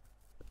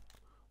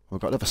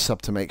 We've got another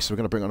sub to make, so we're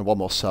going to bring on one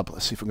more sub.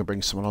 Let's see if we can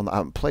bring someone on that I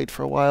haven't played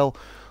for a while.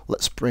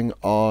 Let's bring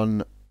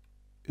on...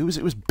 Who was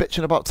it? Was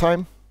bitching about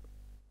time?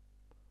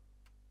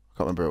 I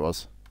can't remember who it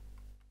was.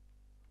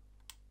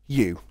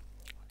 You.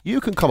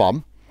 You can come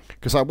on,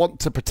 because I want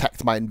to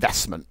protect my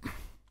investment.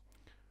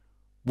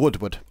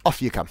 Woodward.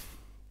 Off you come.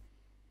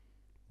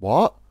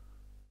 What?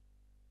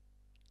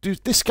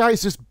 Dude, this guy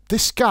is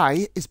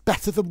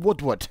better than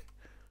Woodward,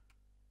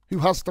 who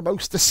has the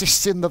most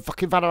assists in the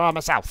fucking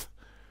Vanarama South.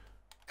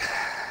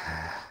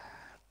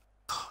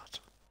 God.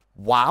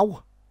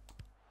 Wow.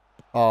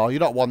 Oh, you're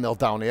not 1-0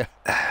 down here.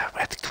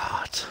 Red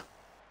card.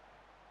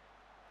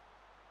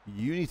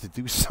 You need to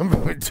do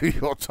something to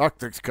your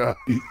tactics, Carl.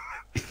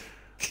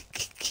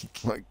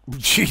 Like,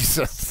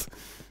 Jesus.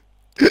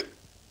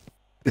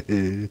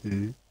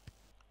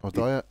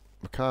 O'Dwyer,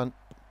 McCann,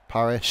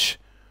 Parrish.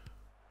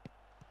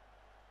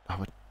 Oh,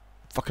 we're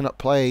fucking up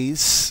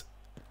plays.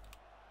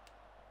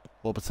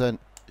 Warburton,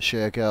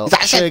 Sheargill.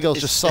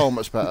 Sheargill's just so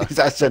much better. Is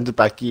that centre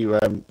back you?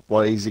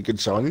 What is a good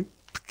signing?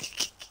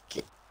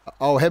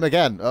 Oh, him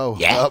again. Oh,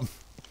 yeah.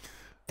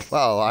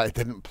 Well, I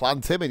didn't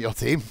plant him in your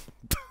team.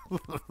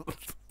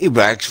 He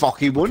works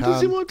fucking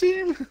wonders in my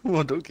team.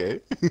 I don't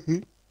care.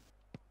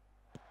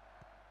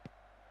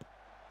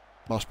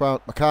 Moss Brown,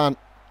 McCann,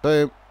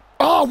 boom.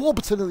 Oh,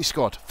 Warburton nearly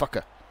scored.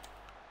 Fucker.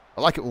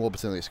 I like it when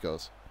Warburton nearly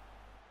scores.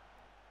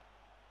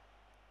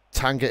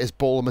 Tanga is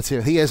baller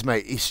material. He is,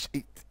 mate.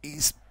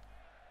 He's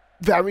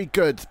very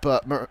good,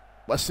 but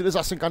as soon as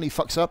Asingani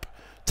fucks up,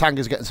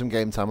 Tanga's getting some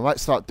game time. I might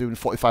start doing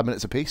 45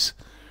 minutes apiece.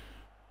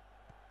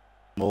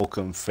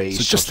 Morecambe face.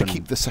 So just to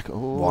keep the second.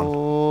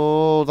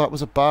 Oh, that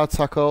was a bad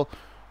tackle.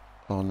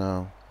 Oh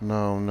no.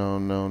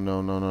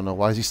 No.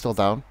 Why is he still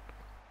down?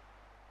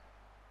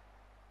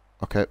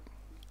 Okay.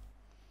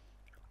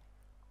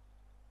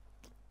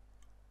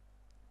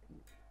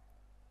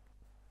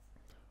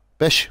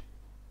 Bish.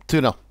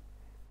 2-0.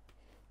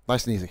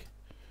 Nice and easy.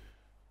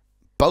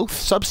 Both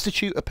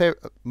substitute appear.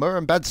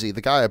 Murray Bedsy, the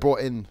guy I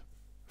brought in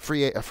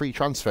a free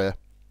transfer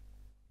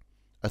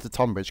at the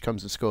Tonbridge,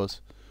 comes and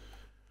scores.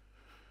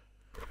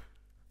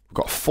 We've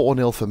got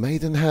 4-0 for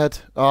Maidenhead.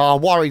 Oh,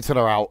 Warrington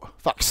are out.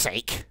 Fuck's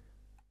sake.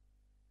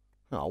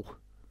 No.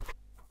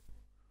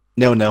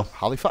 No.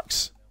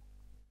 Halifax.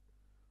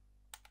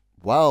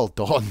 Well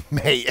done,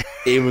 mate.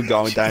 He was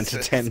going down to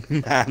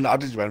 10. Man, I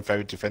just went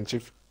very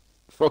defensive.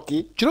 Fuck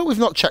you. Do you know what we've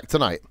not checked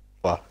tonight?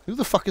 What? Who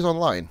the fuck is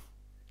online?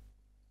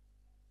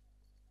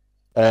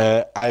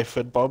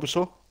 Alfred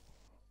Barbasol.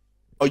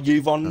 Or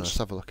Yuvons. Let's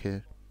have a look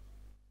here.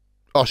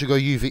 Oh, should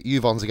we go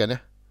Yuvons again, yeah?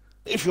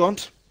 If you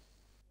want.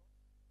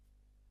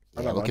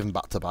 Yeah, we'll give him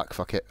back to back.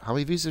 Fuck it. How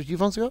many views have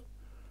Yuvons got?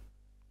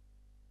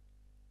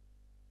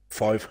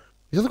 5.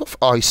 He's only got.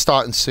 Oh, he's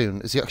starting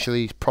soon. Is he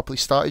actually properly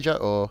started yet,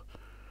 or?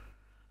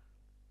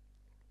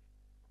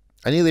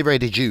 I nearly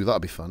raided you.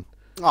 That'd be fun.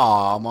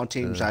 Oh, my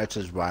team's out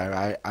as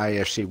well.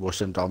 IFC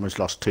Western Domers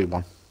lost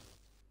 2-1.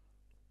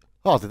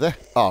 Oh, did they?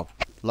 Oh,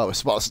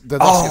 lowest. Well, the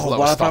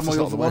lowest stats is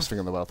not the worst thing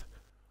in the world.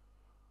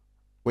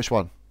 Which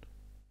one?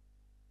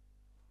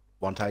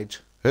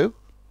 Wantage. Who?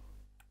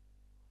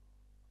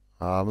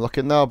 I'm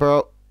looking now,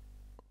 bro.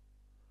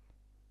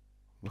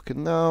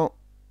 Looking now.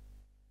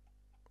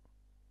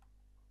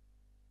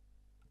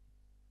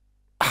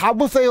 How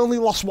have they only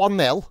lost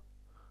 1-0?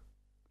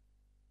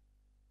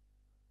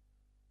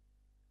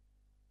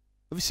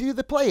 Have you seen who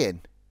they're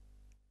playing?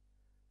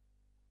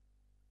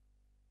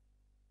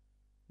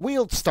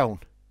 Wealdstone.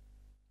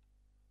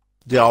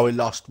 They only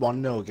lost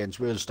 1-0 against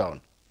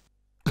Wealdstone.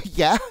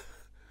 Yeah.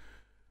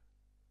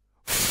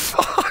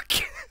 Fuck.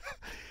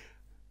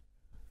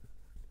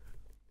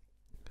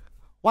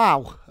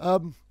 Wow.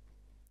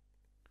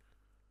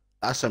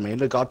 That's what I mean.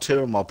 They got 2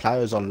 of my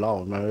players on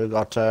loan. They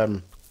got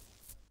the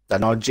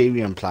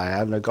Nigerian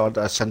player and they got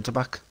a centre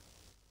back.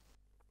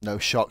 No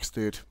shocks,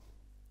 dude.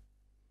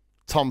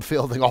 Tom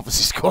Fielding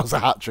obviously scores a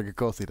hat trick. Of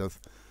course he does.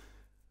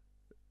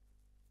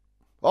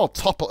 Oh,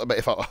 top.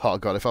 If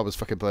I was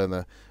fucking playing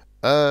there.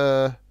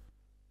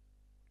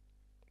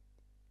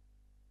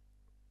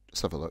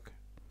 Let's have a look.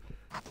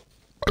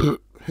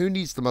 Who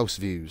needs the most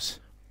views?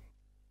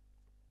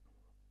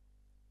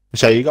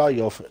 So you got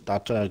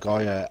that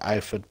guy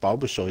Alfred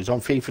Barbasol. He's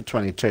on FIFA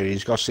 22.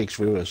 He's got 6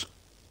 viewers.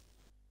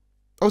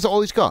 Oh, is that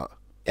all he's got?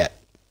 Yeah.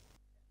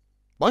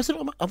 Why is it?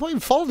 I've not even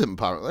followed him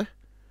apparently.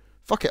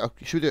 Fuck it.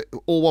 Should we do it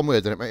all one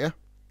word, didn't it, mate? Yeah.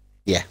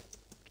 Yeah.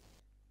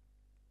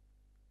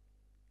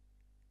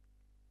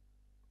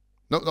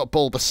 No, not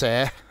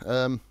Bulbasaur.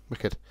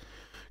 Wicked.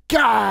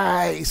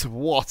 Guys,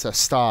 what a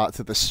start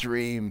to the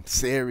stream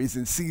series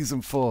in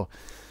season 4.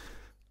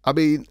 I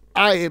mean,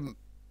 I am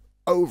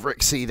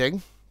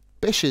over-exceeding.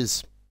 Bish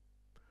is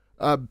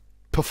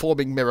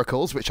performing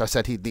miracles, which I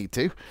said he'd need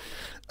to.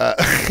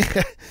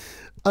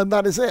 And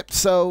that is it.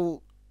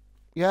 So,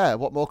 yeah,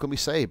 what more can we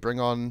say? Bring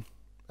on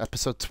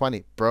episode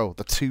 20. Bro,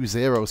 the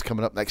 2-0's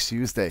coming up next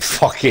Tuesday.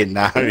 Fucking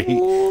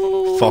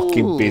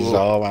fucking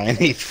bizarre, man.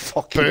 He's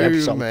fucking Boom,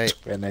 episode mate.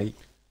 20.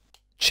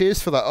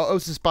 Cheers for that. Oh,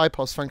 this is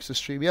Bypass. Thanks for the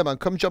stream. Yeah, man,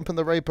 come jump in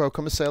the raid, bro.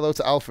 Come and say hello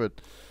to Alfred.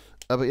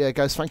 But yeah,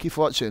 guys, thank you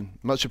for watching.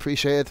 Much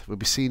appreciated. We'll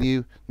be seeing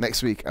you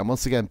next week. And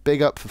once again,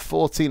 big up for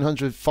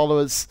 1,400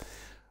 followers.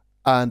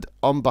 And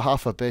on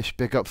behalf of Bish,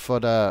 big up for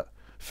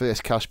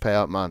this cash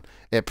payout, man.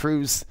 It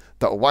proves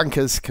that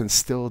wankers can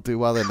still do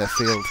well in their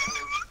field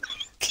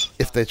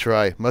if they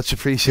try. Much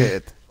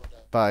appreciated.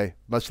 Bye.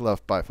 Much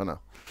love. Bye for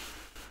now.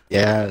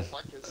 Yeah,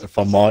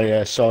 from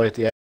my side,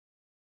 yeah.